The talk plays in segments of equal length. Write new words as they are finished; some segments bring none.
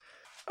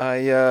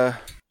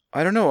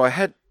I don't know.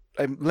 I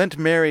lent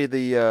Mary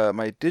the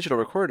my digital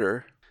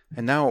recorder,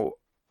 and now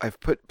I've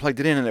plugged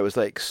it in, and it was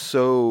like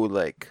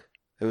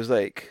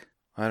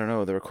I don't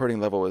know. The recording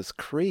level was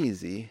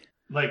crazy.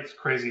 Like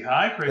crazy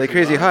high,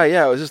 crazy high.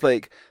 Yeah, it was just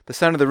like the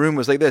sound of the room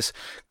was like this.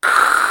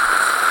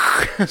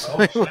 Oh,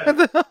 shit. What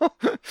the hell?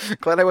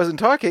 Glad I wasn't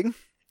talking.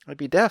 I'd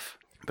be deaf.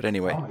 But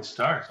anyway. Oh, my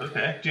stars.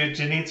 Okay. Do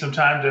you need some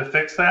time to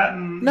fix that?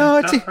 No,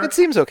 it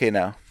seems okay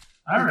now.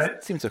 All right.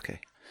 It seems okay.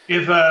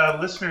 If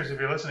listeners, if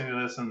you're listening to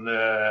this and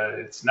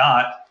it's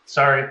not,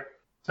 sorry,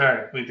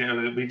 we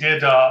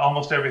did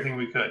almost everything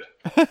we could.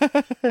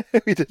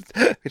 we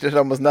did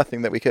almost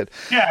nothing that we could.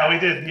 Yeah, we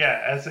did.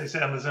 Yeah, as they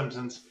say on The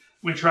Simpsons,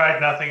 we tried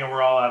nothing and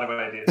we're all out of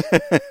ideas.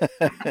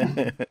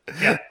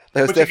 Yeah,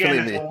 that was which definitely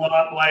again is me. a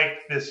lot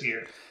like this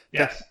year.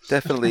 Yes,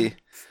 definitely.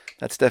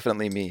 That's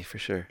definitely me for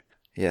sure.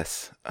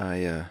 Yes,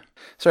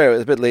 sorry, I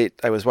was a bit late.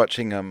 I was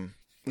watching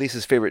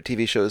Lisa's favorite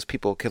TV shows,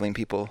 People Killing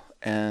People,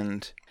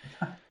 and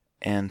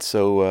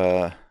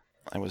so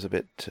I was a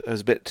bit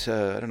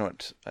I don't know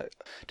what,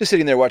 just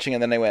sitting there watching,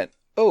 and then I went,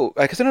 oh,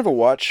 because I don't have a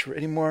watch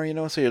anymore,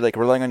 so you're like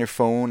relying on your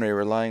phone, or you're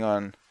relying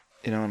on,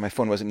 and my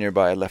phone wasn't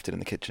nearby. I left it in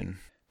the kitchen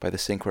by the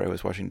sink where I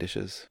was washing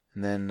dishes,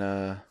 and then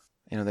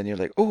then you're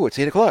like, oh, it's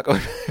 8:00.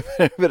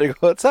 Oh, I better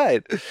go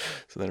outside.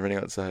 So then running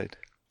outside.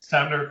 it's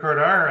time to record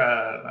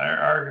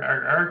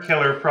our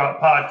killer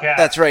podcast.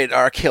 That's right,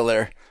 our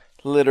killer.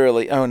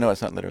 Literally. Oh, no,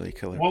 it's not literally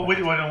killer. What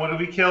did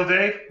we kill,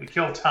 Dave? We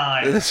killed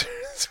time.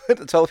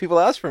 That's all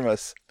people ask from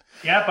us.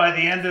 Yeah, by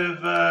the end of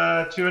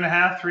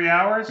 2.5, 3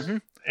 hours,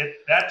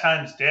 that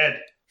time's dead.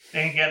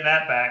 They ain't getting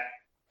that back.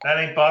 That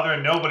ain't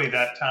bothering nobody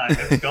that time.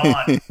 It's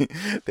gone.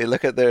 They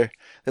look at their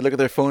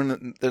phone,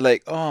 and they're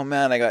like, oh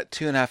man, I got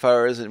 2.5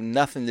 hours and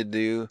nothing to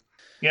do.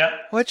 Yeah.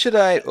 What should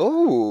I?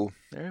 Oh,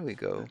 there we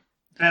go.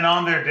 Then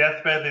on their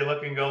deathbed, they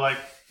look and go like,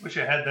 wish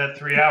I had that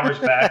 3 hours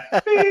back.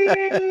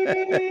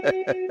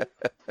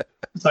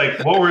 It's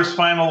like, what were his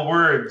final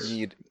words?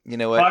 You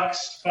know what?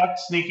 Fuck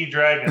Sneaky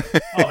Dragon.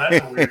 Oh,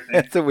 that's a weird thing.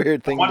 That's a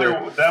weird thing. I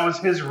wonder that was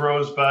his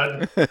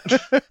rosebud.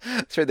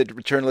 That's right. The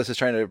journalist is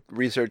trying to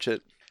research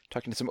it,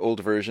 talking to some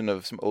old version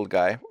of some old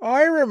guy.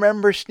 I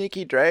remember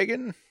Sneaky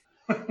Dragon.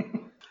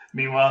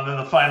 Meanwhile, then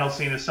the final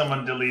scene is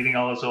someone deleting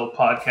all his old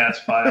podcast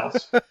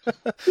files.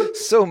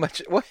 So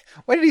much.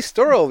 Why did he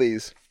store all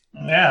these?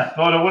 Yeah.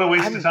 What a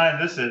waste of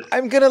time this is.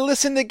 I'm going to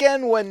listen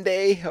again one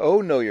day.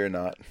 Oh, no, you're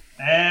not.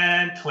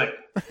 And click.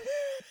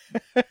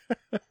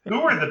 Who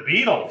were the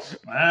Beatles?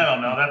 I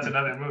don't know. That's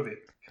another movie.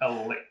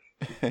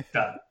 Click.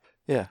 Done.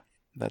 Yeah,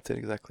 that's it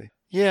exactly.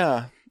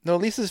 Yeah. No,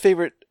 Lisa's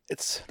favorite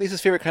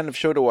kind of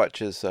show to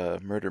watch is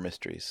murder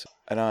mysteries.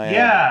 And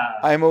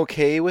I'm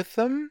okay with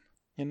them,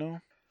 Do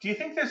you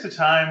think there's a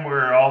time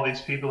where all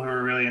these people who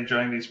are really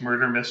enjoying these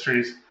murder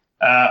mysteries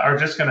are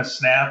just going to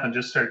snap and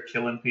just start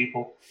killing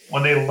people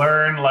when they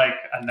learn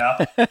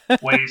enough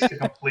ways to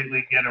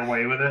completely get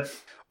away with it?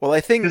 Well, I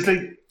think because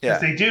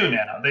they do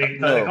now.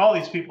 Like all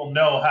these people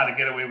know how to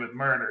get away with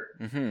murder.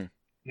 Mm-hmm.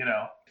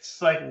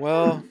 It's like,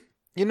 well,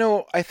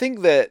 I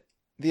think that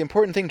the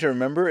important thing to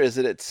remember is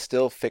that it's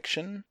still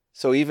fiction.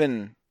 So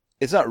even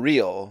it's not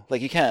real.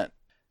 Like you can't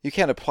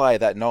apply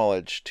that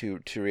knowledge to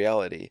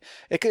reality.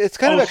 It's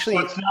kind of actually.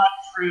 So it's not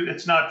true.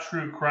 It's not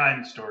true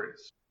crime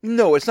stories.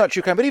 No, it's not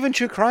true crime. But even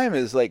true crime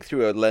is like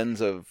through a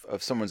lens of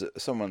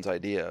someone's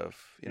idea of.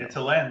 It's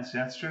a lens.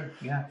 That's true.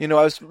 Yeah.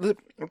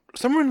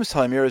 Someone was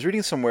telling me, I was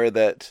reading somewhere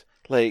that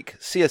like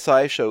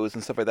CSI shows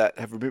and stuff like that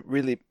have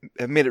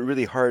made it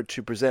really hard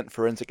to present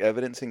forensic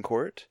evidence in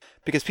court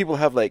because people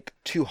have like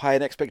too high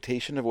an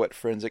expectation of what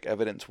forensic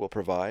evidence will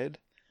provide.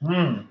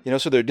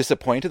 So they're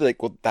disappointed.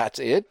 Like, well, that's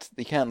it.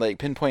 You can't like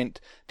pinpoint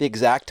the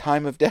exact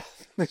time of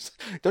death.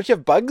 Don't you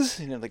have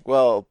bugs? Like,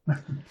 well,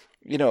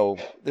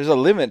 there's a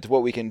limit to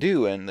what we can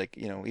do, and like,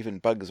 even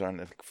bugs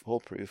aren't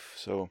foolproof.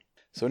 So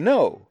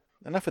no,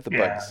 enough with the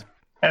bugs.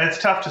 And it's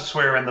tough to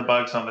swear in the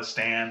bugs on the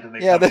stand. And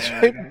that's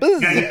right. You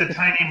gotta get the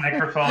tiny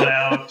microphone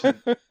out.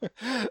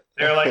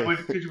 They're like,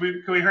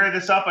 can we hurry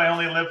this up? I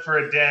only live for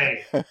a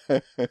day.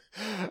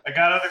 I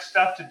got other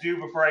stuff to do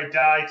before I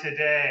die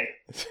today.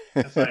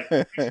 It's like, he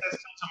says till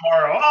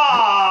tomorrow.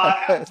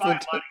 Have my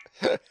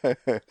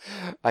money.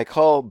 I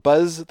call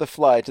Buzz the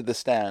Fly to the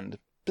stand.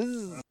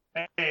 Buzz.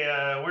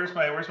 Hey, where's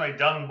my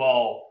dung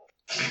ball?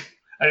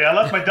 I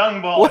left my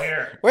dung ball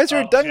here. Where's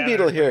your dung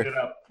beetle here?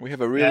 We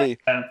have a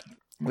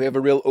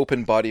real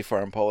open body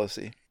farm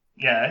policy.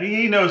 Yeah,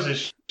 he knows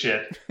his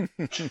shit.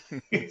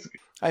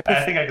 I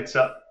think I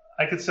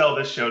could sell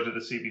this show to the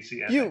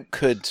CBC. You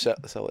could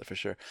sell it for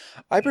sure.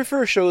 I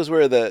prefer shows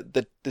where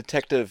the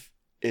detective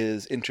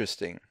is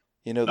interesting.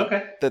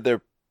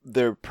 That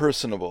they're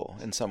personable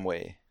in some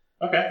way.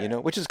 Okay.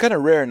 Which is kind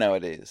of rare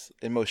nowadays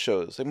in most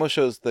shows. In most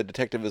shows, the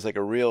detective is like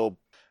a real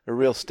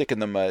stick in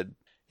the mud.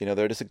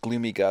 They're just a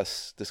gloomy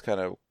Gus, just kind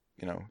of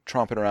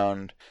tromping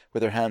around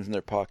with their hands in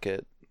their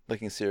pocket,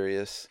 looking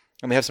serious,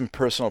 and they have some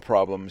personal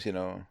problems,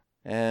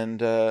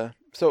 And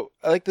so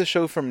I like this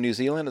show from New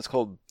Zealand. It's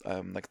called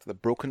like the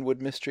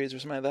Brokenwood Mysteries or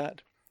something like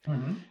that.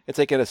 Mm-hmm. It's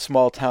like in a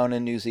small town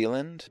in New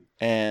Zealand,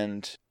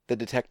 and the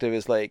detective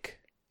is like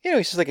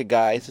he's just like a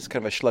guy. He's just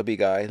kind of a schlubby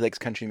guy. He likes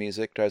country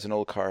music, drives an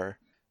old car.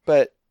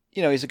 But,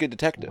 he's a good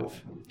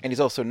detective. And he's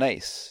also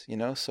nice,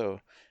 so...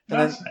 And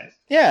That's then, nice.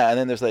 yeah, and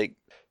then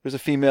there's a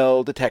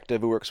female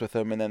detective who works with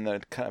him, and then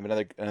kind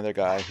of another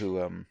guy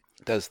who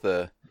does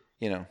the,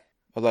 a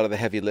lot of the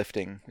heavy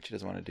lifting, which he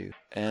doesn't want to do.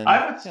 And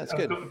it's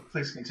good.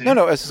 Please continue.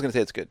 No, I was just going to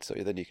say it's good, so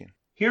then you can...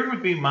 Here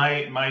would be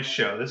my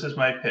show. This is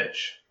my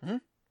pitch. Mm-hmm.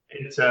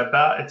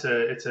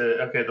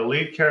 The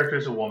lead character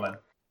is a woman,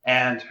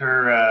 and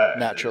her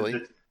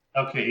naturally.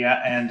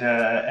 And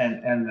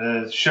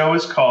the show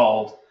is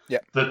called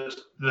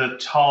the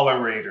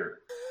Tolerator.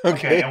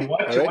 Okay, and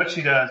what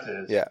she does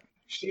is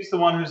she's the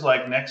one who's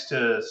like next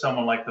to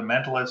someone like the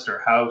Mentalist or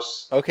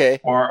House. Okay.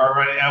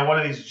 Or one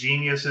of these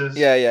geniuses.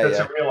 That's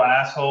a real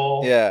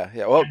asshole. Yeah.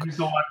 Well, and who's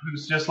the one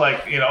who's just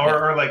like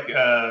or like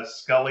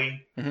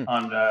Scully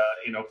on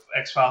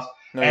X-Files.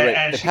 No, you're right.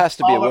 And it has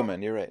to be a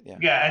woman. You're right. Yeah.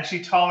 Yeah, and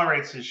she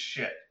tolerates his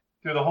shit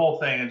through the whole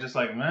thing, and just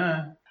like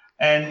meh.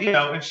 And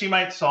and she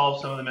might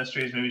solve some of the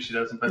mysteries, maybe she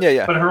doesn't. But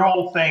But her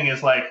whole thing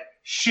is like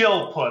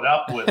she'll put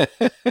up with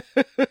it.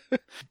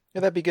 Yeah,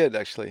 that'd be good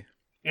actually.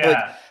 Yeah.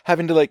 Like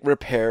having to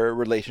repair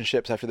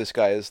relationships after this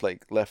guy has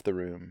left the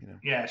room.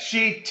 Yeah,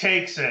 she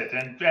takes it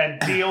and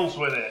deals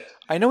with it.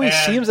 I know he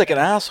seems like an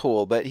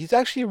asshole, but he's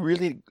actually a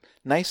really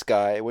nice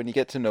guy when you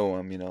get to know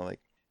him.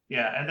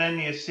 Yeah, and then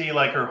you see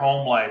her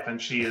home life,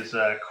 and she is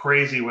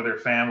crazy with her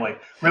family.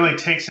 Really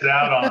takes it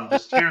out on him.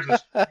 Just tears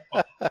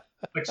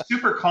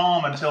super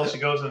calm until she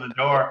goes in the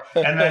door,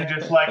 and then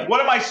just what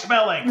am I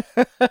smelling?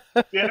 And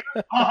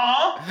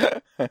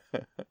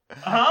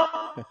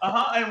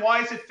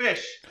why is it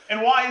fish?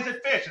 And why is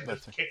it fish? And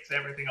just kicks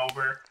everything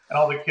over, and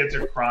all the kids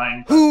are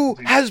crying. Who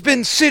has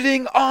been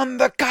sitting on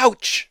the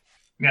couch?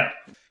 Yeah.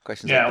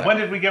 Questions like that. When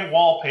did we get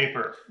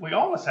wallpaper? We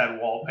always had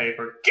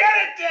wallpaper. Get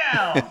it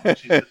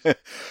down!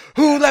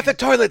 Who left the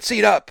toilet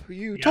seat up?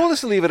 You told us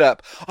to leave it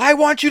up. I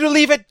want you to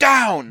leave it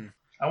down.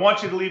 I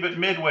want you to leave it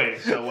midway,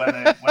 so when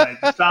I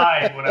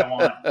decide what I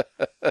want,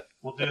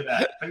 we'll do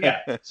that.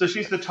 But so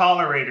she's the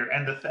tolerator,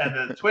 and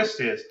the twist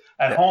is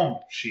at home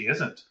she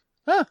isn't.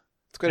 Huh.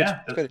 It's quite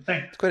that's the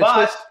thing. It's quite a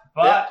twist.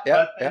 But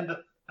then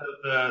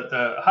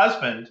the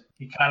husband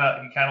he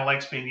kind of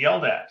likes being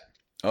yelled at.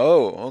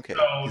 Oh, okay.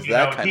 So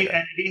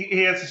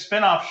he has a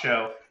spin-off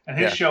show, and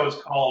his show is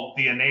called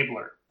The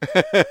Enabler.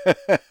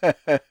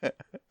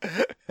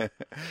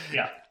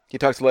 Yeah. He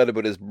talks a lot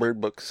about his bird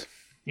books.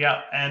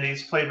 Yeah, and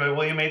he's played by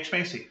William H.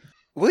 Macy.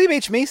 William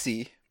H.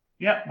 Macy?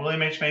 Yeah,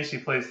 William H. Macy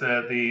plays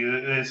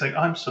it's like,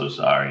 I'm so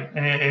sorry.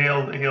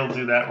 And he'll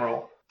do that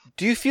role.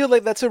 Do you feel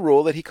like that's a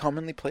role that he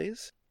commonly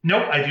plays?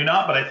 Nope, I do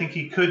not, but I think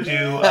he could do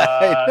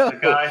the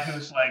guy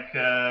who's he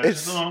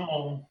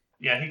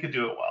could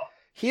do it well.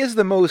 He is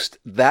the most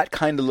that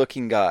kind of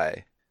looking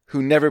guy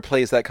who never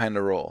plays that kind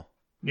of role.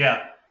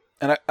 Yeah.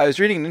 And I was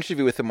reading an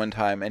interview with him one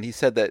time, and he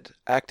said that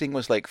acting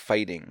was like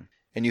fighting,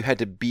 and you had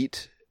to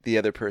beat the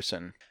other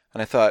person.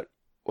 And I thought,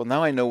 well,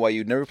 now I know why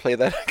you never play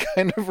that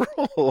kind of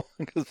role,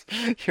 because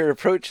your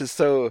approach is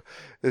so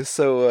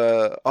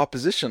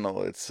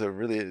oppositional. It's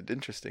really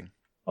interesting.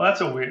 Well,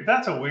 that's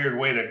a weird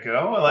way to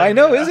go. I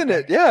know, isn't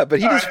it? Yeah, but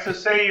he just. Right, so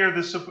say you're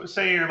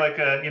like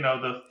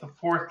the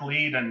fourth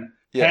lead in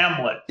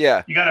Hamlet.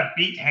 Yeah. You got to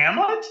beat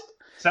Hamlet.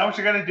 Is that what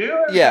you're gonna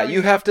do? Yeah,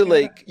 you have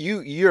to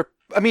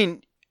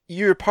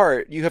your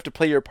part. You have to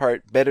play your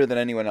part better than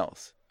anyone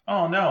else.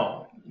 Oh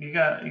no, you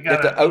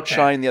have to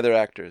outshine the other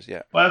actors.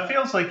 Yeah. Well, it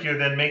feels like you're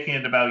then making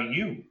it about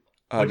you,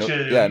 which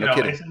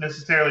isn't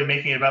necessarily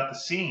making it about the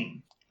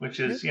scene. Which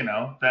is,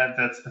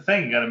 that's the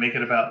thing. You got to make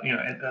it about,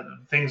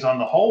 things on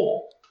the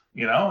whole.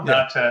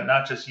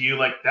 Not just you.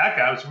 Like that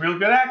guy was a real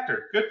good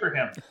actor. Good for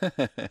him.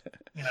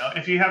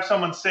 If you have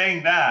someone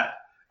saying that,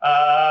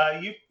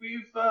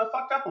 you've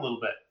fucked up a little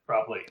bit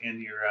probably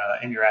in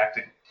your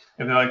acting.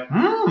 If they're like,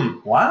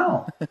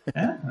 wow,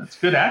 yeah, that's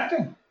good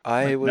acting.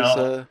 I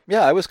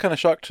was kind of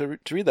shocked to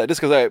read that,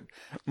 just because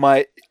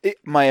my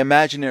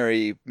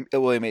imaginary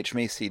William H.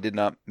 Macy did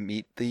not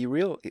meet the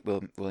real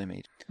William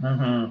H.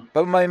 Mm-hmm.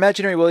 But my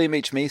imaginary William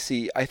H.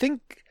 Macy, I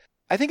think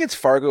it's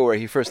Fargo where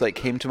he first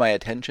came to my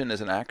attention as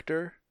an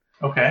actor.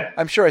 Okay.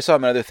 I'm sure I saw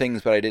him in other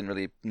things, but I didn't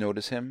really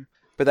notice him.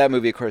 But that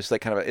movie, of course,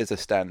 kind of is a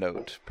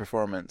standout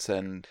performance.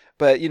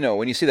 But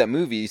when you see that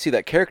movie, you see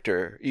that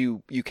character,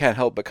 you can't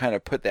help but kind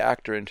of put the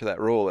actor into that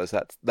role as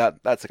that's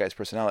the guy's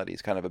personality.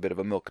 He's kind of a bit of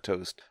a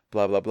milquetoast,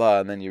 blah blah blah,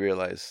 and then you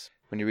realize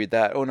when you read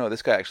that, oh no,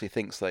 this guy actually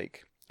thinks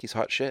like he's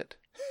hot shit.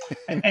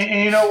 and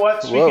you know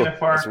what? Speaking of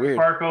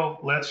Fargo,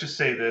 let's just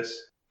say this: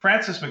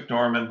 Frances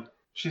McDormand,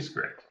 she's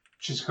great.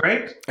 She's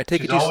great.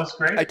 She's always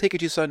great. I take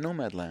it you saw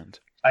Nomadland.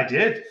 I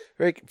did.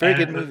 Very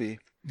good movie.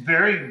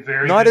 Very,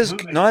 very not good as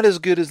movie. Not as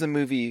good as the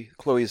movie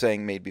Chloe Zhao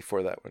made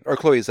before that one, or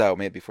Chloe Zhao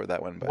made before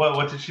that one. But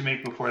what did she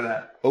make before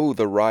that? Oh,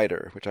 The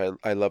Rider, which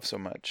I love so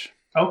much.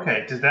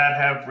 Okay, does that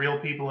have real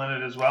people in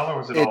it as well, or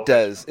was it? It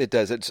does.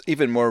 It's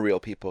even more real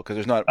people because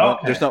there's not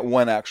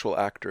one actual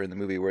actor in the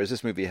movie, whereas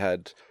this movie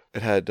had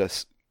her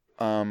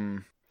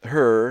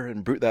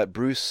and that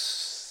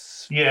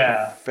Bruce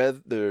Yeah.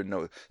 Feather,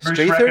 no, Bruce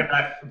Strathern?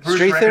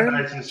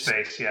 recognizes his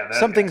face. Yeah. That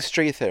Something guy.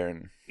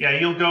 Strathern. Yeah,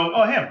 you'll go,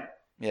 oh, him.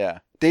 Yeah.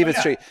 Oh,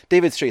 yeah.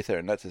 David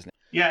Strathern, that's his name.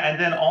 Yeah, and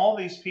then all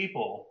these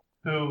people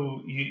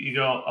who you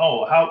go,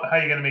 oh, how are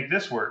you going to make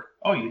this work?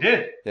 Oh, you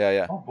did.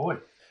 Yeah. Oh boy.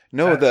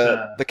 No,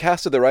 That's, the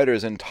cast of the writer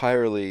is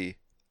entirely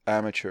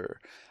amateur.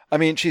 I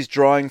mean, she's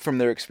drawing from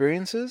their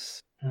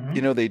experiences. Mhm.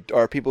 You know, they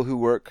are people who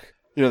work.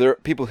 You know, there are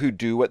people who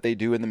do what they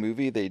do in the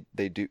movie. They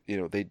do. You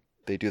know, they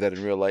do that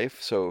in real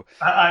life. So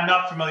I'm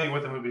not familiar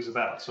with what the movie's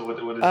about. So what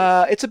is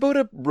it? it's about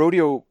a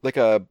rodeo, like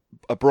a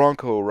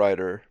bronco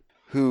rider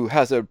who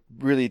has a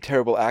really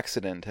terrible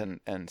accident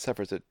and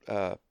suffers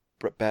a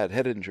bad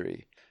head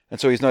injury, and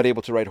so he's not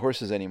able to ride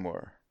horses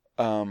anymore,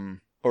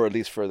 or at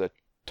least for the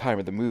time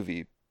of the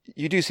movie.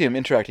 You do see him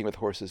interacting with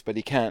horses, but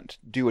he can't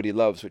do what he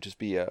loves, which is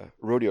be a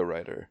rodeo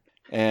rider.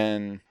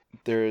 And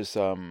there's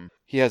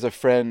he has a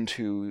friend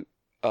who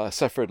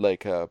suffered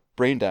like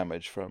brain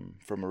damage from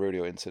a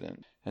rodeo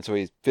incident, and so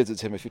he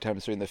visits him a few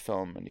times during the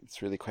film, and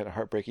it's really kind of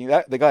heartbreaking.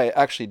 The guy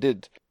actually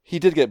did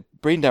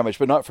get brain damage,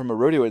 but not from a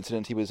rodeo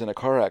incident. He was in a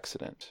car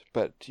accident.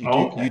 But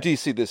you do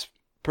see this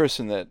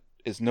person that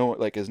is known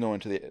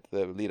to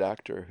the lead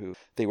actor, who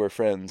they were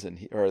friends,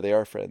 they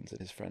are friends, and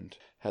his friend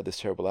had this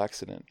terrible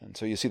accident. And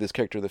so you see this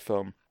character in the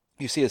film.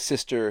 You see a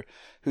sister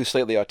who's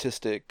slightly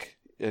autistic,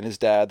 and his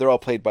dad. They're all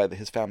played by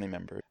his family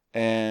members.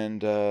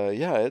 And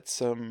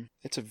it's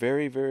a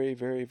very, very,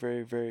 very,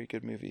 very, very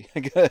good movie.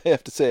 I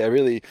have to say,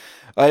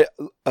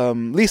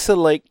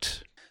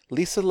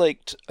 Lisa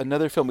liked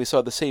another film we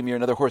saw the same year,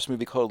 another horse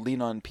movie called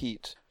Lean on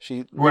Pete.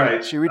 She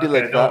really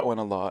liked that one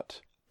a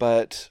lot.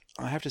 But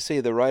I have to say,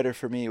 The Rider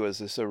for me was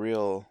just a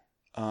real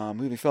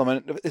movie film.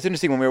 And it's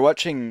interesting, when we were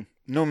watching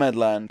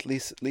Nomadland,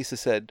 Lisa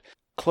said,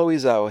 Chloe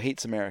Zhao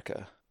hates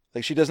America.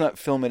 Like, she does not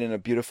film it in a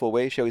beautiful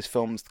way. She always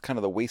films kind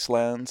of the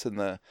wastelands and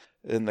the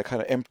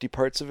kind of empty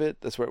parts of it.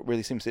 That's where it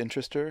really seems to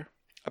interest her.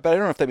 But I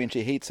don't know if that means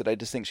she hates it. I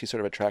just think she's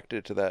sort of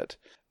attracted to that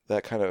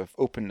kind of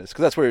openness.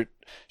 Because that's where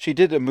she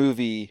did a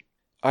movie.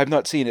 I've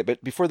not seen it,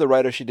 but before The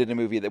Rider, she did a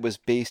movie that was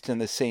based in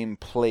the same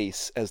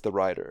place as The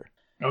Rider.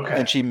 Okay.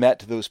 And she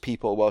met those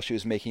people while she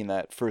was making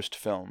that first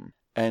film.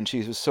 And she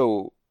was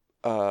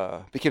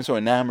became so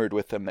enamored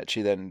with them that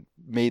she then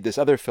made this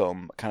other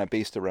film kind of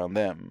based around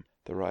them,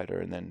 The Rider.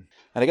 And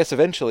I guess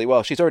eventually,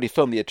 well, she's already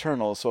filmed The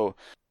Eternals, so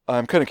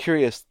I'm kind of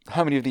curious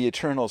how many of the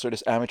Eternals are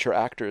just amateur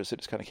actors that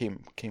just kind of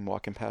came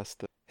walking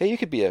past hey, you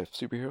could be a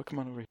superhero, come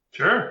on over here.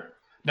 Sure.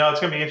 No, it's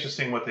going to be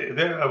interesting what we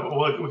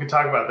can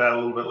talk about that a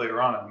little bit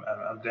later on.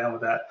 I'm down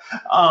with that.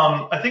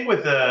 I think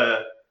with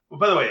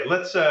by the way,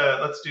 let's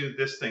do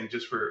this thing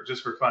just for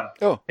fun.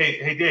 Oh.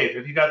 Hey Dave,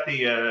 have you got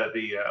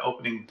the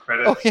opening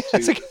credits? Oh yeah, I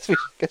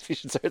guess we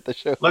should start the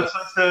show. Let's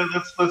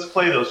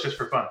play those just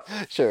for fun.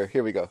 Sure,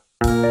 here we go.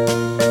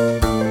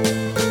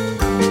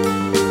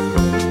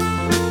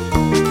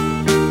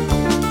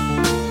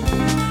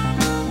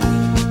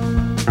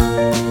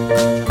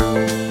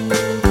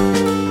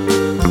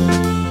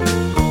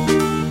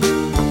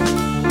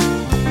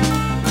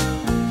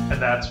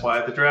 That's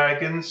why the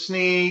dragon's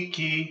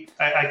sneaky.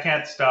 I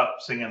can't stop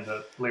singing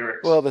the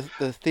lyrics. Well, the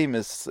theme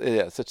is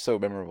such so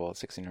memorable.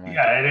 16 Romantic.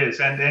 Yeah, it is,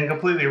 and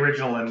completely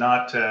original, and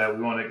not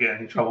we won't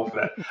get in trouble for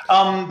that.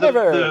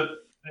 Never.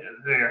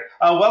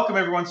 Welcome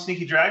everyone,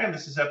 Sneaky Dragon.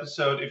 This is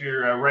episode. If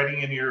you're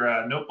writing in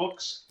your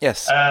notebooks,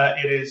 yes,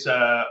 it is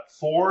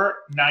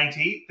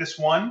 490. This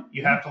one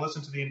you have to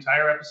listen to the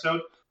entire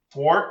episode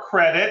for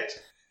credit.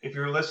 If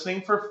you're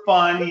listening for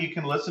fun, you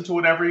can listen to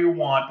whatever you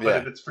want. But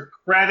if it's for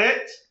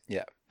credit,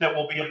 that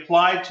will be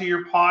applied to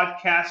your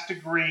podcast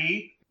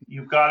degree,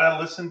 you've got to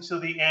listen to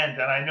the end.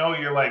 And I know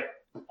you're like,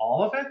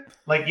 all of it?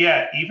 Like,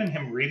 yeah, even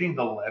him reading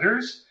the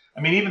letters?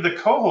 I mean, even the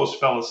co-host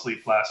fell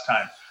asleep last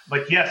time.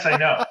 Like, yes, I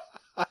know.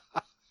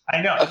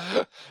 I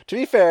know. To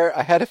be fair,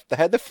 I had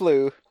the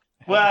flu.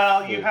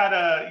 Well, you had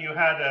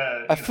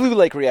a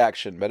flu-like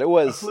reaction, but it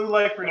was a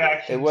flu-like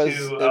reaction. It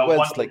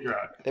was like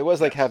drug. It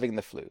was like having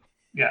the flu.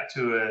 Yeah,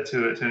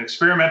 to an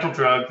experimental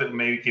drug that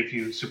may give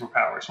you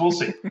superpowers. We'll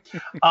see.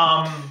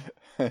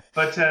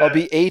 But I'll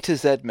be A to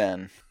Z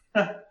man.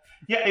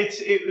 Yeah,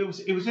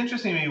 it was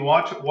interesting to me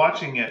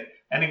watching it,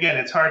 and again,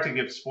 it's hard to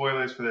give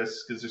spoilers for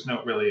this because there's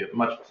not really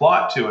much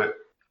plot to it.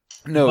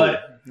 No.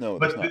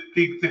 But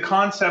the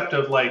concept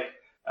of like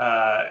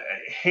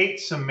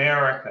hates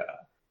America,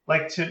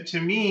 like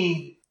to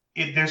me,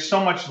 there's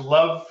so much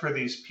love for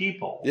these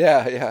people.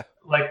 Yeah.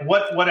 Like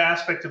what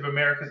aspect of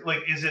America? Like,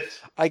 is it?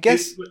 I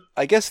guess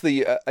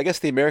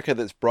the America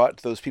that's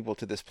brought those people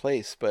to this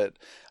place, but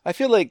I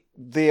feel like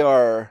they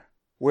are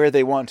where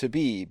they want to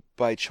be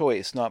by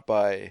choice, not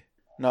by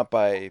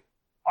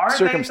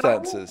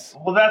circumstances.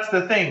 Well, that's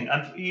the thing.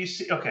 You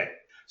see, okay.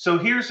 So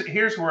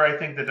here's where I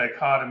think the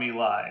dichotomy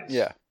lies.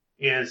 Yeah.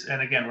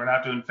 And again, we're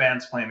not doing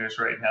fansplainers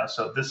right now,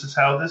 so this is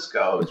how this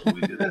goes when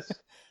we do this.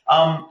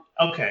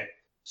 Okay.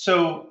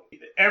 So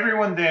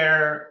everyone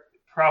there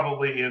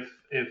probably, if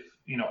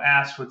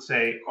asked, would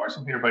say, of course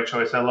I'm here by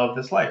choice. I love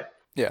this life.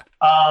 Yeah.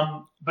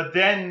 But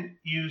then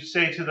you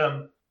say to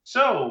them,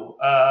 so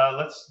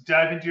let's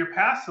dive into your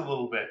past a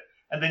little bit.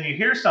 and then you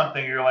hear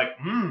something, you're like,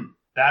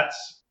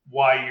 that's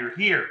why you're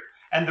here.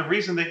 And the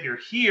reason that you're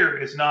here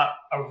is not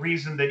a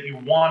reason that you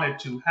wanted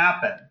to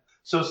happen.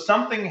 So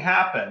something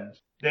happened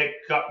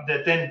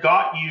that then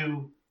got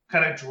you,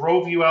 kind of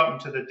drove you out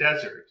into the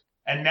desert.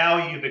 And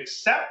now you've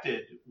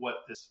accepted what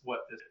this is.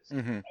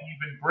 Mm-hmm. And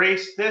you've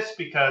embraced this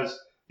because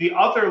the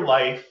other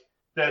life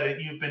that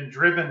you've been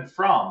driven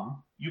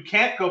from, you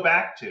can't go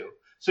back to.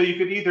 So you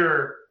could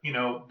either,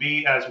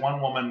 be, as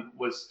one woman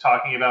was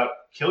talking about,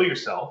 kill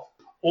yourself,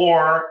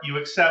 or you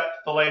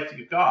accept the life that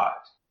you've got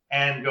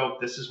and go,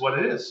 this is what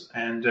it is.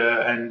 And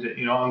I'm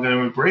going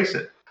to embrace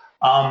it.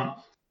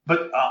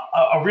 But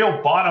a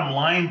real bottom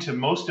line to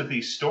most of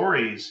these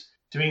stories,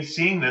 to me,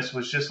 seeing this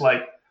was just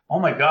like, oh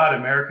my God,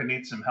 America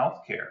needs some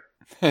health care.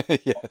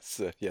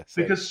 Yes.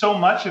 Because so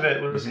much of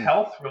it was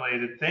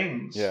health-related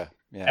things. Yeah.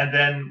 And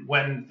then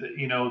when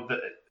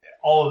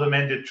all of them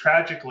ended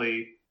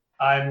tragically,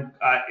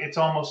 it's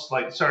almost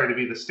like, sorry to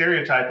be the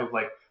stereotype of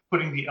like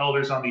putting the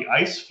elders on the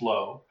ice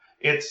floe.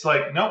 It's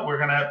like, no,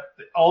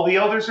 all the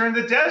elders are in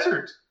the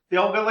desert. They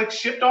all got like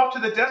shipped off to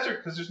the desert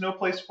because there's no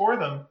place for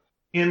them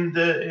in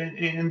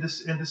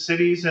the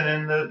cities and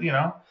in the,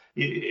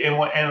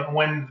 and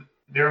when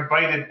they're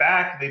invited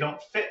back, they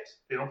don't fit.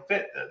 They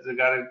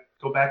got to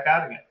go back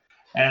out again.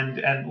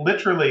 And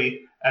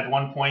literally at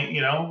one point,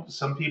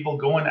 some people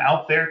going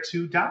out there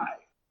to die,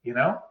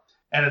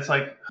 and it's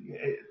like,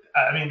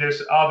 I mean,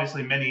 there's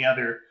obviously many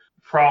other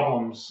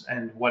problems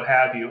and what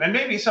have you. And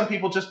maybe some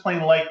people just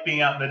plain like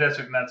being out in the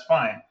desert, and that's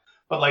fine.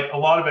 But like a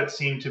lot of it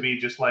seemed to be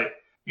just like,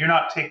 you're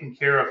not taking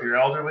care of your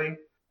elderly,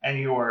 and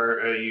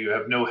you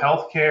have no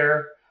health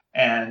care,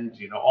 and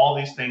all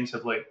these things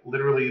have like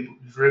literally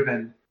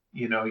driven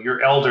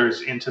your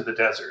elders into the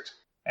desert,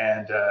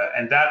 and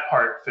that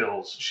part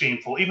feels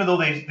shameful, even though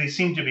they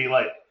seem to be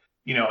like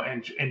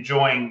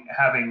enjoying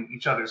having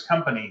each other's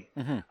company.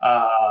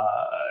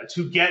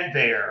 To get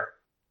there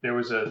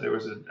was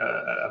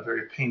a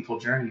very painful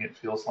journey, it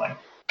feels like.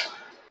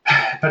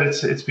 But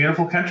it's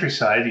beautiful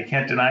countryside, you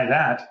can't deny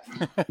that.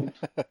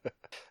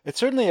 It's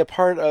certainly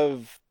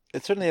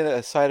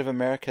a side of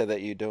America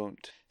that you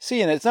don't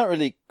see, and it's not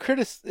really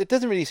it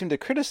doesn't really seem to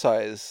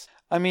criticize.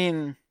 I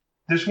mean,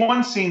 there's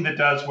one scene that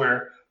does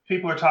where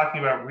people are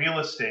talking about real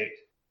estate,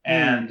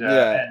 and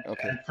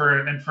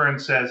Fern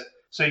says,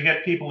 so you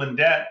get people in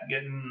debt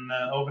getting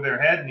over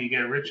their head, and you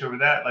get rich over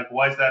that. Like,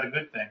 why is that a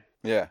good thing?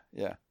 Yeah.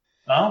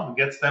 Well, it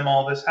gets them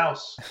all this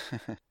house.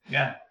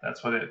 Yeah,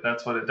 that's what it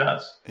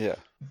does. Yeah.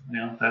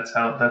 That's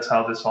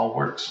how this all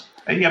works.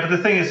 Yeah, but the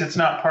thing is, it's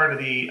not part of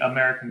the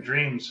American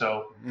dream.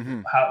 So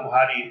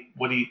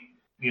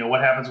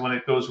what happens when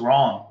it goes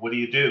wrong? What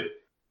do?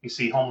 You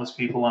see homeless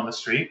people on the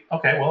street.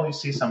 Okay, well, you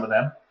see some of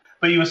them,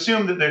 but you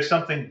assume that there's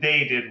something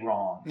they did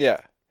wrong. Yeah.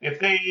 If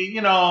they,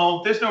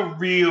 there's no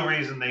real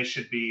reason they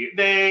should be.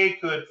 They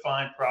could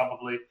find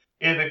probably,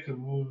 if it could,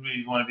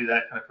 you want to be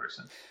that kind of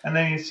person. And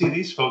then you see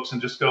these folks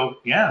and just go,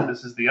 yeah,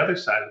 this is the other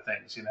side of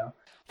things, I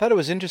thought it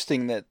was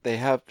interesting that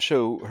they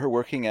show her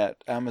working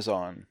at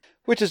Amazon,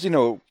 which is,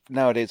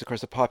 nowadays, of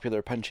course, a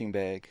popular punching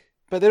bag.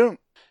 But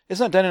it's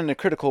not done in a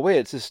critical way.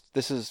 It's just,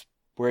 this is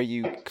where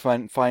you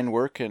find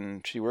work,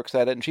 and she works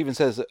at it. And she even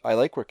says, I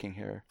like working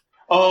here.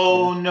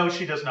 Oh, no,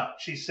 she does not.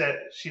 She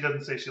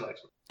doesn't say she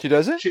likes work. She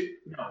doesn't?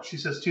 She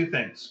says two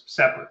things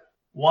separate.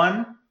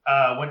 One,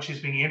 when she's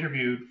being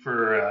interviewed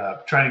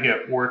for trying to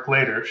get work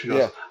later, she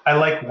goes, I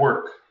like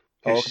work.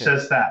 Okay. She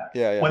says that.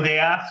 Yeah. When they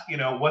ask,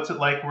 what's it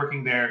like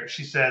working there,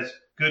 she says,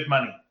 good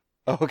money.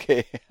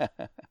 Okay.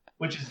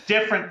 Which is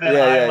different than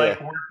I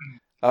like working.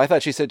 Oh, I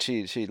thought she said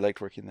she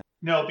liked working there.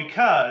 No,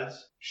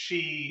 because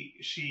she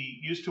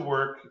used to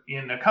work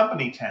in a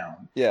company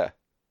town. Yeah.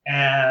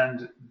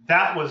 And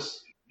that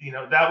was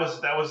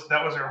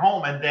her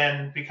home. And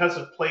then because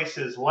of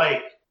places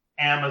like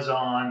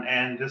Amazon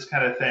and this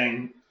kind of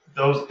thing,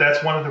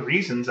 that's one of the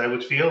reasons I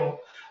would feel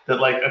that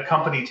like a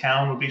company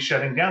town would be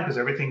shutting down, because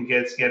everything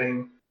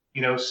getting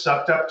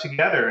sucked up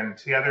together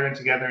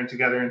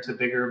into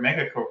bigger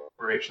mega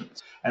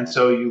corporations. And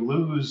so you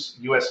lose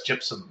US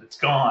Gypsum. It's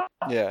gone.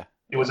 Yeah.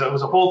 It was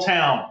a whole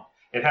town.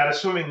 It had a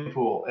swimming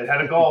pool. It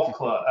had a golf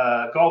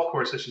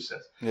course, as she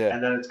says. Yeah.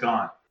 And then it's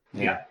gone.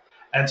 Yeah.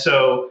 And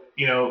so,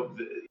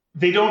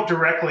 they don't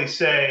directly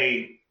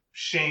say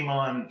shame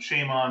on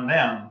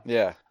them.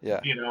 Yeah.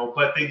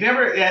 But they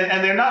never,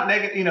 and they're not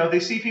negative. They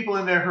see people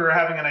in there who are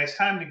having a nice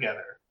time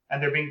together,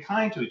 and they're being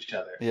kind to each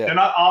other. Yeah. They're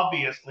not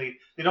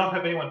they don't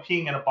have anyone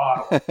peeing in a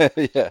bottle.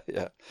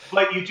 Yeah.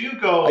 But you do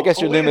go. I guess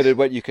you're limited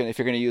what you can, if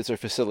you're going to use their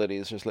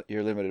facilities,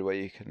 you're limited what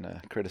you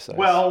can criticize.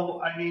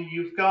 Well, I mean,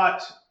 you've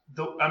got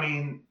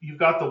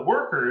the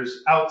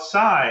workers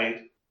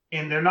outside,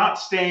 and they're not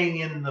staying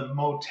in the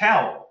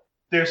motel.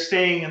 They're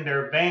staying in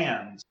their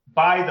vans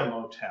by the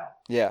motel.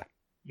 Yeah.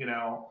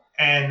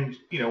 And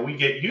we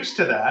get used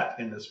to that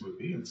in this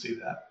movie and see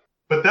that.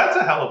 But that's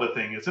a hell of a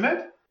thing, isn't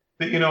it?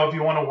 That, if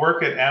you want to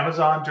work at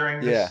Amazon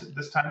during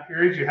this time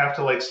period, you have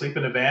to like sleep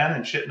in a van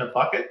and shit in a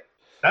bucket.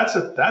 That's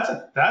a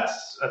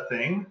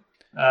thing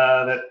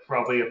that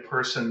probably a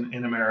person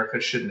in America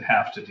shouldn't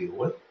have to deal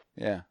with.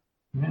 Yeah.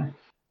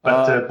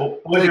 But boy,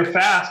 they're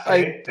fast.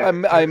 Eh? They're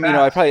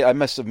fast. I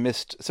must have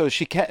missed. So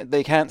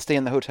they can't stay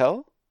in the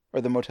hotel or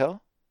the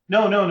motel.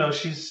 No.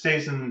 She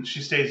stays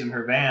in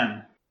her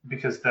van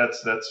because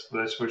that's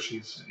where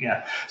she's.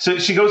 Yeah. So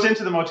she goes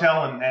into the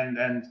motel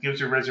and gives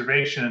her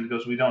reservation and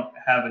goes, we don't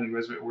have any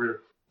reservation. We're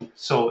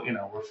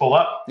full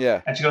up.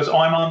 Yeah. And she goes, oh,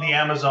 I'm on the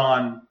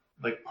Amazon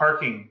like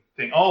parking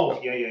thing.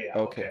 Oh, yeah.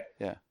 Okay.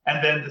 Yeah.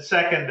 And then the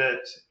second that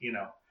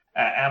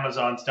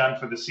Amazon's done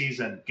for the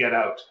season, get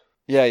out.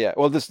 Yeah.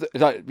 Well,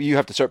 you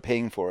have to start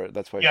paying for it.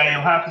 That's why. Yeah,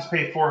 you'll have to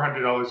pay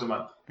 $400 a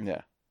month.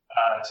 Yeah.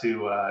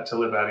 To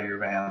live out of your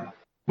van,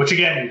 which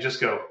again, you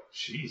just go,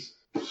 jeez,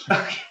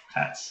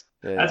 that's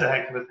a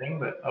heck of a thing.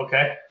 But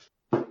okay,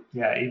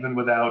 yeah, even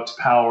without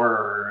power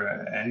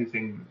or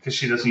anything, because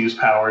she doesn't use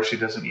power, she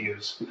doesn't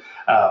use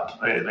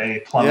any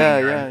plumbing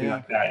or anything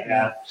like that.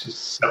 Yeah, she's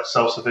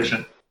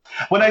self-sufficient.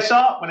 When I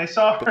saw her,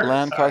 but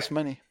land costs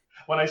money.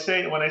 When I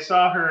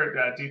saw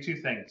her do two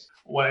things.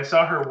 When I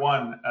saw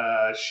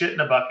her shit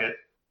in a bucket.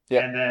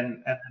 Yeah. And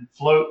then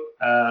float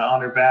on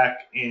her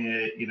back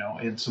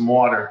in some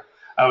water.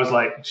 I was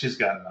like, she's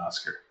got an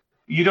Oscar.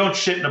 You don't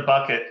shit in a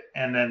bucket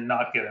and then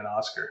not get an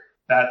Oscar.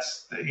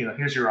 That's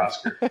here's your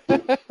Oscar.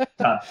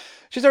 Done.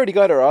 She's already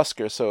got her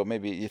Oscar, so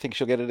maybe you think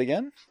she'll get it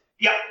again?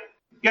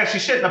 Yeah. She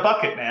shit in a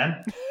bucket,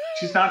 man.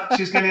 She's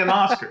getting an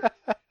Oscar.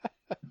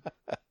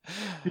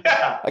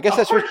 Yeah. I guess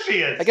that's what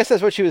she is. I guess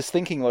that's what she was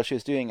thinking while she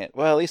was doing it.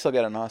 Well, at least I'll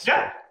get an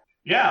Oscar.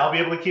 Yeah, I'll be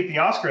able to keep the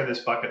Oscar in this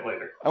bucket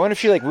later. I wonder if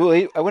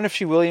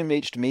she William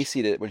H.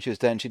 Macy'd it when she was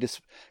done. She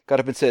just got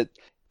up and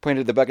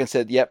pointed at the bucket and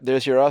said, "Yep,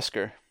 there's your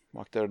Oscar."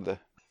 Walked out of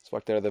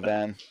the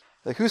van.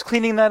 Like, who's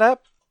cleaning that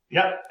up?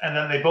 Yep, and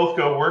then they both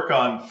go work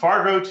on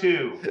Fargo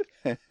 2.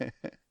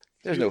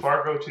 There's no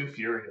Fargo 2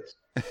 Furious.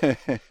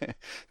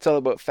 It's all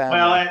about family.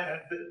 Well,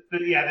 the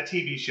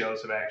TV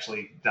shows have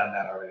actually done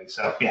that already.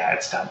 So yeah,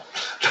 it's done.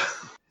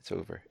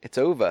 It's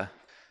over.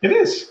 It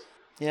is.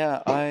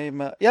 Yeah,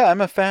 I'm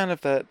a fan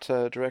of that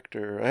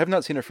director. I have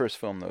not seen her first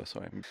film though,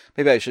 so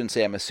maybe I shouldn't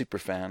say I'm a super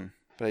fan,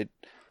 but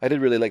I did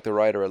really like The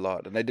Rider a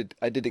lot, and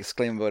I did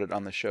exclaim about it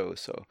on the show.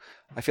 So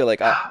I feel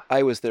like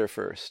I was there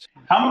first.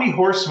 How many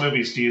horse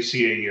movies do you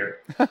see a year?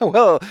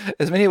 Well,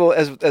 as many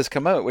as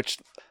come out, which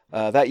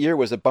that year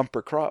was a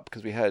bumper crop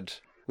because we had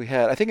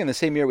I think in the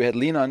same year we had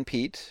Lean on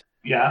Pete,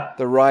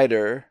 The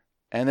Rider,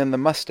 and then the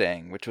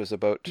Mustang, which was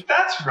about.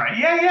 That's right.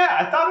 Yeah.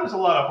 I thought it was a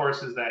lot of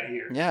horses that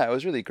year. Yeah, it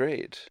was really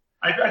great.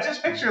 I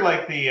just picture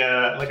like the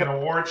like an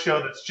award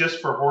show that's just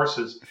for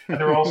horses, and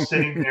they're all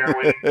sitting there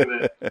waiting for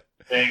the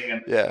thing,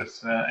 and it's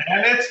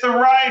the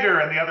rider,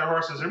 and the other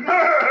horses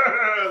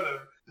are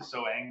just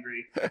so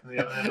angry.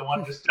 And the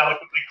one just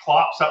delicately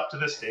clops up to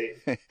the stage,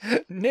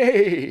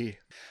 nay,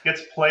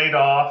 gets played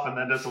off, and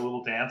then does a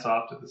little dance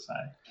off to the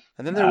side.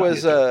 And then there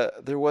was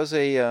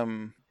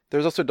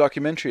also a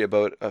documentary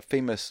about a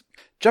famous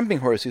jumping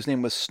horse whose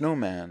name was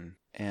Snowman,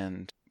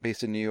 and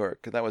based in New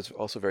York. That was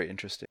also very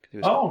interesting.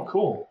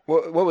 Cool.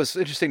 What was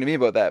interesting to me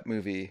about that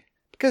movie,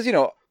 because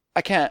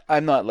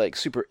I'm not like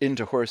super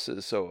into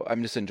horses, so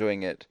I'm just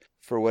enjoying it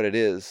for what it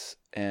is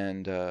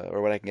and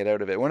or what I can get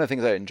out of it. One of the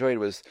things I enjoyed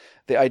was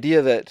the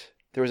idea that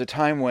there was a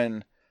time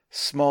when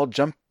small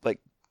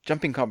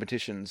jumping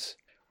competitions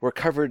were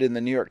covered in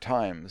the New York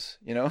Times.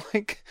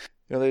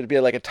 There'd be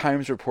like a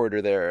Times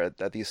reporter there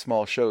at these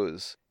small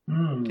shows.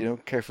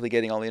 Carefully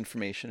getting all the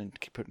information and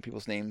putting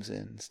people's names in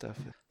and stuff.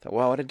 I thought,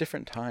 wow, what a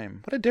different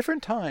time. What a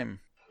different time.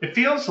 It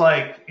feels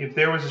like if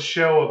there was a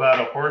show about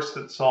a horse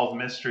that solved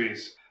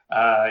mysteries,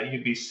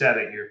 you'd be set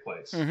at your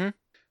place. Mm-hmm.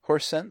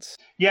 Horse Sense?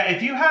 Yeah,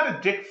 if you had a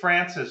Dick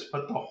Francis,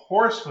 but the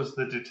horse was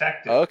the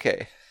detective.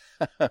 Okay.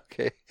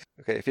 Okay.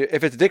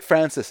 If it's Dick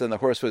Francis, then the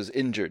horse was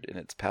injured in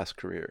its past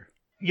career.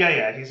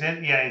 Yeah, he's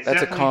in. Yeah, it's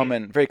that's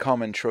a very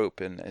common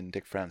trope in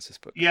Dick Francis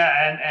books.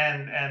 Yeah,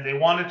 and they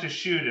wanted to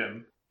shoot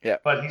him. Yeah.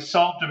 But he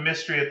solved a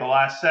mystery at the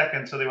last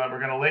second, so they went, "We're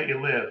going to let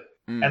you live."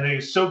 And he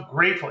was so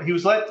grateful. He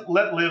was let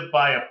live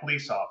by a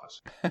police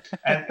officer,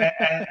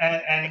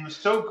 and he was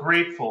so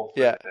grateful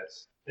for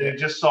this that he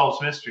just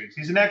solves mysteries.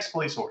 He's an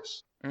ex-police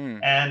horse,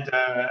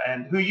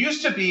 and who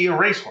used to be a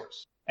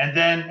racehorse, and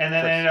then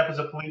ended up as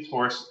a police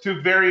horse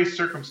through various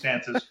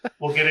circumstances.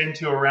 We'll get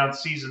into around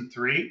season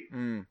 3.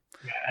 Yeah,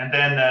 and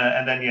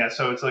then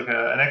so it's like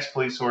an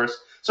ex-police horse.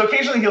 So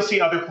occasionally he'll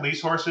see other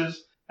police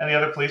horses. And the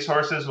other police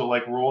horses will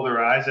like roll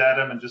their eyes at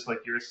him and just like,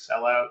 "You're a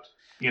sellout."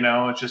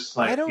 It's just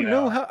like, I don't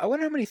know how. I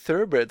wonder how many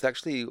thoroughbreds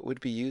actually would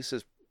be used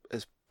as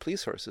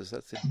police horses.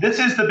 This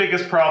is the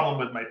biggest problem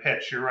with my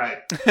pitch. You're right.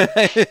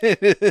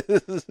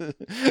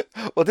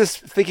 Well,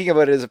 just thinking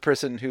about it as a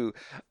person who,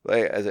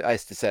 like, as I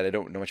said, I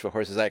don't know much about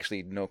horses. I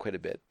actually know quite a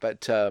bit,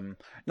 but no,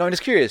 I'm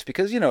just curious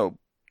because you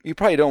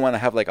probably don't want to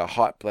have like a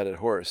hot-blooded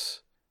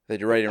horse that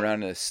you're riding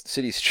around in the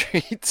city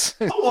streets.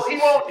 Well,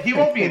 he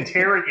won't be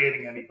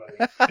interrogating anybody.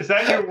 Is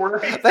that your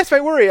worry? That's my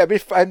worry. I mean,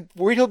 I'm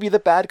worried he'll be the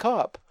bad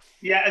cop.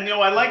 Yeah, and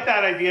I like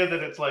that idea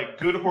that it's like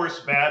good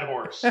horse, bad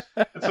horse.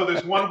 And so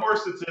there's one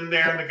horse that's in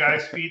there and the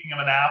guy's feeding him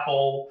an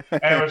apple.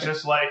 And it was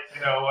just like,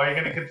 are you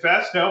going to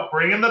confess? No,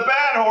 bring in the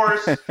bad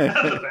horse. And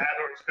the bad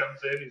horse horse comes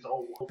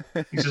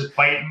in. He's just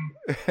biting.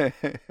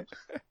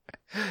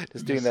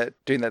 Just doing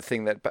that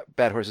thing that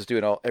bad horses do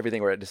and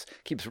everything where it just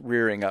keeps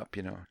rearing up,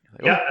 Like,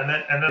 yeah, and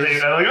then they're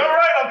like, all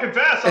right, I'll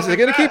confess. Is it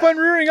going to keep on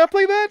rearing up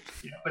like that?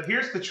 Yeah, but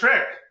here's the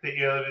trick that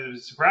it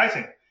was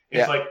surprising.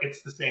 It's like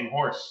it's the same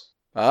horse.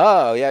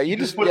 Oh yeah, He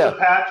puts a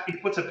patch. He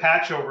puts a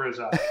patch over his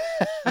eye.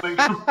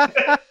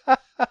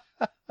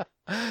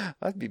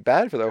 That'd be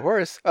bad for the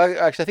horse.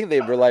 Actually, I think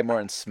they rely more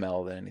on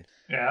smell than anything.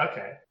 Yeah,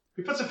 okay.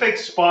 He puts a fake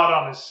spot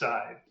on his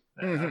side.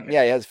 Mm-hmm. Okay.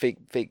 Yeah, he has fake.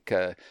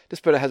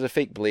 Just it has a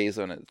fake blaze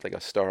on it, like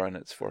a star on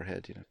its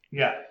forehead.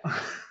 Yeah.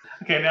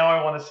 Okay, now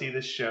I want to see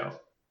this show.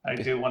 I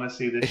do want to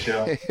see this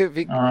show.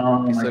 Oh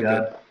my God.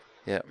 Good.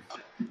 Yeah.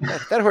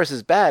 That horse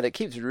is bad. It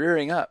keeps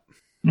rearing up.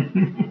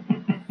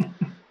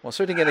 Well,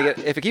 certainly gonna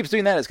get. If it keeps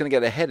doing that, it's gonna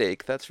get a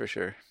headache. That's for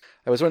sure.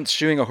 I was once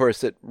shoeing a horse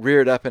that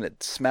reared up and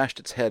it smashed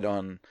its head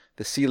on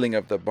the ceiling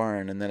of the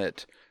barn, and then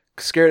it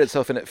scared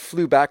itself and it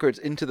flew backwards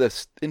into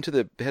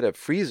the head of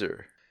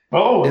freezer.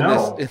 Oh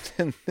no!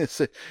 In this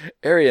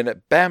area, and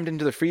it bammed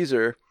into the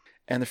freezer,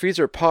 and the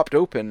freezer popped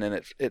open,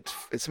 and it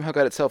somehow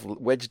got itself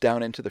wedged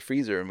down into the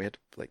freezer, and we had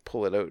to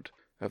pull it out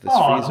of this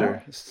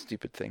freezer. This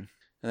stupid thing,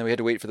 and then we had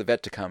to wait for the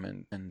vet to come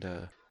and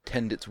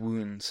tend its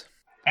wounds.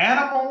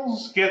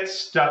 Animals get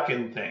stuck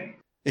in things.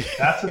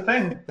 That's a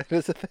thing. That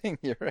is a thing.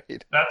 You're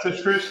right. That's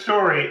a true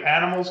story.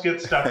 Animals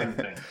get stuck in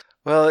things.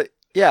 Well,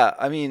 yeah.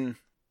 I mean,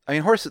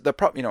 horses.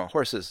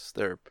 Horses.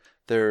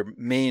 Their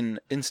main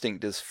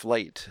instinct is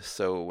flight.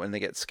 So when they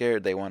get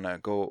scared, they want to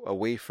go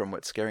away from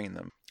what's scaring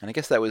them. And I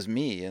guess that was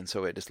me. And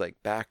so it just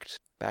backed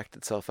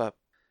itself up.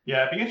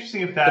 Yeah, it'd be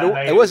interesting if that.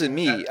 But it wasn't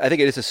me. I think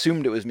it just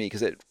assumed it was me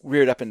because it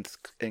reared up and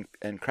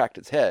cracked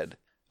its head.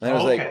 And I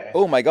was like,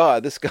 oh my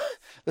God, this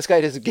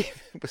guy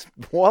just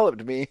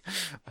walloped me.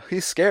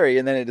 He's scary.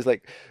 And then it just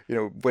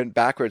went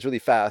backwards really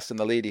fast. And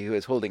the lady who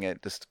was holding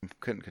it just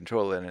couldn't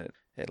control it. And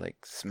it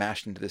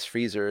smashed into this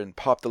freezer and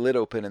popped the lid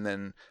open and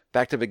then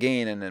backed up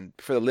again. And then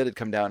before the lid had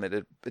come down, it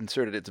had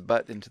inserted its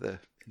butt into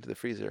the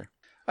freezer.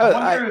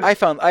 I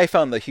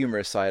found the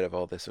humorous side of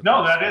all this.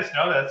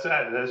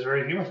 That's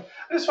very humorous.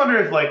 I just wonder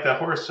if the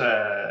horse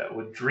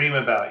would dream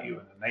about you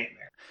in a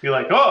nightmare. Be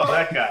like, oh,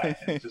 that guy,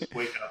 and just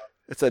wake up.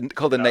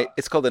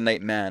 It's called a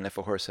night man if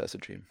a horse has a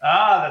dream.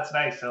 Ah, that's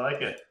nice. I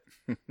like it.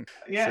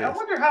 Yeah, so, I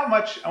wonder how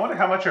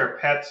much our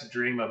pets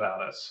dream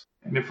about us,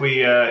 and if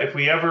we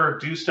ever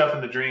do stuff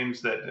in the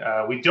dreams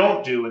that we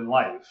don't do in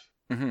life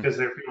because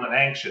they're feeling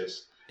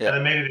anxious, and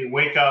then maybe they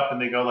wake up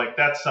and they go like,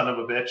 "That son of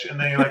a bitch," and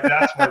then you're like,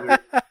 "That's why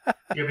they're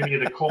giving you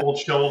the cold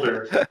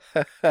shoulder."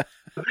 But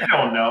they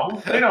don't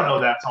know. They don't know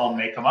that's all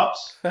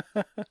make-em-ups.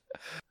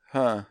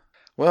 Huh.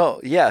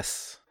 Well,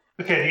 yes.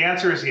 Okay, the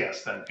answer is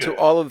yes. Then good. To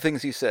all of the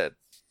things you said.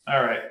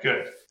 All right,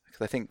 good.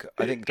 I think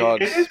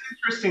dogs. It is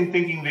interesting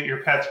thinking that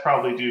your pets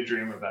probably do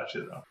dream about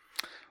you, though.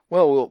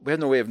 Well, we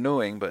have no way of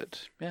knowing,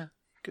 but yeah,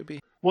 could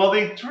be. Well,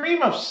 they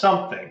dream of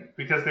something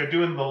because they're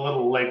doing the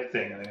little leg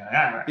thing.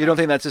 You don't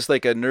think that's just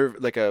like a nerve,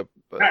 like a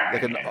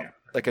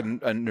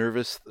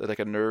nerves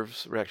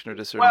reaction or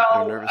just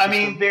well, nervous I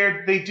system?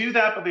 mean, they do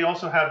that, but they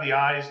also have the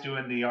eyes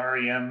doing the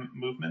REM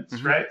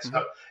movements, right? Mm-hmm.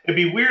 So it'd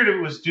be weird if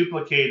it was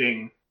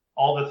duplicating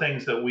all the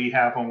things that we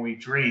have when we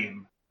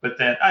dream. But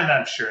then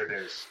I'm sure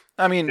there's.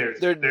 I mean,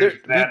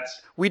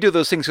 we do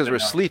those things because we're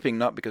sleeping,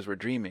 not because we're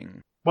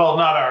dreaming. Well,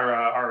 not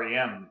our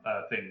REM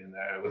thing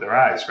with our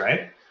eyes,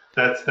 right?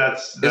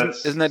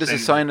 Isn't that just a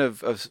sign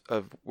of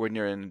when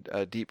you're in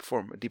deep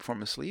form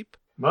of sleep?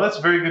 Well, that's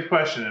a very good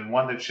question, and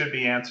one that should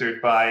be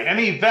answered by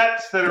any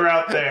vets that are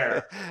out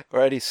there,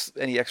 or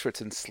any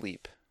experts in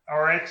sleep,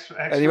 or experts.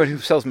 Anyone who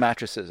sells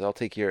mattresses.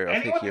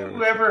 Anyone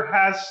who ever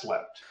has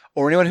slept.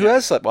 Or anyone who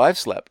has slept. Well, I've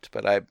slept,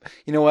 but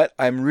you know what?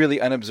 I'm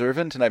really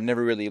unobservant, and I've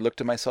never really looked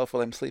at myself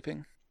while I'm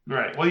sleeping.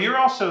 Right. Well, you're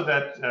also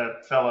that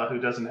fella who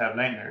doesn't have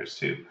nightmares,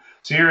 too.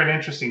 So you're an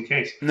interesting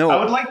case. No,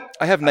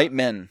 I have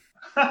nightmen.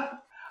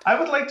 I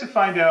would like to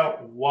find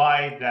out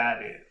why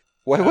that is.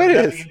 Why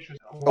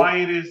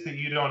it is that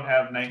you don't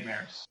have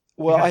nightmares.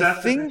 Well,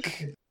 I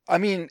think,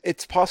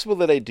 it's possible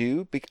that I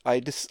do.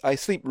 I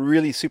sleep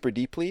really super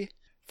deeply,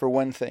 for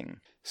one thing.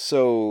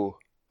 So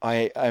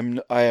I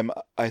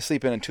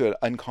sleep into an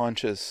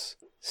unconscious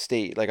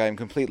state. Like I'm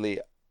completely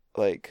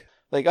like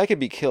I could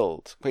be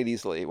killed quite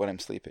easily when I'm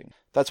sleeping.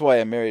 That's why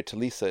I'm married to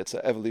Lisa. It's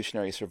an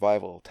evolutionary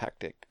survival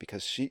tactic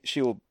because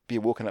she will be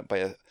woken up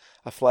by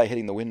a fly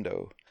hitting the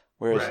window.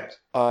 Whereas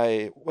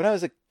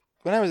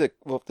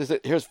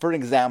here's for an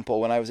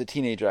example, when I was a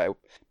teenager, I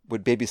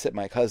would babysit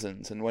my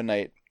cousins, and one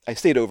night I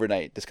stayed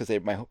overnight just because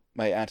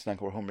my aunt and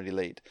uncle were home really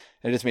late,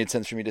 and it just made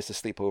sense for me just to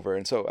sleep over.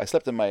 And so I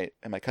slept in my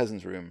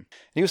cousin's room.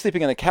 And he was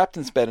sleeping on the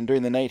captain's bed, and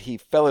during the night he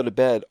fell out of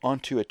bed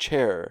onto a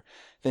chair.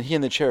 Then he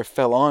and the chair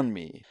fell on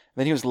me.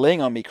 Then he was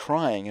laying on me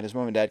crying, and his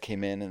mom and dad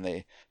came in and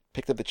they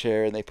picked up the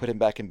chair and they put him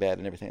back in bed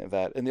and everything like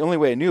that. And the only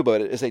way I knew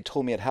about it is they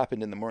told me it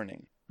happened in the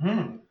morning.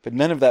 But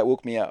none of that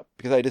woke me up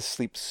because I just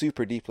sleep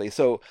super deeply.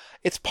 So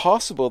it's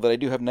possible that I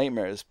do have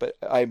nightmares, but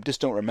I just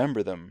don't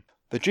remember them.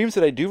 The dreams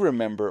that I do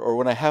remember, or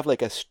when I have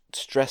like a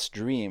stress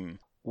dream,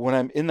 when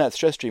I'm in that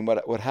stress dream,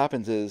 what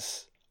happens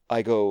is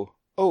I go,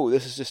 oh,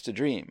 this is just a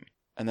dream,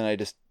 and then I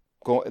just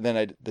go, and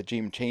then the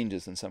dream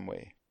changes in some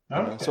way.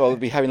 Okay. So I'll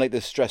be having like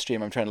this stress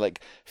dream. I'm trying to like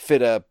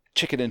fit a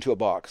chicken into a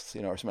box,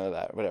 or something like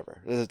that,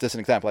 whatever. This is just an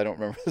example. I don't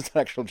remember it's an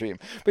actual dream,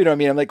 but you know what I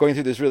mean. I'm like going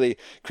through this really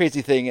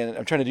crazy thing, and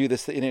I'm trying to do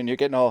this, and you're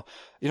getting all,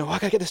 oh, I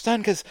gotta get this done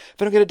because if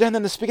I don't get it done,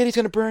 then the spaghetti's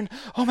gonna burn.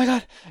 Oh my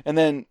god! And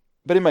then,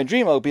 but in my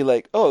dream, I'll be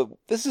like, oh,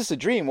 this is a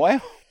dream. Why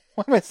am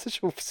I in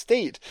such a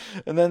state?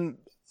 And then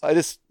I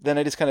just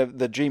kind of,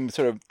 the dream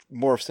sort of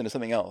morphs into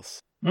something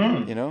else.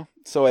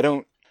 So I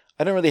don't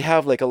really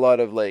have like a lot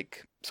of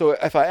like, so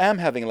if I am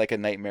having like a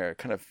nightmare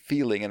kind of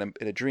feeling in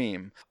a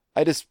dream,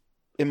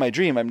 in my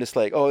dream I'm just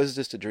like, oh, this is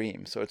just a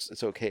dream, so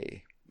it's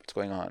okay, what's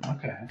going on.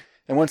 Okay.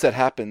 And once that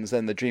happens,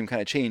 then the dream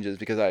kind of changes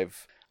because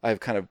I've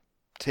kind of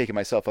taken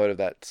myself out of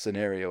that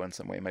scenario in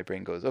some way. My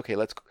brain goes, okay,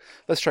 let's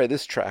try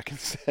this track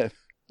instead.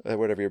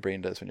 Whatever your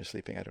brain does when you're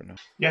sleeping, I don't know.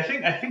 Yeah,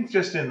 I think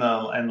just in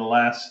the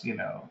last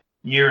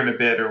year and a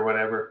bit or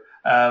whatever,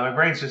 my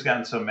brain's just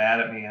gotten so mad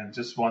at me and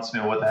just wants to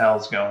know what the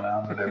hell's going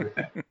on with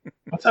everything.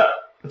 What's up?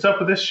 What's up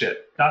with this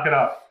shit? Knock it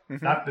off.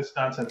 Knock this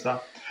nonsense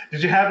off.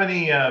 Did you have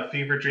any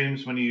fever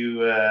dreams when you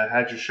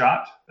had your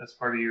shot as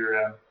part of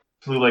your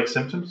flu-like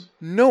symptoms?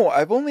 No,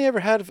 I've only ever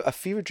had a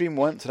fever dream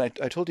once, and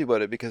I told you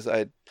about it because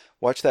I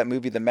watched that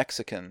movie, The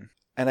Mexican,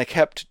 and I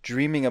kept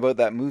dreaming about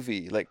that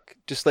movie, like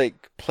just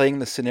like playing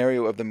the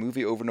scenario of the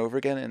movie over and over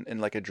again in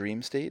like a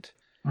dream state.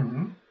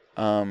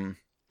 Mm-hmm.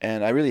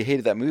 And I really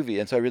hated that movie,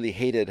 and so I really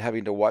hated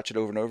having to watch it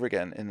over and over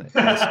again in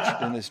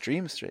this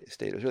dream state.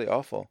 It was really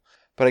awful.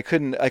 But I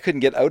couldn't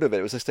get out of it.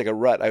 It was just like a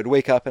rut. I would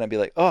wake up and I'd be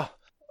like, oh,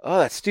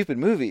 that stupid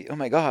movie. Oh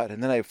my God.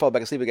 And then I'd fall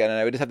back asleep again and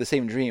I would just have the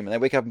same dream. And I'd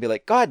wake up and be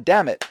like, God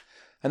damn it.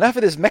 Enough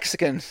of this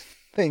Mexican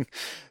thing.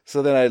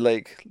 So then I'd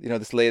like,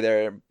 just lay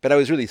there. But I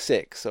was really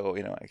sick. So,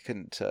 I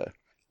couldn't,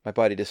 my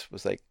body just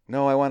was like,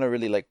 no, I want to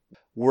really like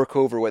work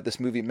over what this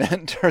movie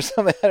meant or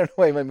something. I don't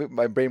know why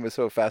my brain was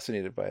so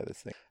fascinated by this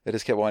thing. I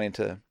just kept wanting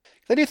to.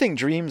 I do think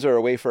dreams are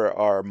a way for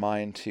our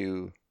mind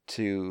to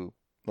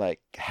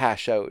like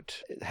hash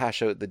out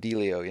the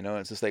dealio,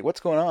 it's just like, what's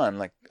going on?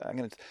 Like, I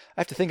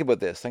have to think about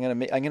this. I'm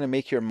gonna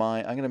make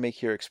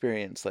your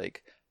experience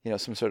like,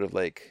 some sort of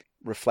like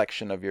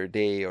reflection of your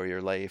day or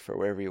your life or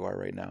wherever you are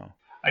right now.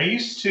 I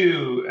used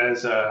to,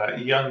 as a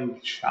young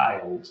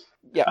child,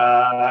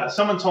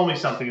 someone told me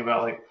something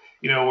about like,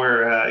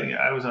 where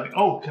I was like,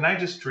 oh, can I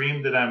just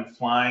dream that I'm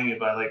flying?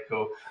 If I like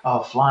go,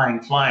 oh,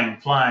 flying,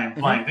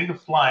 Mm-hmm. think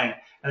of flying,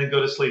 and then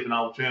go to sleep and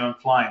I'll dream I'm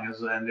flying.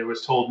 And it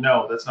was told,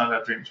 no, that's not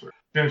how dreams work.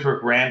 Dreams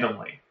work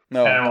randomly.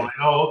 No, and I'm like,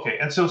 oh, okay.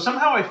 And so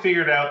somehow I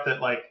figured out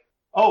that like,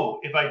 oh,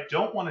 if I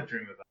don't want to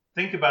dream about it,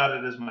 think about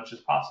it as much as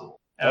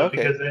possible.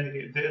 Because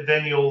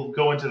then you'll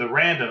go into the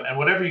random, and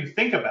whatever you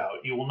think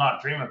about, you will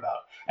not dream about.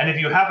 And if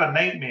you have a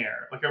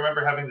nightmare, like I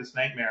remember having this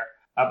nightmare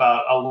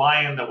about a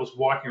lion that was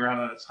walking around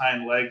on its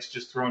hind legs,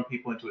 just throwing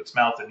people into its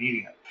mouth and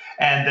eating it.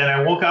 And then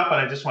I woke up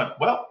and I just went,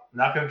 well, I'm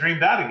not going to dream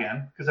that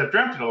again because I've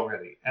dreamt it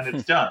already and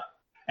it's done.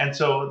 And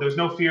so there was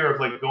no fear of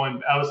like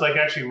going. I was like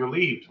actually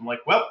relieved. I'm like,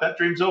 well, that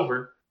dream's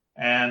over,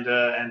 and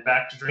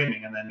back to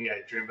dreaming. And then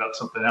I dream about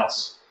something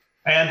else.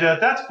 And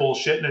that's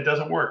bullshit, and it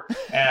doesn't work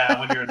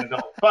when you're an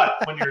adult.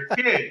 But when you're a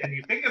kid and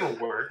you think it'll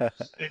work,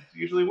 it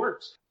usually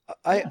works.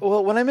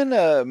 When I'm in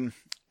a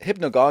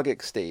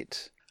hypnagogic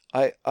state,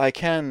 I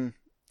can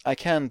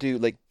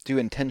do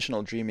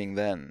intentional dreaming.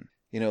 Then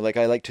like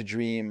I like to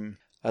dream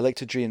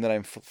that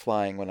I'm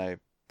flying when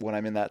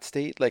I'm in that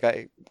state. Like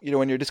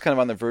when you're just kind of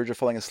on the verge of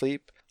falling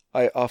asleep,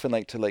 I often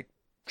like to like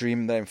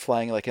dream that I'm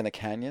flying like in a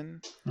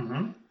canyon.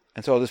 Mm-hmm.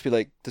 And so I'll just be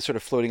like just sort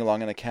of floating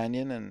along in a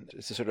canyon, and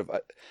it's a sort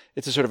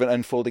of an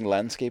unfolding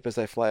landscape as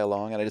I fly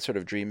along, and I just sort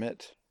of dream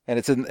it. And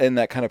it's in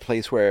that kind of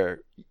place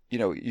where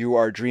you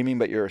are dreaming,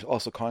 but you're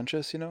also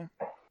conscious.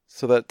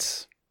 So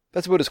that's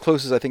about as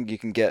close as I think you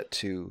can get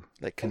to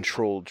like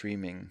controlled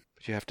dreaming.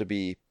 But you have to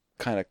be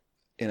kind of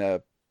in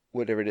a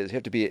whatever it is. You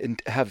have to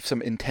have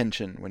some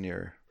intention when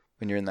you're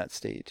in that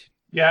state.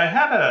 Yeah, I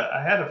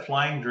had a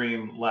flying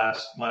dream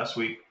last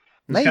week.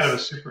 It was Nice. kind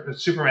of a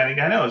Superman.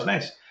 I know, it was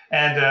nice.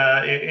 And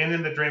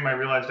in the dream, I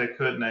realized I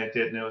could, and I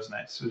did, and it was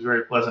nice. It was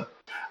very pleasant.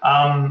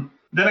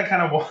 Then I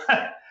kind of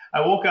I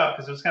woke up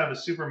because it was kind of a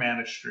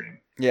Supermanish dream.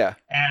 Yeah.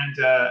 And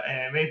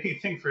it made me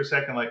think for a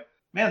second, like,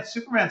 man,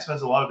 Superman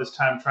spends a lot of his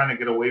time trying to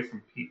get away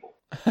from people.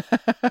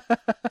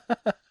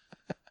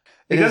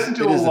 He doesn't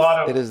do a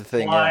lot of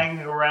flying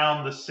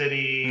around the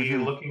city,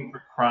 looking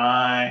for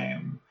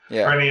crime,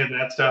 or any of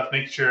that stuff,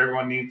 making sure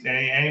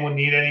anyone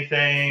need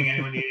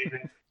anything.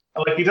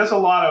 Like he does a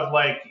lot of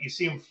like, you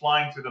see him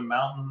flying through the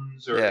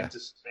mountains or into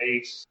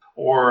space,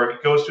 or he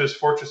goes to his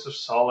fortress of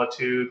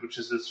solitude, which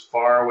is as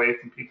far away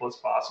from people as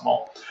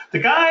possible. The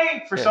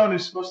guy, for someone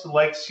who's supposed to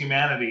like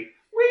humanity,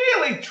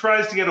 really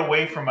tries to get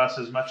away from us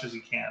as much as he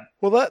can.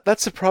 Well,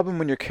 that's the problem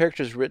when your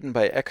character is written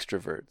by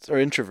extroverts or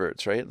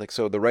introverts, right? Like,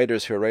 so the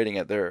writers who are writing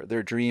it,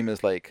 their dream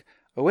is like,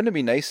 oh, wouldn't it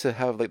be nice to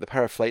have like the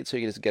power of flight so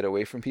you can just get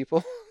away from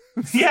people?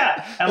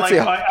 Yeah, and that's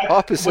the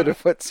opposite of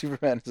what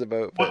Superman is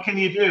about. What can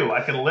you do? I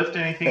can lift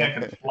anything. I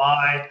can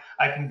fly.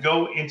 I can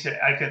go into.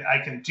 I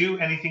can do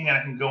anything, and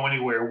I can go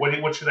anywhere.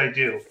 What should I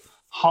do?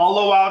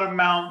 hollow out a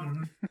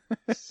mountain,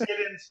 sit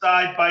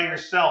inside by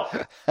yourself,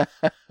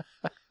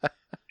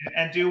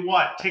 and do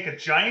what? Take a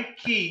giant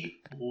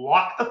key,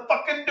 lock the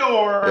fucking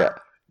door. Yeah.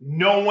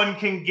 No one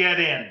can get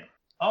in.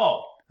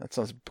 Oh, That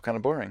sounds kind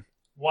of boring.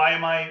 why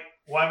am I?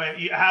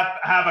 You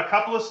have a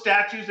couple of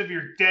statues of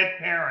your dead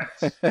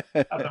parents. Have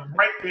them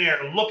right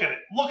there. Look at it.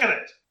 Look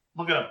at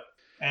them.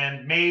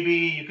 And maybe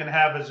you can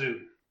have a zoo.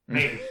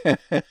 Maybe.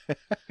 Can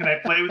I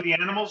play with the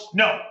animals?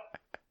 No.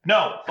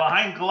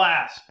 Behind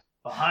glass.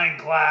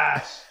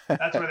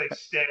 That's where they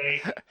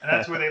stay, and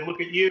that's where they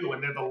look at you,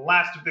 and they're the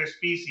last of their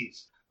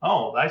species.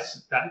 Oh,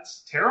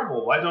 that's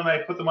terrible. Why don't I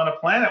put them on a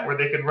planet where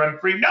they can run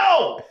free?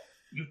 No!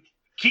 You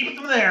keep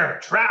them there,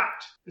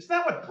 trapped. Isn't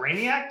that what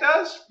Brainiac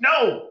does?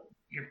 No!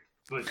 You're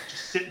good.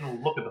 Just sit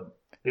and look at them.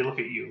 They look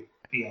at you.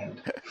 The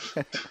end.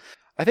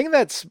 I think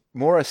that's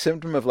more a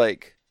symptom of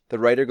like the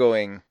writer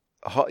going,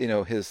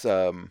 his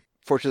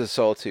Fortress of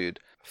Solitude,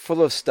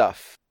 full of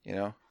stuff,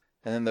 and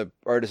then the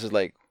artist is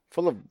like,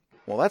 full of,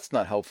 well, that's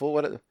not helpful.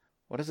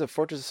 What is a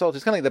Fortress of Solitude?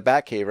 It's kind of like the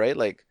Batcave, right?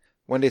 Like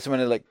one day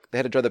someone they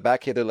had to draw the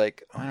Batcave. They're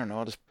like, oh, I don't know,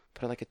 I'll just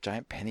put like a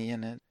giant penny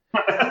in it.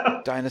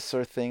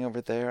 Dinosaur thing over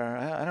there.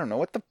 I don't know.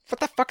 What the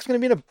fuck's going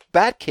to be in a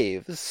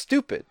Batcave? This is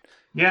stupid.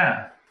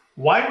 Yeah.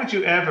 Why would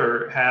you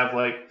ever have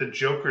like the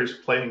Joker's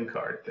playing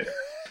card there?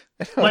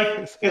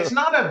 Like, it's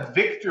not a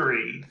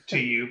victory to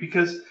you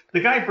because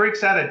the guy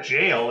breaks out of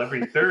jail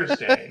every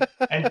Thursday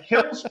and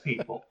kills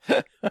people.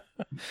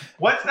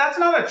 That's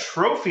not a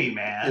trophy,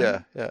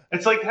 man. Yeah.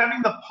 It's like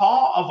having the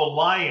paw of a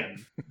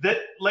lion that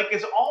like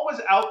is always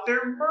out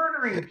there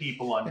murdering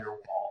people on your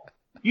wall.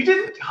 You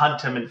didn't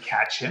hunt him and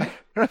catch him.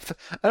 I don't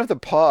have the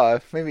paw.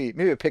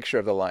 Maybe a picture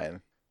of the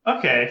lion.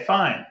 Okay,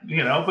 fine.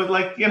 But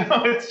like,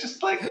 it's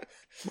just like,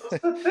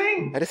 what's the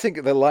thing? I just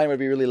think the lion would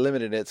be really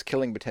limited in its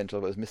killing potential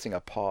if it was missing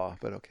a paw,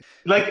 but okay.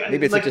 Like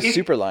maybe it's like a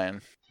super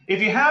lion. If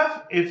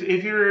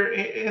you're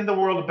in the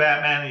world of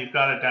Batman and you've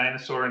got a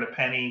dinosaur and a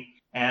penny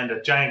and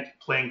a giant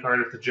playing card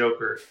of the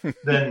Joker,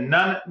 then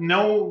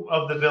no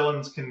of the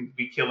villains can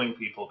be killing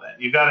people then.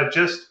 You gotta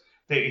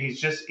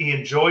he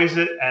enjoys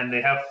it and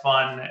they have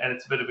fun and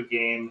it's a bit of a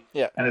game.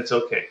 Yeah. And it's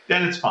okay.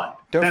 Then it's fine.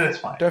 It's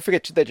fine. Don't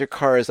forget that your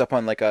car is up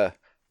on like a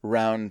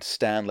round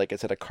stand like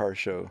it's at a car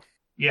show.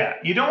 Yeah,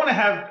 you don't want to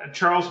have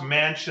Charles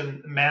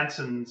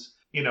Manson's,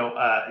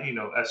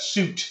 a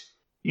suit,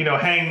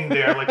 hanging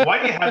there. Like,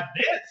 why do you have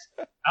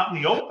this out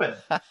in the open?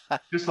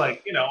 Just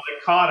like, I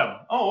caught him.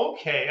 Oh,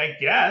 okay, I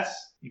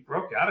guess. He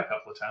broke out a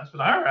couple of times,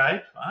 but all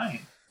right, fine.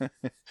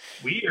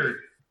 Weird.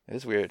 It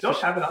is weird. Don't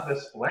have it on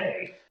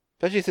display.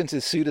 Especially since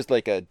his suit is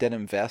like a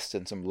denim vest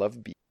and some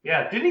love beads.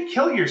 Yeah, didn't he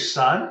kill your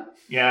son?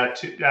 Yeah,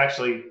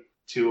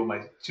 two of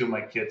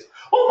my kids.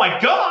 Oh my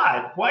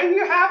God! Why do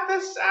you have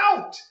this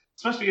out?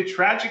 This must be a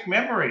tragic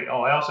memory.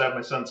 Oh, I also have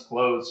my son's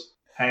clothes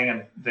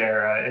hanging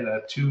there in a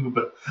tube.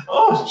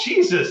 Oh,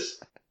 Jesus!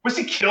 Was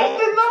he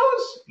killed in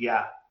those?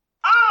 Yeah.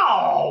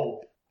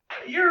 Ow!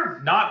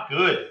 You're not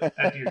good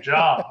at your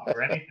job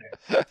or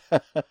anything.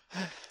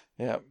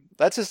 Yeah,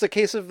 that's just a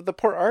case of the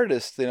poor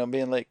artist,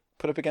 being like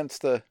put up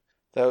against the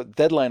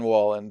deadline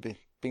wall and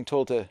being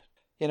told to,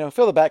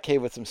 fill the Batcave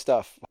with some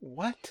stuff.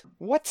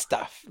 What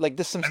stuff? Like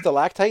this, some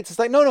stalactites? It's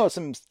like, no,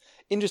 some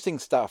interesting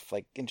stuff,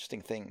 like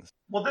interesting things.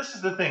 Well, this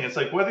is the thing. It's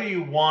like whether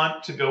you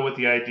want to go with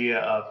the idea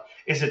of,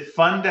 is it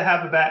fun to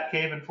have a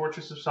Batcave in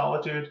Fortress of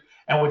Solitude?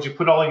 And would you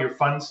put all your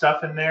fun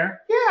stuff in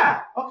there?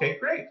 Yeah. Okay,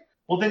 great.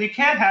 Well, then you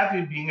can't have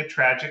him being a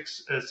tragic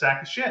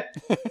sack of shit.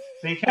 Then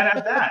you can't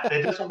have that.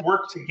 It doesn't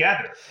work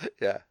together.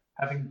 Yeah.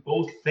 Having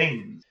both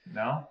things,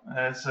 no,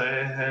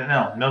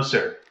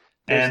 sir.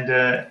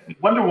 And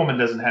Wonder Woman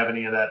doesn't have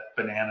any of that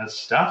bananas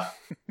stuff.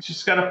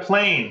 She's got a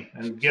plane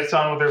and gets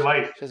on with her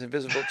life. She has an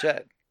invisible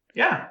jet.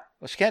 Yeah.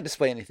 Well, she can't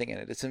display anything in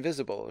it. It's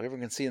invisible. Everyone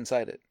can see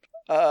inside it.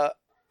 I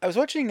was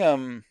watching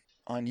on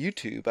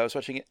YouTube. I was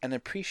watching an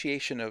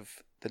appreciation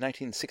of the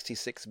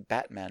 1966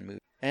 Batman movie,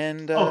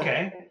 and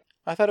okay.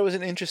 I thought it was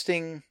an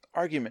interesting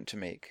argument to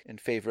make in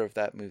favor of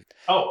that movie.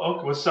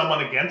 Oh, was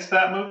someone against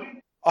that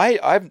movie?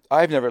 I've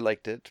never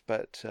liked it,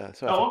 but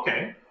so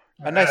okay.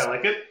 And I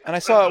like it. And I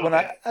saw it when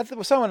I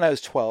saw it when I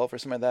was 12 or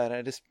something like that.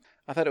 And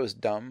I thought it was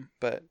dumb,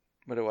 but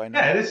what do I know?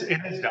 Yeah,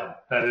 it is dumb.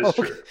 That is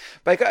true.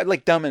 But I got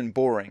like dumb and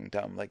boring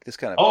dumb, like this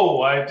kind of.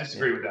 Oh, I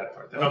disagree with that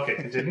part. Then. Okay,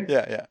 continue.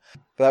 Yeah.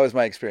 But that was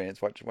my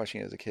experience watching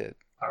it as a kid.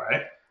 All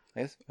right.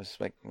 I was just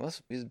like, well,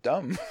 he's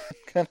dumb,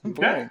 kind of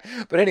boring.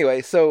 Okay. But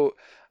anyway, so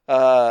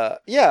I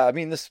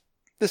mean, this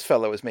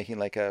fellow was making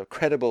like a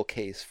credible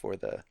case for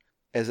the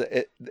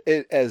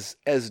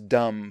as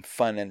dumb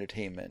fun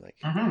entertainment, like.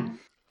 Mm-hmm.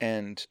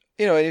 And,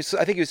 I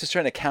think he was just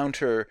trying to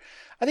counter,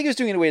 I think he was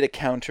doing it in a way to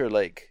counter,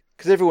 like,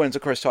 because everyone's,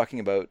 of course, talking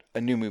about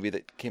a new movie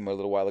that came out a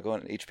little while ago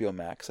on HBO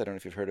Max. I don't know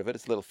if you've heard of it.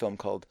 It's a little film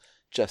called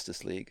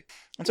Justice League.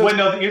 And so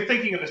no, you're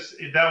thinking of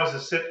that was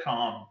a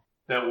sitcom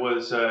that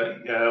was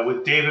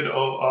with David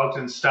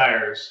Ogden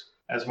Stiers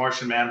as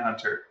Martian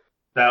Manhunter.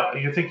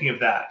 You're thinking of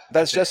that.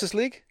 That's Justice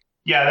League?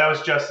 Yeah, that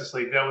was Justice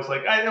League. That was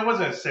like, it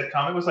wasn't a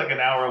sitcom. It was like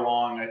an hour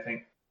long, I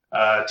think.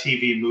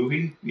 TV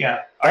movie.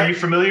 Yeah. Are you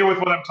familiar with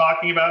what I'm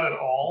talking about at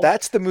all?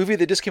 That's the movie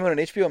that just came out on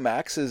HBO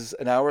Max. Is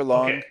an hour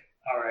long. Okay.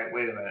 All right.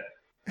 Wait a minute.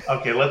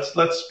 Okay, let's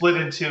split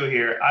in two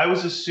here. I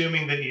was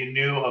assuming that you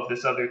knew of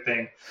this other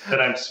thing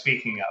that I'm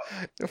speaking of.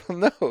 Well,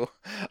 no,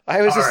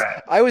 I was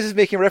just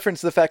making reference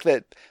to the fact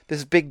that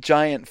this big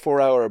giant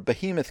 4-hour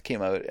behemoth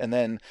came out, and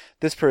then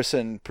this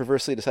person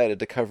perversely decided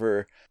to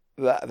cover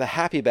the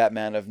Happy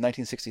Batman of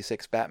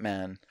 1966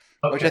 Batman,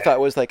 which I thought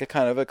was like a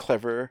kind of a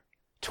clever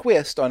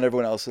twist on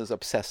everyone else's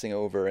obsessing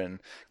over and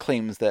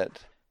claims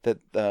that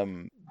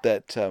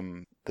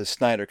the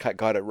Snyder Cut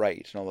got it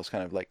right, and all those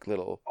kind of like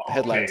little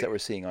headlines that we're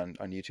seeing on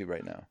YouTube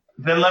right now.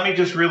 Then let me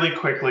just really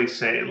quickly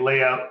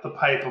lay out the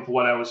pipe of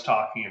what I was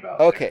talking about.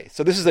 Okay,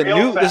 so this is a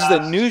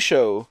new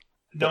show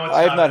that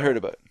I have not heard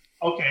about.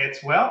 Okay,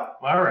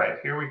 all right,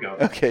 here we go.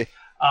 Okay.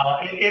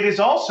 It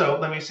is also,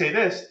 let me say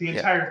this, the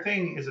entire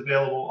thing is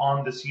available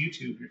on this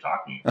YouTube you're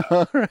talking about.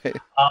 All right.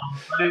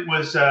 But it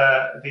was,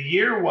 the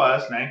year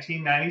was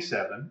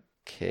 1997,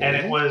 and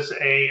it was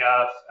a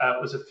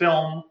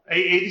film,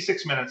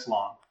 86 minutes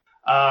long.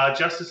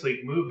 Justice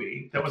League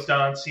movie that was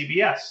done on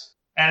CBS,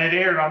 and it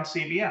aired on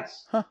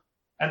CBS. Huh.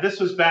 And this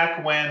was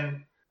back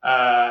when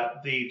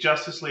the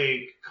Justice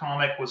League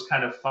comic was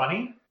kind of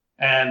funny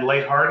and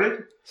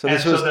lighthearted. So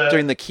this was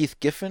during the Keith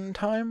Giffen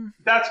time?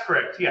 That's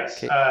correct,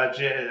 yes.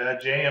 Okay.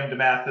 J.M.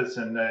 DeMatteis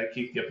and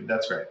Keith Giffen,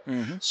 that's right.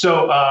 Mm-hmm.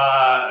 So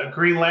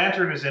Green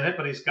Lantern is in it,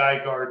 but he's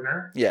Guy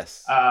Gardner.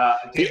 Yes.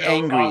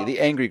 The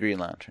angry Green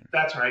Lantern.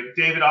 That's right.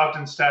 David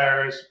Ogden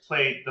Stiers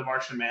played the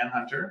Martian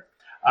Manhunter.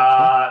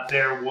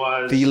 There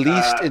was the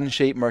least in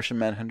shape Martian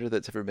Manhunter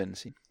that's ever been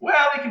seen.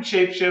 Well, he can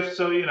shapeshift,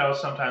 so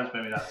sometimes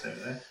maybe not say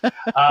anything.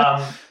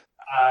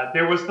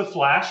 There was the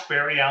Flash,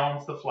 Barry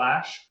Allen's the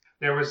Flash.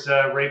 There was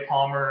Ray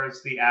Palmer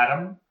as the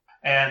Atom,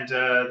 and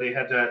they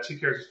had two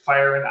characters,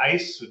 Fire and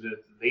Ice, with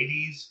the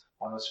ladies.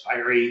 One was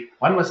fiery,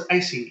 one was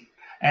icy,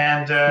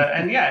 and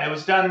yeah, it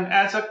was done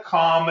as a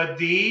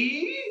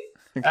comedy.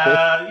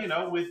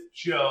 With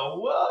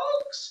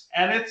jokes,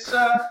 and it's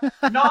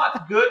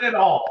not good at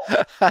all,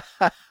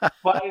 but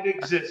it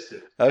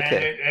existed.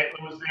 Okay. And it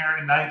was there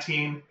in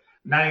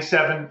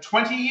 1997,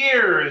 20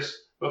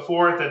 years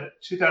before the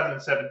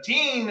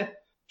 2017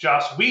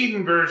 Joss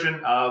Whedon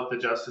version of the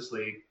Justice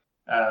League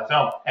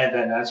film. And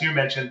then, as you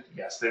mentioned,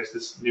 yes, there's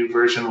this new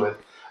version with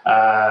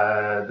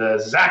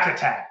the Zack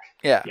Attack.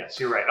 Yeah. Yes,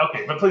 you're right.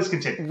 Okay, but please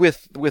continue.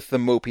 With the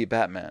mopey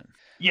Batman.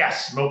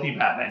 Yes, Mopey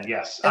Batman,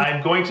 yes. And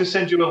I'm going to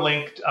send you a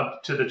link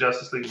up to the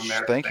Justice League of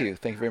America. Thank you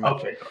very much.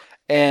 Okay.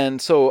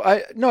 And so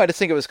I just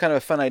think it was kind of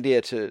a fun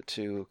idea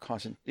to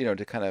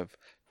kind of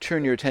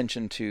turn your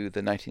attention to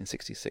the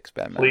 1966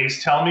 Batman.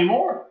 Please tell me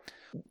more.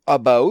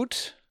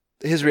 About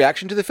his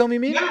reaction to the film, you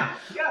mean? Yeah.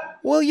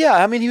 Well,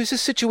 yeah, I mean, he was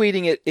just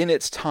situating it in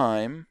its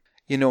time,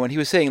 and he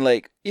was saying,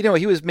 like, he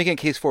was making a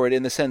case for it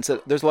in the sense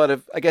that there's a lot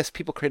of, I guess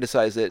people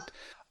criticize it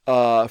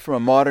from a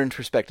modern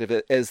perspective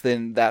as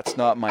then that's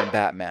not my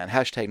Batman.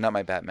 # not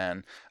my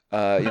Batman.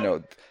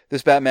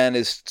 This Batman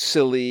is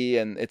silly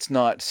and it's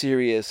not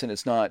serious and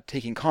it's not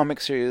taking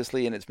comics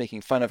seriously and it's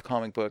making fun of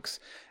comic books.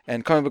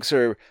 And comic books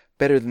are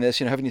better than this.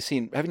 Haven't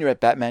you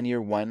read Batman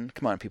Year One?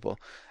 Come on, people.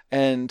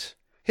 And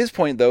his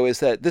point though is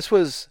that this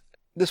was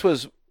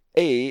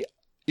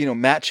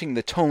matching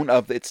the tone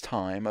of its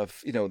time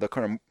of, the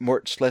kind of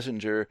Mort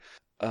Schlesinger,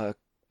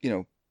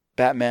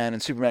 Batman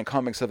and Superman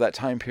comics of that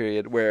time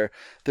period where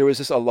there was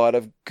just a lot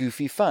of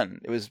goofy fun.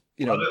 It was,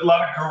 a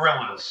lot of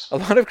gorillas. A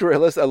lot of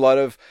gorillas, a lot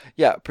of,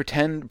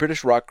 pretend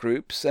British rock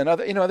groups and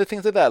other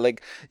things like that.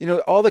 Like,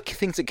 all the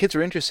things that kids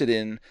were interested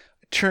in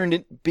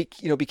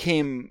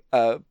became,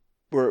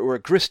 were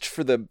grist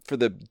for the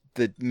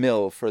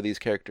mill for these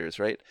characters,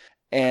 right?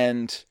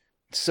 And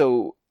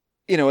so,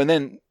 and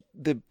then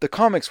the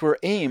comics were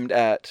aimed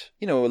at,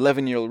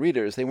 11-year-old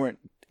readers. They weren't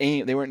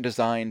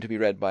designed to be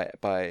read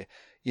by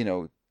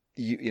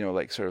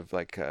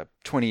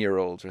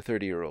 20-year-olds or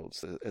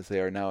 30-year-olds as they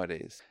are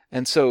nowadays.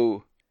 And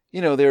so,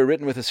 they were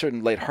written with a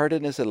certain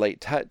lightheartedness, a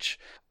light touch.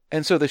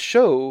 And so the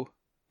show,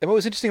 and what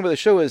was interesting about the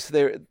show is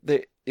they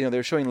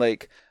were showing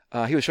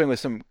he was showing with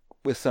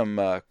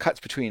some cuts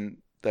between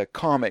the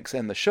comics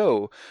and the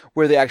show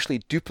where they actually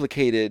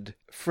duplicated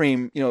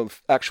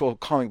actual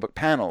comic book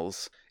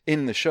panels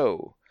in the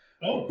show.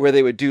 Oh. Where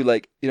they would do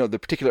the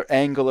particular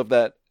angle of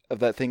that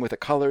thing with the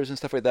colors and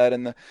stuff like that.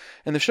 And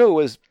the show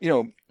was,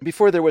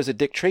 before there was a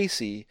Dick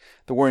Tracy,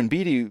 the Warren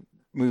Beatty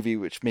movie,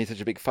 which made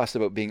such a big fuss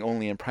about being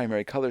only in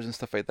primary colors and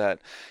stuff like that.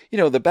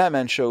 The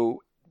Batman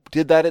show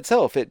did that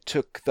itself. It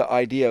took the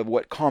idea of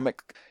what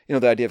comic,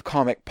 the idea of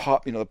comic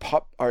pop, the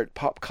pop art,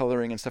 pop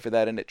coloring and stuff like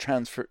that, and it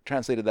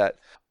translated that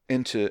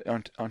onto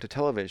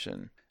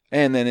television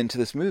and then into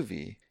this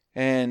movie.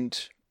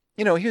 And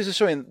he was just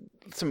showing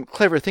some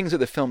clever things that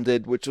the film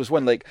did, which was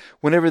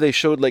whenever they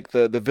showed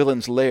the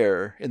villain's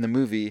lair in the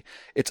movie,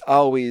 it's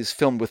always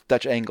filmed with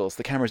Dutch angles.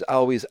 The camera's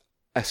always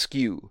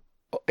askew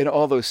in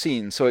all those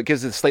scenes, so it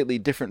gives a slightly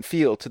different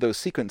feel to those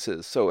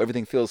sequences. So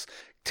everything feels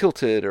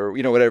tilted or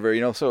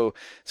whatever. So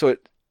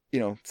it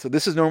so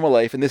this is normal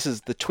life, and this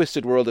is the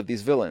twisted world of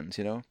these villains.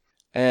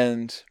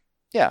 And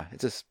Yeah,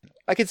 it's just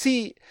I could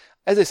see,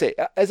 as I say,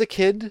 as a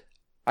kid,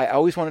 I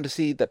always wanted to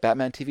see that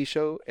Batman TV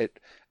show. It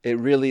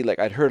really like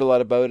I'd heard a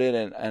lot about it,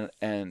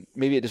 and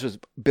maybe it just was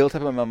built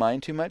up in my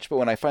mind too much. But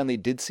when I finally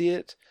did see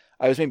it,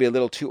 I was maybe a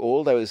little too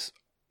old. I was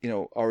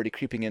already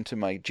creeping into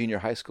my junior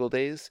high school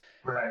days,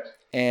 Right.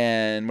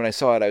 and when I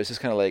saw it, I was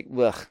just kind of like,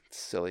 ugh, it's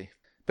silly,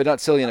 but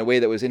not silly in a way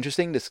that was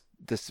interesting. It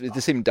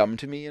just seemed dumb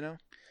to me,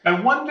 I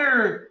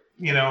wonder,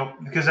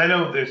 because I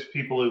know there's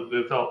people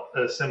who felt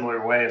a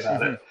similar way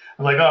about it.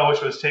 I'm like, oh, I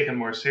wish it was taken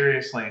more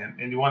seriously.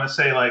 And you want to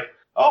say, like,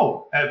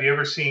 oh, have you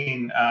ever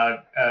seen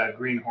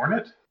Green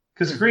Hornet?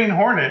 Because Green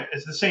Hornet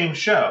is the same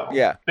show,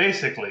 Yeah.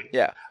 basically.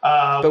 Yeah,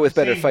 but with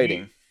better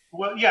fighting.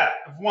 Well, yeah,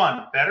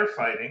 better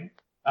fighting.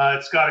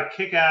 It's got a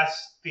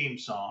kick-ass theme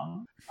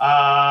song.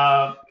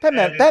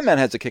 Batman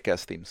has a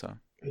kick-ass theme song.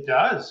 It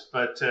does,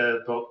 but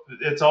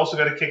it's also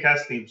got a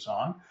kick-ass theme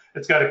song.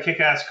 It's got a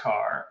kick-ass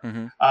car,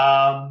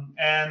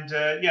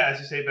 as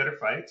you say, better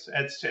fights.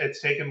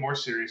 It's taken more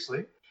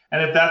seriously,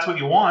 and if that's what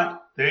you want,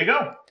 there you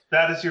go.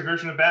 That is your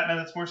version of Batman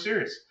that's more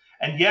serious.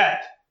 And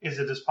yet, is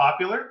it as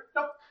popular?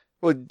 Nope.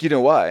 Well, do you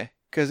know why?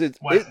 Because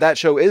that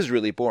show is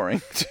really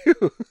boring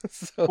too.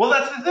 So. Well,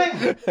 that's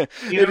the thing.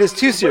 It is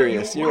too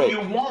serious. You're right.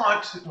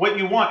 What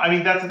you want. I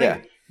mean, that's the thing.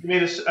 Yeah. You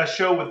made a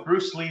show with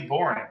Bruce Lee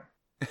boring.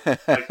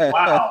 Like,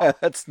 wow.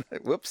 That's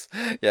whoops.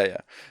 Yeah.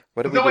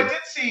 What did Though we do? I did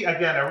see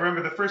again. I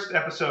remember the first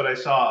episode I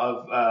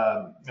saw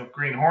of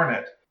Green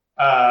Hornet,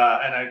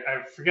 and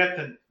I forget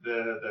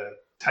the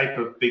type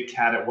of big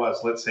cat it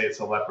was. Let's say it's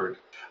a leopard,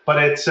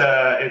 but it's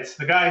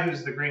the guy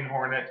who's the Green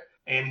Hornet,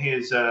 and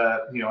his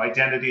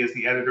identity as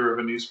the editor of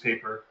a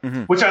newspaper,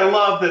 which I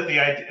love. That the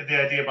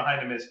idea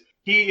behind him is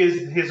he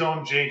is his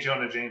own J.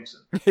 Jonah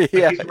Jameson. He's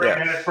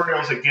writing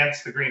editorials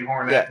against the Green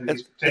Hornet, and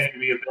he's pretending to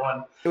be a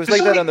villain. It was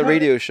like that on the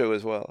radio show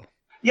as well.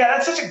 Yeah,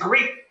 that's such a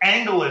great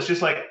angle. It's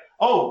just like,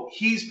 oh,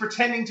 he's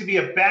pretending to be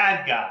a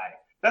bad guy.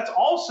 That's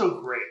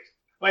also great.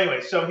 Well,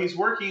 anyway, so he's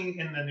working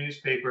in the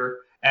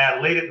newspaper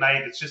late at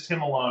night. It's just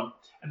him alone.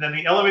 And then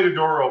the elevator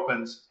door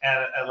opens,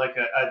 and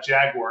a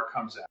jaguar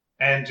comes out.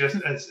 And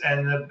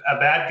a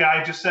bad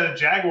guy just sent a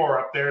jaguar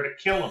up there to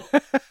kill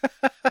him.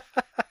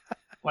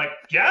 Like,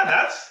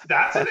 yeah,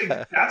 that's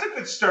a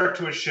good start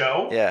to a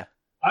show. Yeah,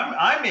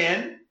 I'm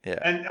in. Yeah.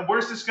 And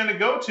where's this going to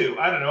go to?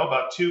 I don't know.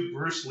 About 2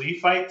 Bruce Lee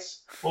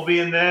fights will be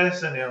in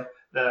this, and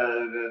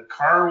the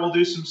car will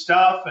do some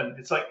stuff, and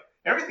it's like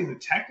everything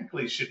that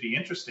technically should be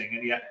interesting,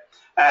 and yet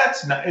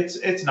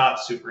it's not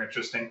super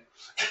interesting,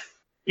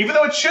 even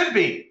though it should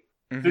be.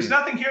 There's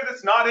nothing here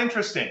that's not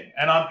interesting,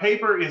 and on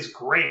paper is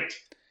great,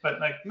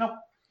 but like no.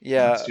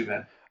 Yeah. That's too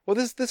bad. Well,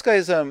 this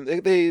guy's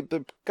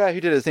the guy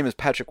who did it, his name is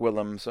Patrick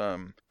Willems.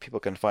 People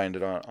can find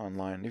it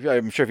online.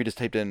 I'm sure if you just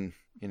typed in,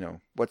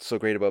 what's so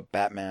great about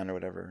Batman or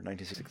whatever,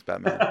 1966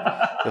 Batman,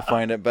 you'll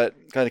find it. But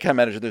I can't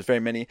imagine there's very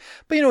many.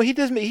 But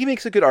he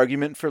makes a good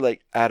argument for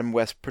like Adam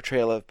West's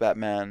portrayal of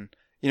Batman.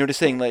 Just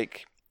saying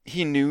like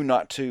he knew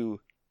to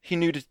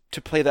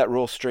play that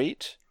role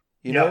straight.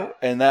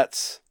 And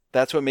that's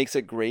what makes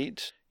it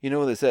great.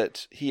 Is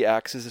that he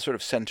acts as a sort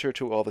of center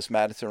to all this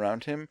madness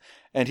around him,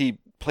 and he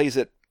plays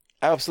it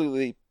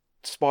absolutely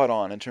spot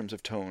on in terms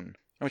of tone,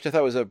 which I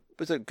thought was a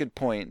good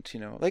point.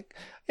 I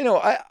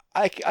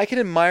can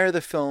admire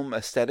the film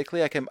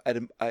aesthetically. I can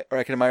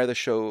admire the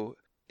show.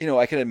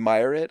 I can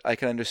admire it. I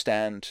can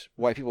understand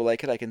why people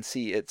like it. I can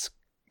see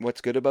what's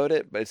good about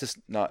it, but it's just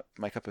not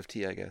my cup of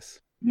tea, I guess.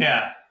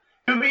 Yeah.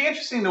 It would be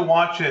interesting to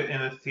watch it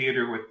in a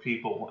theater with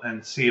people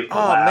and see if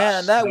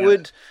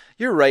the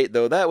you're right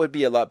though, that would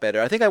be a lot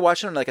better. I think I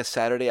watched it on like a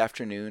Saturday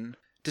afternoon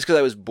just because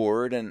I was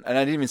bored, and I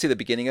didn't even see the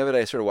beginning of it.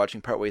 I started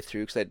watching partway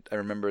through because I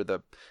remember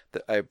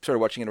I started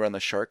watching it around the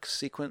sharks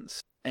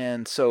sequence,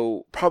 and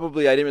so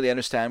probably I didn't really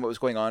understand what was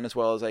going on as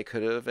well as I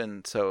could have,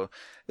 and so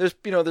there's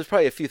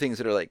probably a few things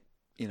that are like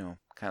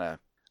kind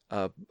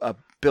of a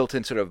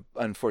built-in sort of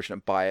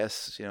unfortunate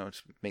bias to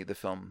make the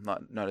film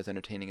not as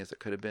entertaining as it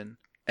could have been.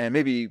 And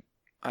maybe,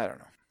 I don't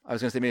know, I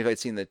was going to say maybe if I'd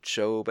seen the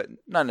show, but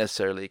not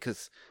necessarily,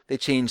 because they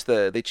changed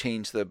the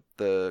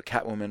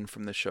Catwoman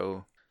from the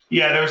show.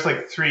 Yeah, there was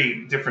like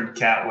 3 different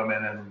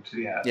Catwomen, and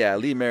yeah,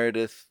 Lee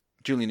Meredith,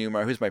 Julie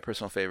Newmar, who's my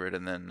personal favorite,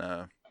 and then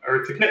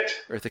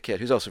Eartha Kitt,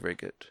 who's also very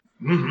good.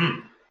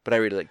 But I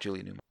really like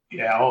Julie Newmar.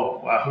 Yeah.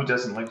 Oh, wow. Who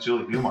doesn't like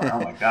Julie Newmar? Oh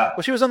my God.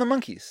 Well, she was on the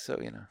Monkees, so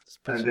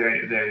there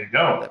you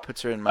go. That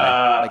puts her in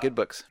my good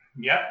books.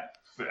 Yeah,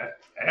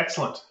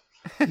 excellent.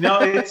 No,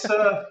 it's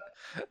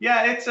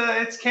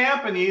it's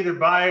camp, and you either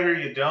buy it or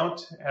you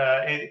don't.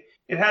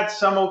 It had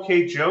some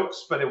okay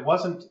jokes, but it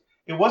wasn't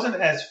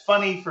as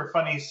funny for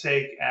funny's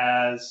sake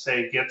as,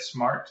 say, Get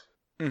Smart,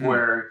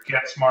 where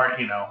Get Smart,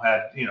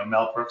 had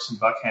Mel Brooks and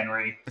Buck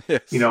Henry,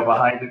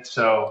 behind it.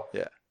 So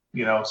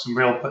some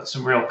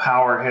real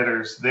power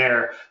hitters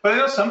there. But I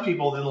know some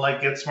people didn't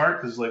like Get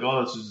Smart because like,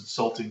 oh, this is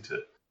insulting to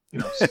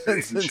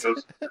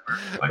shows.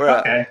 Like,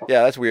 okay.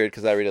 Yeah, that's weird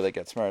because I really like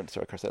Get Smart, so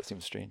of course that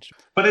seems strange.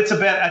 But it's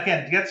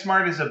Get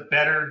Smart is a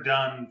better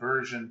done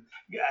version.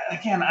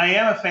 Again, I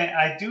am a fan.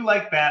 I do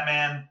like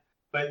Batman.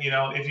 But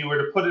if you were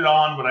to put it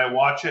on, would I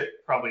watch it?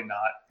 Probably not.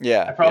 I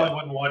Yeah, probably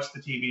wouldn't watch the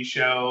TV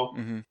show.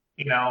 hmm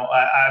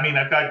I mean,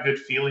 I've got good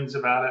feelings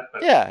about it,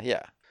 but yeah.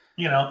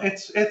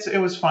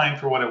 it was fine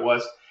for what it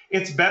was.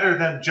 It's better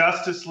than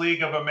Justice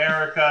League of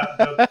America,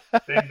 the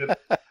thing that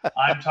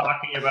I'm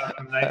talking about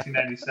from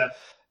 1997.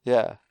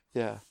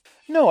 Yeah.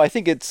 No, I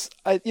think it's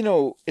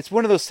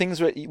one of those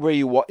things where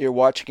you're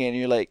watching it and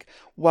you're like,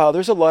 wow,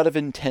 there's a lot of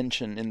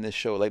intention in this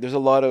show. Like, there's a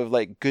lot of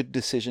like good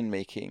decision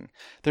making.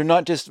 They're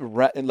not just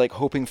like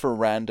hoping for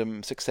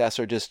random success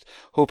or just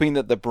hoping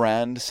that the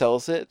brand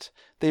sells it.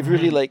 They've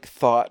really like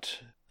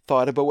thought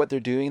about what they're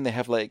doing. They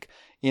have like,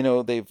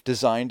 they've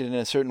designed it in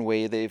a certain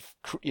way. They've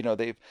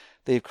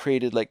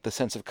created like the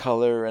sense of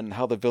color and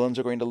how the villains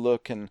are going to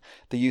look and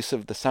the use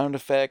of the sound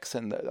effects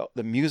and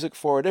the music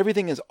for it.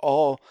 Everything is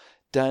all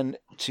done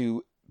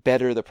to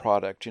better the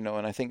product, and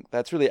I think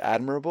that's really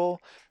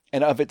admirable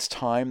and of its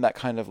time, that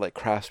kind of like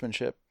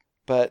craftsmanship.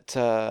 But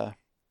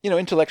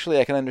intellectually,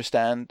 I can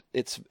understand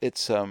its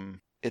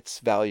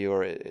value,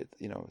 or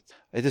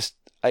I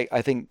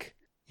think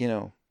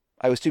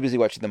I was too busy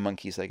watching the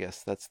monkeys. I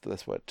guess that's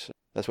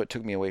what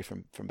took me away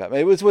from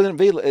Batman. It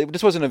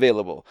just wasn't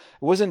available.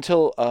 It wasn't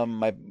until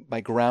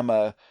my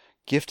grandma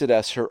gifted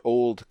us her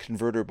old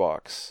converter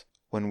box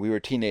when we were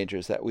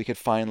teenagers that we could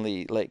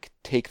finally like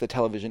take the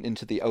television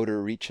into the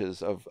outer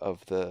reaches of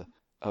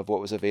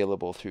what was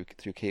available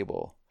through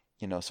cable.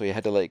 So you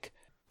had to like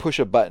push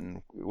a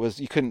button.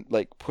 You couldn't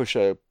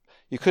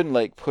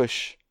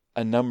push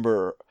a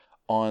number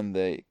on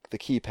the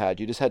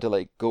keypad. You just had to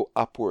like go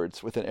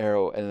upwards with an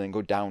arrow and then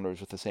go downwards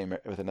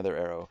with another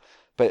arrow.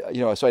 But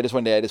so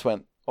one day I just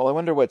went, well, I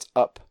wonder what's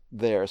up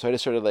there. So I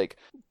just started like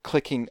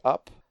clicking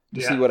up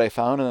to see what I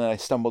found, and then I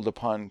stumbled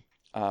upon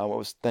what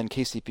was then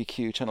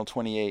KCPQ Channel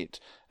 28,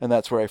 and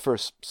that's where I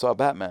first saw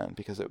Batman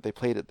because they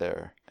played it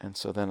there. And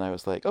so then I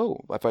was like, oh,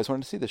 I've always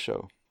wanted to see the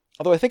show.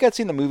 Although I think I'd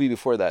seen the movie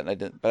before that, and I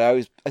didn't.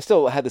 But I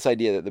still had this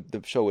idea that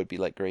the show would be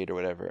like great or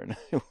whatever, and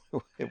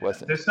it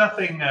wasn't. There's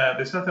nothing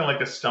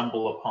like a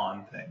stumble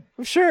upon thing.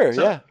 Sure,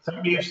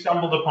 Something you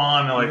stumbled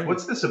upon, and like,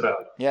 what's this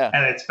about? Yeah.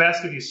 And it's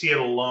best if you see it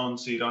alone,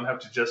 so you don't have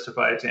to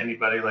justify it to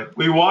anybody. Like,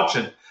 we're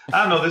watching.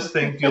 I don't know this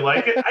thing. Do you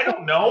like it? I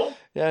don't know.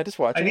 Yeah, just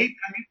watch it. I need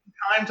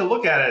time to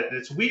look at it.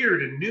 It's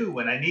weird and new,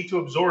 and I need to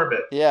absorb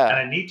it. Yeah. And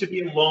I need to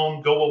be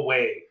alone. Go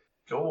away.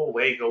 Go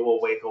away. Go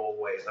away. Go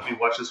away. Let me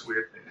watch this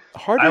weird thing.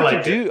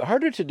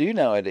 Harder to do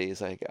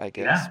nowadays, I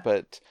guess. Yeah.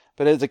 But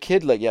as a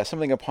kid, like,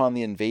 something upon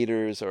the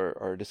invaders,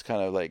 or just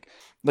kind of like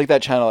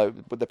that channel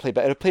that played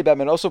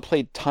Batman. It also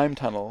played Time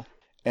Tunnel,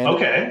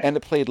 and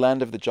it played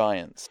Land of the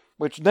Giants,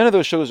 which none of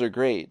those shows are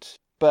great,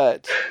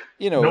 but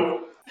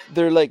Nope.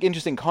 they're like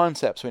interesting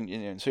concepts when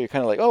so you're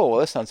kind of like, oh, well,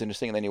 this sounds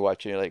interesting, and then you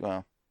watch it and you're like,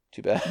 well,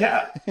 too bad.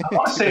 Yeah, I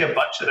want to say a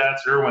bunch of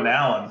that's Irwin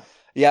Allen.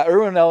 Yeah,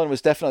 Irwin Allen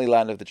was definitely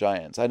Land of the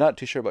Giants. I'm not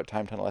too sure about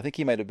Time Tunnel. I think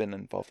he might have been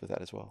involved with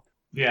that as well.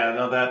 Yeah,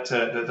 no, that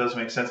does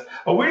make sense.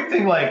 A weird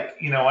thing, like,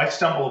 I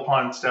stumble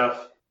upon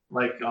stuff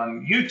like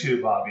on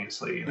YouTube,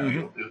 obviously.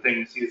 You'll do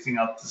things, you see a thing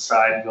out the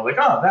side and go like,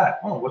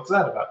 what's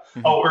that about?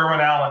 Mm-hmm. Oh, Irwin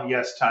Allen,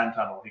 yes, Time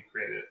Tunnel, he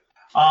created it.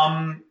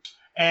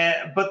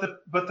 But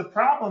the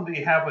problem that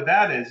you have with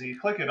that is you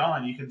click it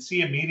on, you can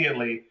see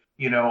immediately,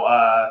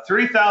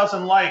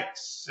 3,000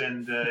 likes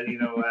and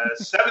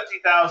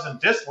 70,000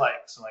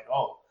 dislikes. I'm like,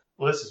 oh,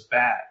 well, this is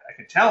bad. I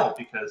can tell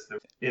because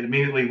it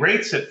immediately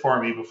rates it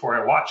for me before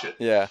I watch it.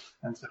 Yeah.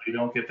 And so you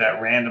don't get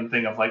that random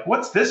thing of like,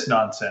 what's this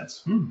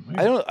nonsense?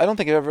 I don't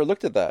think I've ever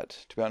looked at that,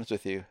 to be honest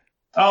with you.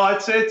 Oh,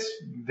 it's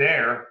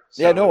there.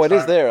 So yeah, no, it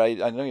is there. I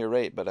know you're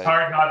right, but it's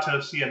hard not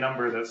to see a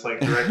number that's like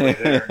directly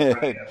there in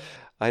front of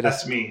you.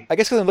 That's me. I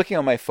guess because I'm looking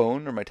on my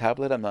phone or my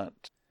tablet, I'm not.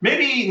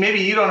 Maybe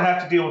you don't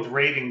have to deal with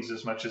ratings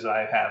as much as I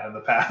have in the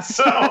past.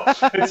 So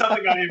it's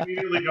something I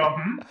immediately go,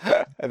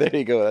 There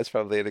you go. That's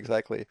probably it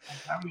exactly.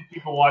 How many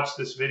people watch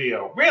this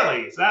video?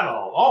 Really? Is that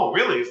all? Oh,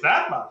 really? Is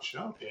that much?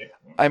 Okay.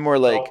 I'm more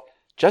like,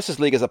 Justice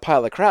League is a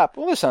pile of crap.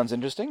 Well, this sounds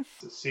interesting.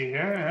 Let's see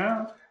here,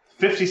 yeah.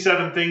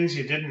 57 things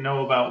you didn't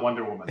know about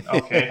Wonder Woman.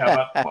 Okay, how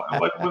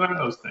about, what are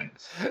those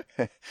things?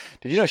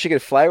 Did you know she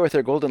could fly with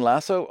her golden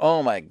lasso?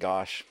 Oh my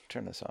gosh.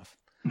 Turn this off.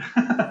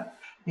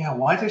 Yeah,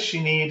 why does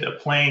she need a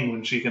plane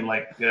when she can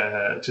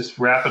just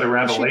wrap it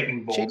around a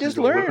lightning bolt? She just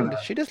learned.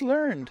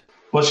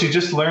 Well, she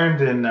just learned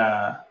in.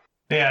 I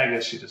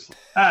guess she just.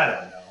 I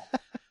don't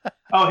know.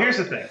 Oh, here's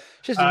the thing.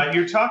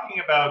 You're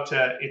talking about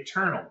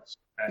Eternals.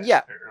 Right?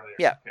 Yeah. Earlier.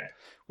 Yeah. Okay.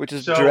 Which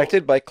is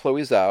directed by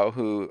Chloe Zhao,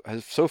 who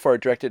has so far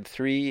directed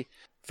 3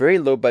 very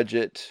low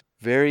budget,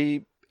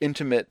 very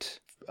intimate,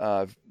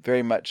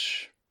 very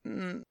much.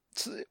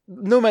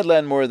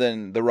 Nomadland more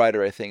than The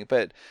Rider, I think,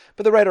 but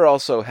The Rider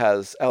also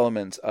has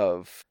elements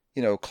of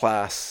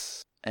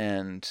class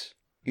and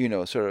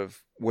sort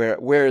of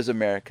where is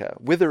America,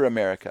 whither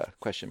America ?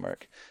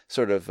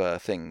 Sort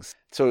of things.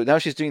 So now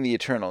she's doing the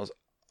Eternals.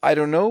 I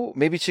don't know.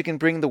 Maybe she can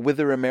bring the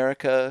whither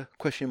America ?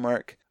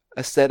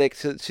 Aesthetic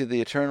to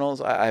the Eternals.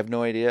 I have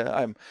no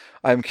idea.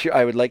 I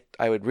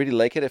would really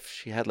like it if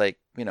she had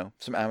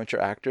some amateur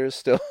actors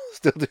still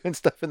doing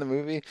stuff in the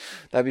movie.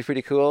 That'd be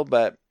pretty cool.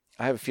 But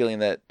I have a feeling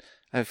that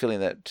I have a feeling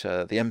that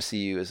the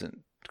MCU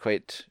isn't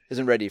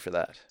ready for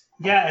that.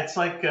 Yeah, it's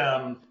like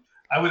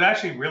I would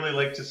actually really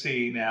like to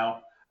see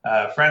now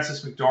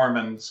Frances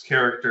McDormand's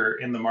character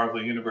in the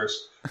Marvel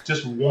Universe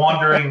just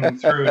wandering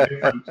through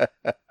different,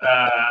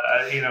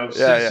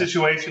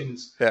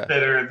 situations that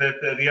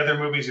the other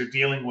movies are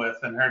dealing with,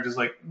 and her just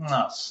like,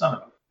 oh, son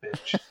of a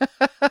bitch,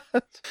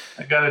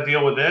 I got to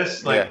deal with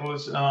this. Like,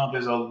 there's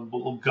a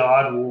little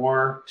god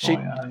war.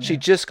 She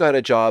just got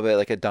a job at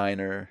like a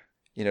diner.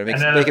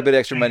 Make a bit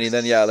extra money, and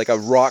then like a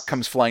rock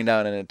comes flying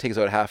down and it takes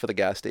out half of the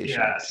gas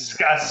station. Yeah,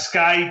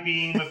 sky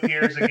beam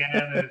appears again,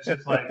 and it's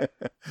just like,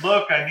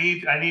 look, I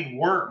need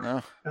work.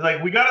 No. It's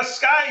like, we got a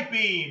sky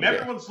beam.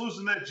 Everyone's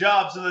losing their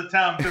jobs in the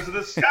town because of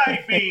the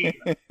sky beam.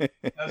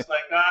 It's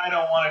like, I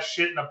don't want to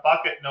shit in a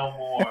bucket no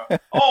more.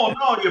 Oh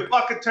no, your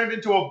bucket turned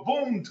into a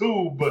boom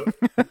tube.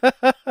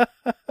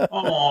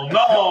 Oh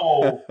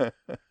no!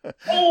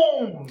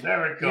 Boom!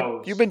 There it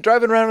goes. You've been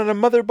driving around in a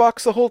mother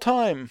box the whole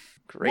time.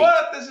 Great.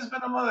 What? This has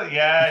been a mother.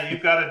 Yeah,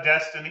 you've got a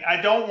destiny.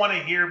 I don't want to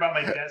hear about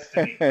my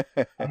destiny. I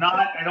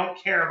don't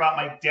care about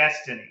my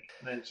destiny.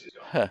 Then she's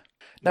going,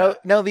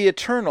 Now the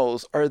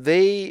Eternals, are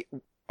they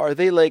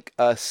like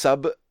a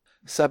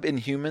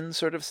sub-inhuman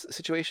sort of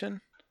situation?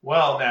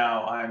 Well,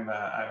 now I'm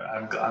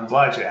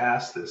glad you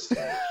asked this,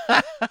 Dave.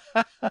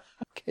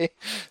 Okay,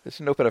 this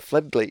didn't open a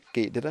floodgate,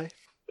 did I?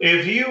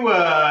 If you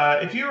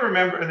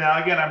remember,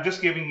 now again, I'm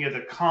just giving you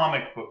the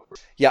comic book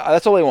version. Yeah,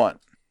 that's all I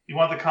want. You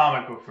want the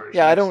comic book version?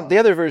 Yeah, I don't. The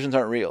other versions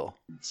aren't real.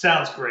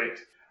 Sounds great.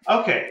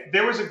 Okay,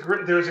 there was a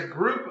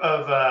group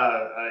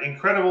of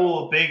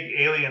incredible big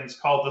aliens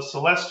called the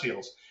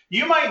Celestials.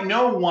 You might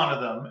know one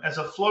of them as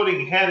a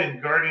floating head in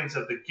Guardians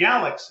of the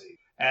Galaxy,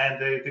 and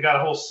they got a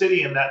whole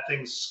city in that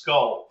thing's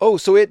skull. Oh,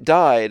 so it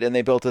died, and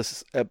they built the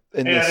Celestial.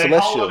 They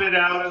hollowed it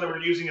out, and they were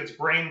using its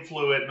brain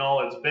fluid and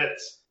all its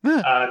bits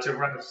to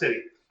run the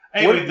city.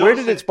 Anyway, where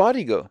did its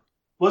body go?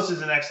 Well, this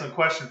is an excellent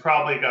question.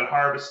 Probably got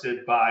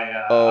harvested by...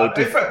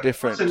 different.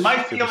 Listen,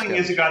 my feeling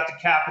is it got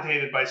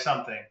decapitated by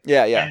something.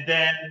 Yeah. And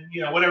then,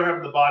 whatever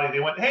happened to the body, they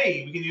went,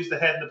 hey, we can use the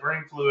head and the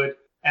brain fluid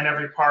and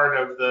every part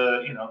of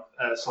the,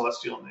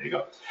 Celestial. And there you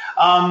go.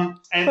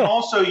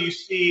 Also you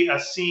see a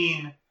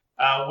scene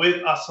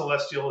with a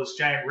Celestial, this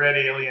giant red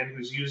alien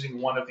who's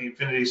using one of the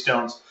Infinity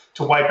Stones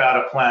to wipe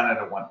out a planet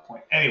at one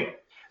point. Anyway,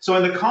 so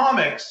in the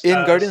comics...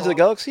 In Guardians of the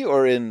Galaxy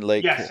or in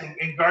like... Yes,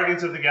 in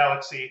Guardians of the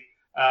Galaxy...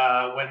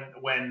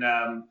 when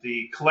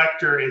the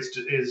collector is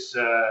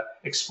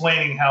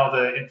explaining how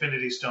the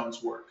Infinity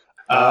Stones work.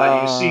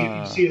 You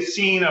see a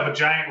scene of a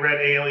giant red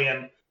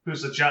alien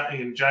who's a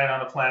giant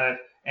on a planet,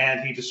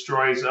 and he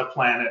destroys a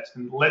planet,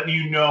 and letting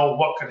you know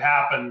what could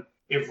happen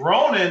if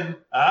Ronan,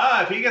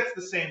 if he gets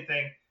the same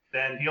thing,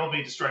 then he'll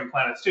be destroying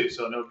planets too.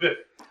 So no good.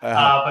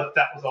 But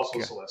that was also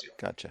a Celestial.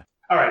 Gotcha.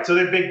 All right, so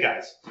they're big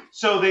guys.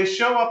 So they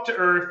show up to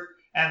Earth.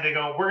 And they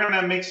go, we're going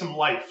to make some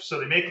life. So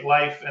they make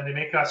life, and they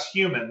make us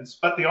humans,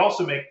 but they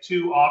also make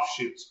two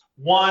offshoots.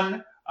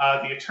 One,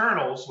 the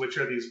Eternals, which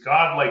are these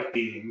godlike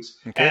beings,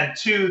 and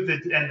two,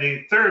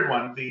 the third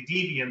one, the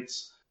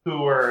Deviants,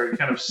 who are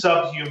kind of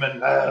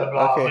subhuman.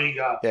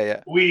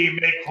 We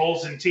make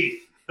holes in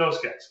teeth. Those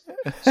guys.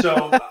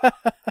 So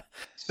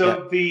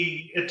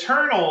the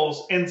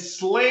Eternals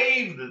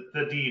enslave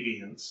the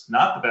Deviants,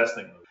 not the best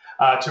thing,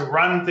 to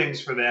run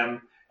things for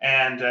them,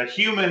 and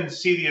humans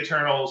see the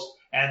Eternals.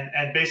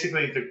 And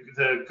basically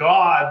the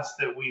gods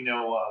that we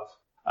know of,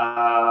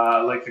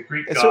 like the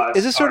Greek gods. So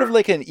is this sort of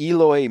like an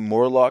Eloi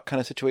Morlock kind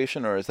of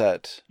situation, or is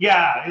that?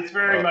 Yeah, it's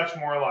very much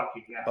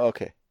Morlocky. Yeah.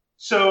 Okay.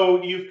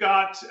 So you've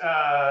got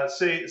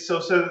say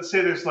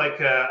there's like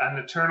an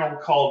Eternal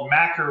called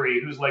Macquarie,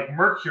 who's like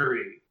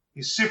Mercury.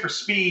 He's super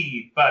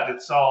speed, but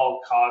it's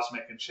all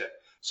cosmic and shit.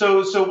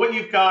 So what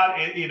you've got,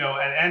 and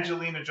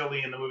Angelina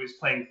Jolie in the movie's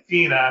playing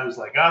Athena, who's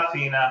like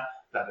Athena.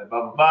 Blah, blah,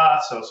 blah, blah,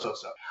 so.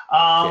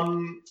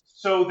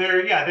 So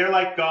they're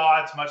like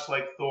gods, much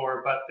like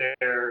Thor, but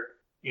they're,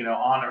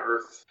 on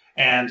Earth,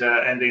 and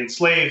they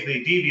enslave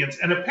the Deviants.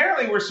 And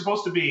apparently we're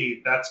supposed to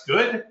be, that's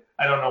good.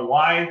 I don't know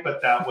why,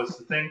 but that was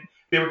the thing.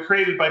 They were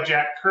created by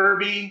Jack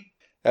Kirby.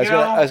 I was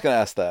going to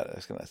ask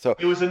that. So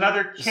it was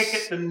another kick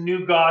at the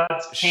New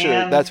Gods can.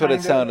 Sure, that's what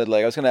it sounded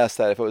like. I was going to ask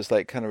that if it was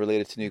like kind of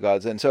related to New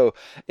Gods. And so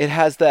it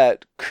has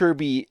that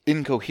Kirby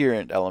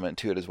incoherent element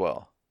to it as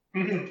well.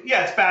 Mm-hmm.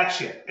 Yeah, it's bad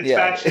shit. It's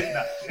bad shit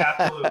nuts.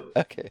 Absolutely.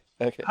 Okay.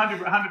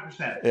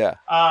 100%. Yeah.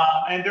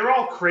 And they're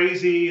all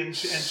crazy and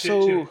shit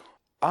too.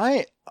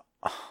 Wow.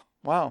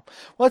 Well,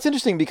 that's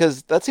interesting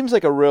because that seems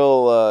like a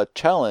real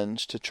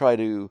challenge to try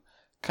to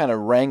kind of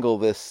wrangle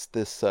this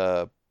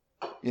batshit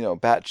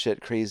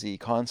crazy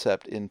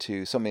concept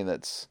into something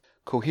that's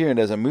coherent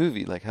as a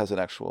movie, like has an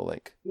actual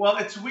like. Well,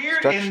 it's weird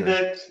structure. in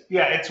that.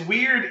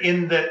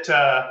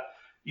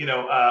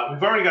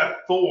 We've already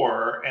got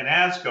Thor and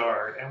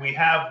Asgard, and we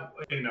have,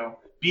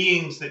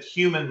 beings that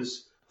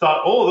humans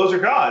thought, oh, those are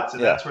gods,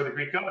 and that's where the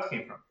Greek gods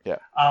came from. Yeah.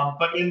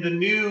 But in the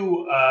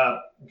new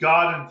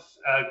Gods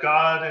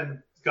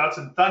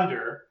and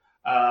Thunder,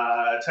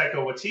 Taika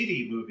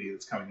Waititi movie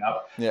that's coming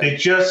up, they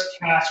just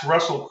cast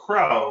Russell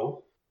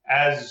Crowe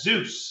as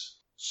Zeus.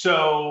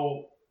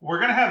 So we're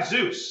going to have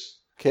Zeus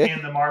Okay.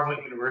 in the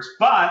Marvel universe.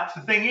 But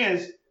the thing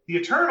is, the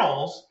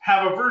Eternals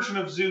have a version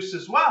of Zeus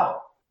as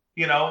well.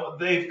 You know,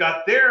 they've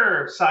got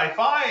their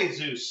sci-fi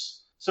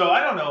Zeus. So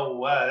I don't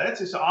know. That's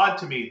just odd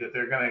to me that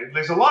they're gonna.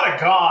 There's a lot of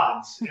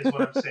gods, is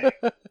what I'm saying.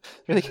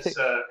 In this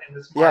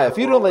Yeah, Marvel if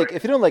you don't world like right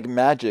if you don't like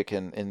magic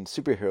in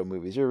superhero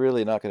movies, you're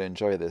really not going to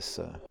enjoy this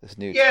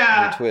new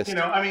twist. you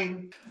know, I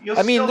mean, you'll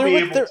I mean, still be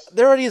able.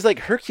 there already is like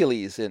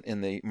Hercules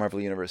in the Marvel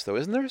universe, though,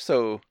 isn't there?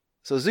 So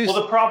Zeus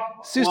Well, the problem.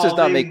 Zeus well, does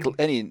not they- make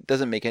any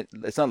doesn't make it.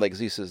 It's not like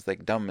Zeus is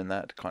like dumb in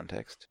that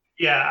context.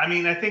 Yeah, I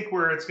mean, I think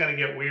where it's going to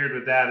get weird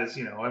with that is,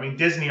 you know, I mean,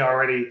 Disney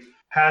already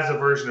has a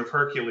version of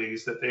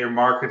Hercules that they are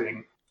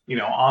marketing, you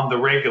know, on the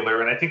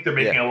regular, and I think they're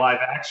making a live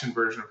action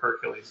version of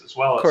Hercules as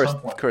well Of course, at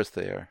some point. of course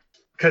they are.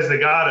 Because they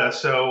gotta,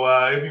 so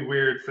it'd be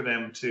weird for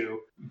them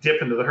to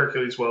dip into the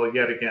Hercules well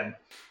yet again.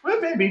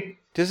 But maybe.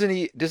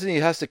 Disney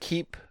has to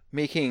keep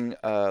making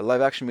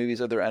live action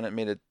movies of their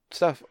animated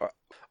stuff,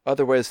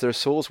 otherwise their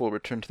souls will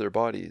return to their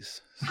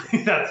bodies. So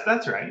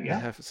that's right.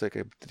 Yeah. it's like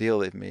a deal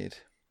they've made.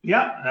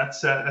 Yeah,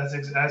 that's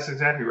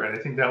exactly right. I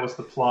think that was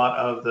the plot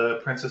of The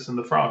Princess and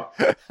the Frog.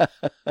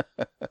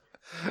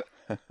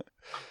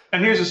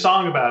 And here's a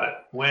song about it.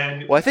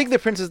 Well, I think the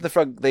Princess and the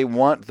Frog, they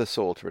want the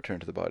soul to return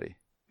to the body.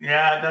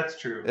 Yeah,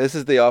 that's true. This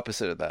is the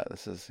opposite of that.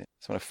 This is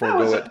want to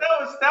forego it.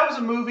 That was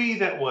a movie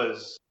that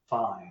was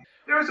fine.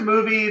 There was a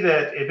movie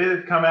that if it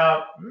had come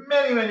out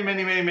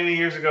many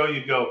years ago,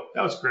 you'd go,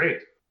 that was great.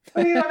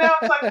 But you know, now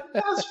it's like,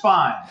 that's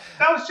fine.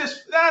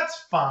 That's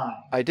fine.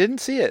 I didn't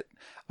see it.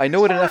 I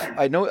know it enough.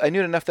 I knew it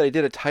enough that I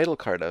did a title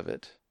card of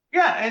it.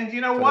 Yeah, and you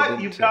know what?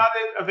 You've got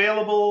it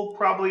available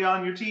probably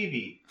on your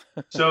TV.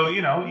 So,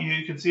 you know,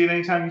 you can see it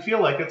anytime you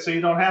feel like it, so you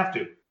don't have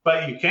to.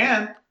 But you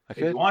can if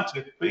you want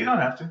to, but you don't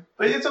have to.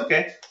 But it's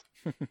okay.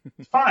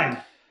 It's fine.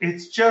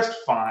 It's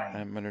just fine.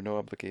 I'm under no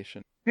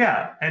obligation.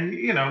 Yeah, and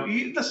you know,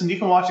 listen, you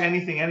can watch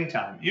anything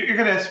anytime. You're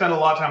going to spend a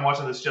lot of time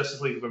watching this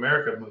Justice League of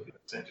America movie.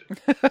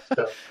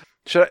 So.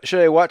 Should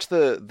I watch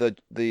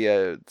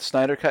the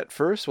Snyder cut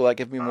first? Will that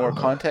give me more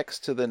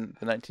context to the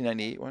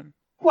 1998 one?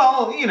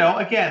 Well, you know,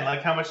 again,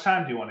 like how much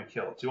time do you want to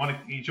kill? Do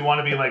you want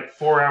to be like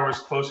 4 hours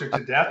closer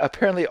to death?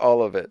 Apparently,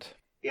 all of it.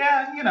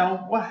 Yeah, you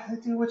know,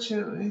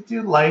 you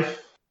do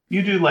life.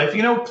 You do life.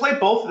 You know, play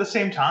both at the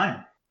same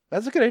time.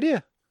 That's a good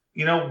idea.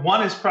 You know,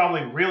 one is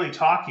probably really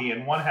talky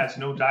and one has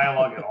no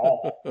dialogue at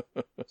all.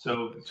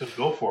 So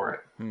go for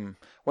it.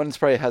 One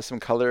probably has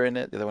some color in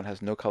it. The other one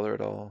has no color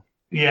at all.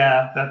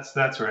 Yeah,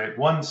 that's right.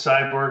 One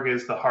cyborg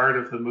is the heart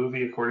of the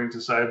movie, according to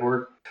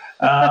Cyborg.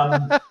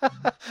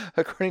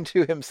 According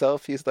to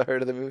himself, he's the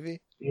heart of the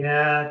movie?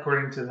 Yeah,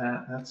 according to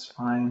that. That's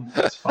fine.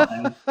 That's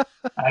fine.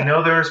 I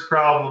know there's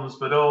problems,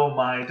 but oh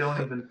my,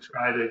 don't even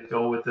try to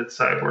go with it.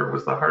 Cyborg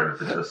was the heart of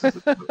the Justice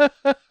League.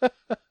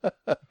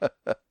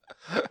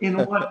 In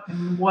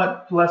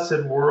what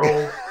blessed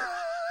world?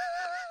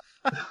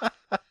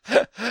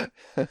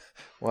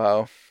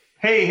 Wow.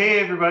 Hey,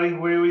 everybody,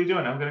 what are you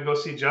doing? I'm going to go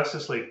see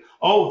Justice League.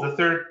 Oh, the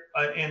third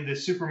in the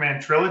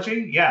Superman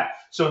trilogy? Yeah.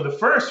 So in the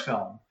first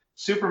film,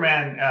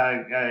 Superman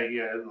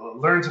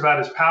learns about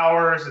his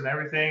powers and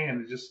everything,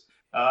 and just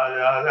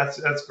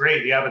that's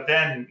great. Yeah, but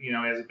then, you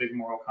know, he has a big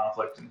moral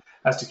conflict and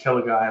has to kill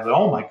a guy. Like,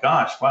 oh my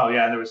gosh, wow,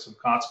 yeah, and there was some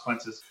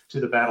consequences to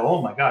the battle.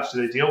 Oh my gosh,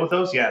 did they deal with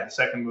those? Yeah, in the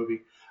second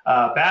movie.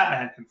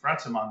 Batman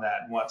confronts him on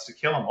that and wants to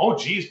kill him. Oh,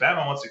 geez,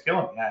 Batman wants to kill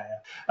him.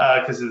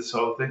 Yeah. Because of this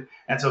whole thing.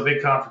 And so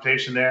big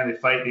confrontation there, and they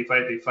fight.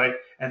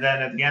 And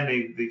then at the end,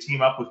 they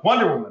team up with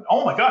Wonder Woman.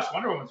 Oh, my gosh,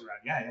 Wonder Woman's around.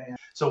 Yeah.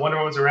 So Wonder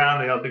Woman's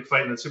around. They have a big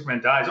fight, and then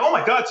Superman dies. Oh,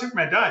 my God,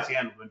 Superman dies. Yeah,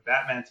 and when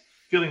Batman's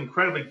feeling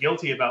incredibly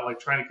guilty about, like,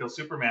 trying to kill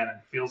Superman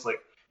and feels like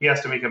he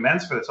has to make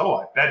amends for this. Oh,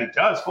 I bet he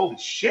does. Holy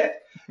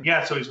shit.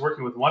 Yeah, so he's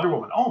working with Wonder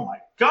Woman. Oh, my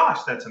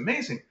gosh, that's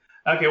amazing.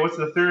 Okay, what's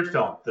the third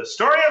film? The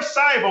Story of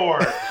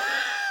Cyborg.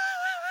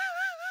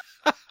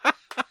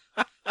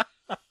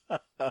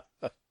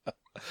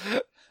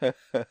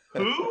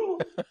 Who?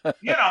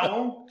 You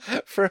know,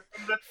 for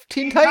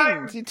Teen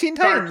Titans. Teen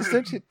Titans,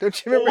 don't you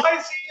remember? Well,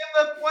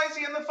 why is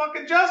he in the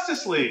fucking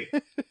Justice League?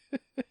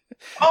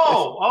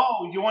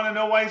 Oh, you want to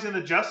know why he's in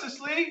the Justice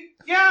League?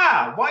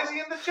 Yeah, why is he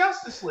in the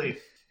Justice League?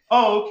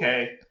 Oh,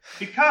 okay.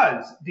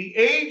 Because the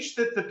age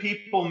that the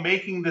people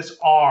making this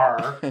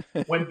are,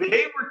 when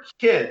they were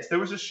kids, there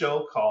was a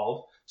show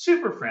called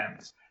Super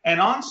Friends. And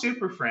on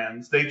Super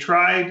Friends, they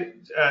tried,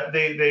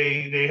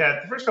 they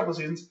had, the first couple of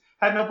seasons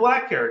had no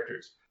black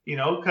characters, you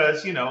know,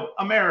 because, you know,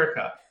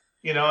 America,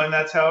 you know, and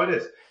that's how it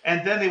is.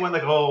 And then they went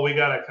like, oh, we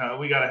gotta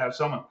have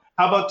someone.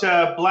 How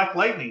about Black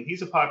Lightning?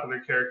 He's a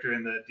popular character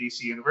in the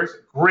DC universe.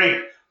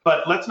 Great.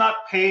 But let's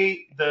not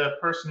pay the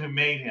person who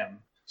made him.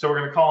 So we're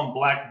going to call him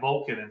Black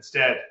Vulcan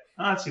instead.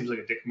 Oh, that seems like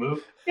a dick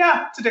move.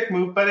 Yeah, it's a dick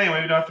move. But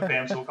anyway, we don't have to pay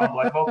him, so we'll call him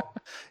Black Vulcan.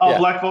 Oh, yeah.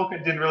 Black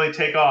Vulcan didn't really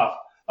take off.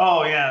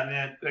 Oh, yeah,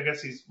 man, I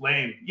guess he's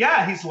lame.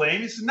 Yeah, he's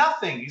lame. He's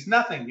nothing. You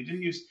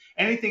didn't use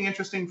anything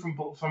interesting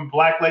from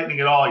Black Lightning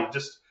at all. You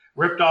just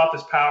ripped off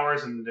his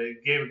powers and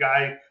gave a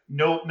guy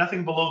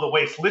nothing below the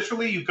waist.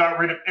 Literally, you got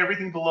rid of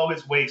everything below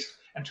his waist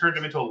and turned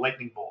him into a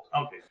lightning bolt.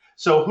 Okay,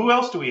 So who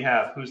else do we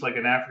have who's like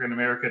an African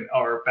American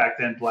or back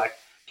then black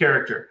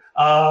character?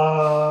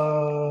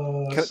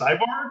 Cyborg?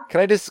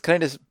 Can I just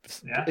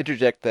Yeah.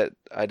 interject that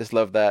I just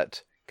love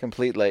that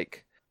complete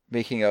like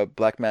making a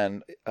black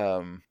man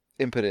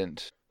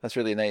impotent. That's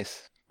really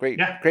nice. Great,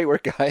 Yeah. great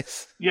work,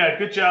 guys. Yeah,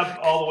 good job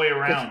all the way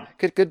around.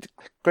 Good,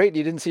 great.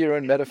 You didn't see your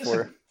own metaphor.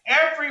 Listen,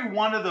 every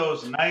one of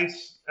those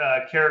nice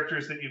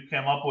characters that you've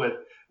come up with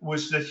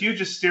was the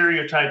hugest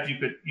stereotype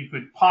you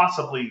could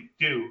possibly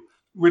do,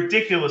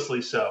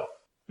 ridiculously so.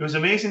 It was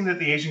amazing that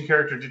the Asian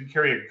character didn't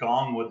carry a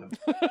gong with him.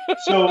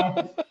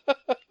 So,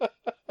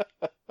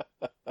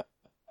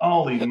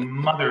 holy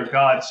mother of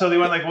God! So they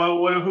went like,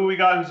 "Well, who we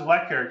got? Who's a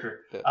black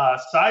character?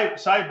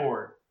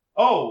 Cyborg.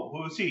 Oh,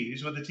 who's he?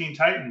 He's with the Teen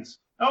Titans.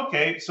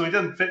 Okay, so he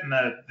doesn't fit in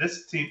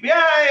this team.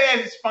 Yeah,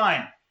 it's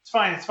fine. It's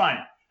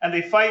fine. And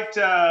they fight.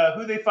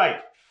 Who they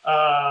fight?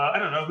 I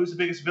don't know. Who's the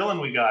biggest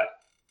villain we got?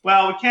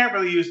 Well, we can't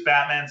really use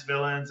Batman's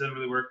villains. It doesn't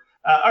really work.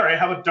 All right,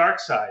 how about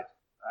Darkseid?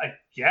 I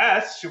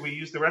guess. Should we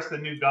use the rest of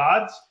the new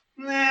gods?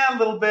 Nah, a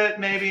little bit,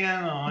 maybe.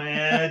 I don't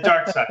know.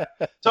 Darkseid.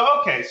 So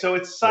okay, so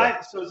it's so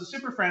the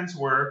Super Friends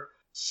were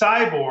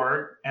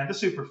Cyborg and the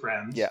Super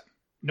Friends. Yeah.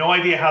 No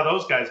idea how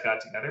those guys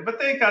got together, but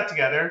they got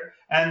together,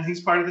 and he's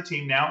part of the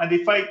team now. And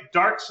they fight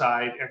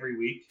Darkseid every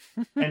week,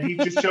 and he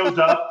just shows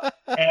up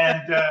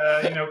and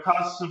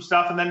causes some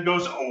stuff, and then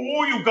goes,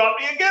 "Oh, you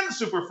got me again,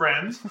 Super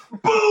Friends!"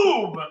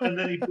 Boom, and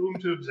then he boom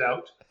tubes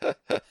out.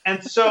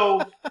 And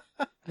so,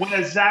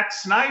 when Zack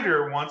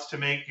Snyder wants to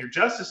make your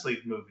Justice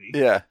League movie,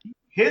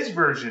 his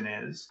version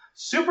is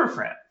Super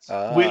Friends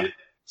with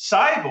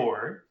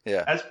Cyborg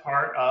as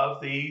part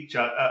of the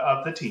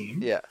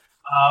team,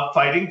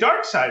 fighting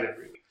Darkseid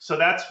every week. So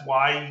that's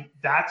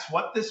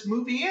what this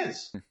movie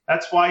is.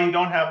 That's why you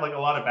don't have like a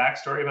lot of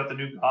backstory about the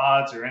new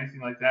gods or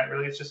anything like that.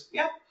 Really, it's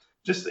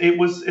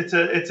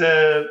it's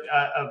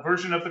a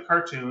version of the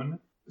cartoon,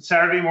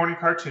 Saturday morning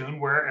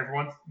cartoon,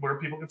 where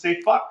people can say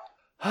fuck.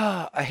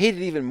 I hate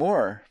it even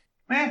more.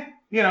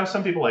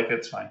 Some people like it.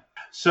 It's fine.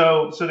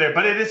 So there,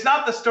 but it is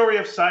not the story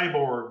of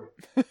Cyborg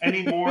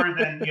any more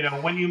than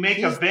when you make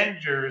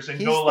Avengers and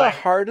go like he's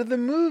the heart of the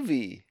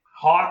movie.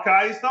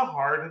 Hawkeye's the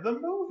heart of the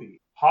movie.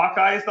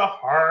 Hawkeye is the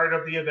heart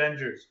of the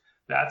Avengers.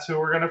 That's who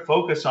we're going to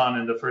focus on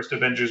in the first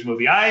Avengers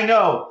movie. I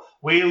know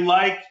we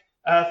like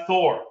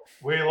Thor.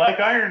 We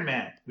like Iron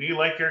Man. We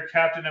like your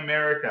Captain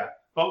America.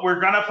 But we're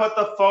going to put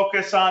the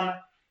focus on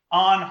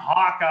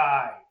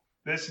Hawkeye,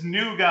 this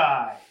new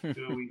guy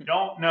who we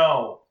don't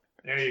know.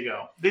 There you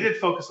go. They did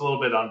focus a little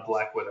bit on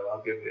Black Widow.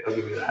 I'll give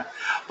you that.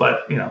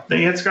 But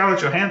they had Scarlett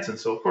Johansson,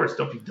 so of course,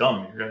 don't be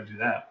dumb. You're going to do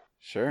that.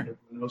 Sure.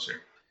 No, sir.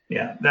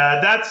 Yeah.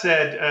 That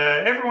said,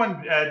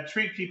 everyone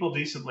treat people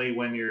decently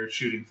when you're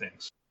shooting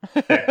things.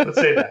 There, let's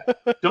say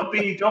that. Don't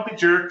be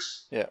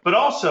jerks. Yeah. But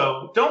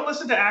also, don't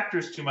listen to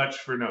actors too much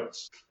for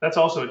notes. That's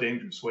also a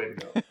dangerous way to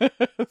go.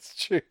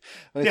 That's true.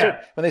 When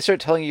they start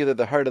telling you that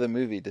the heart of the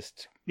movie,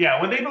 just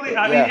when they believe.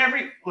 I mean,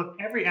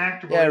 every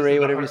actor. Yeah, Ray.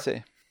 Whatever you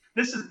say.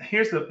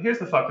 Here's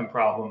the fucking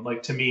problem.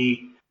 Like, to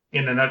me,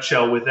 in a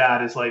nutshell, with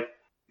that is like,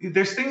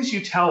 there's things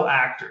you tell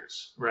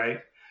actors,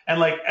 right? And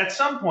like at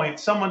some point,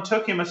 someone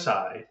took him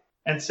aside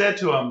and said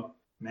to him,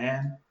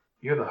 "Man,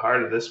 you're the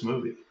heart of this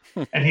movie."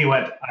 And he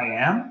went, "I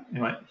am?" He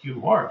went,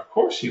 "You are. Of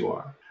course you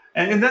are."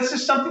 And that's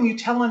just something you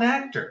tell an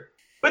actor.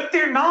 But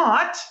they're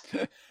not.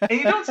 And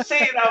you don't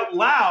say it out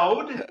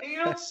loud. And you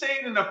don't say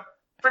it in a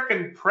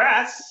frickin'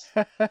 press,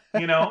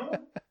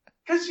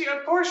 Because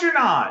of course you're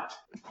not.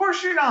 Of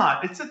course you're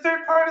not. It's the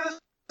third part of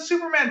the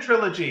Superman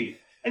trilogy.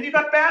 And you've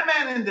got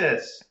Batman in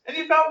this. And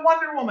you've got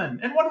Wonder Woman.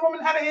 And Wonder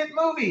Woman had a hit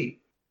movie.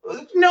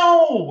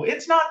 No,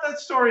 it's not the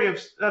story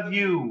of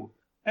you.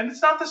 And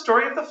it's not the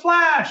story of The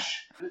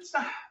Flash. It's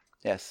not.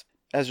 Yes.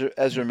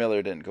 Ezra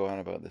Miller didn't go on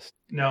about this.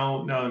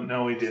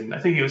 No, he didn't. I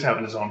think he was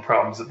having his own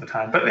problems at the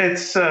time. But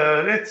it's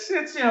a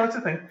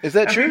thing. Is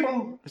that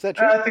true? Is that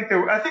true? I think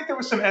there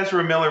was some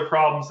Ezra Miller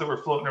problems that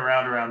were floating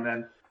around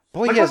then.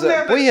 Boy, he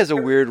has a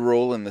weird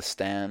role in The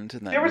Stand.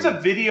 There was a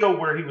video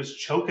where he was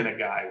choking a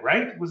guy,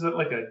 right? Was it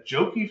like a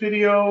jokey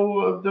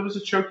video? There was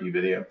a jokey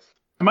video.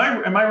 Am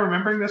I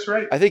remembering this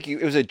right? I think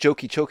it was a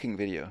jokey choking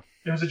video.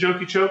 It was a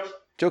jokey choke?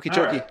 Jokey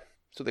chokey. Right.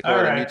 That's what they call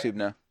it on YouTube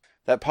now.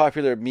 That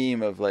popular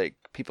meme of like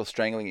people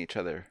strangling each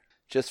other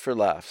just for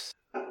laughs.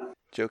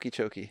 Jokey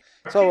chokey.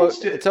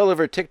 It's all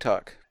over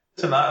TikTok.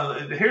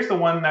 Listen, here's the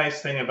one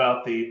nice thing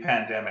about the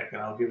pandemic,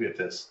 and I'll give you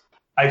this.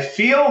 I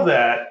feel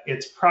that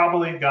it's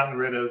probably gotten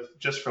rid of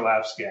just for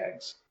laughs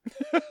gags.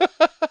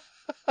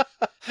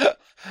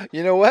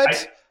 You know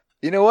what?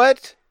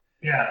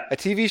 Yeah. A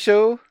TV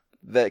show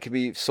that can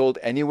be sold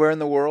anywhere in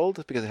the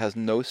world because it has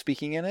no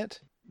speaking in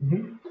it.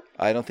 Mm-hmm.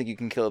 I don't think you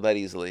can kill it that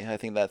easily. I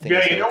think that thing.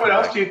 Yeah, you know what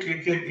else you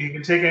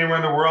can take anywhere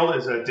in the world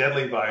is a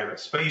deadly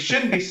virus, but you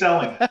shouldn't be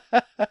selling it.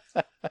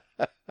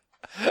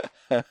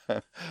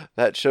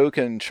 That show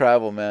can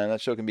travel, man.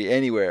 That show can be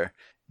anywhere.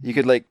 You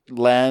could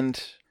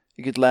land.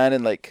 You could land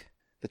in like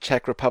the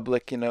Czech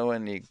Republic,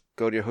 and you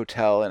go to your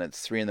hotel and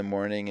it's 3 a.m.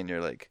 and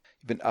you're like,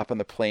 you've been up on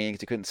the plane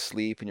because you couldn't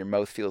sleep, and your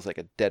mouth feels like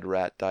a dead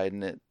rat died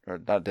in it, or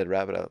not a dead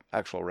rat, but an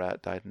actual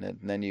rat died in it.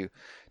 And then you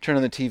turn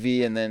on the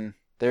TV, and then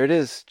there it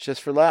is,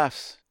 just for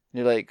laughs. And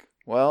you're like,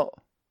 well,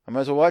 I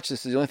might as well watch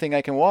this. It's the only thing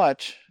I can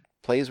watch.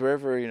 Plays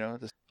wherever,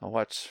 I'll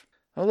watch.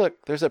 Oh,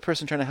 look, there's that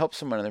person trying to help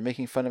someone, and they're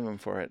making fun of him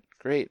for it.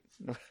 Great.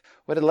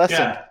 What a lesson.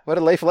 Yeah. What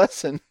a life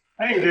lesson.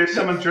 Hey, there's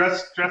someone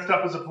dressed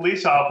up as a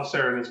police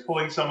officer and is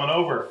pulling someone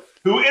over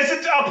who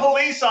isn't a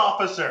police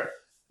officer.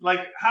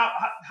 Like,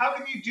 how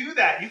can you do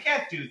that? You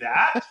can't do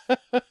that.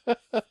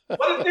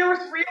 What if there was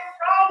real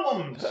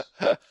problems?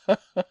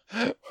 What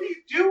are you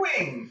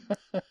doing?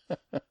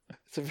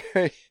 It's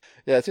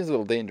it seems a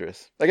little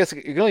dangerous. I guess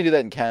you can only do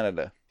that in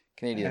Canada.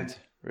 Canadians.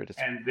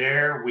 And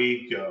there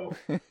we go.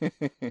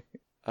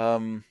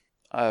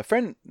 A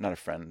friend, not a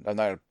friend. I'm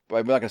not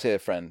gonna say a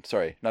friend.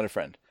 Sorry, not a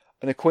friend.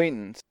 An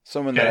acquaintance,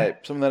 someone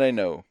that I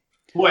know.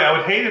 Boy, I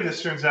would hate if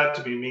this turns out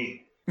to be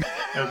me.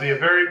 It would be a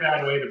very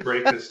bad way to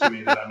break this to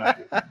me that I'm not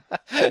your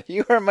friend.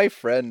 You are my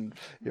friend.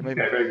 You're my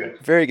very good.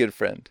 Very good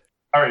friend.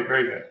 All right,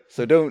 very good.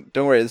 So don't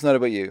worry. This is not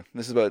about you.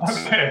 This is about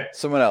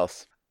someone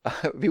else.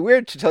 It'd be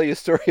weird to tell you a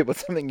story about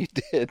something you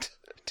did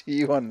to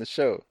you on the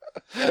show,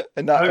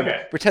 and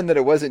not pretend that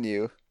it wasn't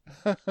you.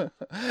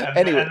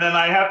 Anyway. And then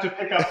I have to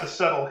pick up the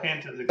subtle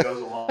hint as it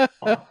goes along.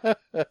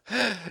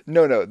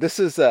 No. This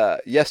is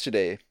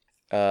yesterday.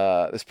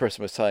 This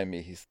person was telling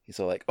me he's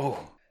all like,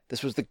 "Oh,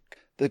 this was the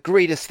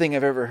greatest thing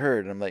I've ever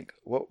heard." And I'm like,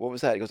 "What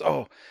was that?" He goes,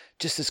 "Oh,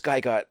 just this guy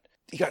got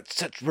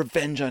such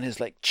revenge on his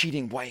like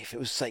cheating wife. It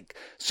was like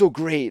so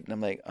great." And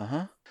I'm like,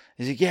 "Uh-huh."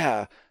 He's like,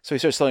 "Yeah." So he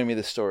starts telling me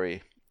this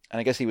story. And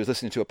I guess he was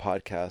listening to a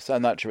podcast.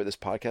 I'm not sure what this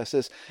podcast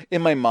is.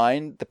 In my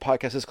mind, the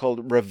podcast is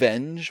called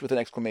Revenge with an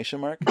exclamation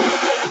mark.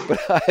 But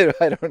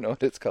I don't know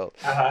what it's called.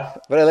 Uh-huh.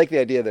 But I like the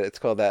idea that it's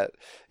called that,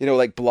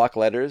 like block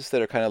letters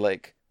that are kind of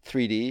like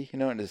 3D,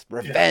 and it's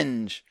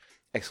Revenge,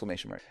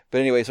 exclamation mark. But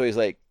anyway, so he's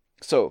like,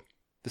 so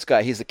this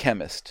guy, he's a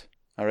chemist,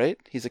 all right?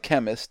 He's a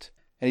chemist,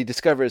 and he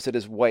discovers that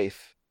his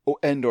wife, or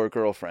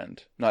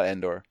girlfriend, not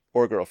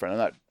or girlfriend, I'm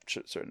not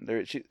certain,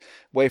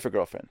 wife or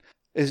girlfriend,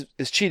 is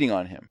cheating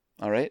on him,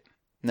 all right?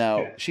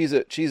 Now, she's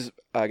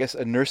I guess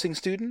a nursing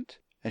student,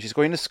 and she's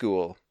going to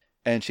school,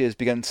 and she has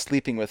begun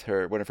sleeping with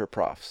one of her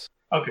profs.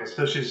 Okay,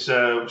 so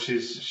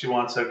she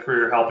wants a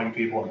career helping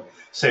people and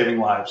saving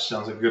lives.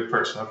 Sounds like a good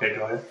person. Okay,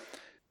 go ahead.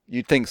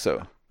 You'd think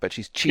so, but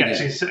she's cheating.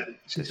 Yeah,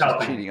 she's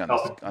helping, cheating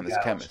on this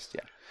chemist.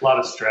 Yeah, a lot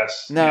of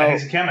stress. Now,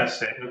 he's a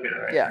chemist. Okay,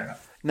 right. Yeah.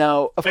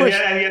 Now, of course,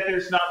 and yet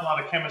there's not a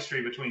lot of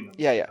chemistry between them.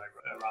 Yeah.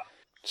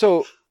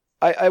 So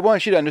I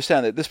want you to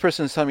understand that this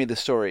person is telling me this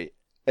story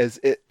as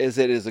it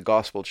is a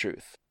gospel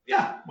truth.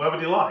 Yeah. Why would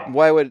he lie?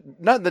 Why would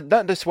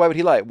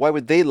he lie? Why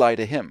would they lie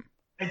to him?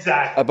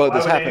 Exactly. About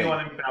this happening.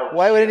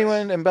 Why would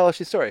anyone embellish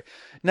the story?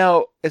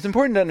 Now, it's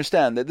important to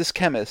understand that this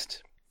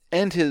chemist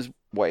and his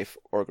wife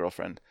or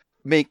girlfriend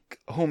make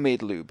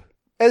homemade lube,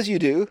 as you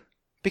do,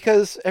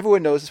 because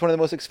everyone knows it's one of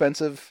the most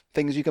expensive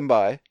things you can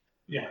buy.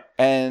 Yeah.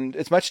 And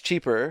it's much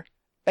cheaper,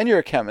 and you're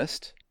a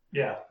chemist.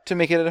 Yeah. To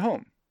make it at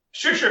home.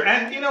 Sure.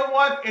 And you know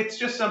what? It's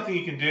just something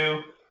you can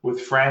do with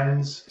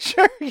friends.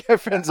 Sure, you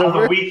have friends on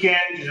over. the weekend,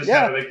 you just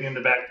have it in the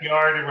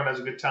backyard. Everyone has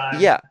a good time.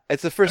 Yeah,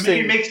 it's the first thing.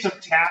 You make some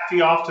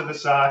taffy off to the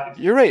side.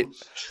 You're right.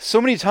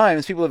 So many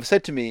times people have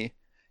said to me,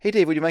 "Hey,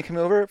 Dave, would you mind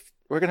coming over?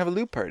 We're going to have a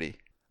lube party."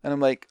 And I'm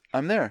like,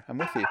 "I'm there. I'm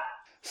with you."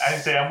 I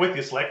didn't say I'm with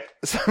you, Slick.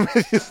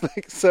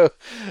 So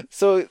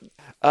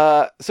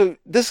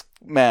this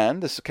man,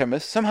 this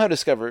chemist, somehow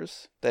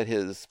discovers that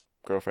his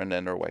girlfriend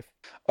and or wife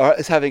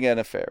is having an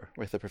affair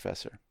with the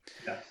professor.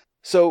 Yeah.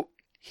 So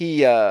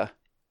he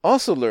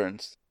also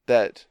learns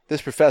that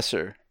this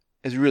professor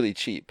is really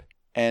cheap,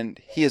 and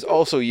he is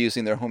also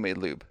using their homemade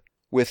lube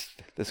with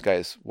this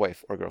guy's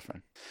wife or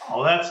girlfriend.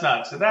 Oh, that's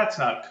not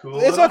cool.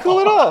 It's not cool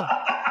at all.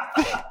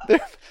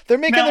 They're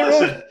making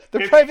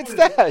their private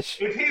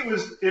stash. If he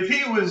was,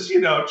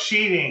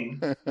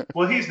 cheating,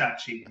 well, he's not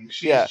cheating.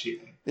 She's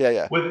cheating.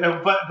 Yeah.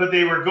 But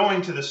they were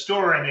going to the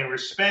store and they were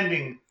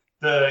spending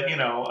the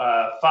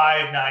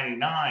 $5.99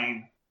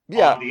 on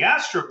the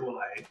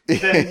Astroglide.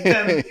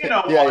 Then you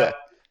know what?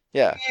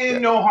 Yeah.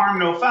 No harm,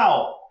 no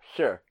foul.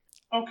 Sure.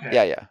 Okay.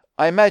 Yeah.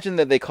 I imagine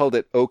that they called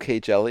it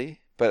OK Jelly,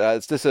 but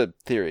it's just a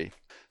theory.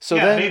 So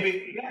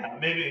maybe,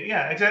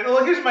 exactly.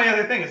 Well, here's my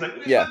other thing. It's like,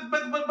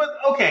 but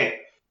okay,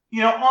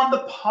 on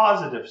the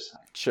positive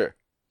side, sure.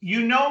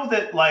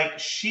 That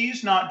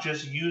she's not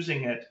just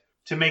using it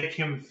to make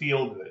him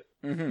feel good.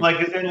 Mm-hmm.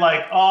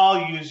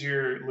 I'll use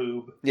your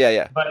lube.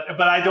 Yeah.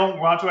 But I don't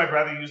want to. I'd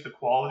rather use the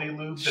quality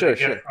lube that I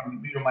get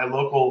from my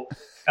local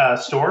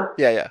store.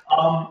 Yeah.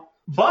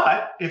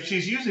 But if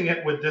she's using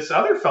it with this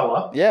other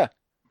fella,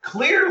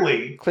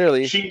 clearly,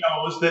 she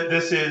knows that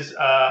this is a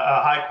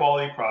high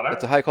quality product.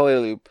 It's a high quality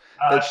lube.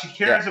 She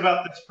cares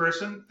about this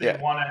person. They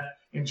want to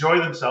enjoy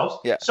themselves.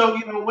 Yeah. So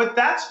what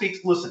that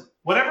speaks. Listen,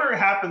 whatever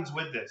happens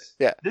with this,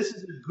 this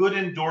is a good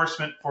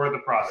endorsement for the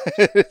product.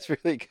 It's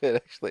really good,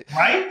 actually.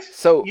 Right?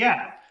 So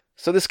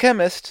So this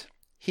chemist,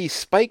 he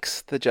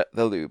spikes the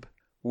lube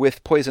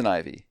with poison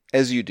ivy,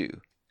 as you do,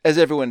 as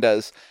everyone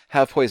does,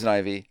 have poison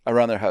ivy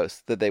around their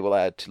house that they will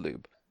add to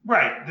lube.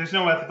 Right. There's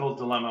no ethical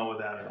dilemma with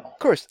that at all. Of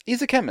course,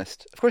 he's a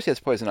chemist. Of course he has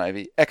poison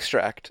ivy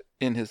extract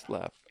in his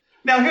lab.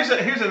 Now,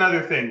 here's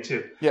another thing,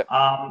 too. Yeah.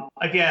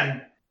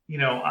 Again,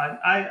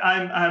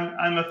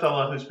 I'm a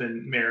fellow who's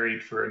been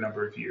married for a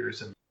number of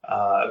years, and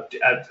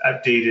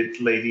I've dated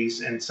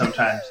ladies, and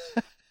sometimes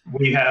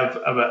we have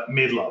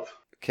made love.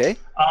 Okay.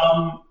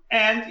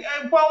 And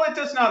while it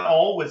does not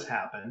always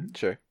happen,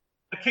 Sure.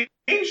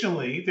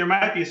 occasionally there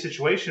might be a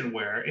situation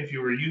where if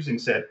you were using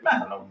said, I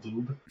don't know,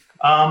 lube,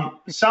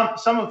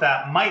 some of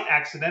that might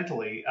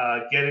accidentally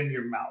get in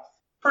your mouth.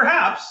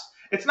 Perhaps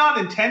it's not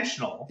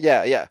intentional.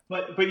 Yeah.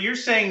 But you're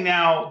saying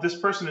now this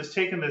person has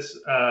taken this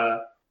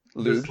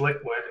Lube. this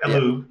liquid,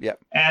 lube, Yeah.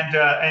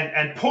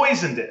 and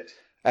poisoned it.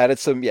 Added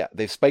some. Yeah,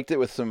 they've spiked it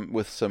with some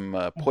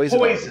poison.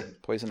 Poison. Ivy.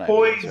 Poison ivy. That's right.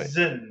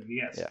 Poison.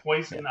 Yes. Yeah.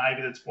 Poison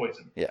ivy. That's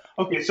poison. Yeah.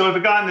 Okay. So if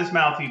it got in his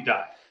mouth, he'd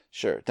die.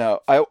 Sure. Now,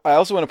 I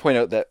also want to point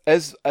out that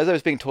as I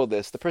was being told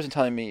this, the person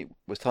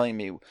was telling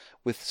me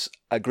with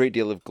a great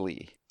deal of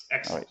glee.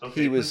 Excellent. Right.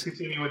 Okay. Let's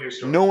continue with your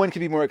story. No one could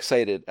be more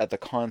excited at the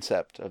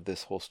concept of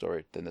this whole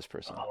story than this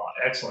person.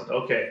 Excellent.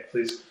 Okay.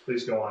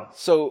 Please go on.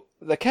 So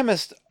the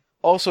chemist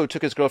also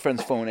took his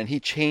girlfriend's phone and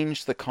he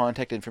changed the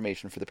contact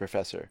information for the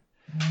professor.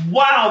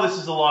 Wow, this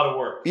is a lot of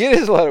work. It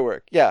is a lot of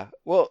work. Yeah.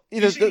 Well,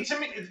 it's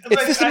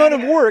this amount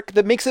of work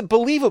that makes it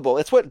believable.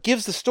 It's what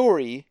gives the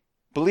story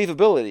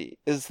believability.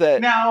 Is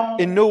that now,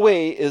 in no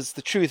way is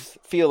the truth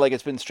feel like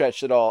it's been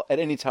stretched at all at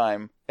any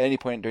time, at any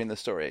point during the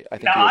story. I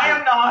think. Now, I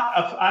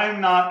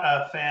am not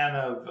a fan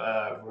of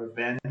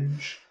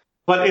revenge,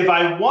 but if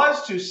I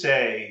was to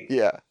say,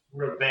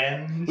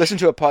 revenge, listen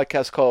to a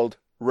podcast called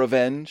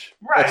Revenge.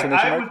 Right.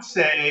 I would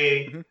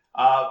say,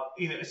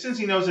 since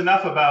he knows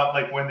enough about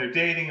like when they're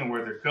dating and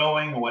where they're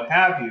going and what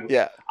have you,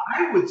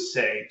 I would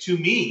say to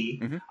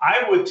me,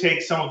 I would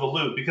take some of the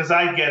lube because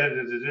I get it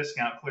at a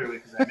discount clearly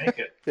because I make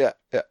it. Yeah.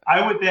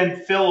 I would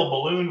then fill a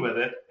balloon with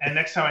it, and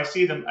next time I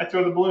see them, I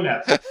throw the balloon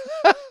at them.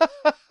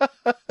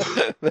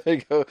 There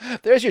you go.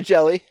 There's your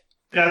jelly.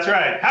 That's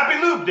right.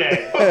 Happy Lube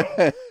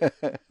Day.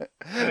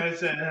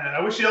 I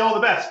wish you all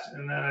the best,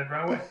 and then I'd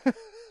run away.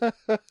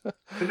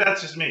 But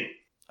that's just me.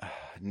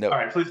 No. All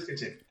right, please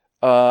continue.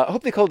 I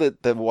hope they called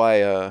it the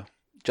Y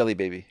Jelly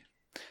Baby.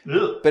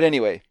 Ugh. But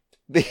anyway,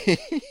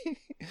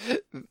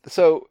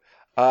 so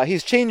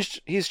he's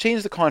changed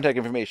the contact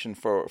information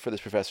for this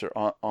professor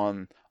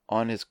on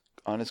his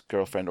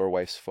girlfriend or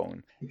wife's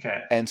phone.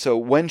 Okay. And so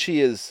when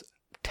she is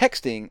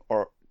texting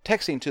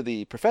to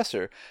the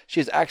professor, she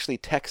is actually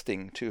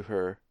texting to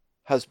her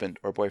husband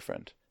or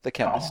boyfriend, the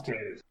chemist.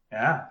 Complicated.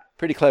 Yeah.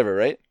 Pretty clever,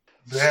 right?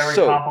 Very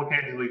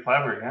complicatedly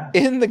clever, yeah.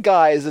 In the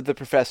guise of the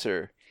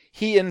professor,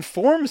 he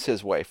informs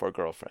his wife or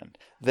girlfriend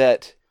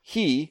that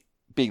he,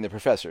 being the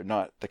professor,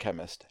 not the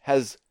chemist,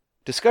 has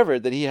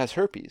discovered that he has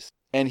herpes.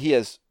 And he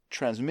has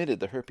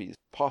transmitted the herpes,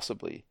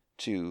 possibly,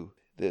 to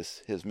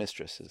his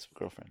mistress, his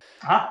girlfriend.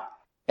 Huh?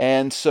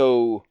 And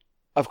so,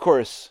 of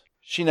course,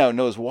 she now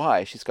knows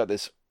why. She's got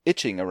this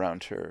itching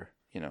around her,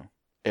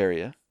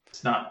 area.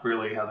 It's not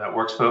really how that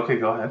works, but okay,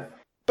 go ahead.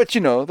 But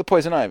the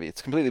poison ivy,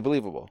 it's completely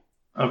believable.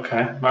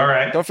 Okay, all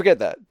right. Don't forget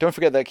that. Don't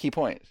forget that key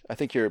point. I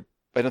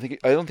don't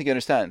think you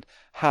understand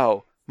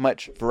how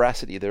much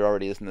veracity there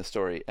already is in the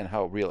story and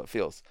how real it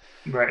feels.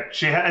 Right.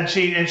 She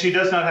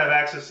does not have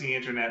access to the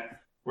internet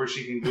where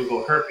she can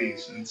Google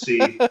herpes and see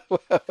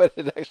what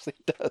it actually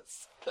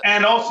does.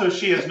 And also,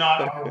 she has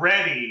not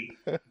already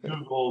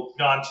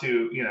gone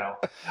to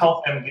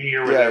HealthMD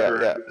or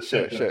whatever.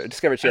 Yeah. Sure.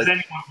 Discovered she has. As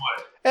anyone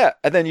would. Yeah,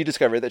 and then you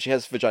discover that she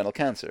has vaginal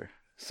cancer.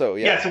 So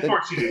yeah. Yes, of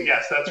course you do.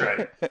 Yes, that's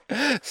right.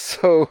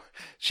 So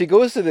she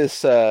goes to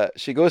this.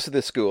 She goes to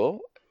this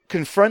school,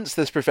 confronts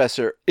this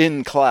professor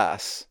in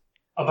class.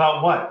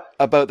 About what?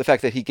 About the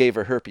fact that he gave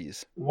her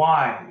herpes.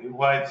 Why?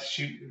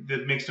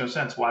 That makes no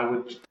sense. Why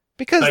would?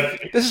 Because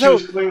this is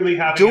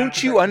how.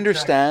 Don't you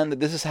understand that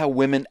this is how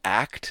women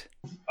act?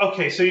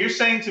 Okay, so you're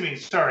saying to me,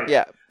 sorry.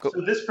 Yeah.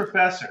 So this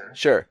professor.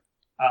 Sure.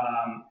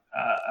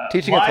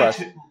 Teaching a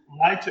class.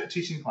 Lied to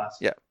teaching class.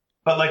 Yeah.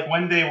 But like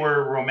when they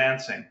were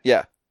romancing.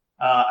 Yeah.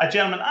 A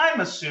gentleman, I'm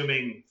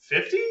assuming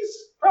 50s,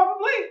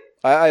 probably.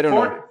 I don't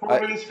know.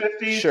 40s,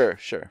 50s.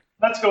 Sure.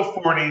 Let's go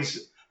 40s.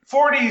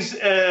 40s,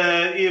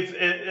 if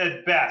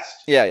at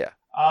best. Yeah.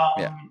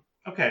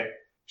 Okay.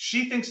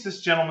 She thinks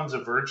this gentleman's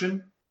a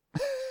virgin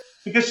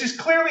because she's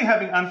clearly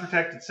having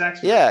unprotected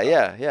sex. With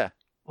Yeah.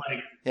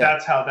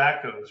 That's how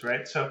that goes,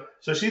 right? So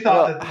she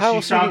thought that how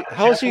else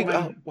are you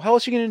going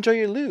to enjoy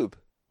your lube?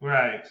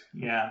 Right.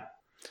 Yeah.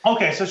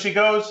 Okay. So she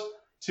goes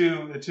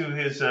to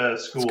his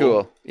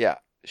school. Yeah.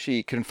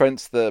 She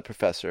confronts the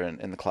professor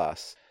in the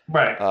class.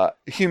 Right.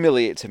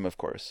 Humiliates him, of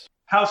course.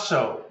 How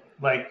so?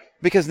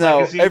 Because now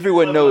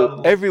everyone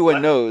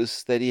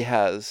knows that he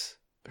has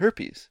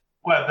herpes.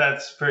 Well,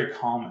 that's very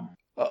common.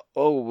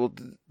 Well,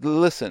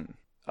 listen.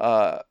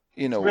 It's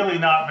really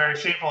not very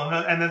shameful.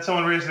 And then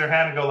someone raises their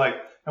hand and go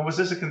and was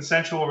this a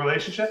consensual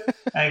relationship?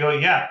 And you go,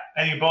 yeah.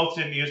 And you both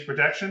didn't use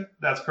protection?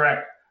 That's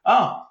correct.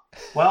 Oh,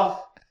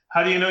 well,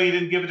 how do you know you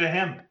didn't give it to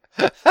him?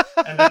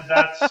 And then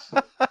that's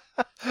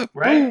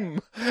right.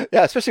 Boom.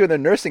 Yeah, especially when they're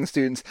nursing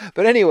students.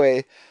 But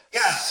anyway,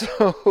 Yeah.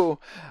 so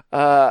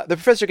the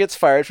professor gets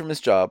fired from his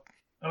job,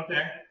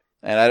 Okay.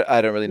 and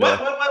I don't really know,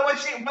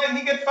 Why did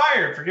he get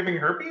fired for giving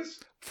herpes?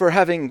 for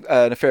having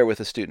an affair with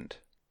a student.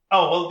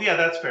 Oh, well, yeah,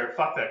 that's fair.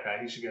 Fuck that guy.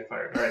 He should get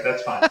fired. All right,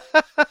 that's fine.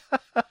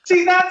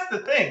 See, that's the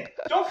thing.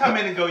 Don't come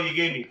in and go, you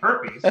gave me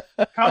herpes.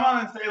 Come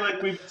on and say,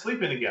 like, we've been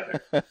sleeping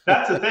together.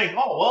 That's the thing.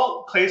 Oh,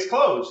 well, case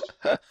closed.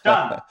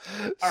 Done.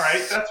 All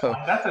right, that's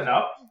fine. That's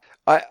enough.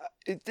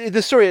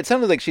 The story, it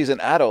sounded like she's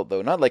an adult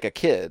though, not like a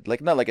kid,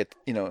 like not like a,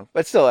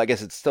 but still, I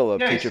guess it's still a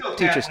Yeah, you still can't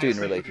teacher have student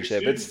sex with your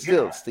relationship. It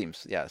students,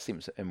 still yeah.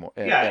 seems Yeah,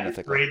 you're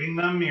unethical. grading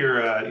them.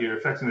 You're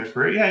affecting their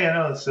career. Yeah,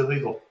 no, it's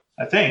illegal.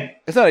 I think.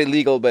 It's not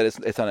illegal, but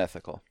it's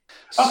unethical.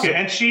 Okay,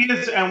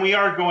 and we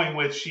are going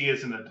with she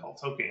is an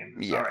adult. Okay,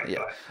 Yeah, all right. yeah.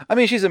 Go ahead. I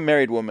mean, she's a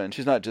married woman.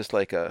 She's not just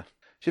like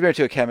she's married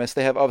to a chemist.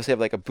 They obviously have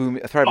like a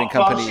thriving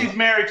company. Well, she's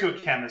married to a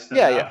chemist. Then.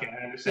 Yeah, yeah. Okay,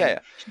 I understand. Yeah.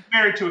 She's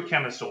married to a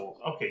chemist old.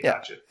 Okay, Yeah.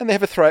 gotcha. And they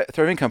have a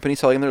thriving company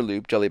selling their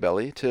lube, Jelly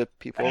Belly, to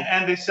people.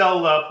 And they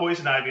sell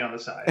poison ivy on the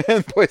side.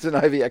 And poison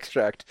ivy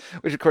extract,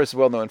 which of course is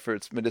well known for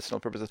its medicinal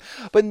purposes.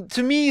 But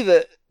to me,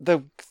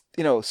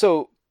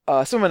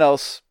 someone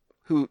else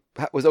who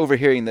was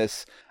overhearing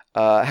this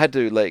had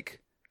to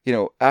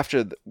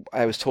after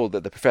I was told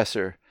that the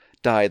professor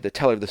died, the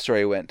teller of the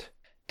story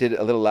did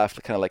a little laugh,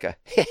 kind of like a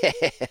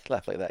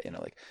laugh like that,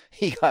 like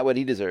he got what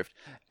he deserved.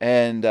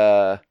 And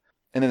then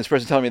this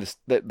person telling me this,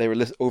 that they were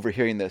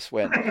overhearing this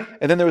and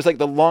then there was like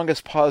the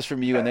longest pause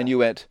from you, and then you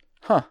went,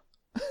 huh.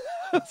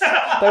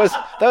 that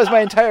was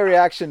my entire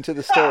reaction to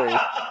the story.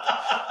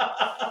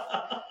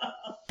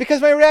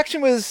 Because my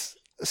reaction was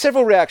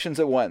several reactions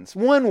at once.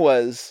 One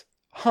was,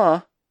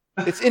 huh,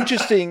 it's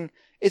interesting.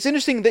 It's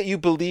interesting that you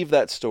believe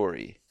that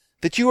story.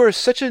 That you are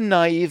such a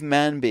naive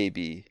man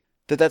baby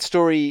that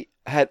story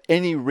had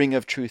any ring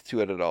of truth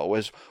to it at all.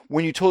 Was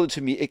when you told it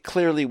to me, it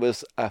clearly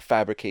was a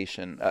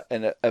fabrication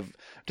and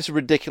just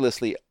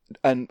ridiculously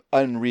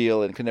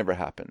unreal and could never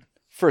happen.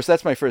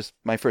 That's my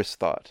first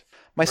thought.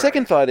 My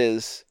second thought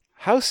is,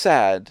 how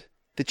sad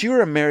that you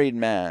are a married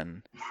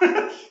man.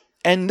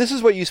 And this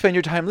is what you spend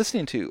your time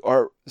listening to,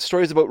 are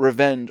stories about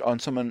revenge on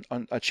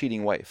a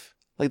cheating wife.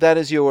 Like that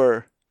is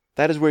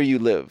where you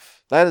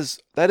live. That is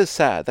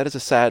sad. That is a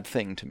sad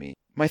thing to me.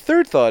 My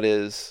third thought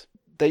is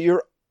that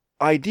your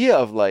idea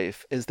of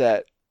life is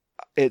that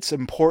it's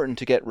important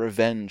to get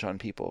revenge on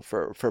people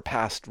for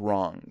past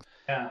wrongs.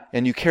 Yeah.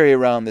 And you carry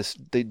around this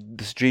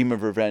dream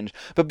of revenge.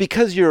 But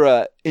because you're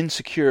a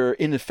insecure,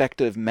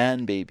 ineffective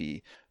man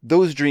baby,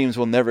 those dreams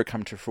will never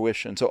come to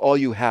fruition. So all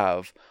you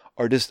have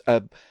are just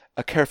a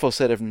careful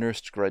set of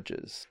nursed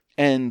grudges.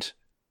 And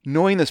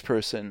knowing this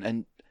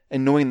person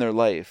and knowing their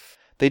life,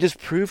 they just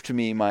prove to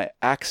me my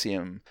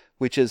axiom,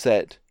 which is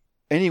that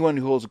anyone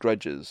who holds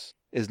grudges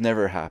is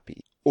never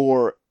happy.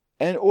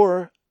 And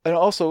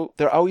also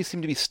they always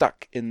seem to be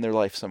stuck in their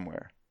life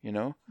somewhere,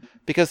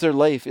 because their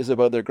life is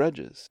about their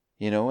grudges,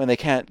 and they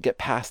can't get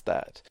past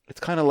that. It's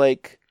kind of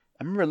like,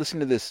 I remember listening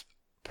to this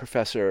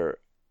professor.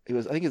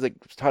 I think he's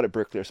taught at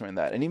Berkeley or something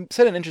like that. And he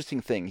said an interesting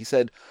thing. He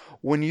said,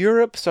 when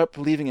Europe stopped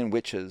believing in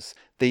witches,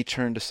 they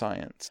turned to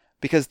science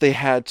because they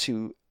had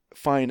to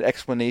find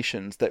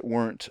explanations that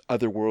weren't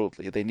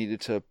otherworldly. They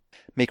needed to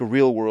make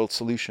real world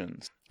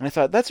solutions. And I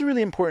thought, that's a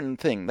really important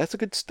thing. That's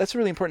a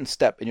really important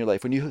step in your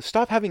life. When you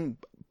stop having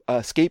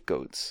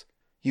scapegoats,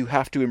 you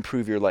have to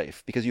improve your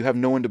life because you have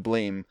no one to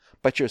blame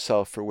but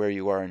yourself for where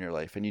you are in your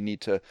life. And you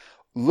need to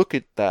look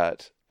at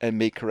that and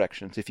make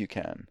corrections if you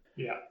can.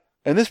 Yeah.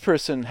 And this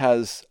person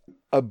has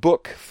a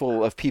book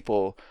full of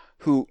people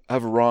who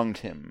have wronged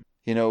him.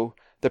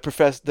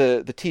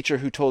 The teacher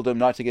who told him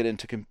not to get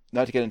into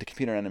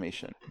computer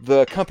animation,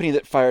 the company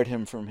that fired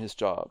him from his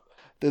job,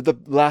 the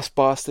last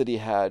boss that he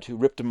had who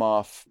ripped him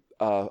off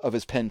of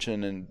his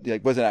pension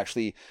and wasn't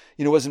actually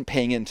wasn't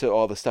paying into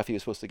all the stuff he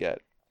was supposed to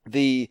get.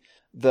 The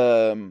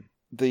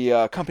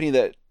company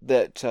that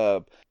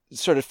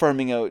started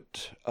farming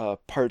out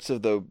parts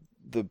of the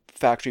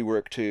factory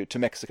work to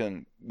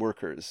Mexican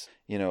workers,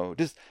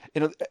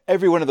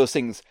 every one of those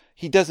things.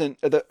 He doesn't,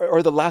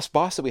 or the last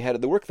boss that we had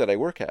at the work that I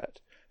work at,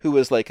 who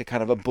was like a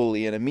kind of a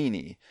bully and a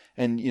meanie.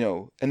 And,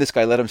 and this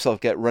guy let himself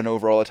get run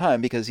over all the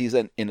time because he's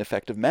an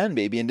ineffective man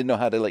baby and didn't know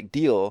how to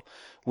deal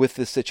with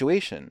this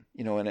situation,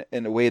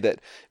 in a way that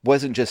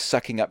wasn't just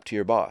sucking up to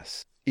your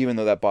boss, even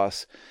though that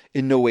boss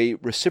in no way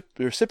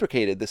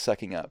reciprocated the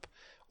sucking up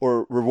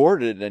or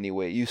rewarded it in any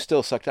way. You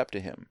still sucked up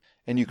to him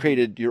and you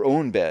created your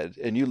own bed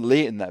and you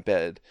lay in that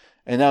bed.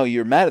 And now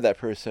you're mad at that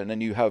person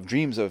and you have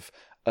dreams of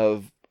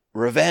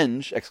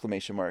revenge, !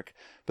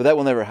 But that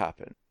will never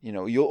happen.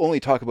 You'll only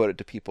talk about it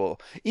to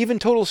people, even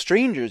total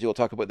strangers. You'll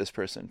talk about this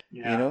person,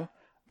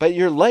 but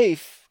your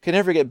life can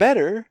never get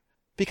better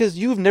because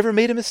you've never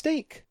made a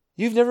mistake.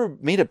 You've never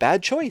made a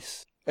bad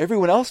choice.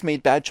 Everyone else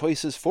made bad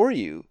choices for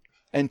you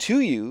and to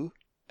you,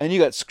 and you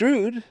got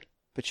screwed,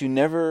 but you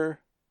never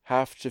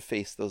have to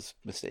face those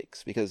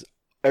mistakes because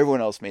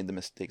everyone else made the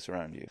mistakes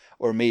around you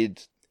or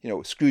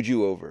screwed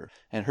you over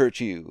and hurt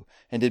you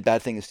and did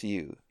bad things to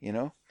you,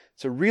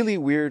 It's a really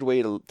weird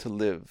way to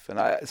live,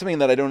 and something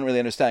that I don't really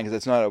understand because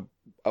it's not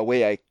a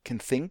way I can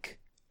think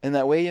in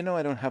that way. I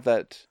don't have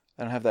that.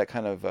 I don't have that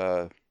kind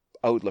of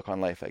outlook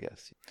on life, I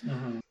guess.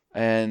 Mm-hmm.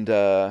 And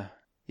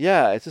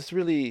it's just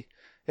really.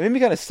 It made me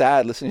kind of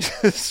sad listening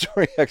to this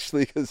story,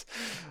 actually, because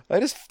I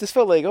just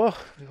felt like, oh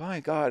my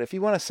God, if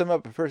you want to sum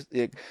up a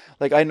person,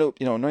 like I know,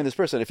 knowing this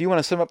person, if you want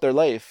to sum up their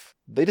life,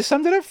 they just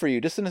summed it up for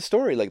you, just in a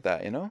story like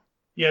that,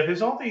 Yeah,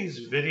 there's all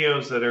these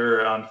videos that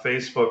are on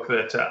Facebook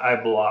that I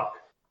block.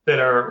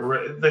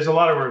 There's a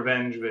lot of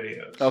revenge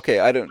videos. Okay,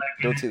 I don't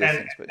see those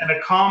things, but and a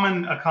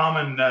common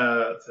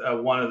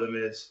one of them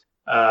is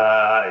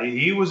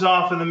he was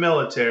off in the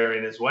military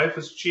and his wife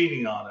was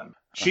cheating on him.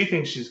 She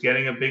thinks she's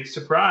getting a big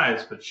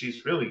surprise, but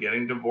she's really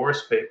getting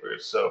divorce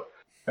papers. So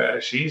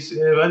she's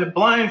in a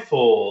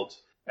blindfold,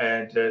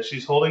 and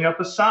she's holding up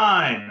a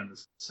sign, and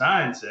the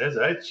sign says,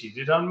 "I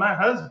cheated on my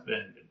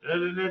husband."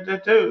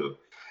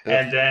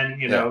 And then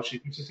she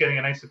thinks she's getting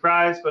a nice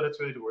surprise, but it's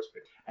really divorce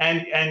papers.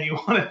 And you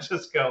want to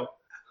just go,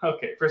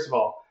 okay, first of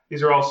all,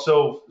 these are all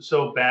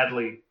so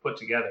badly put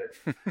together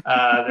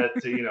that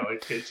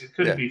it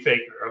couldn't be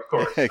faker, of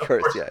course. Of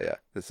course, yeah,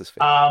 this is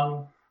fake.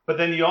 But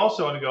then you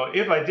also want to go,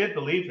 if I did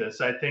believe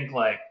this, I think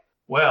like,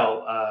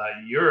 well,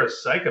 you're a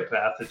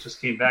psychopath that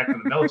just came back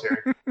from the military,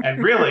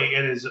 and really,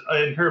 it is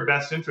in her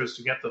best interest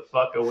to get the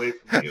fuck away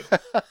from you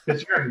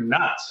because you're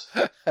nuts.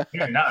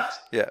 You're nuts.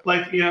 Yeah.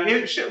 Like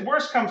if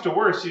worst comes to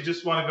worst, you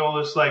just want to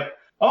go just like,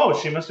 oh,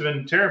 she must have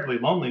been terribly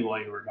lonely while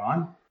you were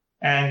gone,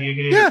 and you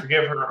can either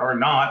forgive her or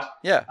not.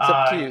 Yeah. It's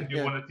up to you. You can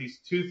do one of these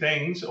two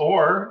things,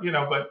 or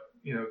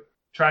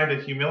trying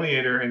to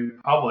humiliate her in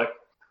public.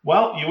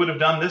 Well, you would have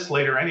done this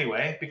later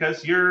anyway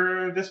because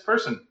you're this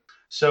person.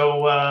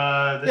 So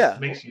this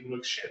makes you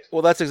look shit.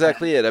 Well, that's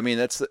exactly it. I mean,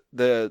 that's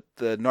the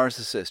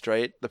narcissist,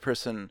 right?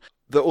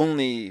 The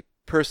only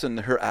person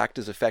her act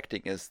is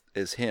affecting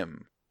is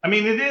him. I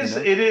mean, it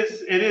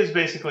is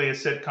basically a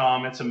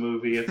sitcom. It's a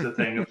movie. It's a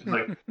thing. It's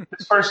like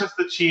this person's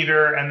the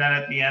cheater, and then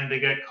at the end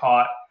they get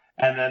caught,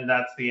 and then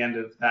that's the end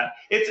of that.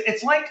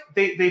 It's like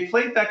they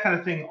played that kind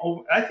of thing.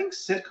 I think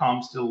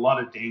sitcoms did a lot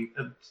of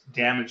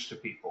damage to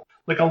people,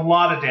 like a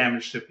lot of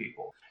damage to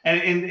people. And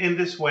in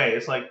this way,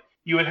 it's like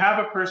you would have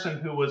a person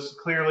who was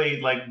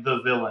clearly like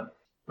the villain,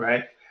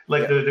 right?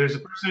 Like there's a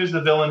person who's the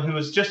villain who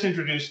was just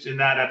introduced in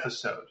that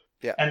episode.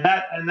 Yeah. And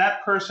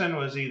that person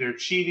was either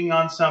cheating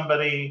on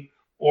somebody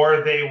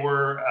or they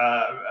were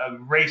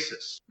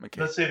racist.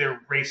 Okay. Let's say they're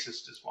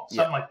racist as well,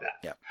 something like that.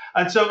 Yeah.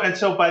 And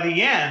so by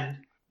the end,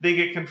 they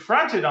get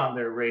confronted on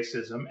their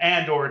racism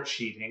and or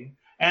cheating,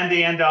 and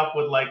they end up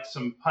with like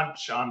some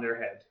punch on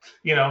their head.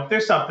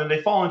 There's something.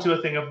 They fall into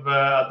a thing of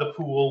the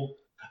pool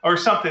or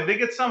something. They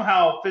get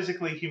somehow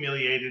physically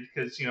humiliated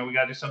because we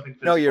got to do something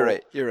physical. No, you're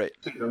right.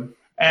 To them.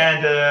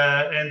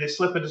 And they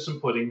slip into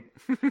some pudding,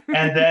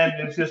 and then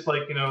it's just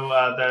like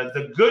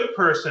the good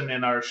person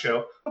in our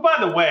show, who by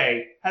the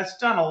way has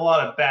done a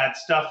lot of bad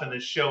stuff in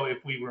this show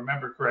if we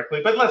remember correctly,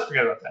 but let's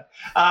forget about that.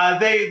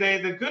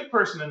 The good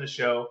person in the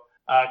show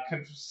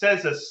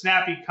says a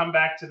snappy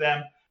comeback to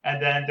them,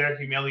 and then they're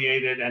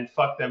humiliated and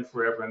fuck them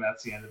forever, and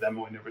that's the end of them,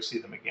 and we never see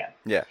them again.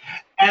 Yeah.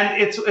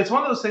 And it's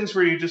one of those things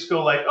where you just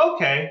go like,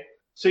 okay,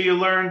 so you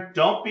learn,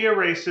 don't be a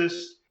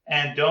racist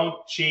and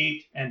don't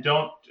cheat and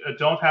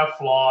don't have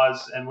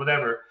flaws and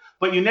whatever.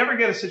 But you never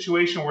get a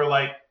situation where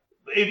like,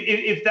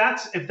 if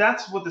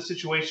that's what the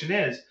situation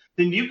is,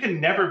 then you can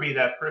never be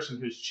that person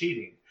who's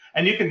cheating,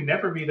 and you can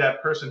never be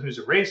that person who's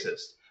a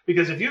racist.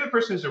 Because if you're the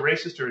person who's a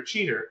racist or a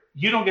cheater,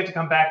 you don't get to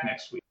come back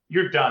next week.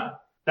 You're done.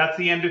 That's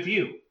the end of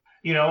you.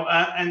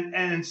 And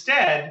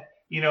instead,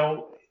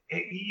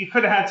 you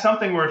could have had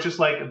something where it's just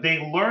like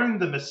they learn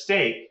the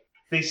mistake,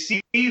 they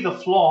see the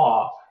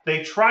flaw,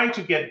 they try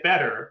to get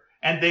better,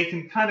 and they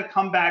can kind of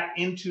come back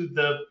into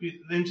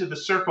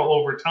the circle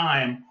over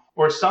time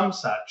or some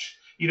such.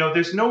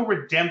 There's no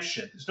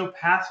redemption. There's no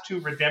path to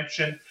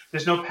redemption.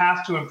 There's no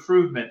path to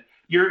improvement.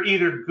 You're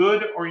either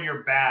good or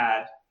you're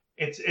bad.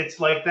 It's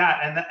like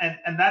that.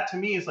 And that to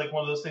me is like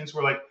one of those things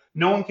where like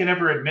no one can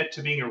ever admit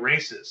to being a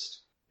racist,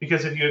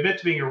 because if you admit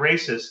to being a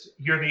racist,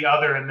 you're the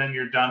other and then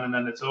you're done and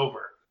then it's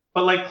over.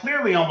 But like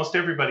clearly almost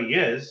everybody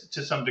is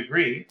to some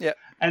degree. Yeah.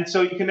 And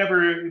so you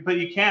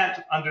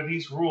can't under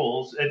these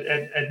rules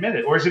admit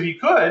it. Whereas if you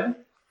could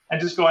and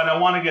just go, I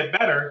want to get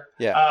better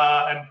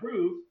and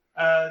improve,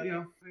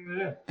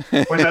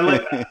 Whereas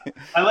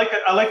I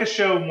like a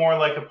show more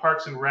like a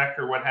Parks and Rec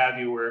or what have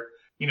you, where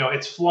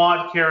it's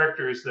flawed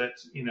characters that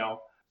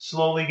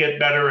slowly get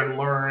better and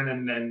learn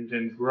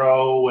and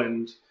grow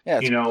and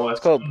it's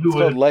called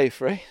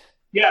life, right?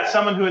 Yeah,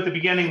 someone who at the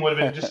beginning would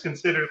have been just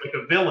considered like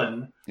a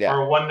villain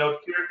or a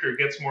one-note character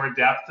gets more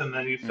depth, and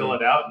then you fill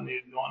it out and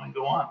you go on and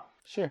go on.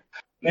 Sure.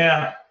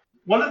 Yeah.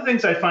 One of the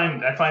things I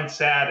find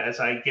sad as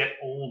I get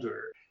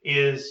older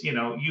is,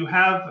 you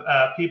have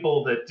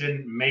people that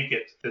didn't make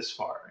it this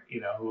far,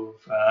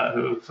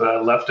 who've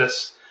left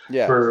us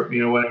for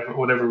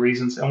whatever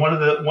reasons. And one of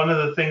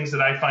the things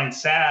that I find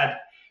sad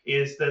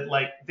is that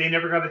like they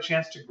never got a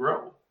chance to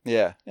grow.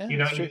 Yeah.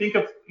 You think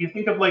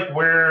of like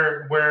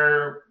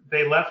where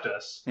they left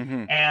us.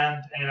 Mm-hmm.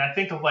 And I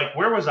think of like,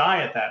 where was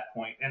I at that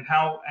point, and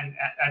how, and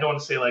I don't want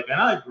to say like,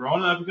 and I've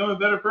grown and I've become a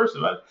better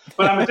person, but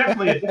I'm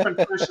definitely a different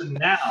person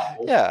now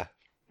Yeah.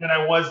 than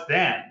I was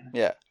then.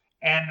 Yeah.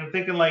 And I'm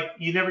thinking like,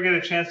 you never get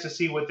a chance to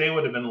see what they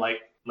would have been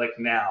like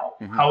now.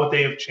 Mm-hmm. How would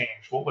they have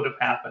changed? What would have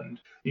happened?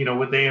 You know,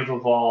 would they have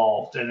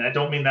evolved? And I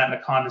don't mean that in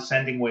a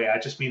condescending way. I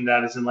just mean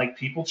that as in like,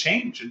 people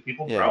change and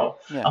people grow.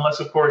 Yeah. Unless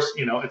of course,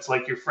 you know, it's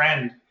like your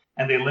friend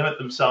and they limit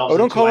themselves. Oh,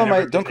 don't call him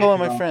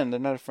my friend. They're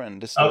not a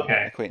friend. Just an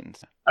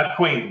acquaintance.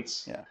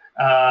 Acquaintance.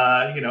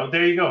 Yeah. You know,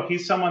 there you go.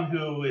 He's someone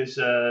who is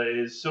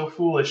so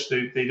foolish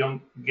they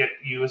don't get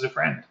you as a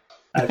friend.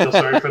 I feel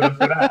sorry for them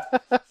for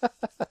that.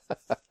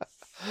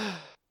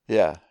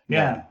 Yeah.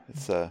 Yeah. No,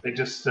 it's they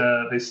just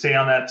they stay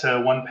on that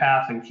one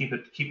path and keep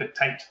it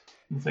tight.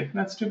 It's like,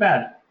 that's too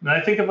bad. And I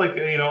think of like,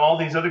 you know, all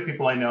these other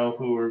people I know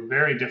who are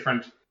very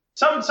different.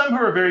 Some who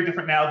are very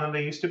different now than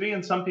they used to be,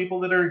 and some people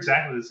that are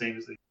exactly the same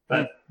as they.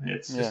 But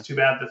it's just too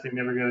bad that they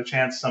never get a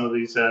chance. Some of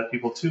these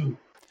people to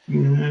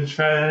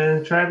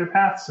try their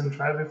paths and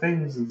try their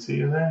things and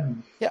see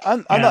them. Yeah,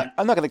 I'm not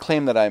going to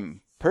claim that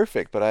I'm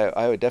perfect, but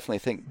I would definitely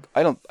think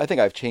I think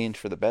I've changed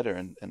for the better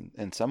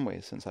in some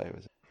ways since I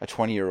was a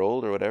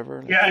 20-year-old or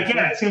whatever. Yeah,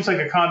 again, it seems like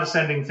a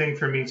condescending thing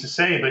for me to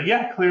say, but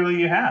yeah, clearly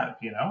you have.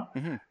 You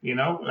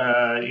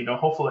know,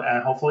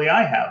 hopefully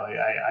I have.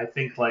 I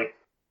think like,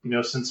 you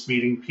know, since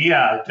meeting Pia,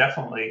 I've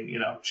definitely, you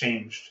know,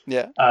 changed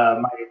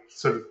my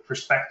sort of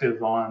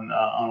perspective on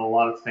a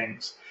lot of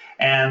things,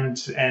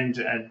 and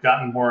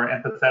gotten more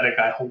empathetic,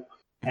 I hope,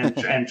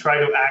 and try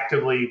to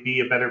actively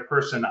be a better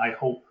person, I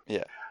hope.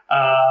 Yeah.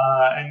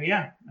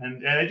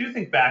 And I do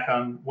think back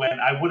on when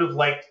I would have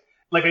liked,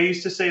 like I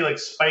used to say, like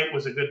spite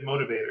was a good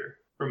motivator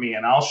for me,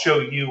 and I'll show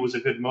you was a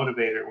good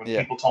motivator when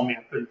people told me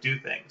I couldn't do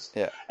things.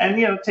 Yeah. And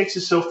you know, it takes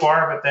you so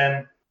far, but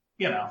then,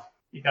 you know,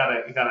 you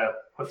gotta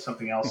put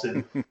something else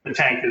in the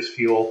tank as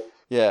fuel.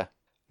 Yeah.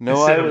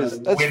 No,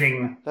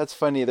 winning. That's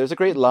funny. There's a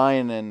great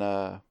line in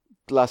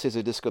Last Days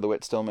of Disco, the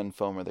Whit Stillman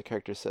film, where the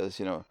character says,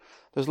 you know,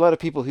 there's a lot of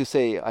people who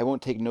say, I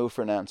won't take no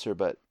for an answer,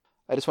 but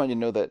I just want you to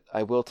know that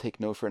I will take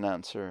no for an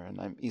answer,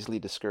 and I'm easily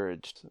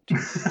discouraged.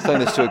 Saying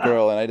this to a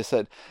girl, and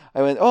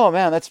I went, oh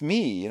man, that's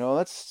me. You know,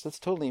 that's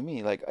totally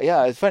me. Like,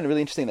 yeah, I find it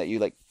really interesting that you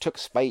like took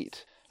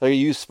spite, or you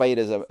used spite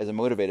as a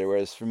motivator,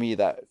 whereas for me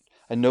that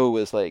a no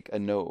was like a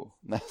no.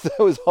 That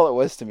was all it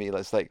was to me.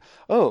 It's like,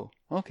 oh,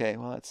 okay,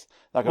 well, that's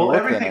not going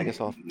to work then. I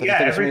guess I'll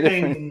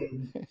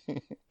everything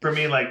for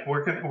me, like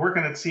working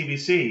at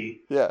CBC.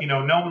 Yeah. You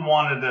know, no one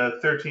wanted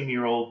a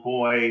 13-year-old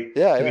boy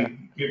to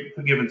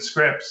be given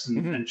scripts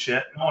and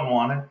shit. No one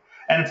wanted.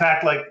 And in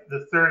fact, like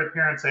the third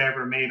appearance I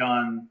ever made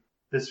on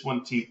this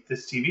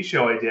TV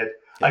show I did,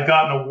 I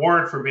got an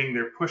award for being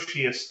their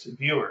pushiest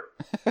viewer.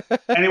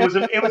 And it was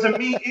a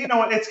mean, you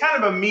know, it's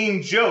kind of a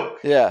mean joke.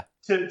 Yeah.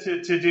 To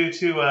do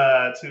to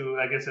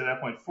I guess at that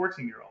point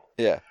 14-year-old.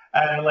 Yeah.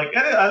 And like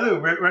I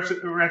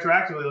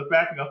retroactively look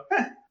back and go,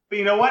 but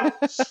you know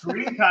what?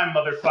 Screen time,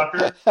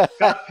 motherfucker.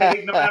 Got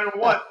paid no matter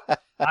what.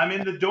 I'm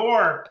in the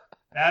door.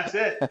 That's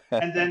it.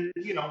 And then,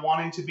 you know,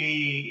 wanting to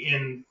be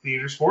in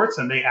theater sports,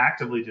 and they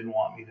actively didn't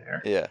want me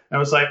there. Yeah. And I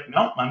was like,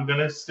 no, I'm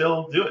gonna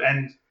still do it.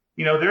 And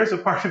you know, there's a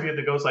part of you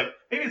that goes like,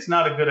 maybe it's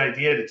not a good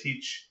idea to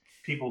teach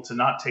people to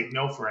not take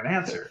no for an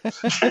answer,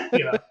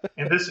 you know,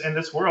 in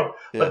this world.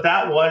 Yeah. But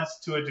that was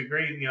to a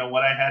degree, you know,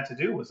 what I had to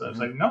do was I was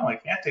like, no, I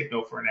can't take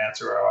no for an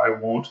answer, or I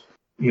won't,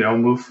 you know,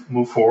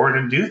 move forward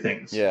and do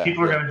things. Yeah.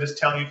 People are going to just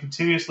tell you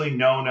continuously,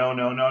 no,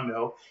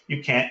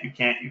 you can't,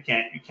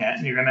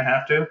 and you're going to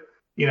have to,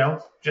 you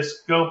know,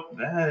 just go,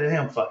 they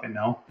don't fucking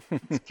know.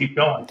 Just keep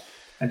going.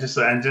 And just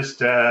I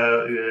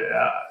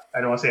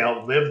don't want to say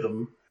outlive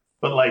them,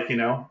 but like, you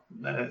know,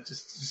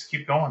 just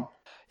keep going.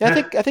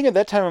 Yeah, I think at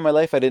that time in my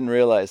life, I didn't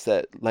realize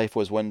that life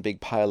was one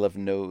big pile of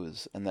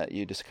no's, and that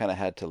you just kind of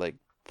had to like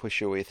push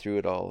your way through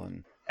it all.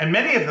 And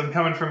many of them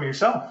coming from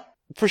yourself.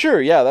 For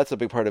sure, yeah, that's a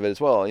big part of it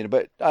as well. You know,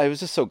 but I was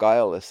just so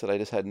guileless that I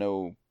just had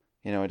no,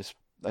 you know,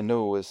 a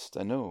no was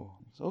a no.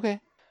 It's okay,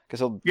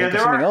 because I'll think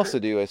of something else to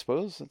do. I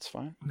suppose that's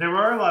fine. There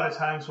are a lot of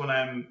times when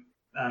I'm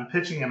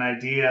pitching an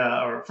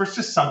idea or for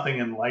just something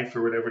in life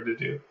or whatever to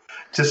do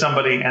to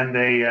somebody, and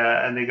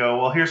they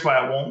go, well, here's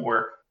why it won't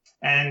work.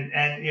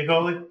 And you go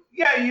like,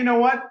 yeah, you know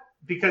what?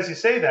 Because you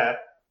say that,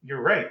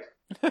 you're right.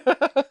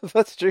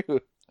 That's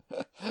true.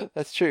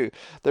 That's true.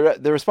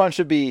 The response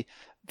should be,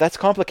 that's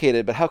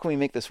complicated, but how can we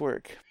make this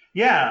work?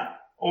 Yeah.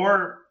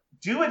 Or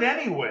do it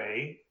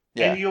anyway,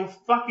 and you'll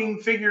fucking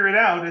figure it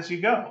out as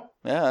you go.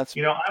 Yeah, that's,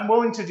 you know, I'm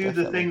willing to do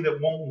definitely the thing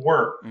that won't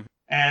work. Mm-hmm.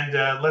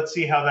 And let's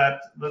see how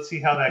that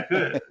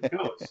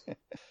goes.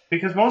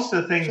 Because most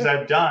of the things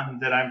I've done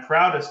that I'm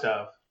proudest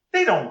of,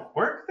 they don't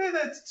work.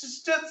 That's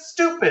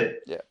stupid.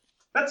 Yeah.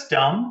 That's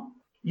dumb.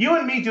 You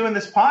and me doing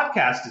this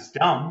podcast is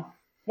dumb.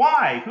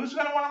 Why? Who's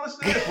going to want to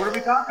listen to this? What are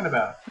we talking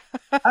about?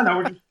 I don't know.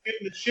 We're just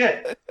shooting the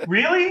shit.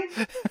 Really?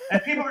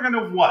 And people are going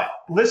to what?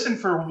 Listen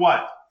for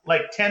what?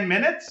 Like 10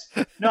 minutes?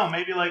 No,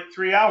 maybe like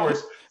 3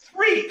 hours.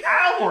 3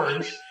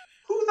 hours?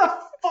 Who the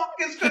fuck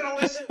is going to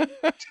listen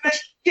to this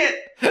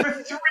shit for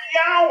 3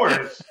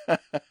 hours?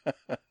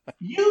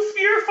 You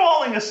fear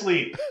falling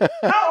asleep.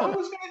 How?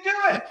 Who's going to do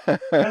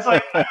it? And it's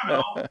like, I don't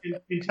know,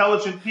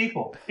 intelligent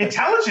people.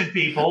 Intelligent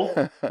people?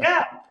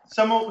 Yeah.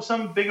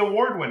 Some big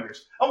award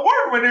winners.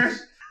 Award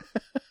winners?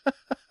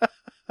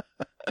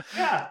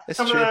 Yeah. It's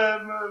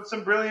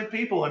Some brilliant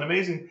people and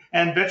amazing,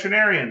 and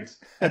veterinarians,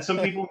 and some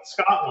people in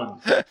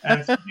Scotland,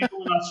 and some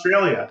people in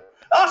Australia.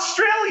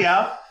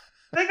 Australia?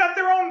 They got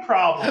their own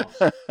problems.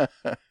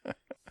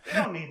 They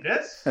don't need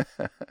this.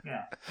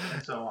 Yeah,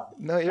 and so on.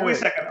 No, you're Wait a right.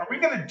 second. Are we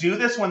going to do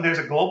this when there's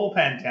a global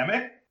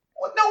pandemic?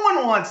 Well, no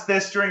one wants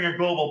this during a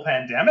global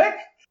pandemic.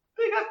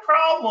 They got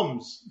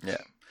problems. Yeah.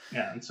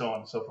 Yeah, and so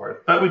on and so forth.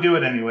 But we do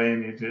it anyway.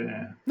 And you do,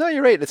 yeah. No,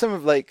 you're right. Some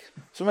of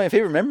my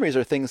favorite memories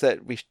are things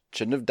that we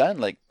shouldn't have done,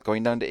 like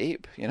going down to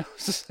Ape.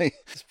 It's just like,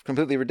 it's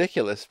completely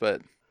ridiculous, but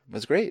it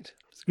was great.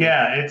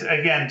 Yeah, it's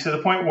again to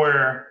the point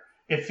where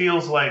it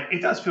feels like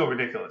it does feel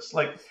ridiculous.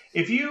 Like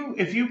if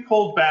you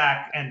pulled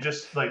back and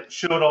just like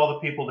showed all the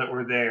people that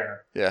were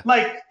there, Yeah.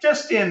 like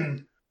just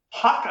in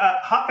huck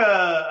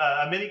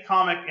a mini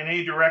comic in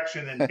any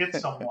direction and hit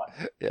someone.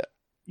 Yeah.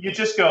 You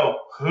just go,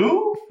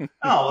 who? Oh,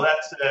 well,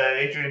 that's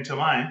Adrian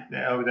Tomine.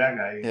 Oh, that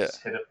guy. He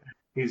just hit it.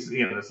 He's,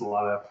 there's a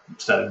lot of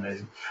stuff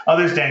amazing. Oh,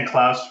 there's Dan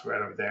Klaus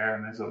right over there,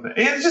 and there's over there.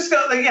 It's just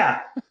like,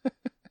 yeah.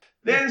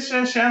 There's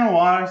Shannon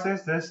Waters.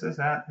 There's this, there's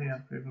that. Yeah,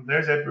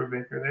 there's Ed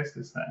Brubaker. There's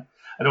this, that.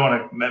 I don't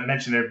want to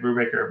mention Ed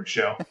Brubaker every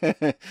show.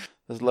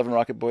 There's Love and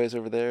Rocket Boys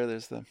over there.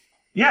 There's the...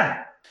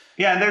 Yeah.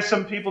 Yeah, and there's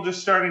some people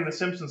just starting the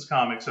Simpsons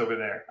comics over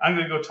there. I'm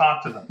going to go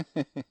talk to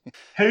them.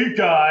 Hey,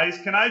 guys,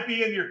 can I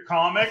be in your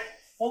comic?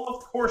 Well,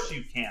 of course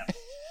you can.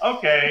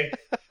 Okay.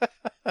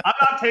 I'm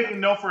not taking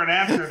no for an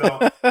answer, though.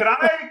 Can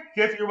I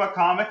give you a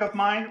comic of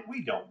mine?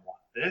 We don't want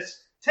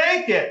this.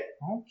 Take it.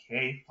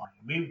 Okay, fine.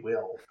 We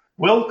will.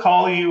 We'll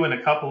call you in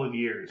a couple of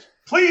years.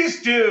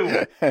 Please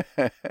do.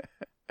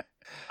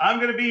 I'm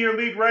going to be your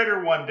lead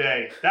writer one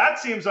day. That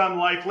seems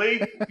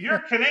unlikely. You're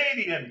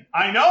Canadian.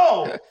 I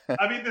know.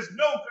 I mean, there's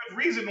no good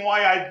reason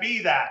why I'd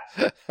be that.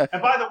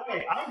 And by the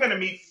way, I'm going to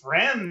meet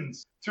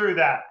friends through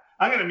that.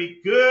 I'm going to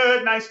meet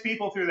good, nice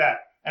people through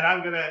that. And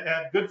I'm going to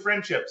have good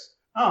friendships.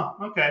 Oh,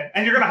 okay.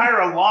 And you're going to hire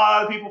a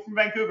lot of people from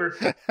Vancouver.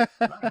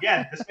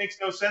 Again, this makes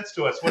no sense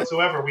to us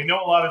whatsoever. We know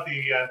a lot of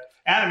the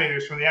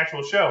animators from the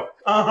actual show.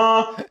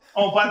 Uh-huh.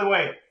 Oh, by the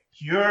way,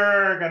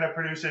 you're going to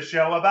produce a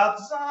show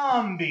about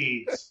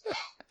zombies.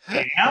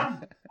 And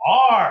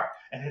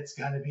it's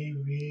going to be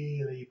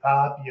really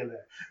popular.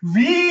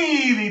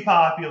 Really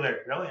popular.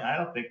 Really? I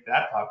don't think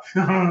that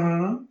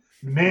popular.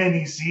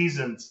 Many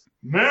seasons.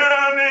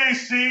 Many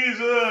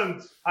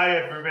seasons. Hi,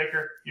 Ed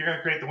Brubaker. You're going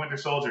to create the Winter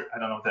Soldier. I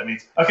don't know what that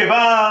means. Okay,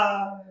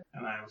 bye.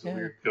 And I was a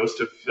weird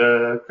ghost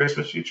of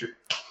Christmas future.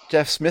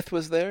 Jeff Smith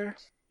was there.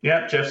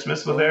 Yeah, Jeff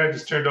Smith was there.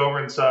 Just turned over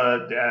and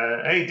saw,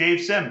 hey,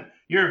 Dave Sim,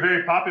 you're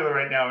very popular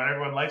right now, and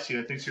everyone likes you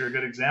and thinks you're a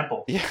good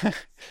example. Yeah.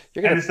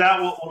 And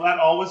will that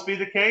always be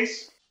the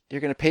case?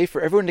 You're going to pay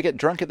for everyone to get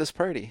drunk at this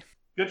party.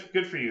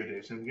 Good for you,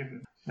 Dave. I'm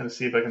going to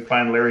see if I can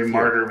find Larry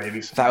Martyr maybe.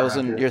 Your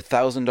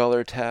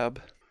 $1,000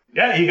 tab.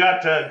 Yeah, you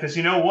got because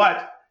you know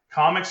what?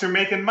 Comics are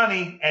making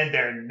money, and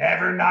they're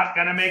never not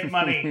going to make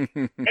money.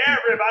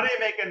 Everybody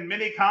making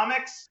mini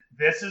comics.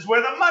 This is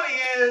where the money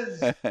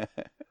is.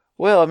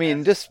 Well, I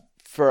mean, just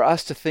for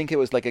us to think it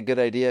was like a good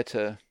idea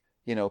to,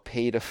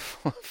 pay to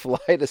fly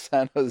to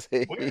San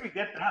Jose. Where did we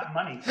get that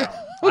money from?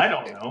 I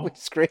don't know. We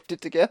scraped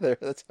it together.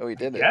 That's how we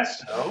did it.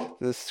 Yes, so.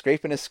 The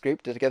scrapingest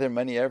scraped together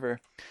money ever.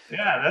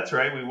 Yeah, that's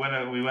right. We went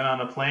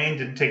on a plane,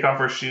 didn't take off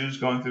our shoes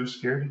going through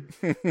security.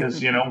 Because,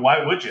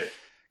 why would you?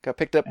 Got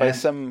picked up by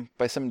some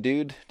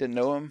dude, didn't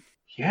know him.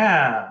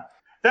 Yeah.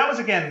 That was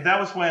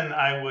when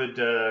I would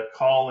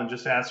call and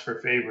just ask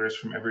for favors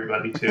from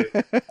everybody too.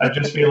 I'd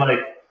just be like,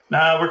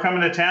 we're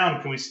coming to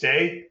town. Can we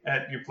stay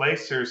at your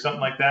place or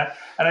something like that?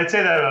 And I'd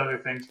say that about other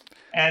things.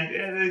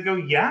 And they'd go,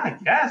 yeah, I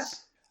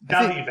guess.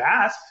 Now that you've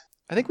asked.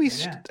 I think we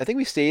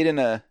stayed in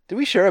a. Did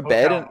we share a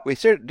bed? I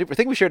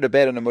think we shared a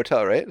bed in a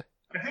motel, right?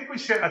 I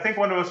think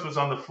one of us was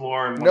on the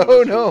floor. And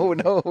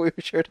No. We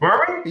shared.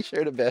 Were we? We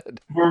shared a bed.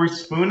 Were we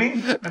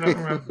spooning? I don't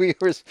remember.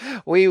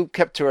 We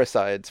kept to our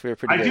sides. We were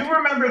pretty. I do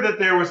remember that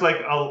there was like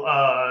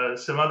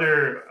some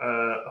other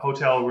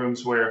hotel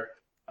rooms where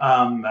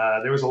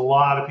there was a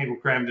lot of people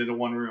crammed into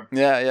one room.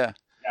 Yeah.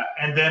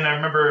 And then I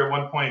remember at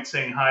one point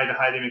saying hi to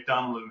Heidi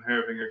McDonald and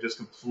Hervinger, just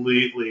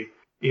completely,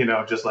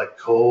 just like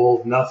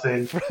cold,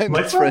 nothing.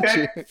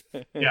 Okay.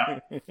 Yeah.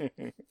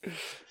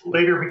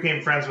 Later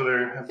became friends with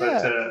her,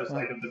 but it was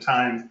like at the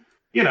time,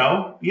 you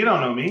don't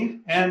know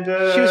me, and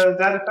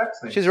that affects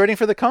things. She was writing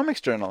for the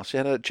Comics Journal. She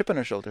had a chip on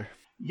her shoulder.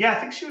 Yeah, I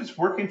think she was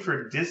working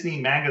for Disney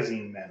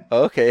Magazine then.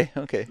 Okay.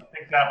 I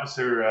think that was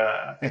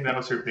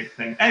her big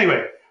thing.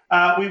 Anyway,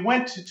 we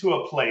went to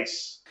a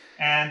place,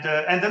 and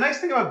the nice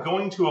thing about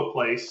going to a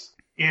place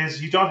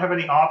is you don't have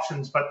any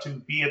options but to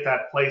be at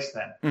that place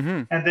then.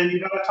 Mm-hmm. And then you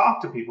got to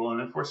talk to people,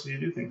 and it forces you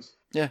to do things.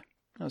 Yeah,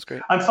 that was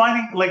great. I'm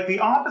finding like the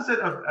opposite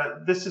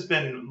of this has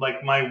been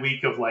like my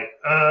week of like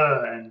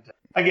and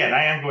again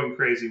I am going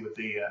crazy with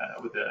the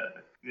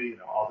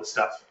all the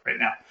stuff right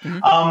now.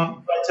 Mm-hmm.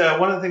 But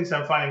one of the things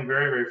I'm finding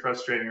very, very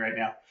frustrating right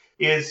now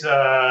is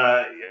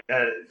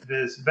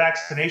this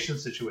vaccination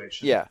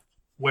situation. Yeah.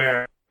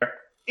 Where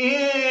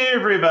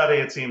everybody,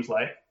 it seems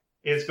like,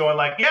 is going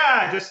like,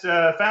 yeah, I just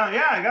found,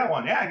 yeah, I got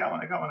one. Yeah, I got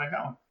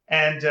one.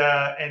 And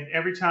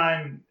every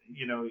time,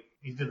 you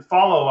do the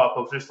follow-up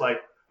of just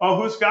like,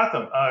 oh, who's got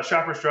them?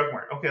 Shoppers Drug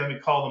Mart. Okay, let me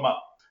call them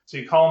up. So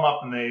you call them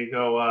up and they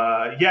go,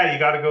 yeah, you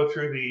got to go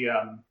through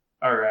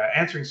our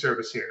answering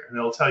service here. And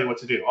they'll tell you what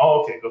to do.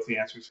 Oh, okay, go through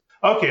the answering service.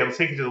 Okay, it'll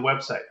take you to the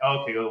website. Oh,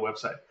 okay, go to the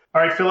website.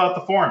 All right, fill out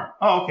the form.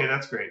 Oh, okay,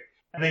 that's great.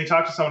 And then you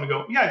talk to someone and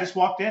go, yeah, I just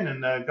walked in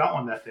and got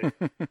one that day.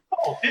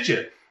 Oh, did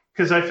you?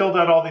 Because I filled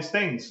out all these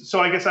things. So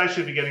I guess I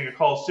should be getting a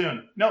call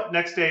soon. No,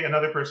 next day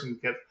another person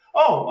gets,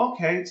 oh,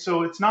 okay,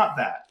 so it's not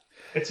that.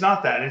 It's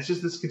not that. It's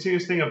just this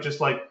continuous thing of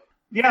just like,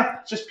 yeah,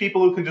 just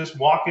people who can just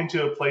walk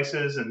into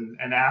places and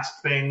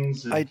ask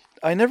things. And...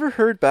 I never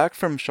heard back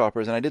from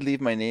Shoppers, and I did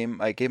leave my name.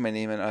 I gave my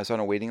name and I was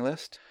on a waiting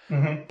list.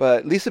 Mm-hmm.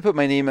 But Lisa put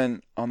my name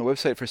in on the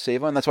website for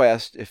Save-On. That's why I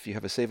asked if you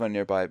have a Save-On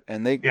nearby.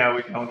 And they we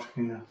don't.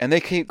 Yeah. And they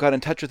got in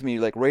touch with me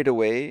like right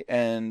away,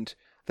 and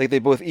like they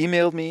both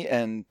emailed me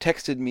and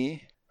texted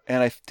me,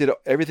 and I did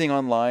everything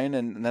online,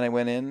 and then I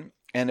went in,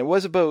 and it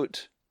was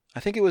about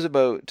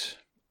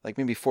like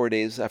maybe 4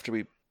 days after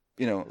we,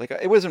 like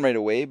it wasn't right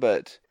away,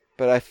 but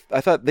I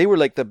thought they were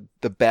like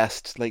the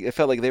best. Like it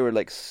felt like they were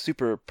like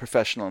super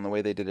professional in the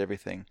way they did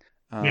everything.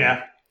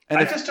 Yeah. And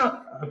I just don't.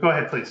 Go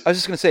ahead, please. I was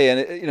just gonna say, and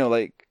if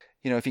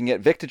you can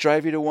get Vic to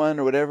drive you to one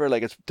or whatever,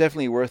 like it's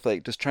definitely worth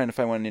like just trying to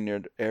find one in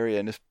your area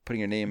and just putting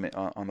your name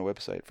on the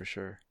website for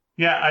sure.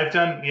 Yeah,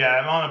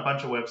 I'm on a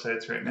bunch of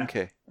websites right now.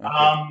 Okay.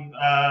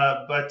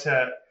 But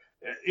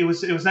it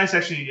was nice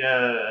actually.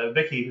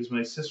 Vicky, who's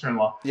my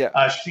sister-in-law.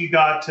 Yeah. She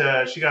got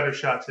her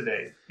shot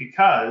today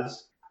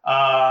because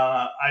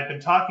I've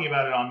been talking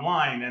about it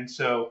online, and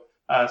so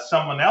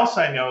someone else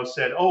I know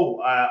said,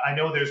 "Oh, I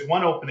know there's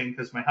one opening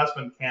because my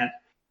husband can't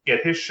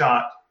get his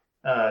shot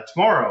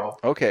tomorrow.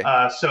 Okay.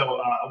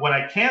 So when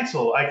I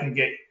cancel, I can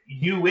get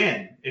you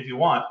in if you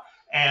want,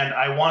 and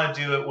I want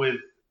to do it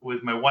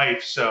with my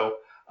wife, so."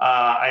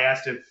 I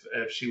asked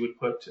if she would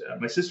put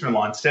my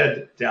sister-in-law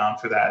instead down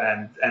for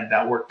that, and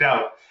that worked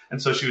out.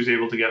 And so she was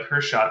able to get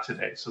her shot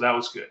today. So that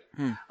was good.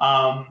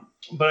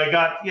 But I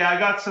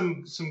got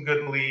some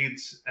good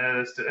leads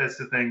as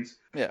to things.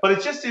 Yeah. But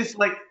it just is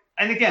like,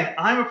 and again,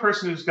 I'm a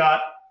person who's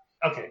got,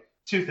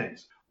 two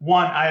things.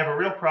 One, I have a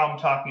real problem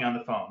talking on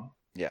the phone.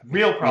 Yeah.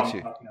 Real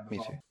problem talking on the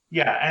phone. Me too.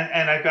 Yeah,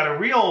 and I've got a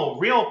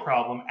real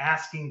problem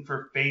asking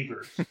for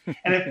favors.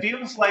 And it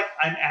feels like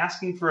I'm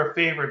asking for a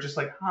favor, just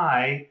like,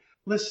 hi,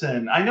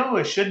 listen, I know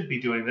I shouldn't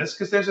be doing this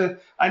because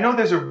I know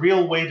there's a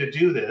real way to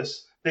do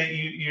this that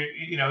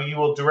you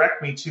will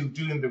direct me to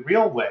doing the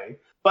real way.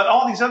 But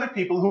all these other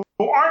people who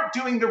aren't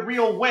doing the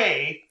real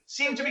way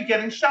seem to be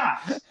getting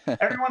shots.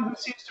 Everyone who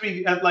seems to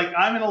be like,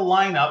 I'm in a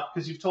lineup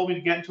because you've told me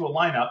to get into a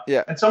lineup.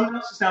 Yeah. And someone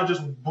else is now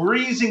just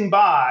breezing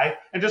by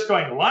and just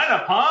going,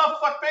 lineup, huh,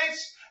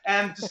 fuckface?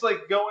 And just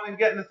like going and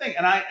getting the thing.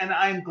 And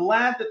I'm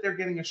glad that they're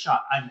getting a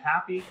shot. I'm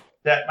happy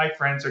that my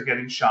friends are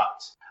getting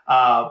shots.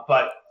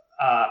 But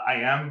I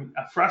am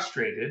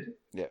frustrated,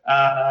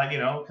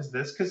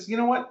 because you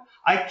know what?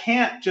 I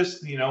can't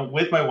just,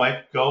 with my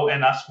wife, go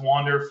and us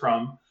wander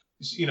from,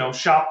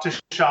 shop to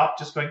shop,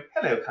 just going,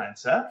 hello, kind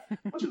sir.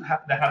 What do you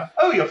happen to have?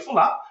 Oh, you're full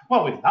up.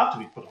 Well, we'd love to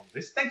be put on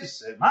this. Thank you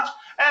so much.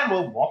 And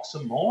we'll walk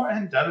some more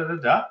and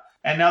da-da-da-da.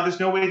 And now there's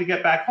no way to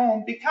get back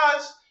home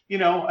because,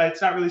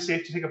 it's not really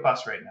safe to take a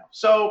bus right now.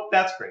 So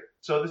that's great.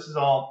 So this is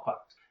all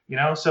fucked,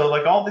 So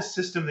like all this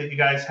system that you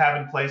guys have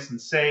in place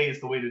and say is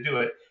the way to do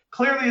it,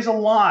 clearly is a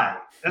lie.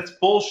 That's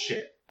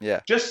bullshit.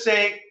 Yeah. Just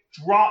say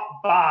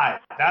drop by.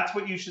 That's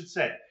what you should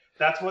say.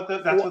 That's what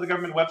the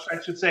government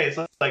website should say. It's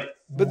like,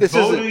 but this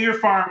go to your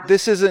farm.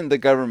 This isn't the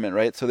government,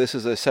 right? So this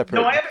is a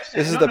separate. No, I understand.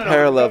 This is the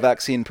parallel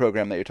vaccine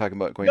program that you're talking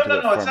about going to.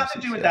 No, it's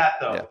nothing to do with that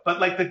though. Yeah. But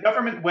like the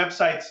government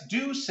websites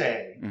do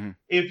say,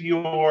 if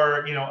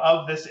you're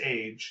of this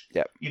age,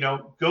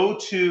 go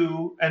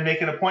to and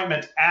make an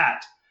appointment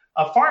at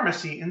a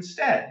pharmacy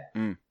instead.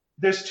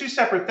 There's two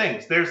separate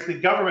things. There's the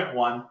government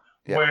one.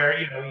 Yeah.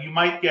 Where you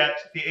might get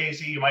the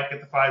AZ, you might get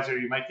the Pfizer,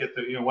 you might get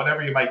the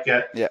whatever you might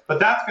get, but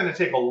that's going to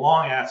take a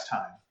long ass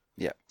time.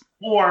 Yeah.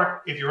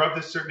 Or if you're of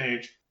this certain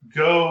age,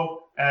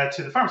 go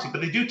to the pharmacy.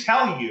 But they do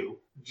tell you,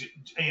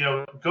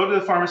 go to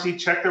the pharmacy,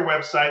 check their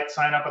website,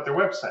 sign up at their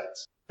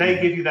websites.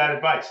 They give you that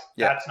advice.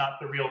 Yeah. That's not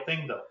the real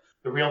thing though.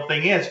 The real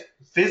thing is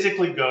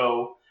physically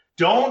go.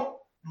 Don't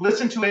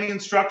listen to any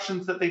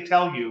instructions that they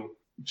tell you.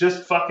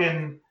 Just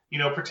fucking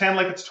pretend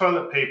like it's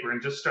toilet paper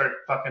and just start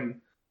fucking.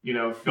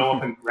 Go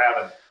up and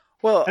grab it.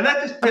 Well, and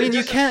that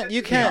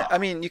you can't. I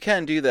mean, you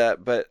can do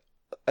that, but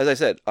as I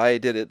said, I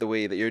did it the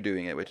way that you're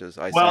doing it, which is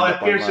I signed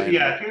up online. It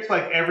appears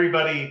like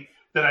everybody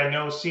that I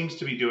know seems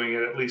to be doing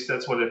it. At least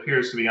that's what it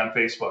appears to be on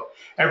Facebook.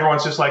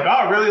 Everyone's just like,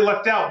 oh, really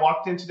lucked out.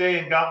 Walked in today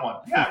and got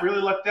one. Yeah,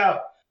 really lucked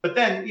out. But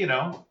then,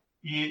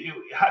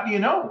 how do you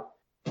know?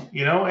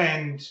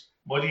 And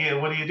what do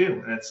you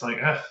do? And it's like,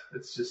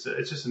 it's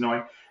just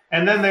annoying.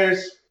 And then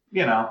there's,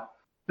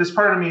 this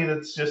part of me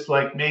that's just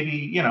like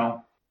maybe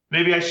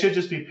I should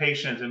just be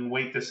patient and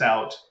wait this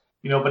out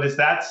but is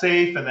that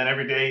safe? And then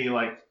every day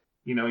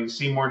you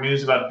see more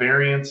news about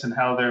variants and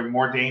how they're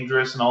more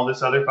dangerous and all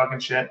this other fucking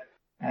shit.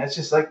 And it's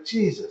just like,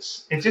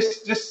 Jesus. It's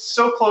just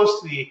so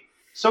close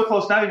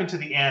not even to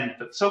the end,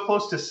 but so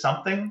close to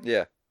something.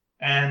 Yeah.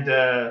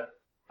 And,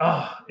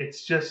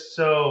 it's just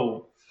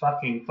so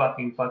fucking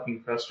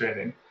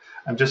frustrating.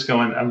 I'm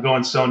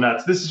going so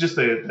nuts. This is just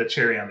the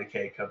cherry on the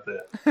cake of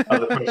the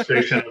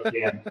frustration of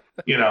being,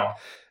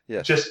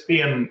 Yes. just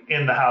being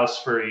in the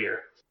house for a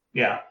year.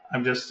 Yeah,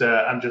 I'm just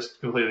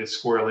completely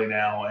squirrely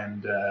now,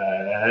 and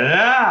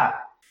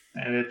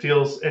it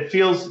feels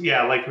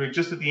like we're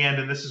just at the end,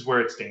 and this is where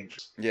it's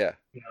dangerous. Yeah.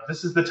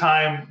 This is the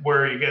time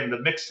where you're getting the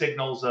mixed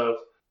signals of,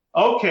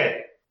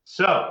 okay,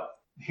 so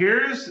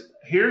here's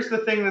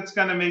the thing that's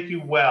going to make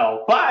you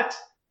well, but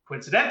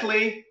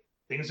coincidentally,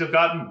 things have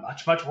gotten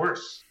much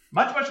worse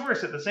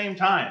at the same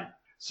time.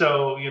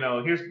 So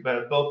here's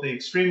both the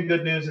extreme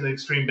good news and the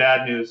extreme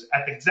bad news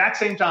at the exact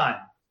same time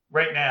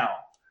right now.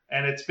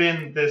 And it's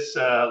been this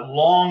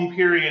long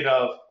period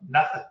of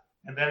nothing.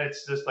 And then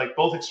it's just like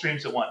both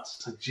extremes at once.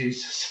 It's like,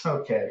 Jesus,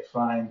 okay,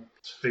 fine.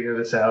 Let's figure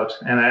this out.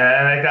 And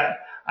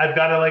I've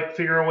got to like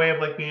figure a way of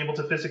like being able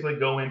to physically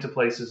go into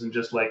places and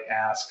just like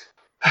ask,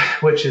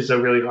 which is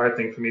a really hard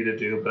thing for me to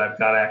do, but I've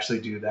got to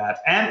actually do that.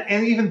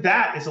 And even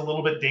that is a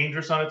little bit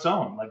dangerous on its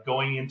own, like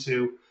going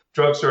into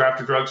drugstore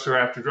after drugstore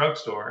after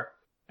drugstore.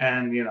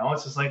 And,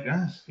 it's just like,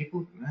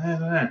 people,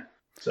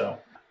 so...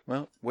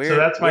 Well,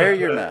 that's wear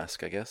your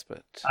mask, I guess.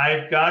 But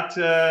I've got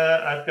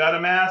a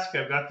mask.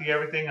 I've got the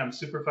everything. I'm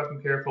super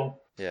fucking careful.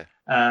 Yeah.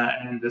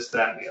 And this,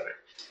 that, and the other.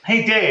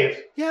 Hey,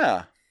 Dave.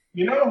 Yeah.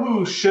 You know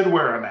who should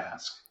wear a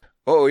mask?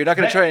 Oh, you're not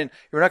going to try and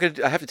you're not going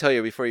to. I have to tell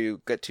you before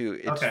you get to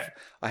it. Okay.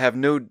 I have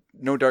no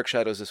dark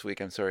shadows this week.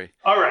 I'm sorry.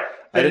 All right.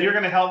 Then you're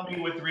going to help me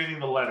with reading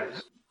the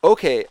letters.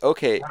 Okay.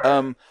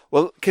 Right.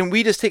 Well, can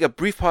we just take a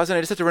brief pause? And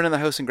I just have to run in the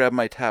house and grab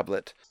my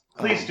tablet.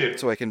 Please do.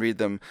 So I can read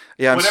them.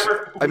 Yeah. I'm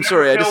whatever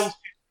sorry.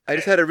 I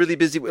just had a really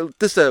busy.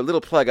 This is a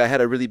little plug. I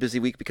had a really busy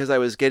week because I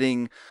was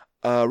getting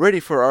ready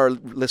for our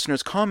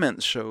listeners'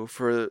 comments show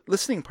for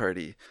listening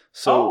party.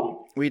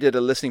 So we did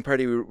a listening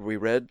party. We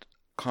read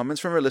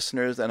comments from our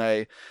listeners, and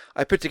I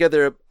put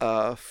together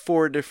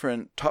 4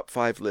 different top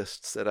 5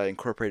 lists that I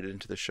incorporated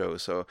into the show.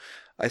 So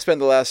I spent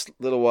the last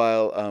little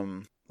while,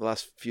 the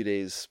last few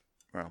days,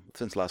 well,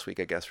 since last week,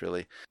 I guess,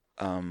 really.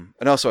 And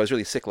also I was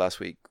really sick last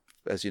week,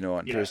 as you know,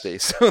 on Thursday.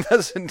 So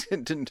that's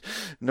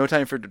no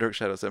time for Dark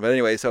Shadows. But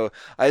anyway, so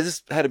I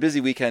just had a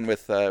busy weekend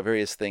with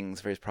various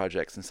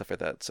projects and stuff like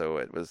that. So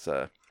it was,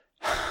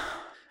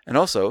 and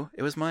also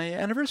it was my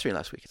anniversary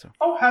last week. So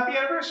happy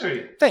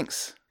anniversary!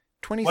 Thanks.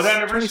 What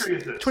anniversary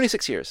is this?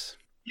 26 years.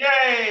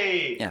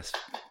 Yay! Yes.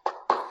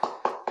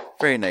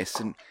 Very nice.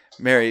 And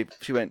Mary,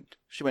 she went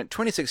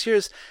 26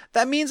 years.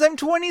 That means I'm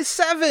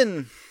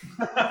 27.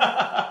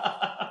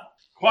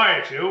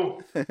 Quiet,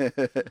 you.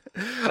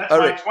 That's All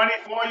my right.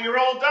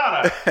 24-year-old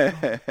daughter.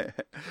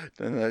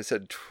 And I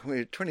said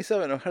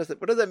 27.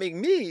 What does that make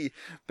me?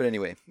 But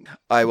anyway,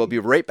 I will be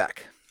right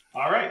back.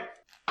 All right.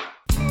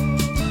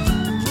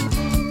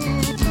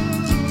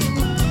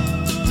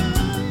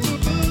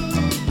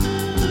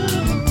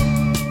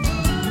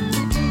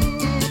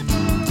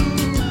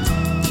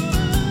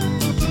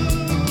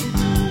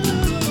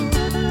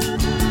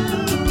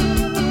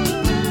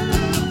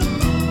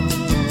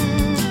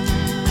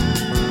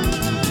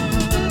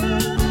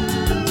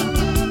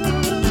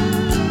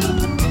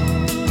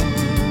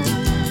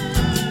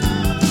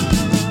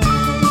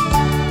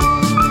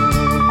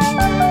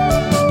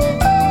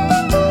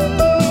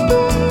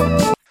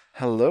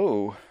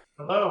 Hello.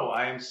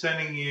 I am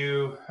sending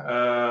you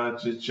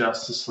to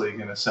Justice League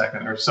in a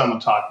second, or someone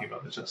talking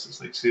about the Justice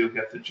League, so you'll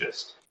get the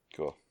gist.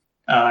 Cool.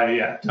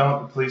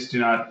 Please do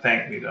not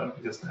thank me though,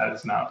 because that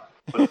is not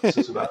what this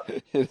is about.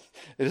 It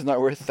is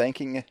not worth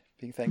being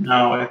thanked.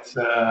 No, it's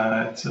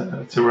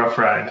a rough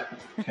ride.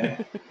 Okay.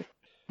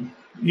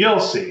 You'll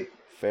see.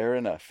 Fair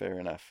enough. There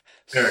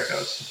it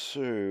goes.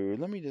 So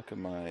let me look at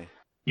my.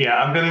 Yeah,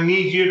 I'm going to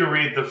need you to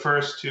read the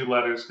first 2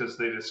 letters because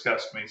they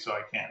disgust me, so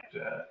I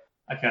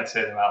can't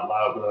say them out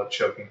loud without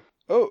choking.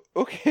 Oh,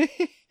 okay.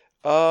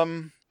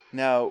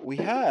 Now we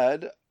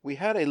had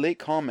a late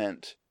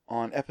comment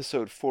on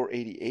episode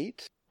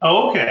 488.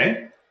 Oh,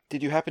 okay.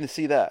 Did you happen to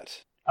see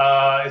that?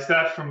 Is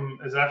that from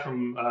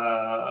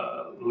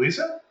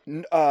Lisa?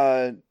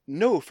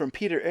 No, from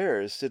Peter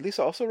Ayers. Did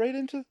Lisa also write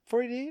into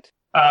 488?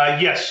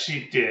 Yes,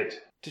 she did.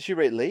 Did she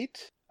write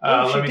late?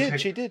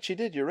 She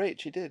did. You're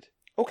right. She did.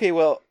 Okay,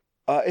 well,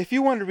 if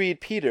you want to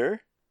read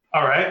Peter,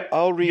 all right.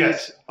 I'll read.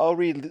 Yes. I'll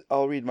read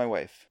my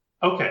wife.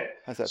 Okay.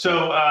 How's that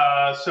So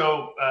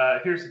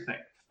here's the thing.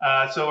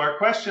 So our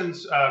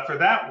questions for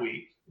that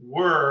week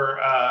were: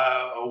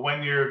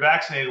 when you're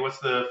vaccinated, what's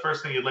the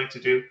first thing you'd like to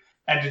do?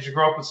 And did you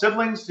grow up with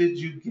siblings? Did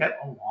you get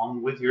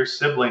along with your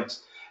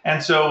siblings?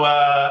 And so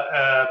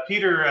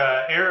Peter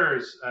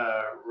Ayers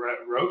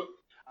wrote,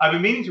 I've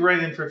been meaning to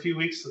write in for a few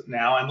weeks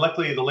now, and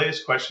luckily the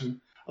latest question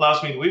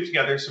allows me to weave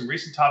together some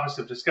recent topics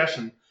of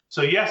discussion.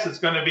 So yes, it's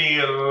going to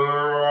be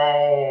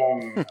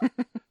long.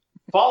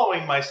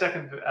 Following my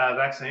second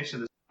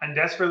vaccination, I'm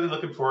desperately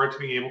looking forward to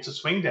being able to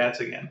swing dance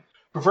again,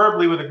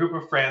 preferably with a group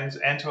of friends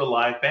and to a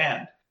live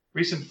band.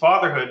 Recent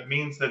fatherhood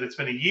means that it's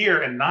been a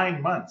year and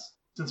 9 months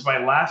since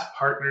my last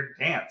partnered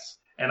dance,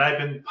 and I've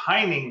been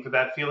pining for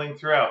that feeling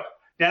throughout.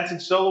 Dancing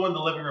solo in the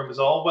living room is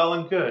all well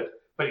and good,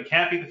 but it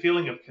can't be the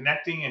feeling of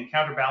connecting and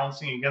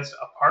counterbalancing against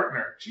a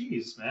partner.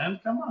 Jeez, man,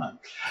 come on.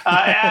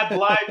 Add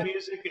live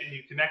music and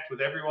you connect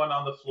with everyone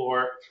on the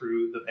floor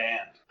through the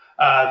band.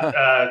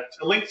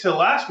 To link to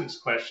last week's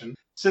question,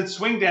 since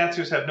swing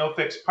dancers have no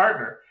fixed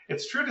partner,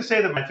 it's true to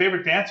say that my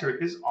favorite dancer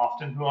is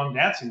often who I'm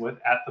dancing with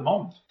at the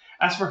moment.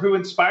 As for who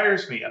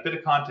inspires me, a bit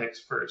of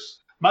context first.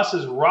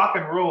 Mus's rock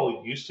and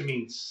roll used to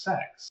mean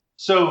sex.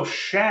 So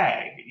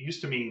shag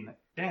used to mean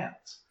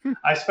dance.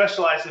 I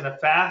specialize in a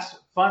fast,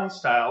 fun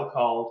style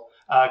called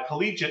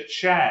collegiate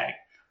shag,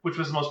 which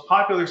was the most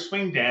popular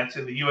swing dance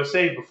in the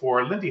USA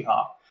before Lindy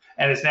Hop,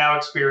 and is now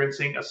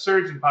experiencing a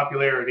surge in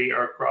popularity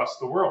across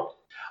the world.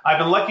 I've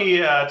been lucky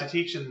to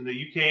teach in the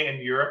UK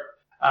and Europe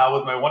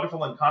with my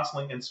wonderful and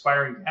constantly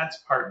inspiring dance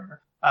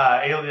partner,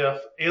 Alia,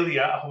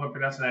 I hope I'm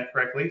pronouncing that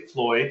correctly,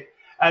 Floyd.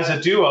 As a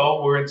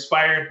duo, we're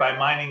inspired by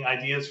mining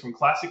ideas from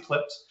classic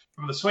clips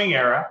from the swing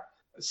era,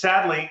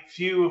 sadly,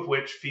 few of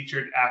which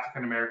featured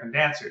African-American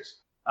dancers.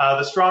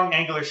 The strong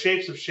angular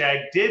shapes of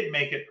shag did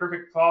make it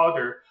perfect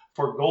fodder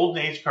for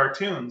golden age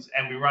cartoons,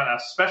 and we run a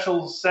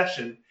special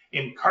session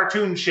in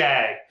cartoon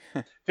shag.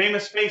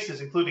 Famous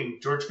faces including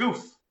George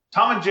Goof,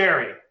 Tom and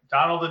Jerry,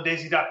 Donald and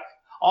Daisy Duck,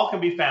 all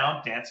can be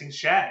found dancing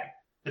shag.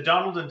 The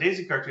Donald and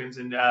Daisy cartoons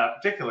in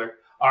particular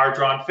are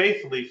drawn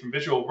faithfully from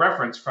visual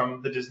reference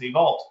from the Disney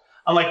Vault.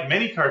 Unlike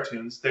many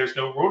cartoons, there's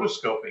no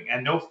rotoscoping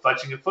and no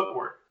fudging of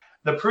footwork.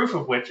 The proof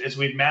of which is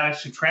we've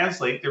managed to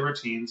translate the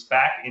routines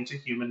back into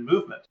human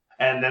movement.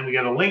 And then we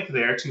got a link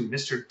there to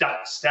Mr.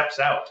 Duck Steps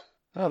Out.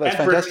 Oh, that's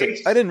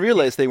fantastic. I didn't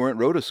realize they weren't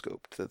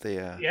rotoscoped. That they.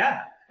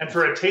 Yeah. And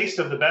for a taste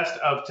of the best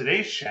of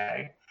today's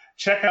shag,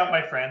 check out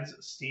my friends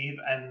Steve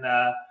and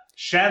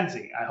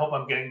Shanzi. I hope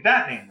I'm getting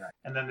that name right.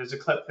 And then there's a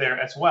clip there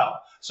as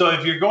well. So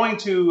if you're going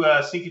to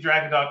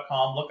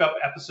sneakydragon.com, look up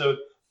episode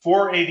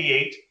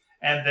 488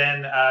 and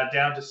then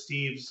down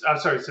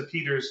to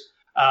Peter's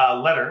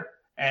letter,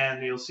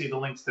 and you'll see the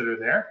links that are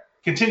there.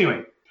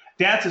 Continuing,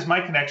 dance is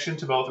my connection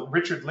to both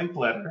Richard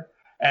Linklater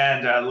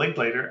and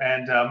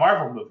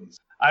Marvel movies.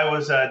 I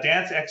was a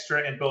dance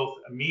extra in both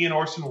Me and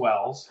Orson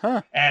Welles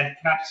and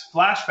Cap's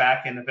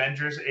Flashback in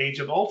Avengers Age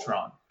of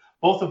Ultron,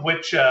 both of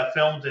which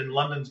filmed in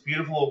London's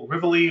beautiful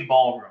Rivoli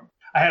Ballroom.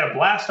 I had a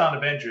blast on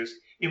Avengers,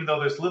 even though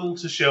there's little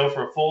to show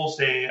for a full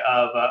day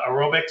of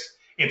aerobics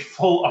in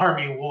full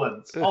army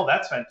woolens. Oh,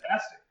 that's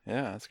fantastic.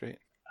 Yeah, that's great.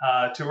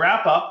 To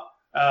wrap up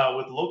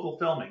with local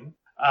filming,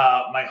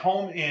 my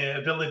home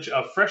village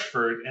of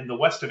Freshford in the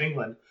west of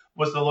England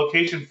was the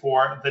location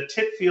for the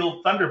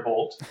Titfield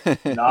Thunderbolt,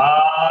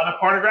 not a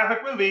pornographic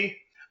movie,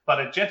 but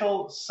a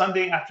gentle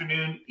Sunday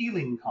afternoon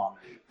Ealing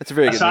comedy. That's a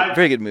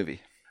very good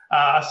movie.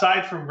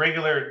 Aside from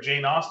regular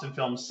Jane Austen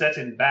films set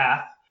in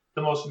Bath,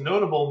 the most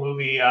notable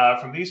movie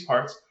from these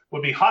parts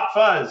would be Hot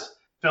Fuzz,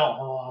 I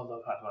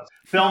love Hot Fuzz,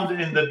 filmed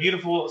in the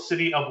beautiful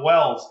city of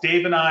Wells.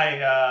 Dave and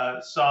I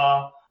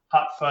saw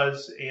Hot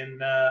Fuzz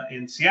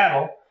in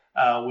Seattle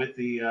with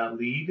the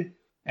lead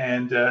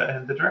and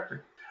the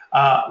director.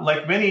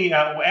 Like many,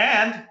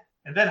 and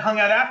then hung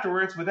out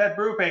afterwards with Ed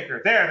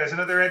Brubaker. There's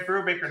another Ed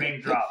Brubaker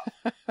name drop.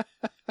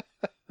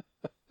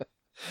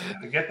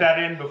 To get that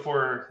in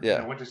before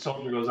Winter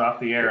Soldier goes off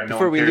the air. And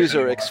before we lose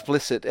our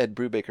explicit Ed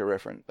Brubaker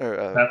reference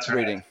that's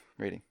right.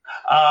 rating.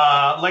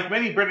 Like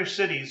many British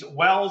cities,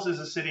 Wells is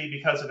a city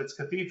because of its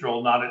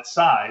cathedral, not its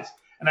size.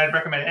 And I'd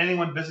recommend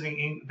anyone visiting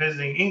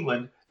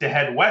England to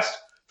head west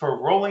for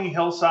rolling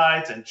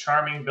hillsides and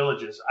charming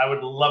villages. I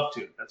would love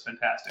to. That's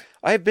fantastic.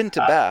 I've been to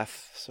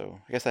Bath, so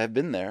I guess I've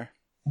been there.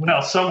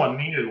 Well, someone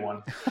needed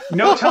one.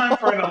 No time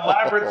for an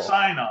elaborate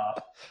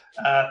sign-off.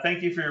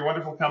 Thank you for your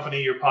wonderful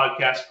company your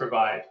podcasts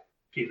provide,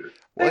 Peter.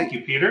 Thank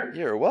you, Peter.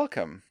 You're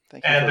welcome.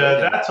 Thank you. And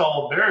that's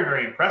all very,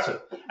 very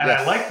impressive. And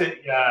yes. I like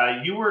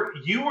that you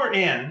were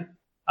in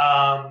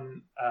a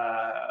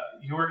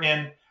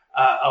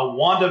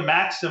Wanda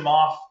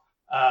Maximoff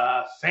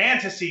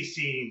fantasy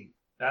scene.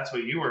 That's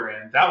what you were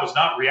in. That was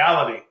not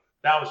reality.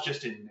 That was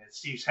just in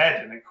Steve's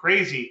head in a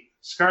crazy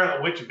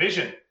Scarlet Witch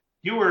vision.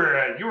 You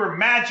were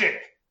magic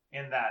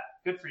in that.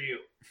 Good for you.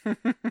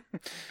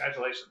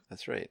 Congratulations.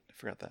 That's right. I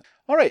forgot that.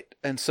 All right.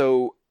 And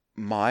so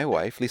my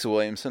wife, Lisa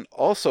Williamson,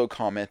 also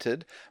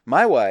commented.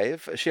 My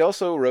wife, she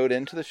also wrote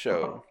into the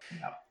show.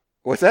 Yeah.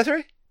 What's that,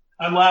 sorry?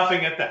 I'm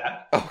laughing at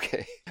that.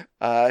 Okay.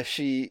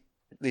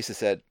 Lisa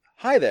said,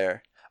 "Hi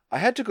there. I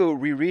had to go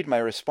reread my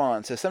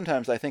response as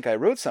sometimes I think I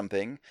wrote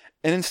something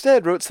and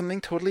instead wrote something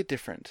totally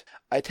different.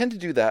 I tend to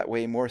do that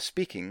way more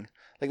speaking,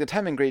 like the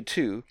time in grade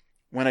 2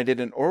 when I did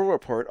an oral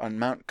report on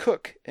Mount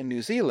Cook in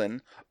New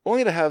Zealand,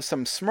 only to have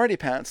some smarty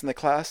pants in the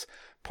class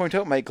point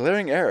out my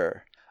glaring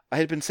error. I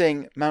had been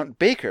saying Mount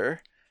Baker,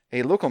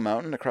 a local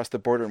mountain across the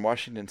border in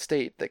Washington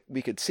state that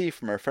we could see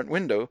from our front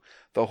window,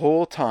 the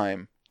whole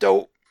time.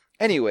 Dope.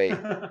 Anyway,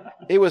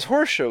 it was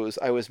horse shows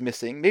I was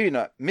missing, maybe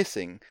not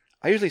missing.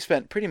 I usually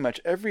spent pretty much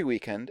every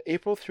weekend,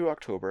 April through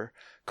October,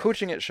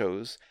 coaching at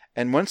shows,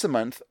 and once a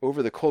month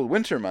over the cold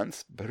winter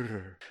months.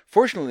 Brrr.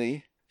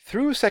 Fortunately,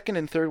 through second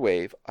and third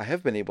wave, I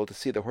have been able to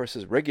see the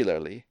horses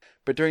regularly,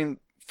 but during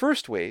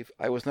first wave,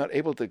 I was not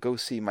able to go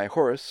see my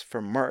horse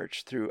from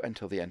March through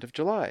until the end of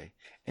July,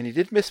 and he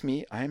did miss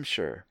me, I am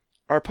sure.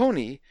 Our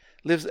pony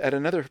lives at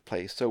another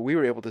place, so we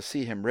were able to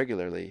see him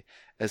regularly,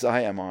 as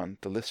I am on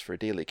the list for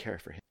daily care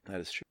for him.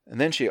 That is true. And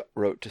then she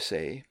wrote to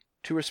say,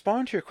 to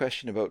respond to your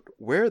question about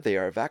where they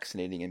are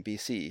vaccinating in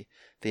BC,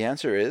 the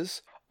answer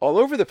is all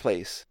over the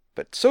place,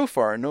 but so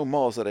far no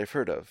malls that I've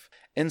heard of.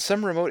 In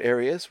some remote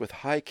areas with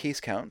high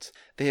case counts,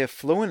 they have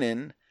flown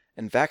in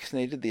and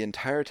vaccinated the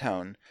entire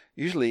town,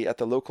 usually at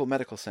the local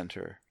medical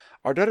center.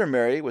 Our daughter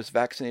Mary was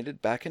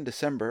vaccinated back in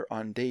December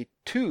on day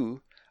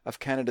 2 of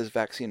Canada's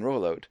vaccine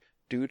rollout,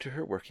 due to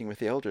her working with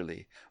the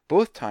elderly.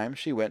 Both times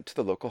she went to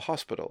the local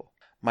hospital.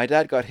 My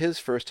dad got his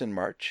first in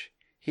March.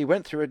 He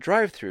went through a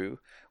drive-through,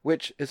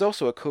 which is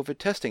also a COVID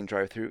testing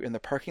drive-through in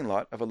the parking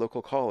lot of a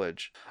local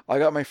college. I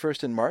got my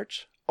first in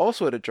March,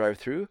 also at a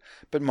drive-through,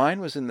 but mine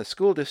was in the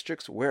school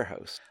district's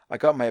warehouse. I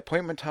got my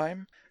appointment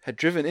time, had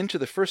driven into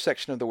the first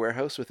section of the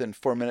warehouse within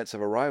 4 minutes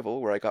of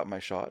arrival where I got my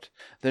shot,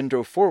 then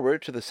drove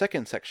forward to the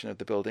second section of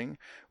the building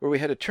where we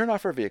had to turn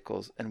off our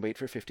vehicles and wait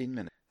for 15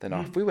 minutes. Then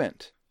off we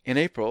went. In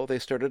April, they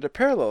started a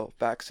parallel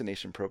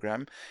vaccination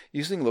program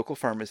using local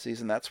pharmacies,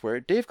 and that's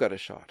where Dave got a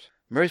shot.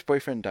 Mary's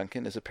boyfriend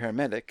Duncan is a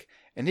paramedic,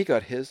 and he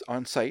got his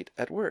on site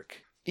at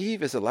work.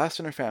 Eve is the last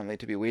in her family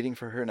to be waiting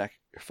for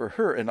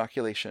her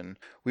inoculation.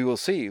 We will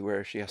see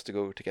where she has to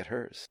go to get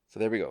hers. So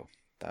there we go.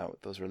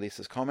 Those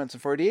releases comments in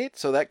 48.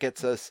 So that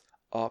gets us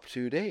up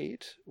to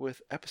date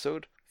with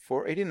episode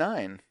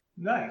 489.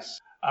 Nice.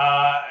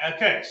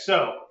 Okay,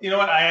 so you know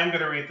what? I am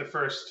going to read the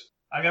first.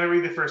 I'm going to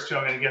read the first two.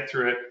 I'm going to get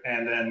through it,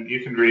 and then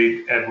you can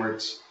read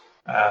Edward's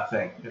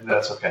thing, if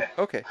that's okay.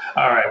 Okay.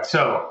 All right.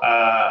 So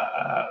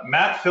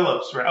Matt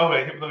Phillips. Oh,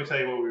 wait. Let me tell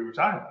you what we were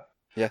talking about.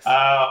 Yes.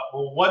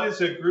 Well, what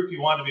is a group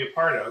you want to be a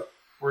part of?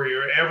 Were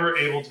you ever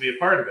able to be a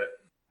part of it?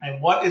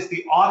 And what is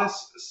the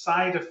oddest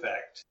side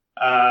effect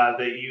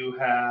that you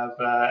have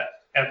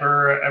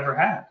ever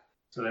had?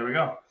 So there we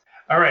go.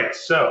 All right.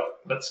 So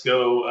let's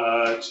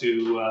go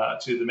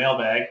to the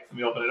mailbag. Let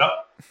me open it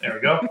up. There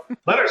we go.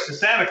 Letters to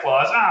Santa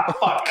Claus. Ah,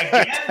 fuck.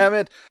 Again? Damn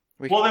it.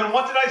 Well, then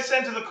what did I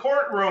send to the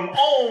courtroom?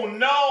 Oh,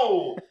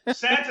 no.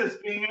 Santa's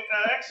being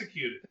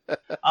executed.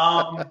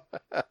 Ho,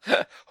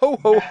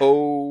 ho,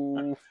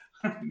 ho.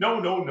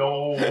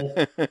 No.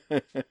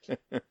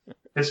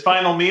 His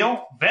final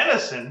meal?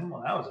 Venison?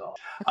 Well, that was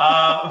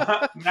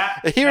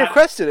all. He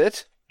requested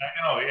it. I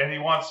know, and he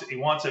wants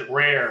it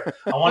rare.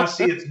 I want to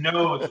see its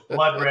nose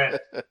blood red.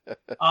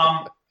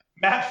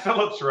 Matt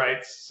Phillips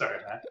writes, sorry,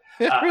 Matt.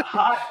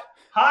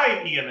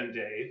 Hi, Ian and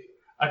Dave.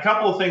 A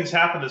couple of things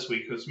happened this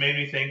week which made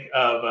me think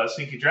of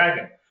Stinky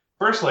Dragon.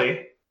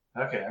 Firstly,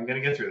 okay, I'm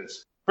going to get through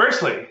this.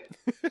 Firstly,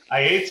 I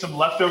ate some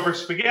leftover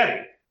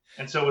spaghetti,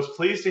 and so was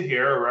pleased to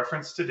hear a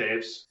reference to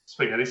Dave's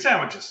spaghetti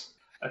sandwiches.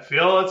 I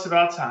feel it's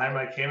about time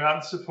I came out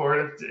in support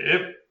of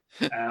Dave,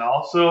 and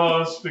also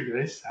a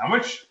spaghetti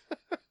sandwich.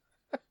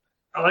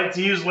 I like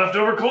to use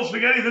leftover cold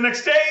spaghetti the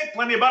next day.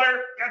 Plenty of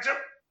butter, ketchup,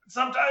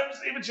 sometimes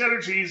even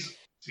cheddar cheese.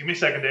 Give me a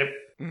second, Dave.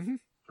 Mm-hmm.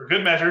 For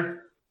good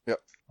measure. Yep.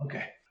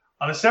 Okay.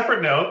 On a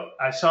separate note,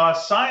 I saw a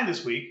sign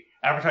this week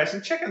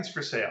advertising chickens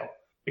for sale.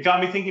 It got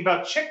me thinking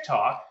about Chick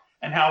Talk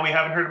and how we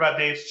haven't heard about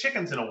Dave's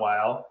chickens in a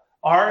while.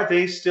 Are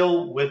they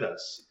still with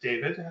us,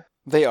 David?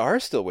 They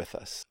are still with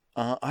us.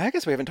 I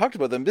guess we haven't talked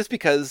about them just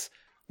because,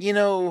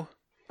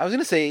 I was going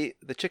to say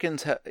the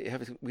chickens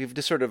we've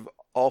just sort of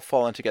all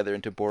fallen together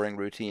into boring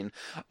routine.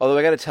 Although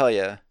I got to tell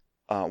you,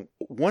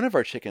 one of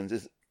our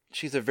chickens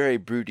she's a very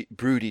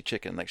broody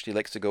chicken. Like she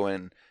likes to go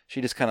in,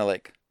 she just kind of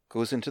like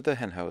goes into the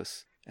hen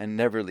house and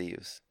never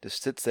leaves.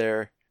 Just sits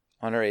there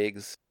on her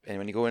eggs. And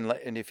when you go in,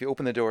 and if you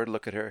open the door to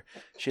look at her,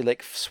 she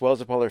like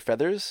swells up all her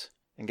feathers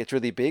and gets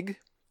really big,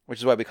 which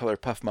is why we call her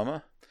Puff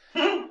Mama.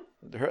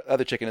 Her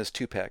other chicken is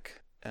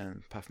Two-Peck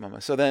and Puff Mama.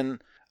 So then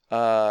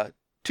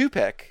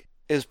Two-Peck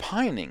is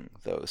pining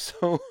though.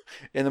 So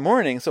in the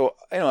morning,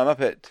 I'm up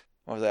at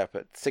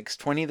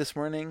 6:20 this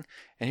morning,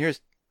 and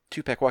here's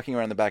Two-Peck walking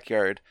around the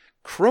backyard,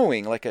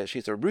 crowing like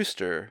she's a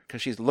rooster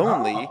because she's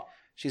lonely. Oh.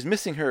 She's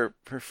missing her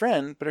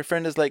friend, but her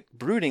friend is like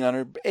brooding on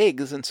her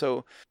eggs, and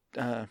so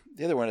the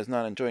other one is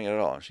not enjoying it at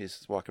all.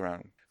 She's walking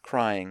around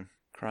crying.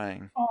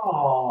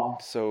 Oh.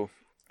 So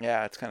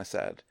yeah, it's kind of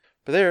sad.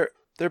 But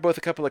they're both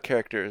a couple of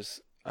characters.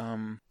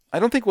 I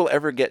don't think we'll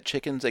ever get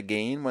chickens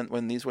again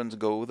when these ones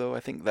go, though. I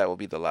think that will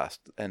be the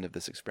last end of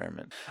this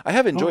experiment. I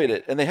have enjoyed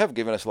it, and they have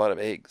given us a lot of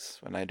eggs,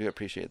 and I do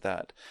appreciate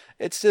that.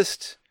 It's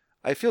just,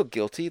 I feel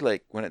guilty,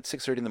 like, when it's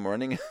 6:30 in the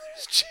morning,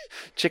 there's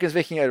chickens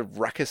making a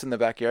ruckus in the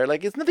backyard.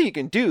 Like, it's nothing you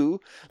can do.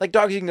 Like,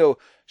 dogs, you can go,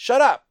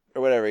 shut up,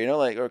 or whatever,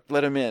 or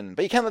let them in.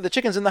 But you can't let the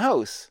chickens in the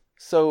house.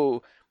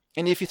 So,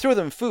 and if you throw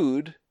them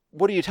food,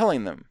 what are you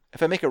telling them?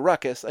 If I make a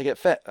ruckus, I get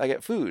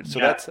food. So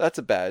yeah. That's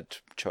a bad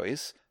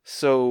choice.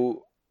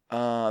 So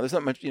there's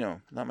not much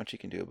you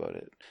can do about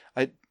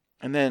it.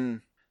 And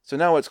then So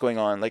now what's going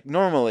on? Like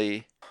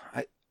normally,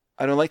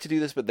 I don't like to do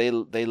this, but they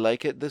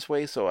like it this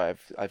way, so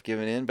I've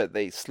given in. But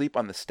they sleep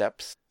on the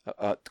steps,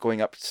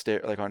 going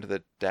upstairs, like onto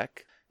the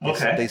deck.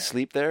 They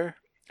sleep there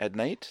at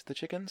night, the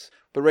chickens.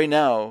 But right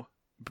now,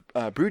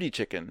 broody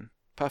chicken,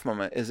 Puff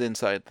Mama, is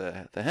inside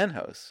the hen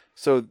house.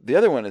 So the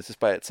other one is just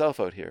by itself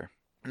out here.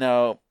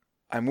 Now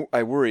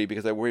I worry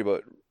because I worry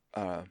about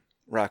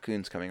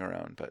raccoons coming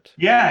around. But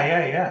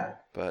yeah.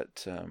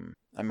 But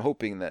I'm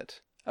hoping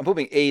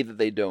A, that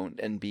they don't,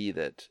 and B,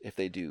 that if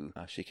they do,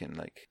 she can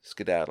like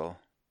skedaddle.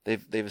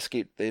 They've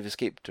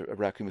escaped a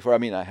raccoon before. I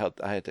mean, I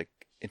had to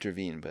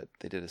intervene, but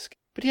they did escape.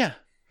 But yeah,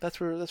 that's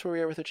where we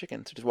are with the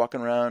chickens. They're just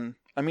walking around.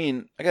 I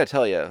mean, I gotta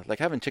tell you, like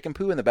having chicken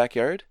poo in the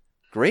backyard,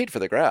 great for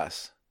the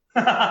grass.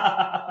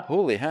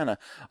 Holy Hannah!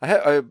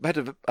 I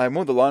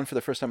mowed the lawn for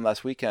the first time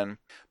last weekend,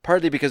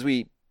 partly because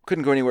we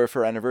couldn't go anywhere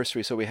for our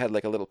anniversary, so we had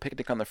like a little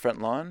picnic on the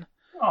front lawn.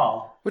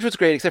 Oh. Which was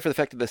great, except for the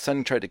fact that the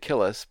sun tried to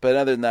kill us. But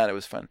other than that, it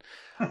was fun.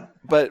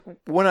 But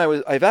when I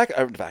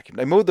vacuumed,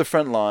 I mowed the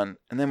front lawn,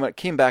 and then when I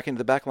came back into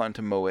the back lawn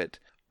to mow it,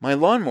 my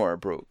lawnmower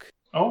broke.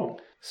 Oh.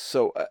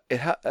 So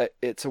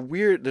it's a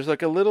weird. There's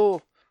like a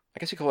little, I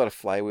guess you call it a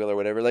flywheel or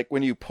whatever. Like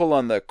when you pull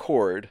on the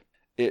cord,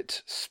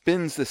 it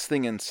spins this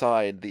thing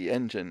inside the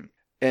engine,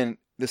 and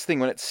this thing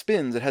when it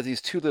spins, it has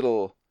these two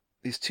little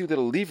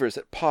levers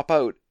that pop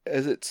out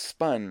as it's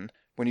spun.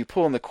 When you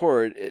pull on the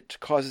cord, it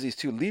causes these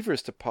two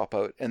levers to pop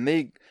out, and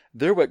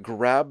they're what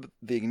grab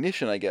the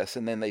ignition, I guess,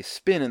 and then they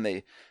spin, and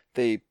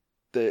the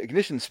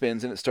ignition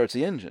spins, and it starts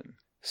the engine.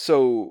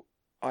 So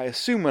I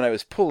assume when I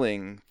was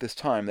pulling this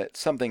time that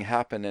something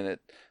happened, and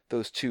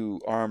those two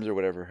arms or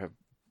whatever have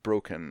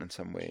broken in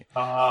some way.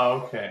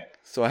 Okay.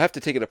 So I have to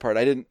take it apart.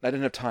 I didn't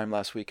have time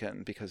last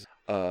weekend because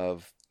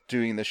of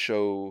doing the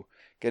show,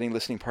 getting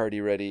listening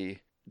party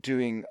ready,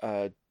 doing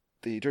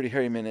the Dirty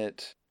Harry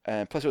Minute,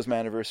 and plus it was my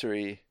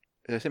anniversary.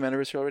 Did I say my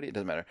anniversary already? It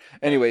doesn't matter.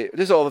 Anyway,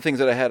 this is all the things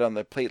that I had on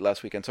the plate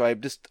last weekend. So I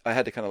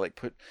had to kind of like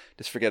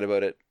forget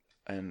about it.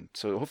 And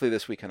so hopefully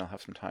this weekend I'll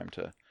have some time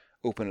to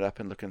open it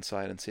up and look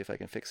inside and see if I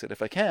can fix it.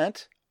 If I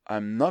can't,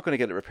 I'm not going to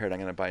get it repaired. I'm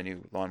going to buy a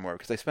new lawnmower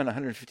because I spent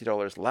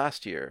 $150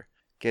 last year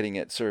getting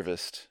it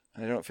serviced.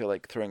 And I don't feel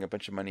like throwing a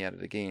bunch of money at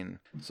it again.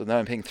 So now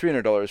I'm paying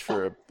 $300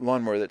 for a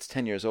lawnmower that's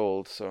 10 years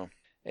old. So,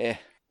 we'll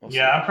see.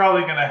 I'm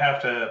probably going to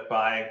have to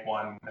buy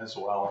one as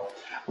well.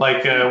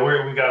 Like,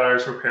 we got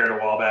ours repaired a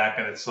while back,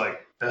 and it's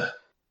like,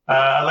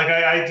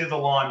 I did the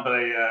lawn, but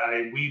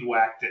I weed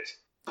whacked it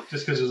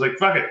just because it was like,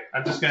 fuck it,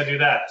 I'm just going to do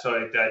that. So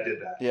I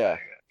did that. Yeah.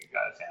 I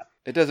got it down.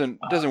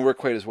 It doesn't work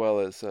quite as well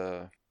as...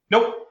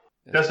 Nope,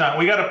 it does not.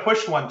 We got a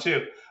push one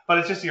too, but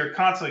it's just you're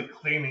constantly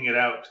cleaning it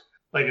out.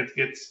 Like it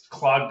gets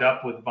clogged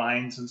up with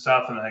vines and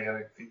stuff, and then I got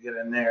to get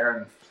in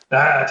there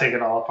and take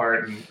it all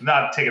apart. And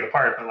not take it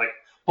apart, but like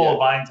pull the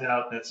vines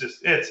out, and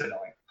it's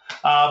annoying.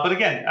 But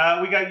again,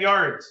 we got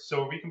yards,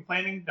 so are we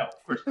complaining? No,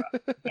 of course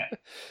not.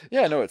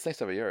 Yeah, no, it's nice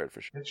to have a yard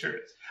for sure. It sure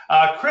is.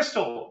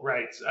 Crystal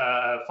writes,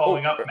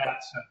 following up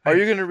Matt's. Are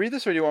you going to read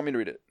this, or do you want me to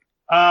read it?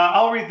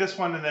 I'll read this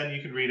one, and then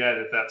you can read it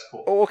if that's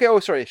cool. Oh, okay. Oh,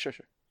 sorry. Sure.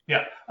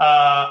 Yeah.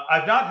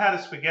 I've not had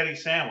a spaghetti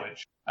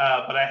sandwich,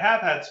 but I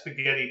have had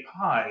spaghetti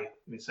pie.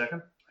 Give me a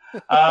second.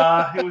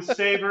 It was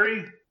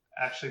savory,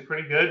 actually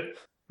pretty good.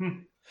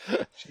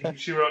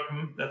 She wrote,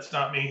 that's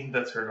not me.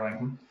 That's her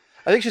going,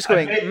 I think she's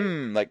going, I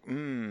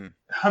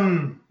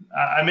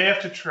may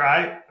have to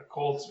try a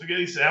cold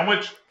spaghetti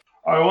sandwich.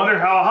 I wonder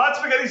how hot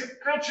spaghetti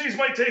grilled cheese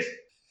might taste.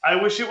 I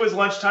wish it was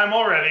lunchtime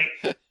already.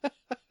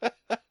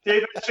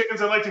 Dave has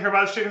chickens. I'd like to hear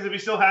about his chickens. If he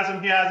still has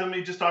them, he has them.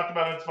 He just talked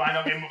about them. It's fine.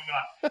 Okay, moving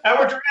on.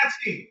 Edward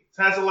Duransky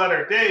has a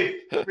letter.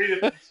 Dave, read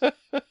it,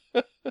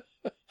 please.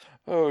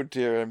 Oh,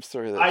 dear. I'm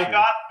sorry. I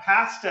got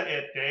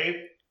pasta Dave.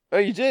 Oh,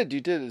 you did.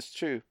 It's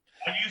true.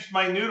 I used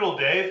my noodle,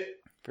 Dave.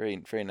 Very,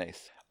 very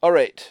nice. All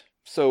right.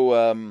 So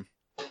I'm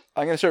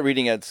going to start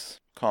reading Ed's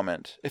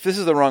comment. If this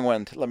is the wrong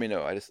one, let me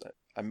know.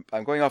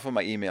 I'm going off of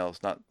my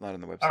emails, not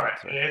on the website. All right.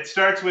 Sorry. It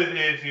starts with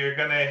if you're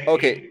going to...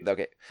 Okay.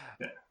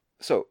 Yeah.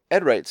 So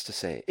Ed writes to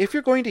say, if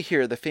you're going to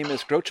hear the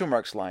famous Groucho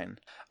Marx line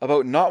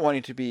about not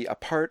wanting to be a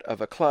part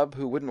of a club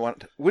who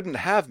wouldn't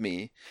have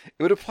me,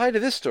 it would apply to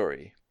this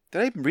story.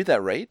 Did I even read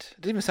that right? It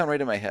didn't even sound right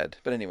in my head.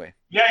 But anyway.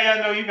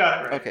 Yeah, no, you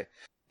got it right. Okay.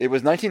 It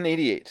was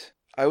 1988.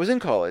 I was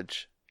in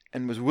college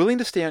and was willing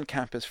to stay on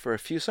campus for a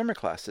few summer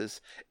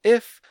classes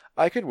if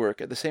I could work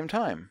at the same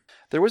time.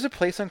 There was a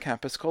place on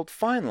campus called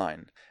Fine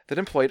Line that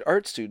employed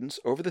art students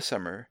over the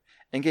summer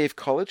and gave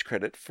college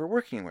credit for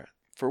working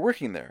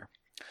there.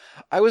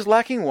 I was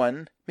lacking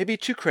 1, maybe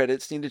 2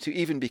 credits needed to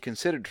even be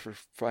considered for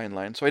Fine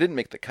Line, so I didn't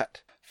make the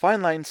cut.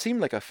 Fine Line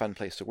seemed like a fun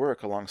place to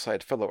work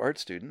alongside fellow art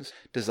students,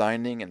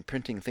 designing and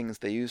printing things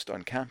they used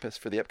on campus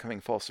for the upcoming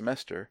fall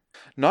semester,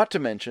 not to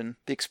mention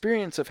the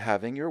experience of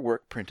having your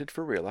work printed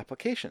for real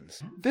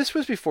applications. This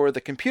was before the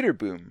computer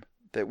boom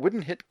that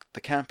wouldn't hit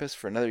the campus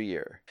for another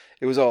year.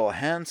 It was all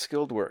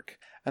hand-skilled work,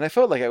 and I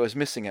felt like I was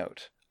missing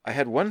out. I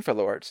had one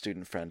fellow art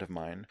student friend of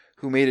mine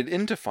who made it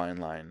into Fine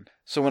Line,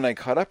 so when I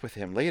caught up with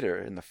him later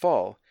in the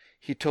fall,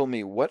 he told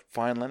me what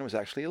Fine Line was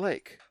actually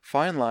like.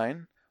 Fine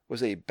Line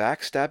was a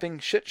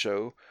backstabbing shit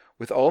show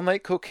with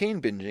all-night cocaine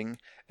binging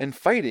and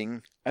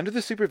fighting under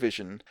the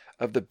supervision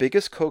of the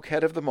biggest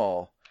cokehead of them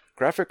all,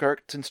 graphic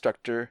arts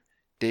instructor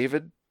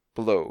David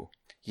Blow.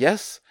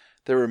 Yes,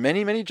 there were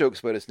many, many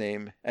jokes about his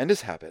name and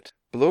his habit.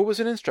 Blow was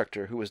an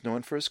instructor who was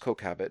known for his coke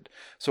habit,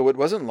 so it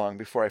wasn't long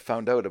before I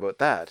found out about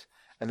that,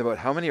 and about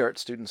how many art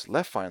students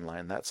left Fine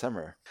Line that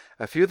summer.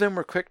 A few of them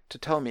were quick to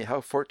tell me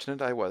how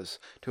fortunate I was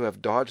to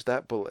have dodged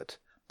that bullet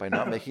by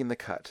not making the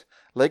cut.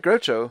 Like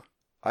Groucho,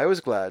 I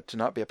was glad to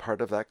not be a part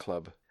of that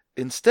club.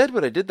 Instead,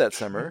 what I did that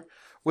summer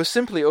was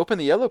simply open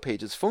the Yellow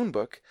Pages phone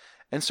book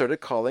and started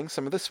calling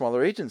some of the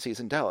smaller agencies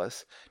in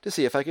Dallas to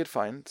see if I could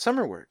find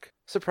summer work.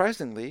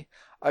 Surprisingly,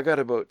 I got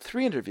about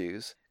 3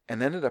 interviews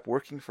and ended up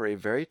working for a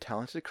very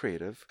talented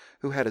creative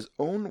who had his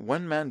own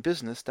one-man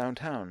business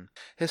downtown.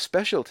 His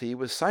specialty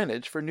was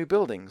signage for new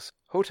buildings,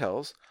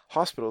 hotels,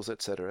 hospitals,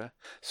 etc.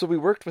 So we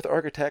worked with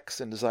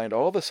architects and designed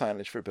all the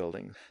signage for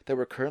buildings that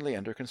were currently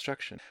under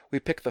construction. We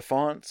picked the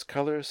fonts,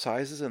 colors,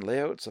 sizes, and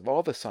layouts of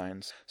all the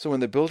signs, so when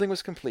the building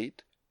was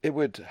complete, it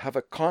would have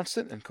a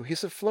constant and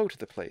cohesive flow to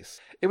the place.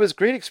 It was a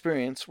great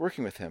experience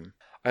working with him.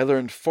 I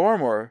learned far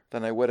more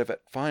than I would have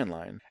at Fine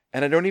Line,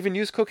 and I don't even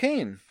use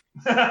cocaine.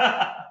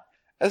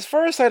 As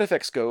far as side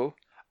effects go,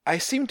 I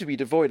seem to be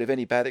devoid of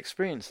any bad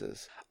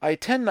experiences. I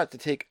tend not to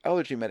take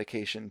allergy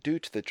medication due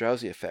to the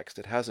drowsy effects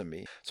it has on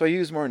me, so I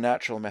use more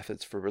natural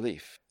methods for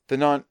relief.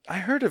 I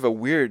heard of a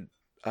weird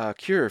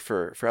cure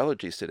for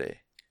allergies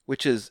today,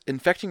 which is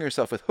infecting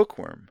yourself with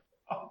hookworm.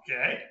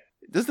 Okay.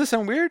 Doesn't this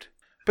sound weird?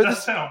 But That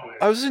sounds weird.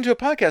 I was listening to a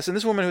podcast, and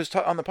this woman who's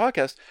on the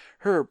podcast,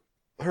 her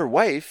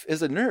wife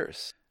is a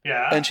nurse.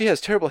 Yeah. And she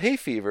has terrible hay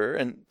fever,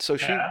 and so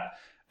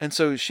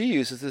she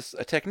uses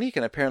a technique,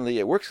 and apparently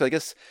it works. I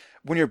guess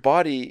when your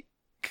body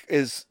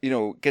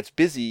gets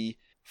busy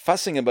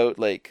fussing about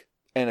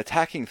and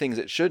attacking things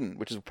it shouldn't,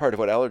 which is part of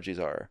what allergies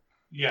are.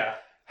 Yeah.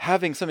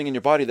 Having something in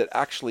your body that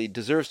actually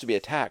deserves to be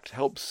attacked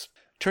helps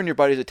turn your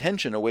body's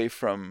attention away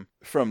from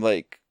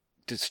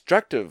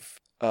destructive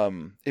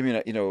attacking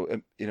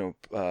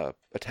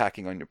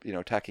on your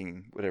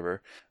attacking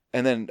whatever,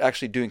 and then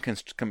actually doing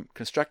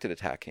constructed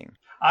attacking.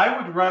 I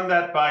would run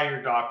that by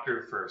your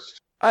doctor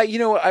first. I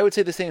would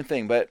say the same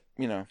thing, but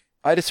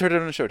I just heard it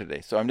on the show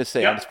today, so I'm just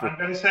saying. Yep, I'm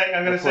going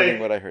to say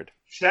what I heard.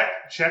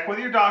 Check with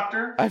your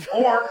doctor,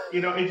 or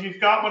if you've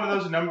got one of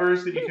those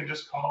numbers that you can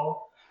just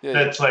call,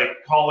 that's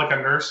call a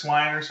nurse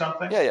line or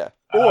something. Yeah.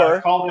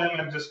 Or call them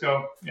and just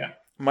go. Yeah.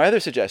 My other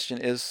suggestion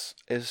is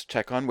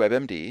check on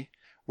WebMD,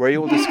 where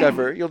you'll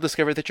discover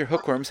that your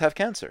hookworms have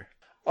cancer.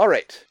 All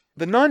right.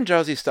 The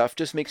non-drowsy stuff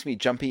just makes me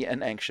jumpy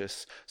and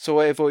anxious,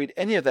 so I avoid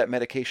any of that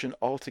medication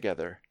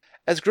altogether.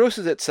 As gross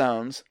as it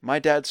sounds, my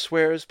dad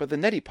swears by the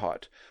neti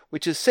pot,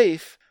 which is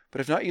safe, but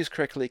if not used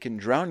correctly can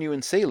drown you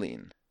in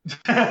saline.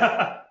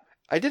 I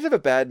did have a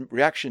bad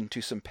reaction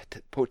to some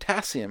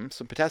potassium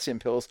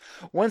pills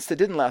once that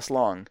didn't last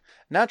long.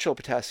 Natural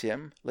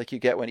potassium, like you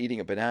get when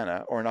eating a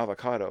banana or an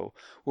avocado,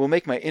 will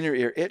make my inner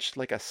ear itch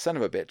like a son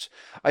of a bitch.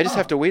 I just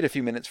have to wait a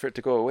few minutes for it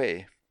to go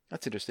away.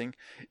 That's interesting.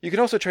 You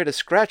can also try to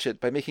scratch it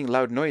by making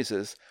loud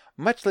noises,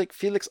 much like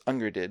Felix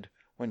Unger did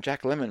when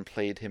Jack Lemmon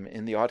played him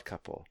in The Odd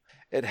Couple.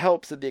 It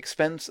helps at the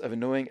expense of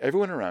annoying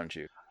everyone around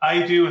you.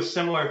 I do a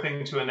similar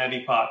thing to a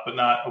neti pot, but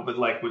not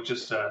with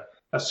just a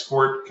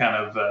squirt kind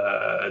of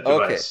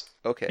device.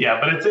 Okay.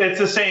 Yeah, but it's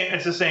the same.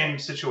 It's the same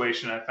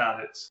situation. I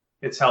found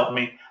it's helped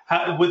me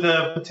with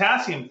the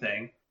potassium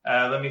thing.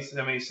 Let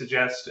me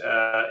suggest.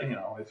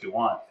 If you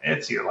want,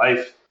 it's your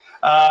life.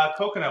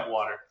 Coconut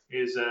water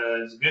is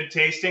good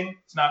tasting.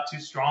 It's not too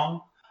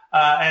strong,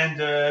 and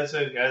has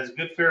a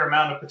good fair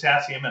amount of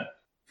potassium in it.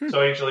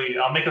 So usually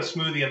I'll make a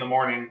smoothie in the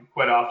morning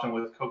quite often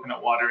with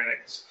coconut water in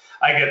it.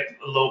 I get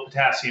low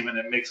potassium and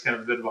it makes kind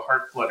of a bit of a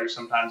heart flutter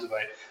sometimes if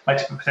my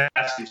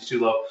potassium is too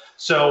low.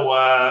 So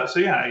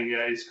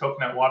it's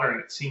coconut water and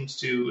it seems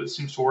to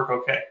work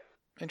okay.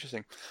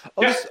 Interesting.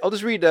 I'll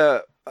just read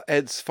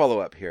Ed's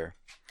follow-up here.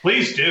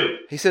 Please do.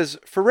 He says,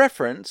 for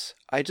reference,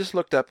 I just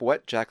looked up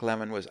what Jack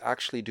Lemmon was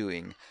actually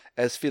doing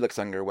as Felix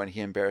Unger when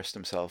he embarrassed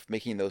himself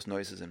making those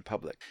noises in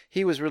public.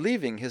 He was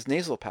relieving his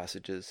nasal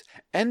passages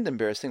and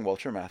embarrassing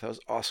Walter Matthau's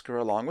Oscar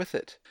along with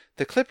it.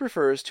 The clip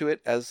refers to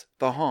it as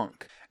the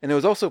honk, and it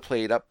was also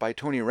played up by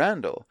Tony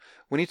Randall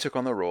when he took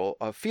on the role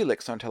of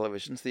Felix on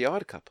television's The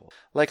Odd Couple.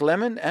 Like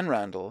Lemmon and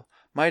Randall,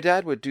 my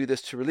dad would do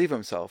this to relieve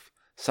himself,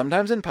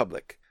 sometimes in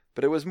public,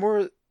 but it was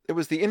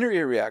the inner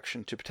ear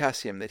reaction to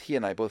potassium that he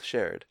and I both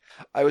shared.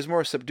 I was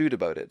more subdued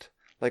about it,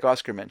 like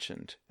Oscar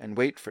mentioned, and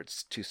wait for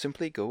it to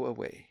simply go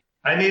away.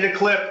 I need a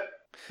clip.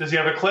 Does he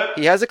have a clip?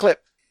 He has a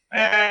clip.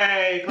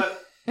 Hey,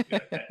 clip.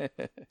 Okay.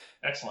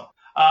 Excellent.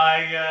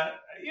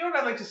 What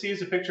I'd like to see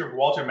is a picture of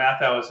Walter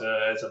Matthau as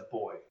a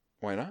boy.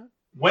 Why not?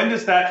 When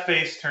does that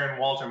face turn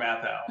Walter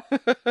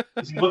Matthau?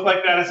 Does he look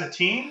like that as a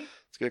teen?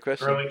 That's a good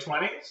question. Early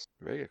 20s?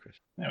 Very good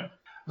question. Anyway,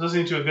 I was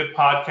listening to a good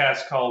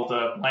podcast called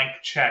Blank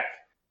Check,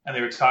 and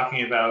they were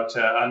talking about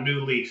A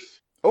New Leaf.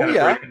 Oh,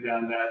 yeah. Breaking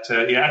down that.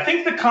 I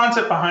think the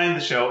concept behind the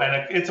show,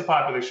 and it's a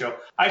popular show.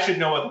 I should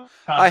know what the concept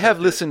I have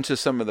is. listened to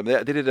some of them.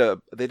 They did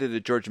a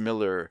George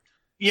Miller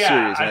series,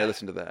 and I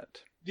listened to that.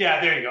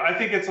 Yeah, there you go. I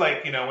think it's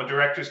like, when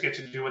directors get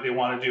to do what they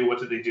want to do, what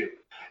do they do?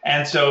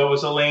 And so it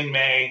was Elaine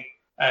May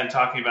and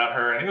talking about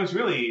her, and it was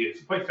really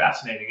quite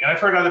fascinating. And I've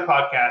heard other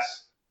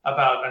podcasts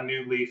about A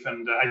New Leaf,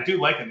 and I do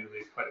like A New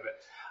Leaf quite a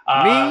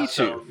bit. Me too.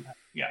 So,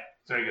 yeah,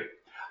 very good.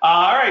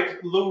 All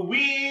right,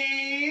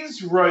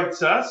 Louise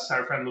writes us,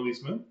 our friend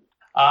Louise Moon,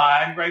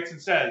 and writes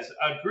and says,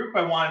 a group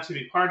I wanted to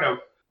be part of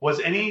was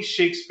any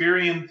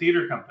Shakespearean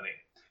theatre company.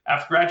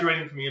 After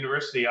graduating from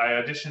university,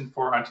 I auditioned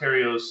for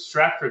Ontario's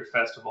Stratford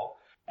Festival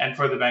and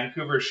for the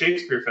Vancouver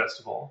Shakespeare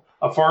Festival,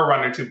 a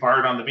forerunner to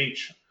Bard on the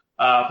Beach.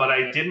 But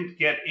I didn't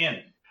get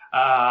in.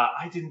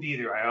 I didn't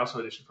either. I also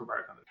auditioned for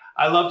Bard on the Beach.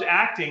 I loved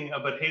acting,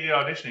 but hated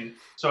auditioning,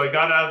 so I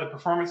got out of the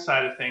performance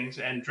side of things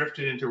and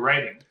drifted into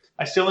writing.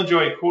 I still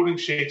enjoy quoting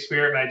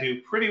Shakespeare, and I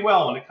do pretty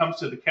well when it comes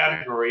to the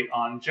category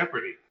on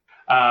Jeopardy!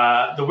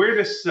 The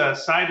weirdest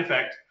side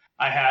effect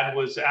I had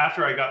was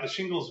after I got the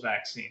shingles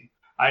vaccine.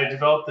 I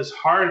developed this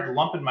hard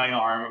lump in my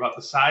arm about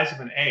the size of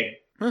an egg.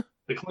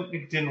 The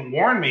clinic didn't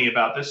warn me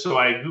about this, so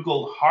I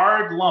Googled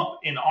hard lump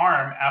in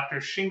arm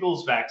after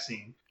shingles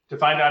vaccine to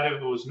find out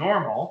if it was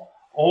normal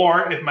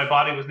or if my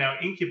body was now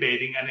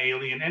incubating an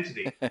alien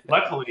entity.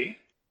 Luckily,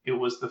 it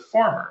was the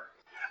former.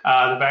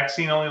 The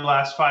vaccine only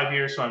lasts 5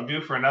 years, so I'm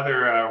due for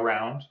another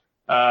round.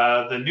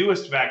 The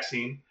newest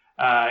vaccine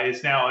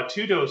is now a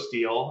 2-dose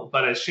deal,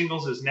 but as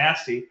shingles is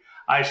nasty,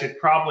 I should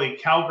probably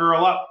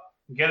cowgirl up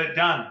and get it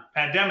done.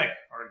 Pandemic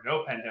or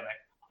no pandemic.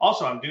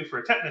 Also, I'm due for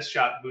a tetanus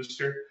shot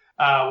booster,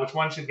 which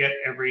one should get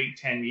every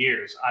 10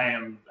 years. I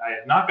have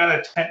not got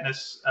a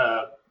tetanus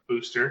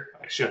booster.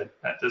 I should.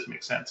 That does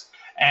make sense.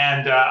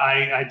 And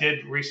I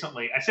did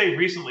recently. I say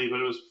recently, but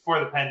it was before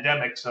the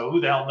pandemic, so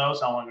who the hell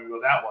knows how long ago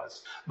that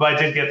was. But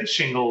I did get the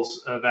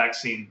shingles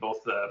vaccine,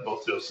 both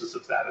doses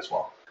of that as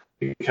well.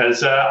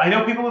 Because I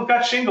know people who've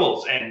got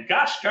shingles, and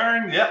gosh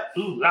darn, yep,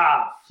 ooh,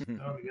 ah.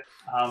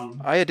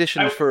 I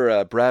auditioned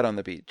for Brad on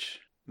the Beach.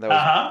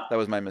 That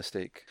was my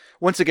mistake.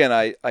 Once again,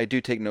 I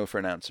do take no for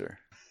an answer.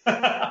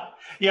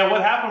 Yeah,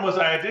 what happened was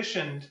I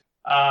auditioned,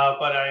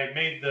 but I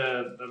made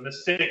the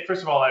mistake.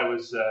 First of all, I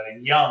was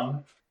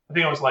young. I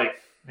think I was like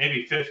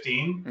maybe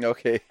 15.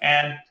 Okay.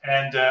 And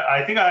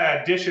I think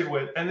I auditioned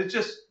with, and it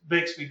just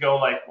makes me go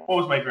like, what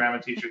was my grammar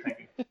teacher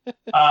thinking?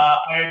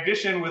 I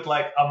auditioned with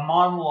like a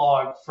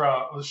monologue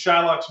from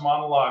Shylock's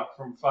monologue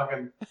from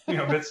fucking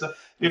Merchant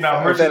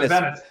of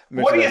Venice.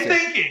 What are you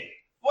thinking?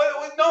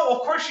 What? No,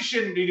 of course you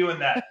shouldn't be doing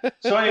that.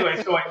 So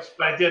anyway,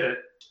 I did it.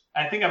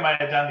 I think I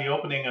might have done the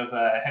opening of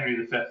Henry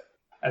V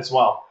as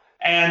well.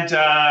 And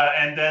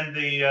then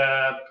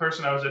the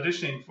person I was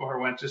auditioning for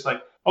went just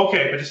like,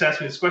 okay, but just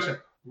ask me this question.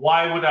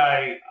 Why would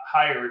I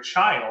hire a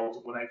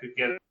child when I could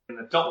get an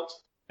adult?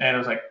 And I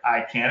was like,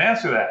 I can't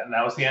answer that. And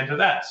that was the end of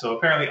that. So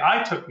apparently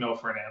I took no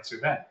for an answer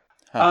then.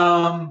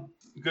 Huh.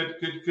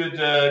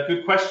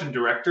 Good question,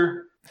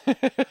 director.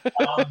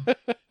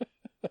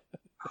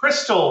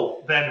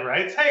 Crystal then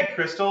writes, hey,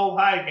 Crystal,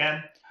 hi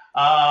again.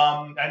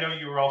 I know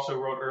you also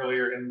wrote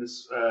earlier in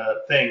this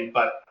thing,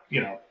 but,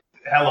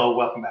 hello,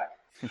 welcome back.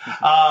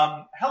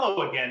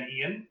 Hello again,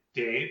 Ian,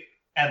 Dave,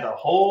 and the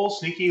whole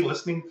sneaky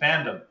listening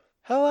fandom.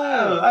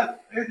 Hello.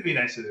 It'd be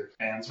nice to their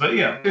fans, but,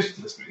 just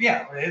listening.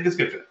 Yeah, it's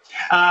good for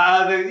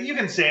them. You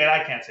can say it,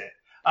 I can't say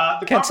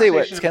it. Can't say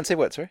what? Can't say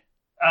what, sorry?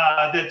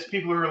 That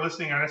people who are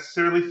listening are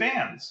necessarily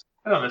fans.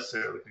 I don't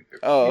necessarily think they're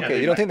fans. Oh, okay.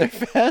 You don't think they're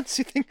fans?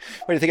 You think?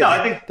 What do you think?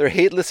 I think they're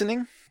hate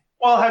listening?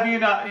 Well, have you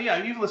not?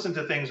 Yeah, you've listened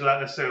to things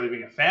without necessarily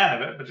being a fan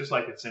of it, but just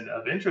like it's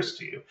of interest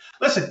to you.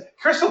 Listen,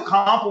 Crystal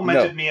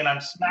complimented me, and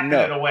I'm smacking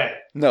it away.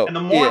 No. And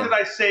the more that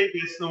I say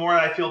this, the more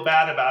I feel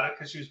bad about it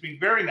because she was being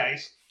very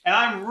nice, and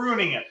I'm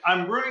ruining it.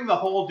 I'm ruining the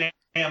whole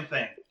damn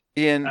thing.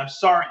 Ian, I'm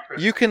sorry,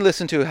 Crystal. You can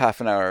listen to a half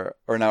an hour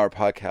or an hour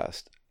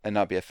podcast and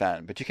not be a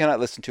fan, but you cannot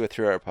listen to a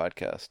 3-hour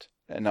podcast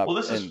and not. Well,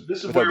 this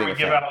is where we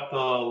give out the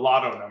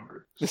lotto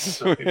numbers. This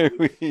is where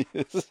we.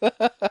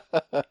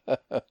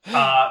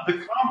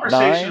 The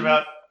conversation 9,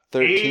 about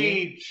 13.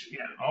 age.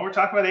 Yeah, we're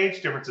talking about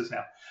age differences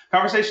now.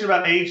 Conversation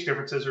about age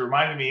differences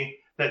reminded me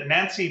that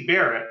Nancy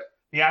Barrett,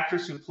 the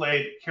actress who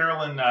played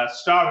Carolyn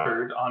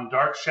Stoddard on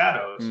Dark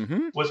Shadows,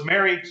 was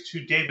married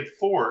to David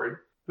Ford,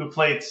 who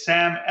played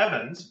Sam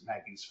Evans,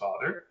 Maggie's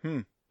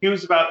father. He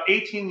was about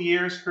 18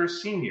 years her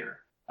senior.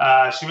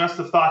 She must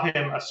have thought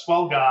him a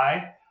swell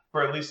guy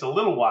for at least a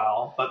little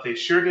while, but they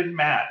sure didn't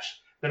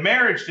match. The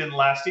marriage didn't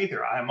last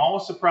either. I am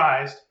always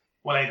surprised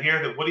when I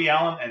hear that Woody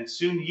Allen and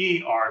Soon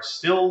Yi are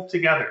still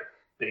together.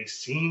 They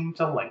seem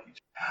to like each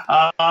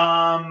other.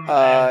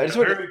 I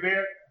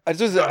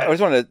just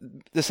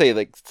wanted to say,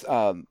 like,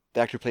 the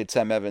actor who played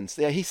Sam Evans.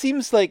 Yeah, he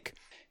seems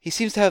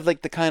to have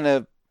like the kind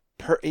of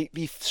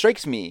he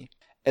strikes me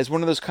as one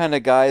of those kind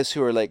of guys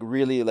who are like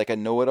really like a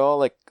know-it-all,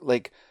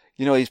 like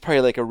he's probably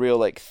like a real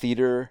like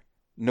theater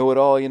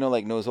know-it-all,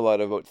 like knows a lot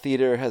about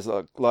theater, has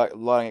a lot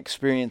of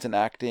experience in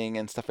acting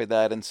and stuff like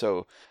that, and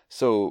so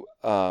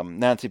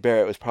Nancy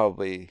Barrett was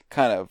probably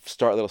kind of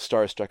a little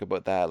starstruck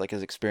about that, like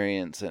his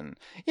experience. And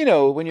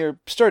when you're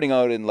starting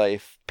out in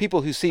life,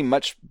 people who seem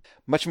much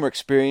more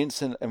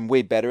experienced and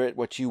way better at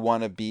what you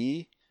want to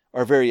be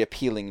are very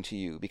appealing to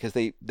you because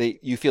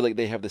you feel like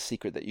they have the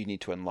secret that you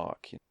need to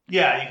unlock.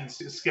 Yeah, you can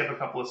skip a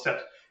couple of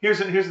steps. Here's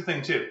the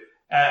thing too.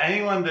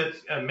 Anyone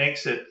that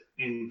makes it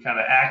in kind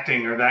of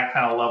acting or that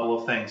kind of level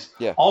of things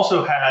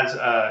also has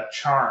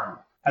charm.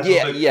 Has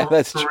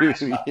that's charisma.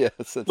 true. Yes,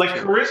 that's like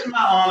true. Charisma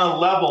on a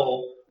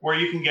level where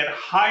you can get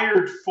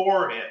hired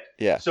for it.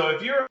 Yeah. So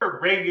if you're a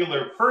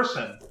regular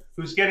person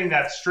who's getting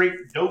that straight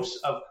dose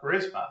of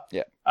charisma,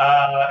 it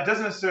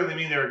doesn't necessarily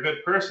mean they're a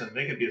good person.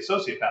 They could be a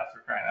sociopath,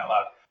 for crying out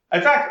loud.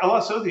 In fact, a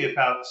lot of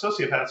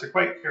sociopaths are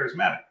quite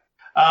charismatic.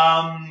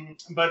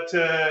 But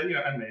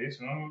and maybe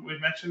someone we've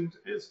mentioned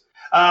is.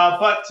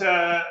 But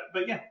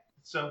yeah.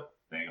 So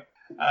there you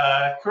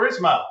go.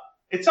 Charisma.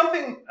 It's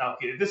something.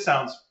 Okay, this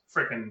sounds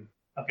freaking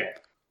okay.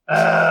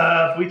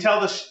 We tell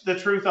the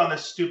truth on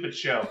this stupid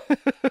show.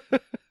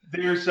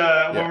 There's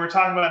when we're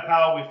talking about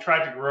how we've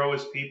tried to grow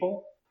as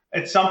people.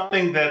 It's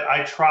something that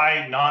I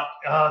try not.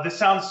 This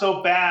sounds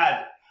so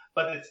bad,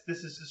 but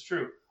this is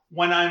true.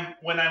 When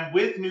I'm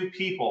with new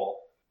people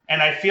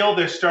and I feel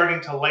they're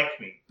starting to like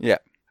me,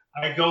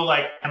 I go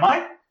like, am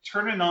I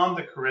turning on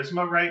the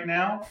charisma right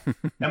now?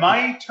 Am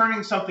I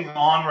turning something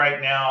on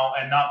right now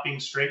and not being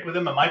straight with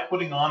them? Am I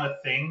putting on a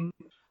thing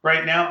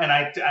right now? And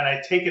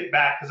I take it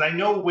back because I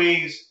know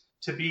ways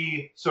to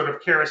be sort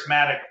of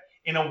charismatic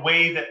in a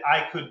way that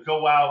I could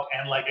go out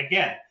and like,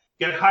 again,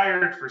 get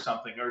hired for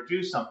something or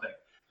do something.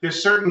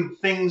 There's certain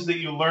things that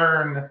you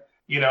learn,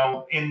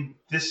 in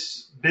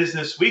this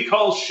business we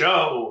call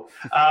show,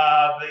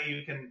 that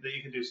you can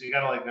do. So you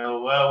gotta like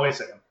go, well, wait a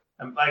second.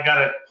 I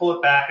gotta pull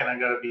it back and I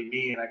gotta be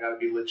me and I gotta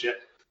be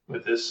legit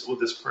with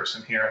this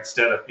person here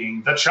instead of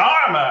being the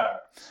charmer.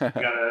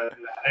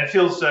 It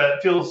feels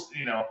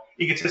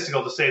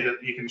egotistical to say that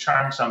you can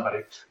charm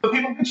somebody, but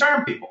people can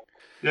charm people.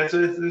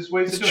 There's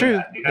ways to do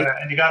that.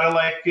 You gotta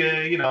like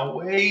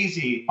way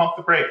easy, pump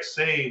the brakes,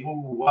 say woo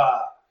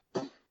wah,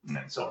 and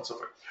so on and so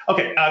forth.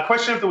 Okay,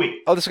 question of the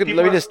week. Oh, let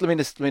me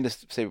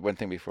just say one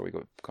thing before we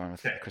go on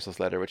with Crystal's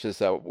letter, which is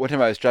one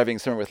time I was driving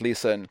somewhere with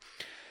Lisa, and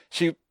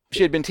she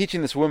had been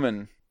teaching this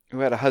woman who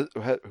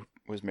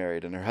was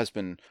married, and her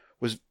husband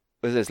was,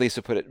 as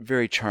Lisa put it,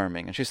 very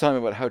charming, and she was telling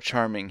me about how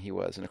charming he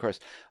was, and of course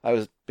I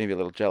was maybe a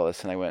little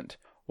jealous, and I went,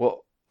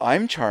 "Well,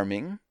 I'm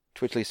charming,"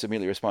 to which Lisa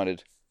immediately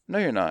responded, "No,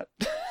 you're not."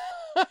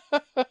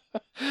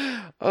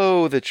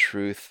 Oh, the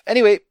truth.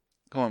 Anyway,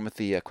 go on with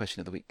the question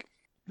of the week.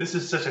 This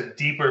is such a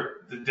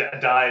deeper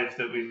dive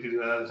that we could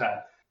do another time.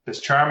 There's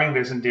charming,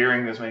 there's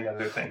endearing, there's many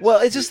other things. Well,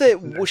 it's just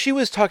that she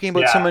was talking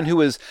about someone who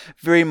was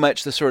very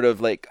much the sort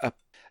of like,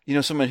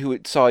 someone who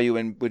saw you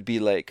and would be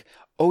like,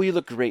 "Oh, you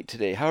look great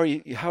today. How are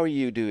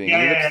you doing?"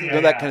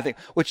 That kind of thing.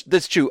 Which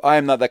that's true. I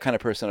am not that kind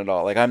of person at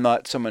all. Like I'm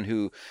not someone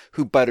who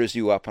butters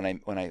you up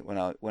when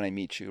I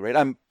meet you. Right?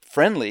 I'm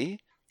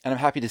friendly and I'm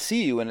happy to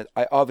see you, and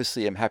I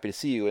obviously am happy to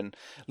see you. And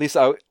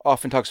Lisa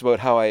often talks about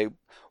how I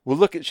will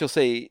look at.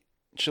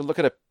 She'll look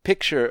at a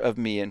picture of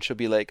me and she'll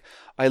be like,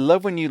 "I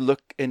love when you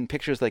look in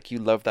pictures like you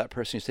love that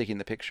person who's taking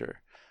the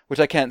picture," which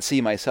I can't see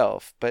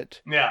myself,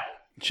 but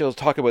she'll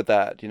talk about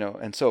that,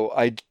 and so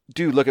I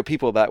do look at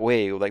people that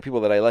way, like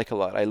people that I like a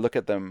lot. I look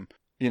at them,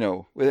 in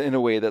a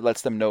way that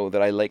lets them know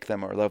that I like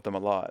them or love them a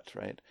lot,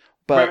 right?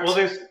 But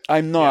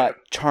I'm not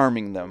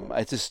charming them.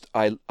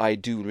 I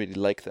do really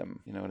like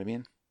them. You know what I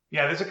mean?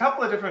 Yeah, there's a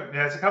couple of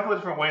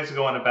different ways of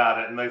going about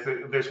it, and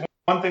there's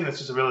one thing that's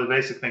just a really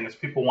basic thing is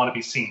people want to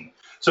be seen.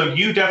 So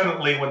you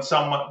definitely, when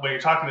you're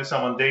talking to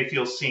someone, they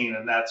feel seen,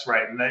 and that's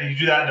right. And then you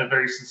do that in a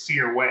very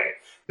sincere way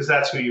because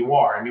that's who you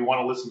are, and you want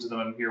to listen to them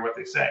and hear what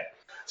they say.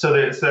 So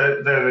there's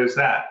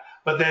that.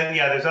 But then,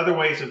 there's other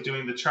ways of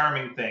doing the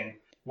charming thing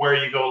where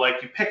you go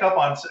like you pick up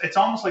on. It's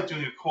almost like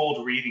doing a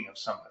cold reading of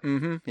something.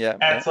 Mm-hmm, yeah.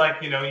 And it's like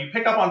you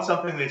pick up on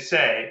something they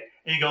say,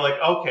 and you go like,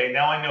 okay,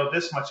 now I know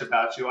this much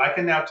about you. I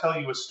can now tell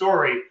you a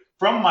story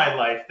from my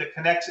life that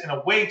connects in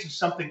a way to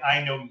something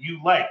I know you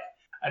like.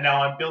 And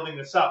now I'm building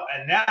this up.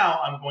 And now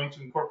I'm going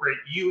to incorporate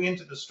you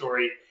into the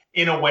story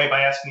in a way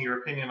by asking your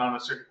opinion on a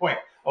certain point.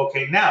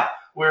 Okay, now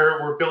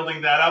we're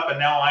building that up, and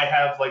now I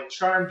have like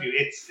charmed you.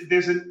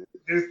 There's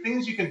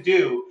things you can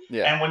do,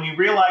 and when you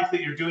realize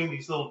that you're doing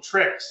these little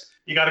tricks,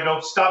 you got to go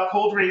stop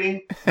cold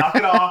reading, knock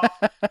it off,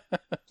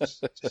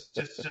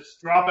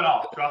 just drop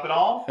it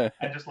all,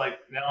 and just like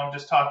now I'm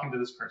just talking to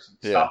this person.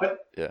 Stop it.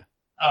 Yeah.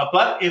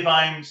 But if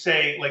I'm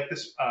say like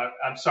this,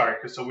 I'm sorry,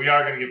 Crystal, we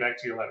are going to get back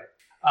to your letter.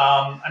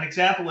 An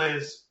example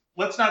is,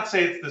 let's not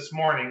say it's this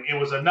morning. It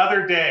was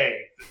another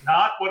day,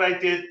 not what I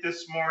did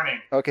this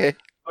morning. Okay.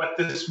 But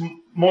this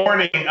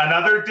morning,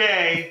 another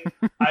day,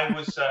 I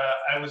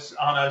was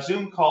on a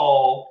Zoom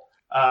call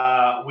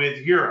with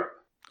Europe.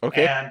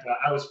 Okay. And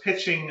I was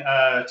pitching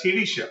a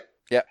TV show.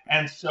 Yeah.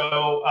 And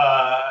so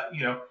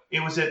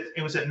it was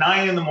at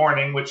 9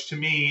 a.m, which to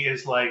me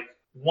is like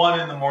 1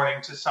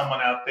 a.m. to someone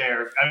out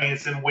there. I mean,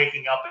 it's them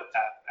waking up at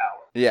that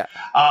hour. Yeah.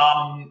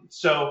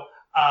 So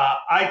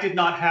I did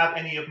not have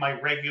any of my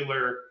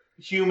regular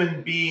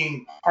human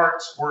being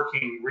parts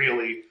working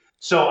really.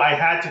 So I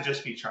had to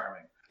just be charming.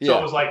 So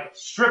it was like,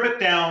 strip it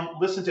down,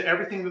 listen to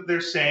everything that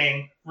they're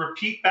saying,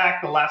 repeat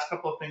back the last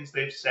couple of things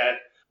they've said,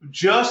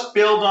 Just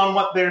build on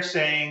what they're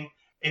saying.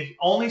 If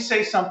only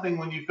say something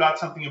when you've got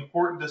something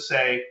important to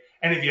say.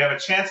 And if you have a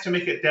chance to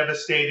make it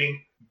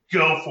devastating,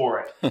 go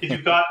for it. If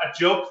you've got a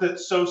joke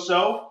that's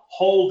so-so,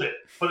 hold it.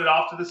 Put it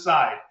off to the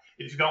side.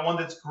 If you've got one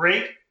that's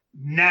great,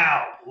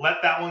 now let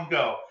that one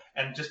go.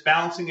 And just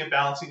balancing it. And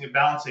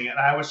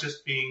I was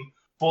just being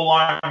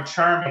full-on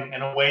charming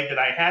in a way that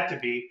I had to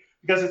be,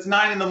 because it's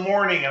 9 a.m.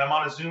 and I'm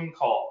on a Zoom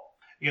call,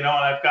 and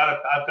I've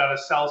got to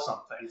sell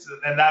something.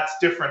 And that's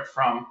different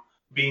from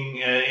being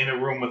in a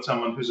room with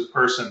someone who's a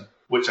person,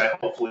 which I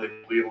hopefully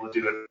will be able to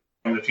do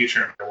in the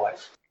future in their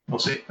life. We'll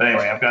see. But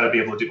anyway, I've got to be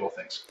able to do both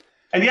things.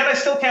 And yet I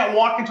still can't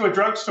walk into a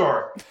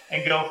drugstore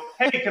and go,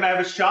 hey, can I have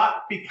a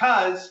shot?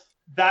 Because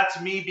that's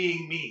me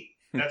being me.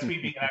 That's me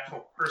being an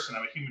actual person.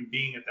 I'm a human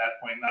being at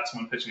that point, not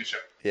someone pitching a show.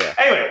 Yeah.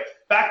 Anyway,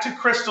 back to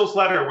Crystal's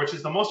letter, which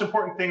is the most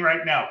important thing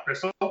right now.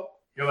 Crystal,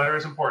 your letter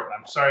is important.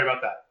 I'm sorry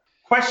about that.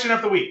 Question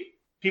of the week.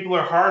 People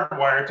are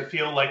hardwired to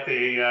feel like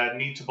they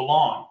need to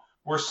belong.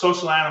 We're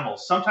social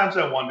animals. Sometimes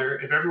I wonder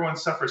if everyone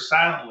suffers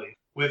silently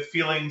with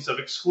feelings of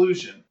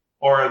exclusion,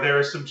 or there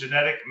is some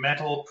genetic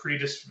mental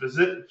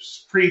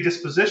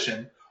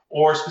predisposition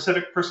or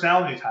specific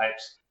personality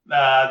types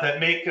that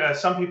make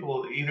some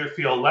people either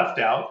feel left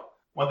out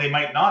when they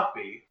might not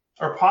be,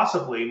 or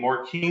possibly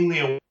more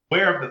keenly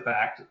aware of the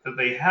fact that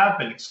they have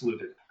been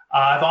excluded.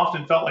 I've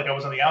often felt like I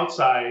was on the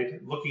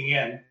outside looking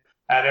in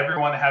at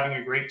everyone having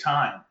a great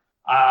time.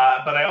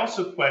 But I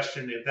also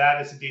question if that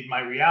is indeed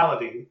my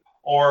reality,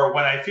 or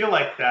when I feel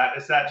like that,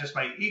 is that just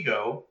my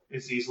ego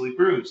is easily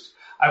bruised?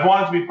 I've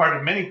wanted to be part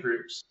of many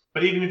groups,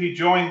 but even if you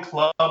join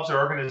clubs or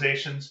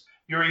organizations,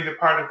 you're either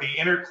part of the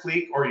inner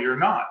clique or you're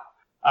not.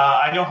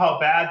 I know how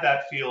bad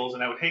that feels,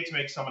 and I would hate to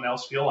make someone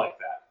else feel like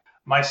that.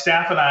 My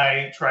staff and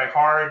I try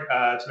hard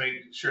to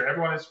make sure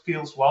everyone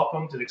feels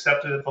welcomed and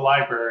accepted at the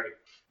library.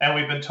 And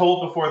we've been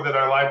told before that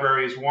our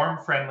library is warm,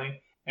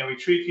 friendly, and we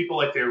treat people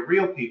like they're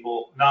real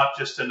people, not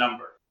just a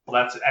number.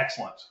 Well, that's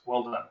excellent.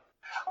 Well done.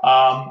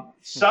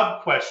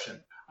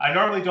 Sub-question. I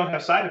normally don't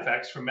have side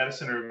effects from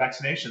medicine or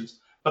vaccinations,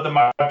 but the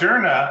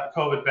Moderna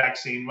COVID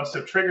vaccine must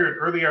have triggered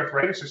early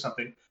arthritis or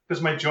something,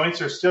 because my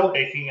joints are still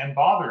aching and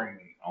bothering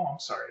me. Oh, I'm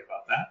sorry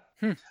about that.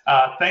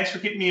 Thanks for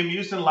keeping me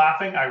amused and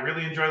laughing. I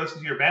really enjoy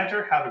listening to your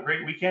banter. Have a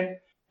great weekend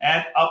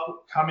and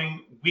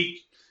upcoming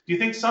week. Do you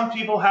think some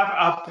people have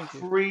a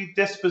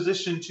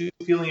predisposition to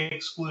feeling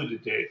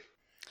excluded, Dave?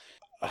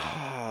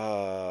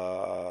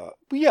 Yeah,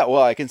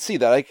 well, I can see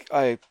that.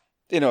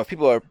 If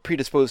people are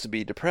predisposed to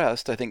be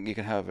depressed, I think you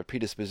can have a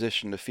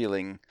predisposition to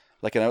feeling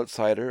like an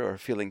outsider or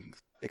feeling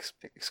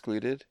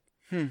excluded.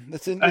 I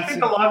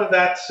think a lot of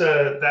that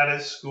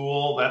is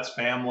school, that's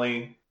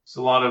family.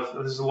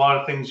 There's a lot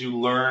of things you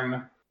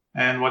learn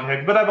and what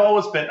have you. But I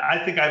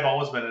think I've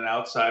always been an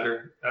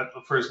outsider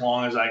for as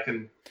long as I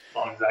can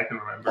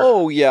remember.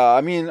 Oh yeah,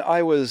 I mean,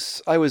 I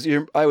was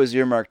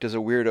earmarked as a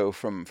weirdo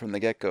from the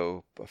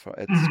get-go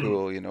at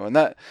school,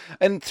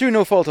 and through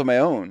no fault of my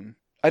own.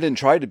 I didn't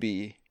try to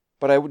be,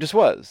 but I just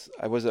was.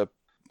 I was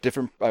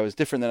different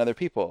than other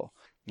people.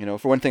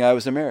 For one thing, I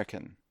was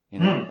American,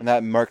 and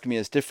that marked me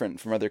as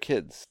different from other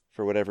kids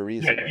for whatever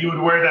reason. Yeah, you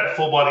would wear that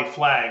full body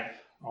flag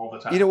all the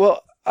time.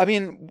 Well, I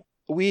mean,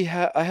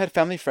 I had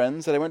family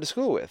friends that I went to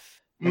school with,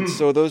 and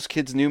so those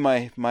kids knew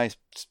my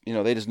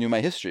they just knew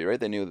my history, right?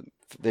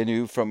 They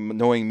knew from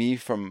knowing me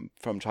from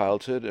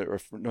childhood,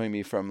 or knowing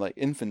me from like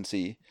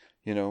infancy.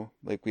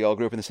 Like we all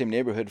grew up in the same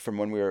neighborhood from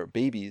when we were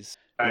babies,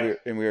 right.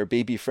 and we were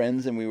baby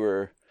friends, and we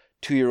were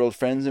 2-year-old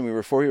friends, and we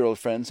were 4-year-old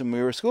friends, and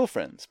we were school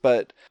friends.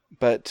 But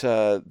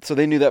so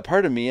they knew that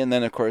part of me, and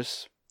then of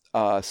course,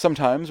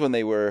 sometimes when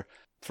they were,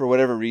 for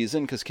whatever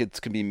reason, because kids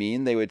can be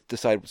mean, they would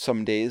decide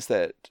some days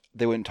that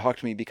they wouldn't talk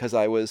to me because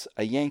I was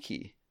a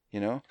Yankee,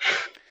 and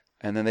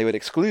then they would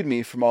exclude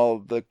me from all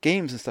the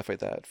games and stuff like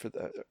that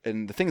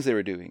and the things they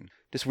were doing,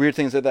 just weird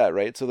things like that,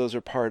 right? So those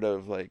are part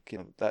of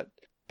that.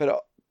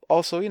 But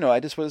also, I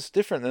just was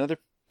different than other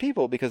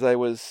people because I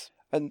was,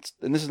 and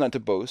this is not to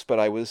boast, but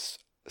I was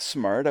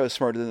smart. I was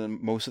smarter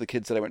than most of the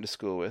kids that I went to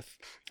school with.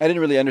 I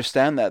didn't really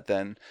understand that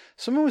then.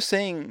 Someone was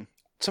saying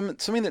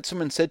something that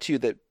someone said to you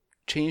that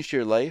changed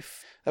your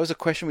life. That was a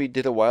question we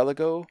did a while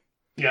ago.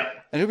 Yeah.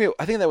 And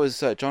I think that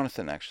was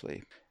Jonathan,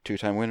 actually,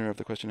 2-time winner of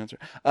the question and answer,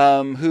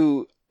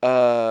 who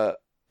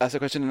asked a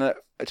question, and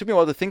it took me a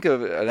while to think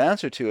of an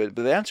answer to it.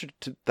 But the answer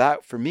to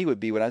that for me would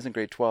be, when I was in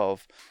grade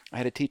 12, I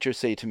had a teacher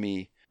say to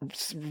me,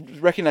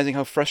 recognizing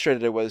how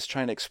frustrated I was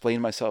trying to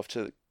explain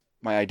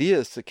my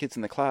ideas to kids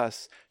in the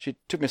class, she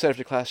took me aside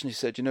after class and she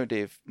said,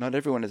 Dave, not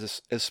everyone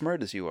is as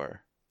smart as you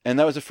are. And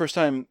that was the first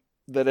time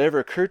that it ever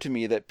occurred to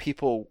me that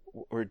people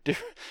were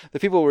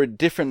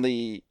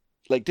differently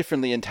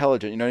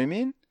intelligent. You know what I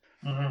mean?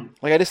 Mm-hmm.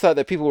 Like, I just thought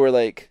that people were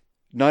like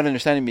not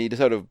understanding me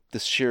just out of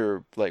this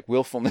sheer like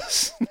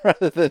willfulness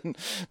rather than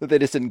that they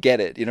just didn't get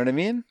it. You know what I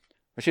mean?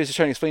 But she was just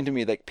trying to explain to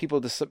me, like,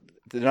 people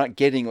they're not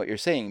getting what you're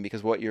saying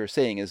because what you're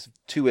saying is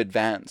too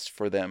advanced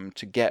for them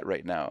to get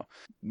right now.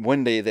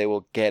 One day they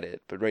will get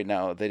it, but right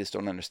now they just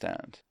don't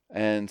understand.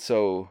 And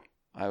so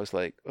I was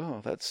like,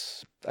 oh,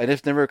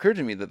 it never occurred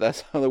to me that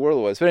that's how the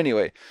world was. But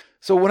anyway,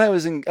 so when I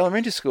was in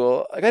elementary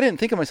school, like, I didn't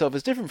think of myself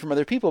as different from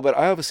other people, but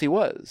I obviously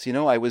was.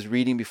 I was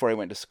reading before I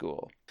went to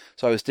school,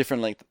 so I was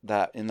different like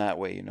that in that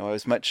way.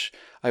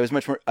 I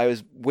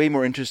was way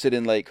more interested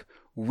in like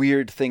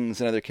weird things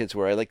than other kids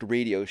were. I liked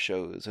radio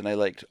shows and I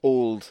liked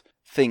old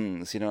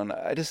things, and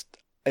I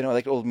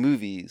liked old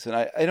movies, and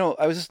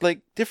I was just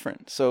like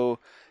different. So,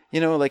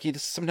 like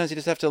sometimes you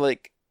just have to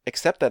like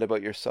accept that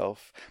about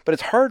yourself. But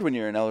it's hard when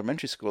you're in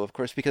elementary school, of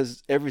course,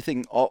 because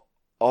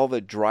all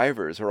the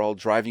drivers are all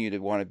driving you to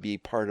want to be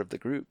part of the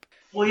group.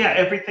 Well, yeah,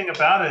 everything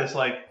about it is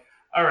like,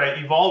 all right,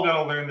 you've all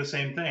got to learn the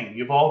same thing.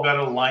 You've all got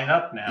to line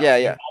up now. Yeah.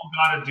 You've all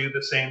got to do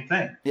the same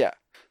thing. Yeah.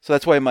 So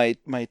that's why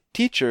my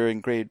teacher in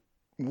grade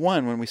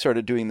 1, when we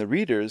started doing the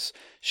readers,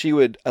 she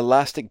would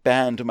elastic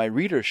band my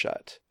reader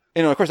shut.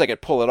 Of course I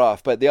could pull it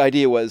off, but the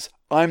idea was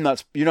you're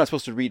not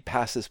supposed to read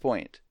past this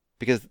point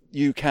because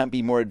you can't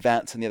be more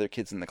advanced than the other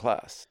kids in the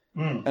class.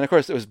 And of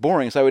course it was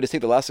boring, so I would just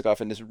take the elastic off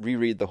and just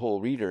reread the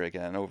whole reader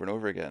again over and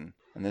over again,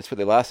 and then put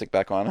the elastic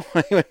back on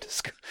when I went to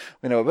school.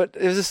 But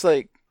it was just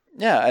like,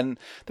 yeah. And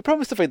the problem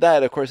with stuff like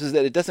that, of course, is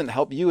that it doesn't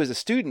help you as a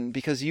student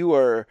because you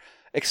are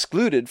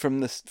excluded from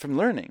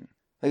learning.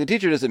 Like, the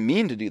teacher doesn't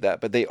mean to do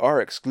that, but they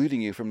are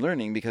excluding you from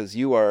learning because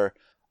you're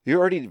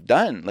already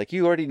done. Like,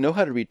 you already know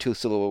how to read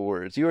 2-syllable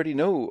words. You already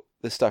know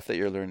the stuff that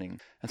you're learning.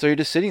 And so you're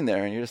just sitting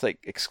there and you're just like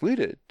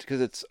excluded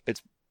because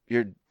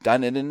you're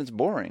done it and it's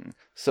boring.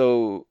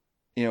 So,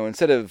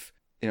 instead of,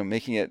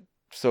 making it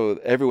so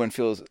everyone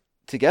feels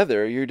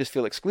together, you just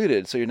feel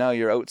excluded. So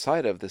you're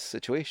outside of this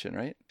situation,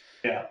 right?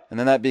 Yeah. And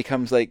then that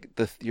becomes like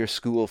your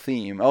school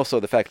theme. Also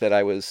the fact that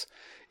I was,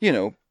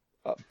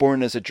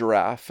 born as a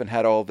giraffe and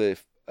had all the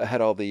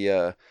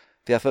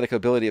athletic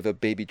ability of a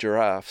baby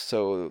giraffe.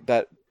 So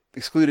that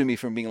excluded me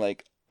from being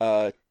like,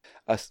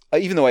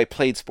 even though I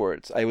played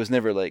sports, I was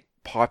never like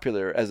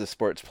popular as a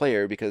sports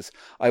player because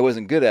I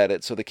wasn't good at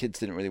it. So the kids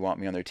didn't really want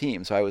me on their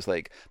team. So I was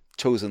like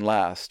chosen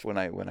last when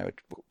I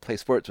would play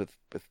sports with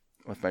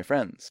my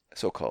friends,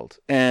 so-called.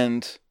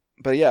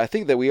 But yeah, I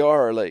think we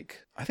are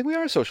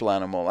a social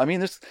animal. I mean,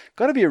 there's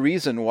got to be a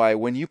reason why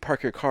when you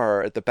park your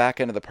car at the back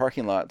end of the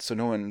parking lot so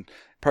no one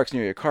parks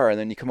near your car, and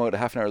then you come out a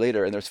half an hour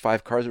later and there's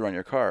 5 cars around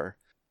your car.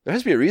 There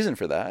has to be a reason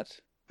for that.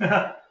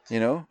 And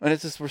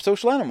it's just, we're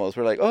social animals.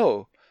 We're like,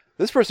 oh,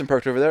 this person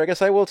parked over there, I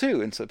guess I will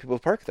too. And so people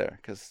park there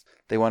because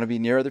they want to be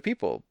near other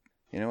people.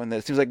 And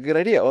it seems like a good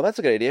idea. Well, that's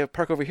a good idea.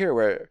 Park over here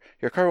where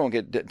your car won't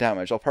get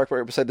damaged. I'll park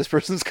right beside this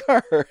person's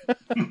car.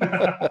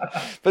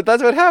 But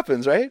that's what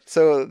happens, right?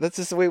 So that's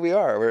just the way we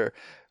are.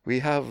 We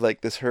have like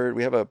this herd.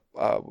 We have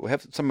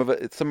some of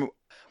it.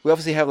 We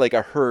obviously have like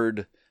a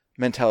herd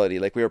mentality.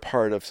 Like, we are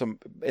part of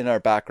in our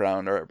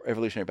background, our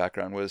evolutionary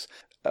background was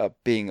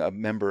being a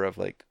member of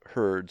like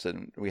herds,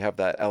 and we have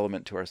that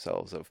element to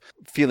ourselves of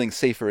feeling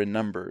safer in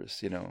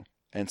numbers,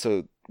 And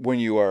so when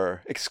you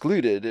are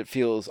excluded, it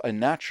feels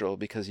unnatural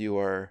because you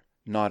are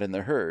not in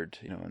the herd,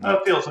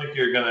 It feels like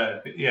you're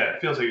gonna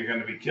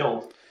be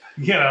killed.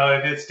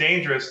 It's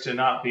dangerous to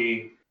not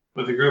be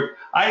with the group.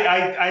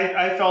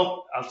 I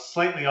felt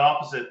slightly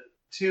opposite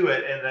to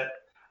it, in that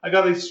I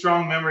got these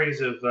strong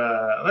memories of.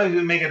 Let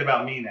me make it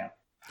about me now.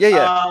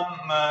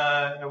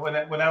 Yeah.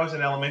 When I was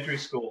in elementary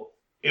school,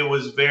 it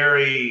was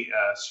very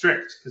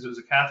strict because it was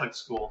a Catholic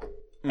school.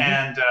 Mm-hmm.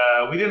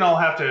 And we didn't all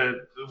have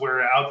to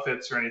wear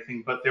outfits or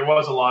anything, but there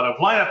was a lot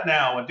of line up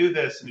now and do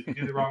this, and if you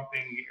do the wrong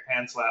thing, you get your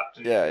hand slapped.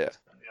 And yeah. And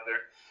the other.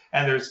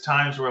 And there's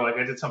times where like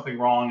I did something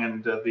wrong,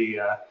 and the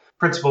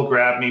principal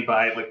grabbed me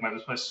by like my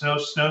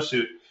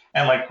snowsuit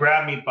and like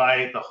grabbed me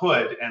by the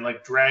hood and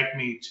like dragged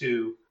me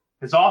to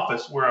his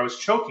office where I was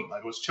choking.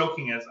 Like, I was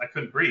choking as I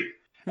couldn't breathe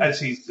as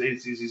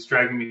he's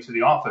dragging me to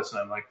the office, and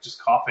I'm like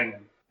just coughing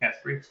and can't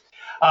breathe.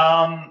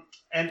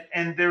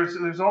 And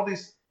there's all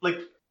these like.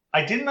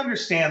 I didn't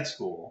understand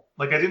school.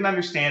 Like, I didn't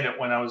understand it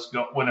when I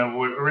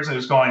originally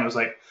was going. I was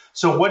like,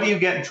 so what do you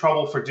get in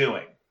trouble for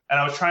doing? And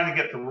I was trying to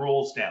get the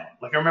rules down.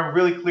 Like, I remember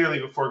really clearly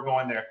before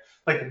going there,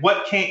 like,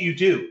 what can't you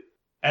do?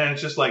 And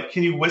it's just like,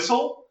 can you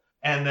whistle?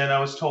 And then I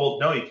was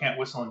told, no, you can't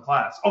whistle in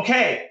class.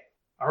 Okay.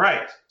 All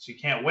right. So you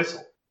can't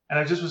whistle. And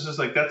I just was just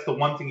like, that's the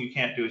one thing you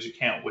can't do is you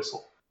can't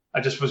whistle. I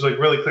just was like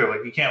really clear.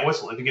 Like, you can't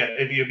whistle. If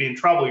you be in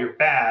trouble, you're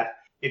bad.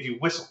 If you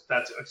whistle,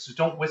 so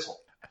don't whistle.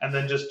 And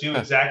then just do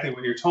exactly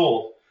what you're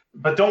told.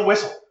 But don't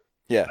whistle.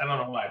 Yeah. I don't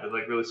know why, but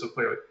like really so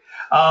clearly.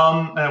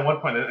 And at one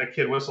point, a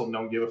kid whistled,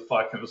 no one gave a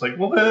fuck. And it was like,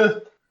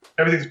 well,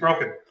 everything's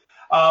broken.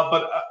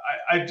 But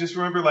I just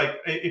remember, like,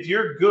 if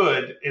you're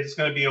good, it's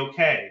going to be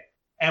okay.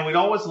 And we'd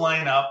always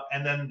line up,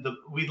 and then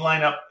we'd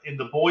line up in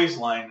the boys'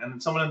 line, and then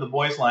someone in the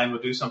boys' line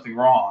would do something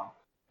wrong,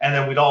 and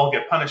then we'd all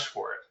get punished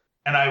for it.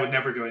 And I would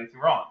never do anything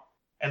wrong.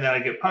 And then I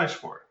get punished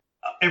for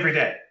it every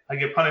day. I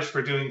get punished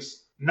for doing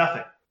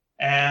nothing.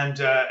 And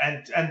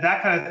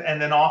that kind of,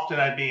 and then often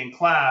I'd be in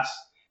class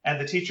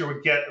and the teacher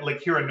would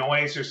hear a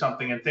noise or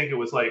something and think it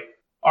was like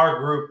our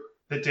group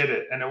that did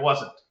it, and it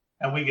wasn't,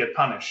 and we get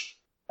punished.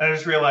 And I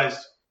just realized,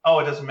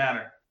 it doesn't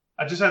matter.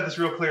 I just had this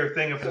real clear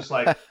thing of just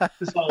like,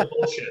 this is all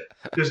bullshit.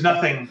 There's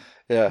nothing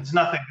Yeah. It's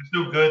nothing.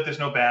 There's no good. There's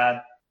no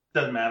bad.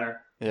 Doesn't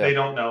matter. Yeah. They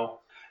don't know.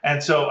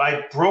 And so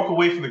I broke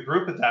away from the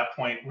group at that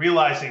point,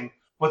 realizing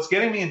what's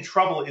getting me in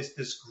trouble is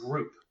this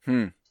group.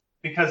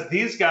 Because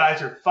these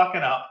guys are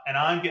fucking up and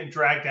I'm getting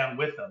dragged down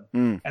with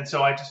them. And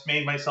so I just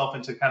made myself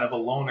into kind of a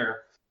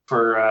loner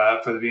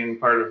for the being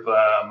part of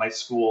my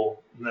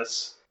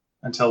schoolness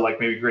until like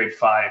maybe grade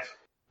 5.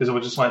 Because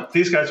it just went,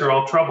 these guys are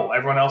all trouble.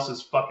 Everyone else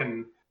is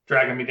fucking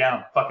dragging me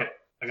down. Fuck it.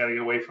 I got to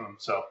get away from them.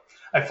 So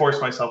I forced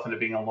myself into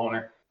being a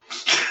loner.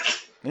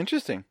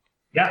 Interesting.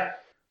 Yeah.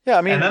 Yeah,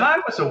 I mean, and then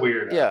I was a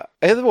weirdo. Yeah,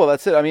 well,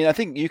 that's it. I mean, I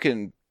think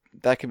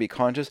that can be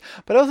conscious,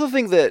 but I also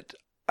think that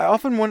I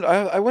often wonder.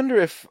 I wonder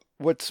if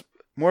what's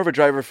more of a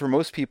driver for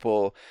most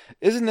people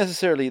isn't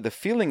necessarily the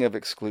feeling of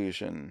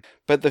exclusion,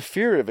 but the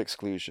fear of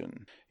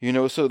exclusion.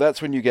 So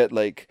that's when you get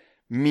like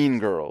Mean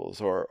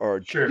Girls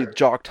or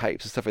jock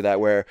types and stuff like that,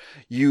 where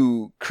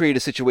you create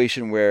a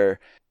situation where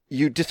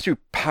you just through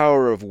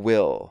power of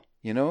will,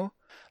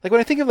 like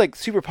when I think of like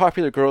super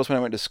popular girls when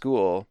I went to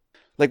school.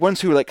 Like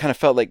ones who like kind of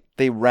felt like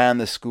they ran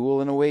the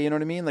school in a way, you know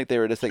what I mean? Like they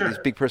were just like these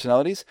big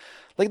personalities.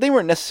 Like they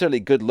weren't necessarily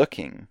good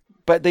looking,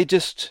 but they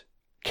just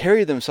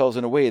carried themselves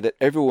in a way that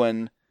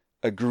everyone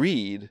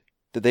agreed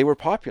that they were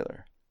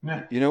popular.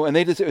 Yeah. And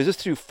it was just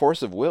through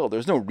force of will. There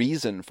was no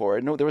reason for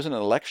it. No, there wasn't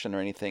an election or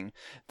anything.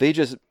 They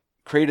just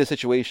created a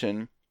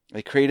situation.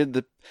 They created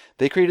the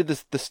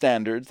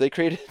standards. They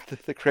created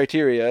the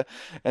criteria,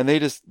 and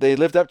they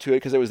lived up to it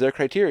because it was their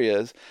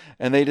criterias,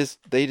 and they just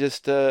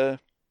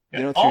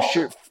through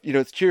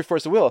sheer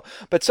force of will.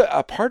 But so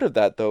a part of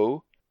that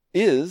though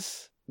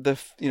is the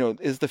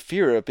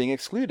fear of being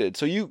excluded.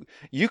 So you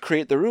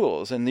create the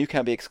rules, and you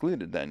can't be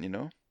excluded.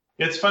 Then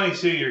It's funny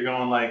too. You're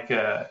going like,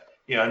 they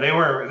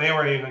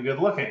weren't even good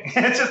looking.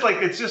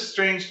 It's just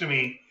strange to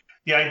me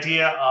the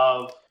idea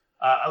of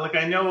like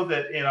I know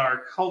that in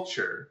our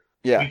culture.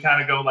 Yeah. We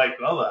kind of go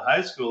like, well, the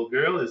high school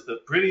girl is the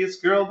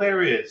prettiest girl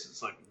there is.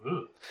 It's like,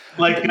 ooh.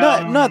 Like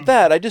not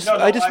that. I just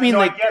mean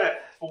I get it.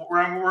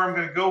 Where I'm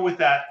going to go with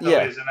that though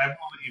is, and I will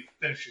let you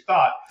finish your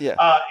thought.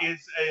 Yeah.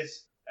 Is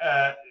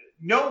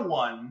no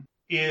one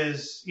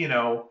is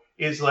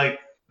like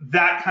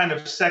that kind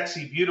of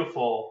sexy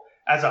beautiful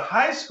as a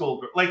high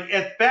school girl. Like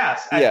at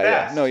best.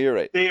 Yeah. No, you're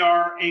right. They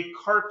are a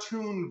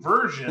cartoon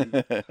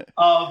version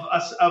of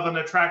an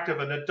attractive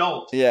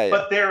adult. Yeah.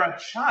 But they're a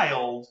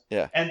child.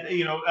 Yeah. And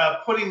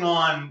putting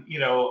on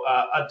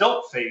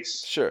adult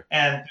face. Sure.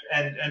 And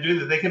doing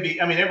that, they can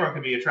be. I mean, everyone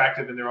can be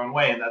attractive in their own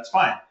way, and that's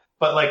fine.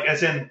 But like,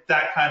 as in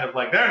that kind of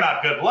like, they're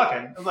not good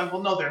looking. It's like,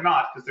 well, no, they're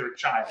not because they're a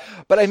child.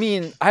 But I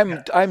mean,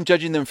 I'm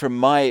judging them from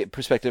my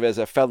perspective as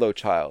a fellow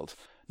child,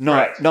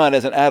 not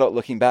as an adult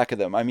looking back at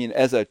them. I mean,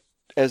 as a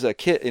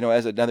kid,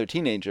 as another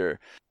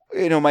teenager,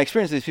 my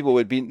experience of these people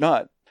wouldn't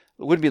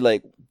be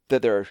like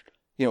that.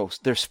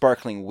 They're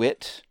sparkling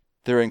wit,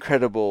 their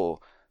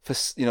incredible,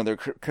 their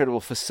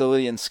incredible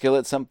facility and skill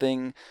at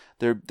something,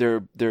 their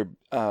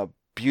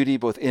beauty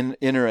both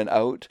inner and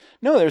out.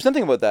 No, there's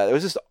nothing about that. It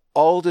was just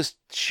all just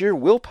sheer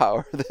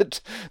willpower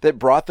that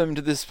brought them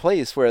to this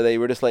place where they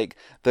were just like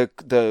the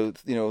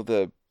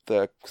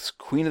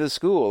queen of the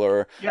school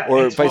or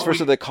vice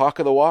versa, the cock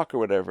of the walk or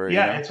whatever.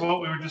 Yeah, it's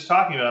what we were just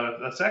talking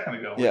about a second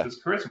ago, which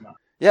is charisma.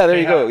 Yeah, there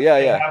you go. Yeah,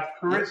 they have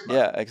charisma.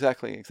 Yeah,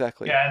 exactly.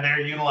 Yeah, and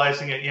they're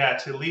utilizing it,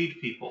 to lead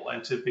people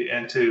and to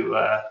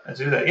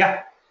do that.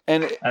 Yeah,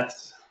 and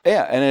that's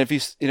and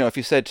if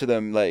you said to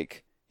them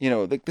like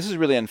this is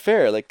really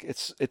unfair. Like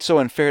it's so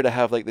unfair to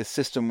have like this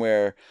system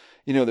where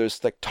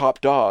there's like top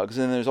dogs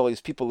and there's all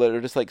these people that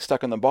are just like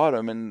stuck on the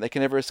bottom and they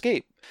can never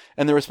escape.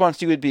 And the response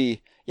to you would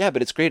be, yeah,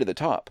 but it's great at the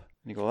top.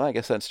 And you go, well, I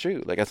guess that's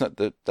true. Like if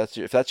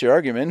that's your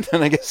argument,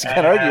 then I guess you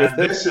can't argue with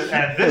it.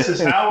 This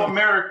is how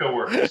America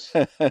works.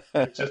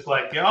 It's just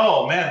like,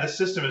 oh man, this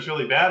system is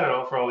really bad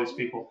for all these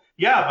people.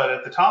 Yeah, but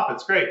at the top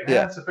it's great.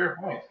 Yeah, that's a fair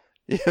point.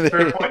 Yeah,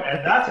 fair point.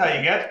 And that's how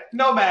you get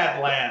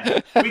Nomad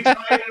Land. We tied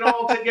it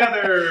all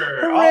together.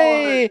 Hooray! All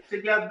of it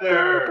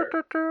together.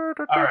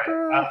 All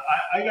right.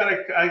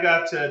 I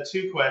got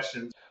 2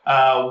 questions.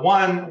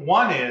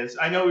 One is,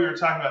 I know we were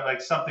talking about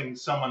like something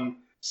someone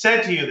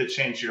said to you that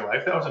changed your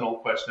life. That was an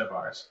old question of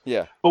ours.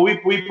 Yeah. But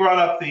we brought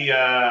up the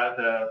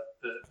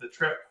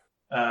trip.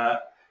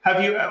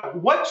 Have you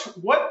what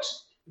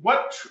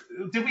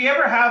did we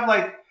ever have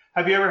like?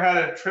 Have you ever had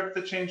a trip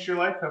that changed your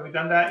life? Have we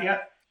done that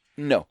yet?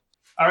 No.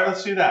 All right,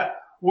 let's do that.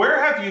 Where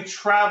have you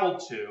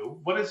traveled to?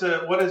 What is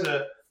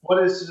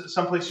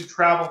someplace you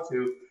traveled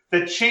to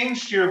that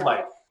changed your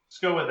life? Let's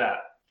go with that.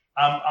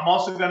 I'm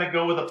also going to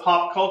go with a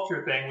pop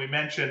culture thing. We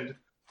mentioned, of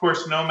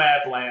course,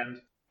 Nomadland.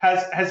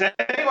 Has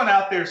anyone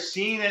out there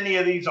seen any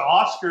of these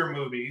Oscar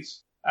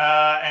movies?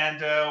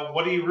 And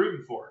what are you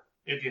rooting for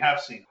if you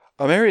have seen?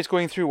 Mary is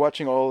going through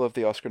watching all of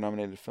the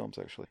Oscar-nominated films,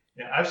 actually.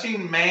 Yeah, I've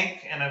seen Mank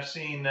and I've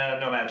seen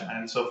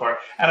Nomadland so far,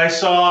 and I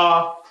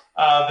saw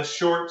the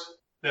short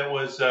that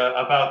was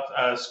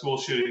about school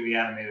shooting, the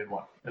animated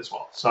one as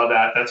well. Saw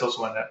that. That's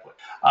also on Netflix.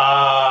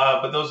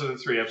 But those are the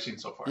 3 I've seen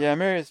so far. Yeah,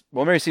 Mary's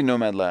seen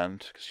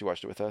Nomadland because she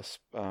watched it with us.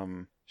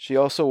 She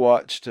also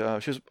watched.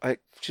 She's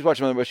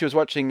watching, but she was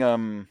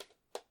watching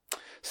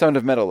Sound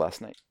of Metal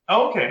last night,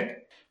 Oh, okay.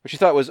 which she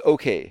thought was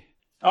okay.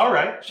 All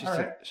right.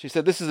 She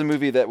said this is a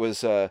movie that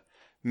was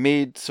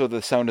made so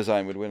the sound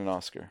design would win an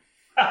Oscar.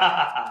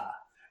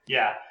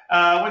 Yeah.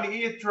 When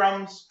you get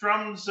drums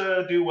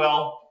do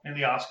well in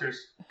the Oscars.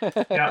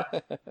 Yeah,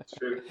 that's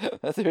true.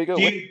 There you go.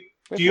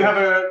 Do you have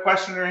a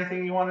question or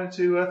anything you wanted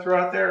to throw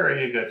out there, or are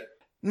you good?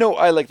 No,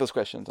 I like those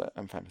questions.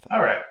 I'm fine with that.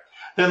 All right.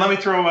 Then let me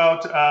throw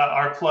out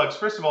our plugs.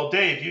 First of all,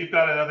 Dave, you've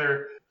got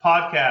another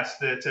podcast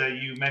that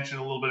you mentioned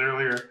a little bit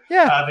earlier.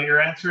 Yeah. That you're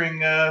answering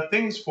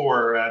things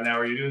for now.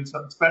 Are you doing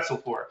something special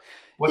for?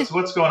 What's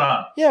going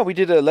on? Yeah, we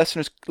did a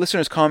listeners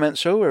comment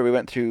show where we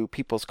went through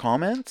people's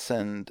comments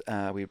and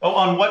we. Oh,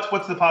 on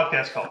what's the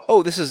podcast called?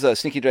 Oh, this is a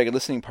Sneaky Dragon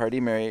listening party.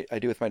 I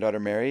do with my daughter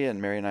Mary,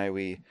 and Mary and I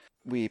we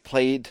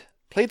played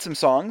some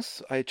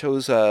songs. I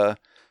chose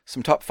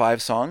some top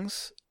 5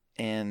 songs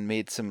and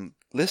made some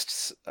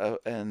lists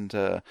and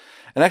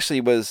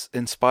actually was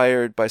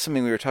inspired by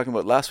something we were talking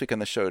about last week on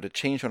the show to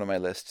change one of my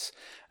lists,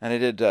 and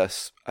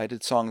I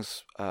did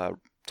songs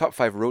top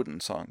 5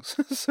 rodent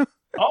songs.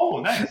 Oh,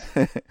 nice.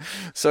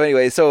 So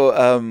anyway,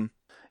 so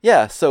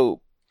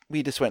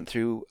we just went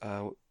through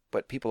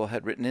what people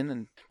had written in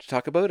and to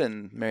talk about,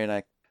 and Mary and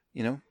I,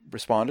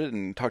 responded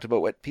and talked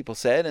about what people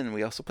said, and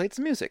we also played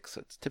some music.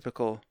 So it's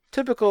typical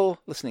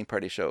listening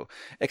party show,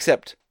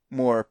 except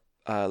more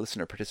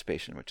listener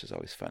participation, which is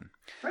always fun.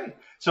 Great.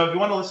 So if you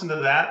want to listen to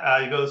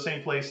that, you go to the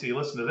same place that you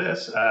listen to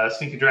this,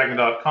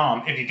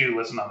 sneakydragon.com, if you do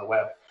listen on the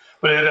web.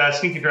 But at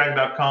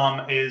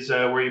sneakydragon.com is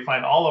where you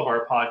find all of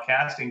our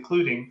podcasts,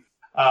 including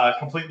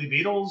Completely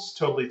Beatles,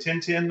 Totally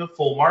Tintin,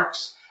 Full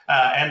Marks,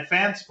 and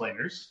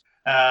Fansplainers.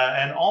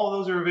 And all of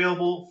those are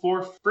available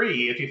for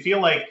free. If you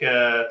feel like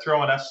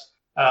throwing us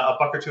a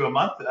buck or two a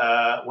month,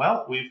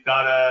 well, we've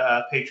got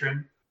a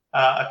Patreon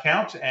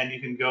account, and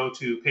you can go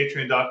to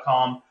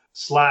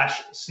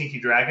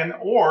patreon.com/sneakydragon,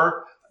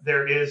 or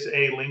there is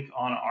a link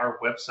on our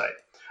website.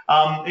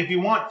 If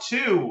you want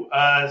to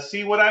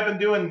see what I've been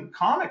doing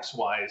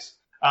comics-wise,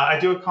 I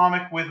do a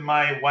comic with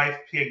my wife,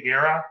 Pia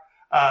Guerra,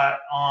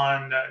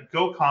 on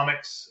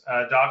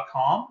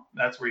gocomics.com.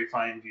 That's where you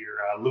find your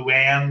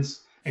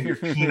Luanns and your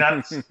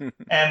Peanuts.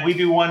 And we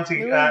do one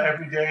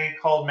every day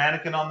called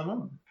Mannequin on the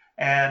Moon.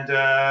 And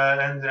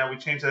we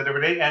change that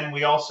every day. And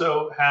we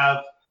also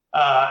have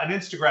an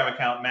Instagram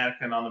account,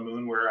 Mannequin on the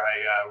Moon, where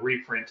I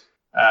reprint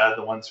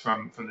the ones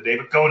from the day.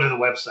 But go to the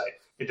website.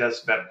 It does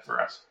better for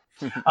us.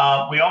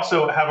 We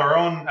also have our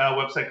own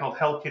website called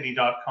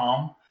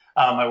hellkitty.com,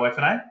 my wife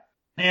and I.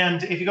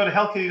 And if you go to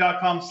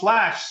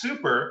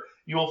hellkitty.com/super,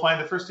 you will find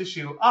the first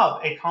issue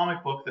of a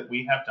comic book that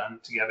we have done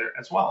together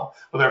as well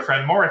with our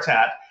friend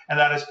Moritat, and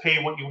that is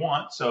Pay What You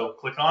Want. So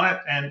click on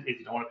it, and if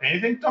you don't want to pay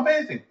anything, don't pay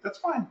anything. That's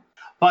fine.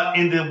 But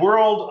in the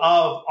world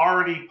of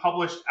already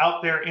published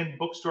out there in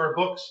bookstore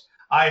books,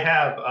 I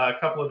have a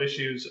couple of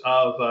issues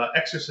of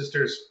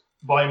Exorcisters,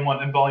 Volume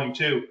 1 and Volume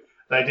 2,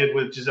 that I did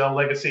with Giselle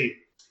Legacy,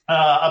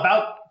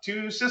 about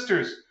 2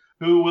 sisters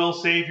who will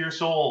save your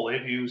soul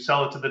if you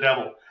sell it to the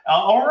devil.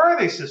 Or are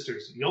they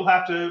sisters? You'll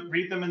have to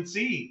read them and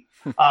see.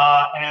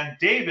 And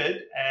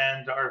David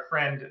and our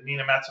friend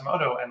Nina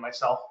Matsumoto and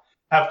myself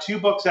have 2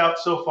 books out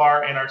so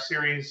far in our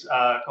series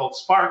called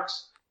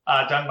Sparks,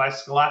 done by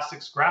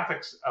Scholastic's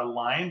Graphics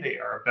line. They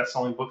are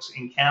best-selling books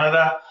in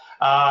Canada,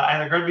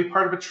 and they're going to be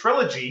part of a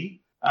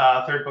trilogy,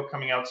 3rd book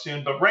coming out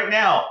soon. But right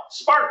now,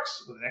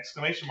 Sparks, with an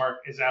exclamation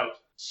mark, is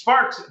out.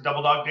 Sparks,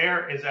 Double Dog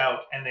Dare, is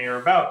out, and they are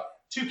about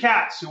 2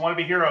 cats who want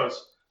to be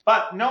heroes.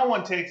 But no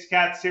one takes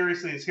cats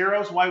seriously as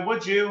heroes. Why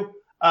would you?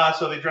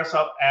 So they dress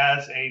up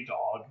as a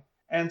dog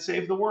and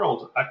save the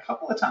world a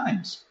couple of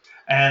times.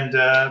 And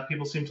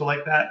people seem to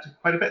like that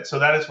quite a bit. So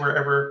that is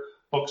wherever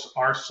books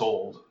are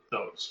sold,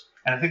 those.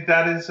 And I think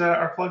that is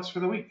our plugs for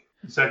the week.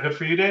 Is that good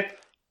for you, Dave?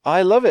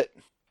 I love it.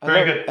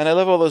 Very good. And I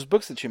love all those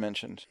books that you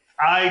mentioned.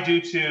 I do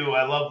too.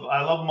 I love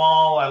them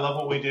all. I love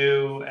what we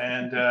do.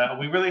 And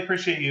we really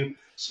appreciate you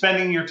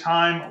spending your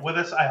time with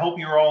us. I hope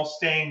you're all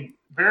staying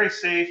very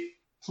safe.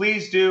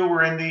 Please do.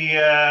 We're in the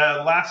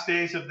last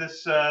days of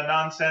this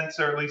nonsense,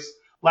 or at least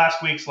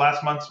last week's,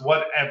 last month's,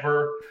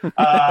 whatever.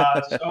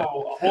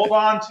 So hold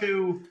on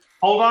to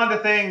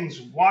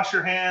things. Wash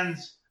your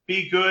hands.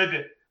 Be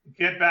good.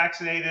 Get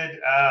vaccinated.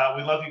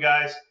 We love you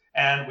guys,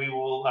 and we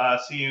will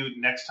see you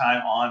next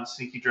time on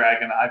Sneaky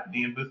Dragon. I've been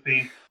Ian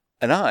Boothby.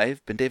 And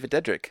I've been David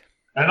Dedrick.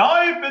 And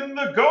I've been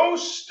the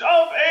ghost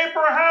of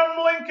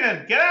Abraham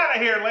Lincoln. Get out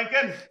of here,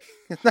 Lincoln.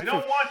 We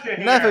don't want you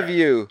here. Enough of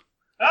you.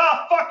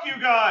 Ah, fuck you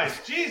guys.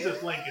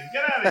 Jesus, Lincoln.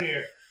 Get out of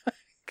here.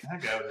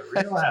 That guy was a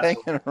real asshole.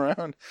 Hanging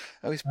around.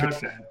 Oh, he's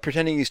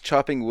pretending he's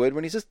chopping wood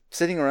when he's just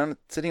sitting on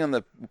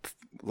the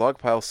log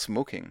pile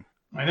smoking.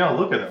 I know.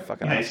 Look at him.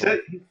 Fucking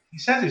he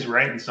says he's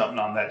writing something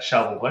on that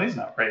shovel, but he's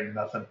not writing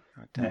nothing.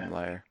 Oh, damn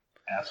liar.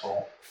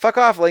 Asshole. Fuck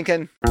off,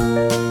 Lincoln.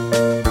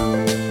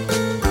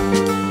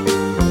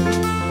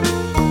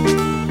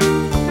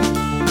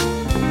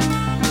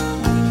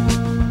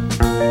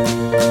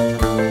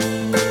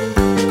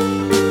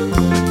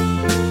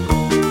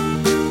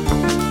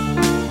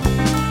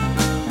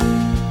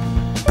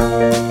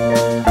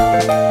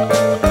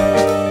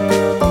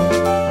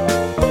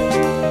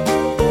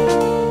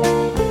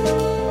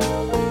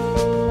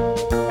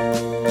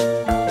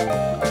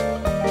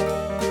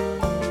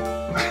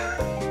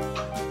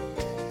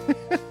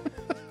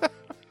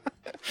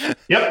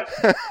 Yep.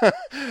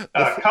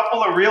 A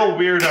couple of real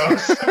weirdos.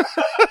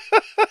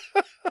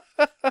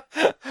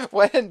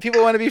 Why didn't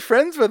people want to be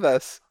friends with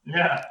us?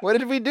 Yeah. What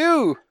did we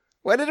do?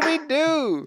 What did we do?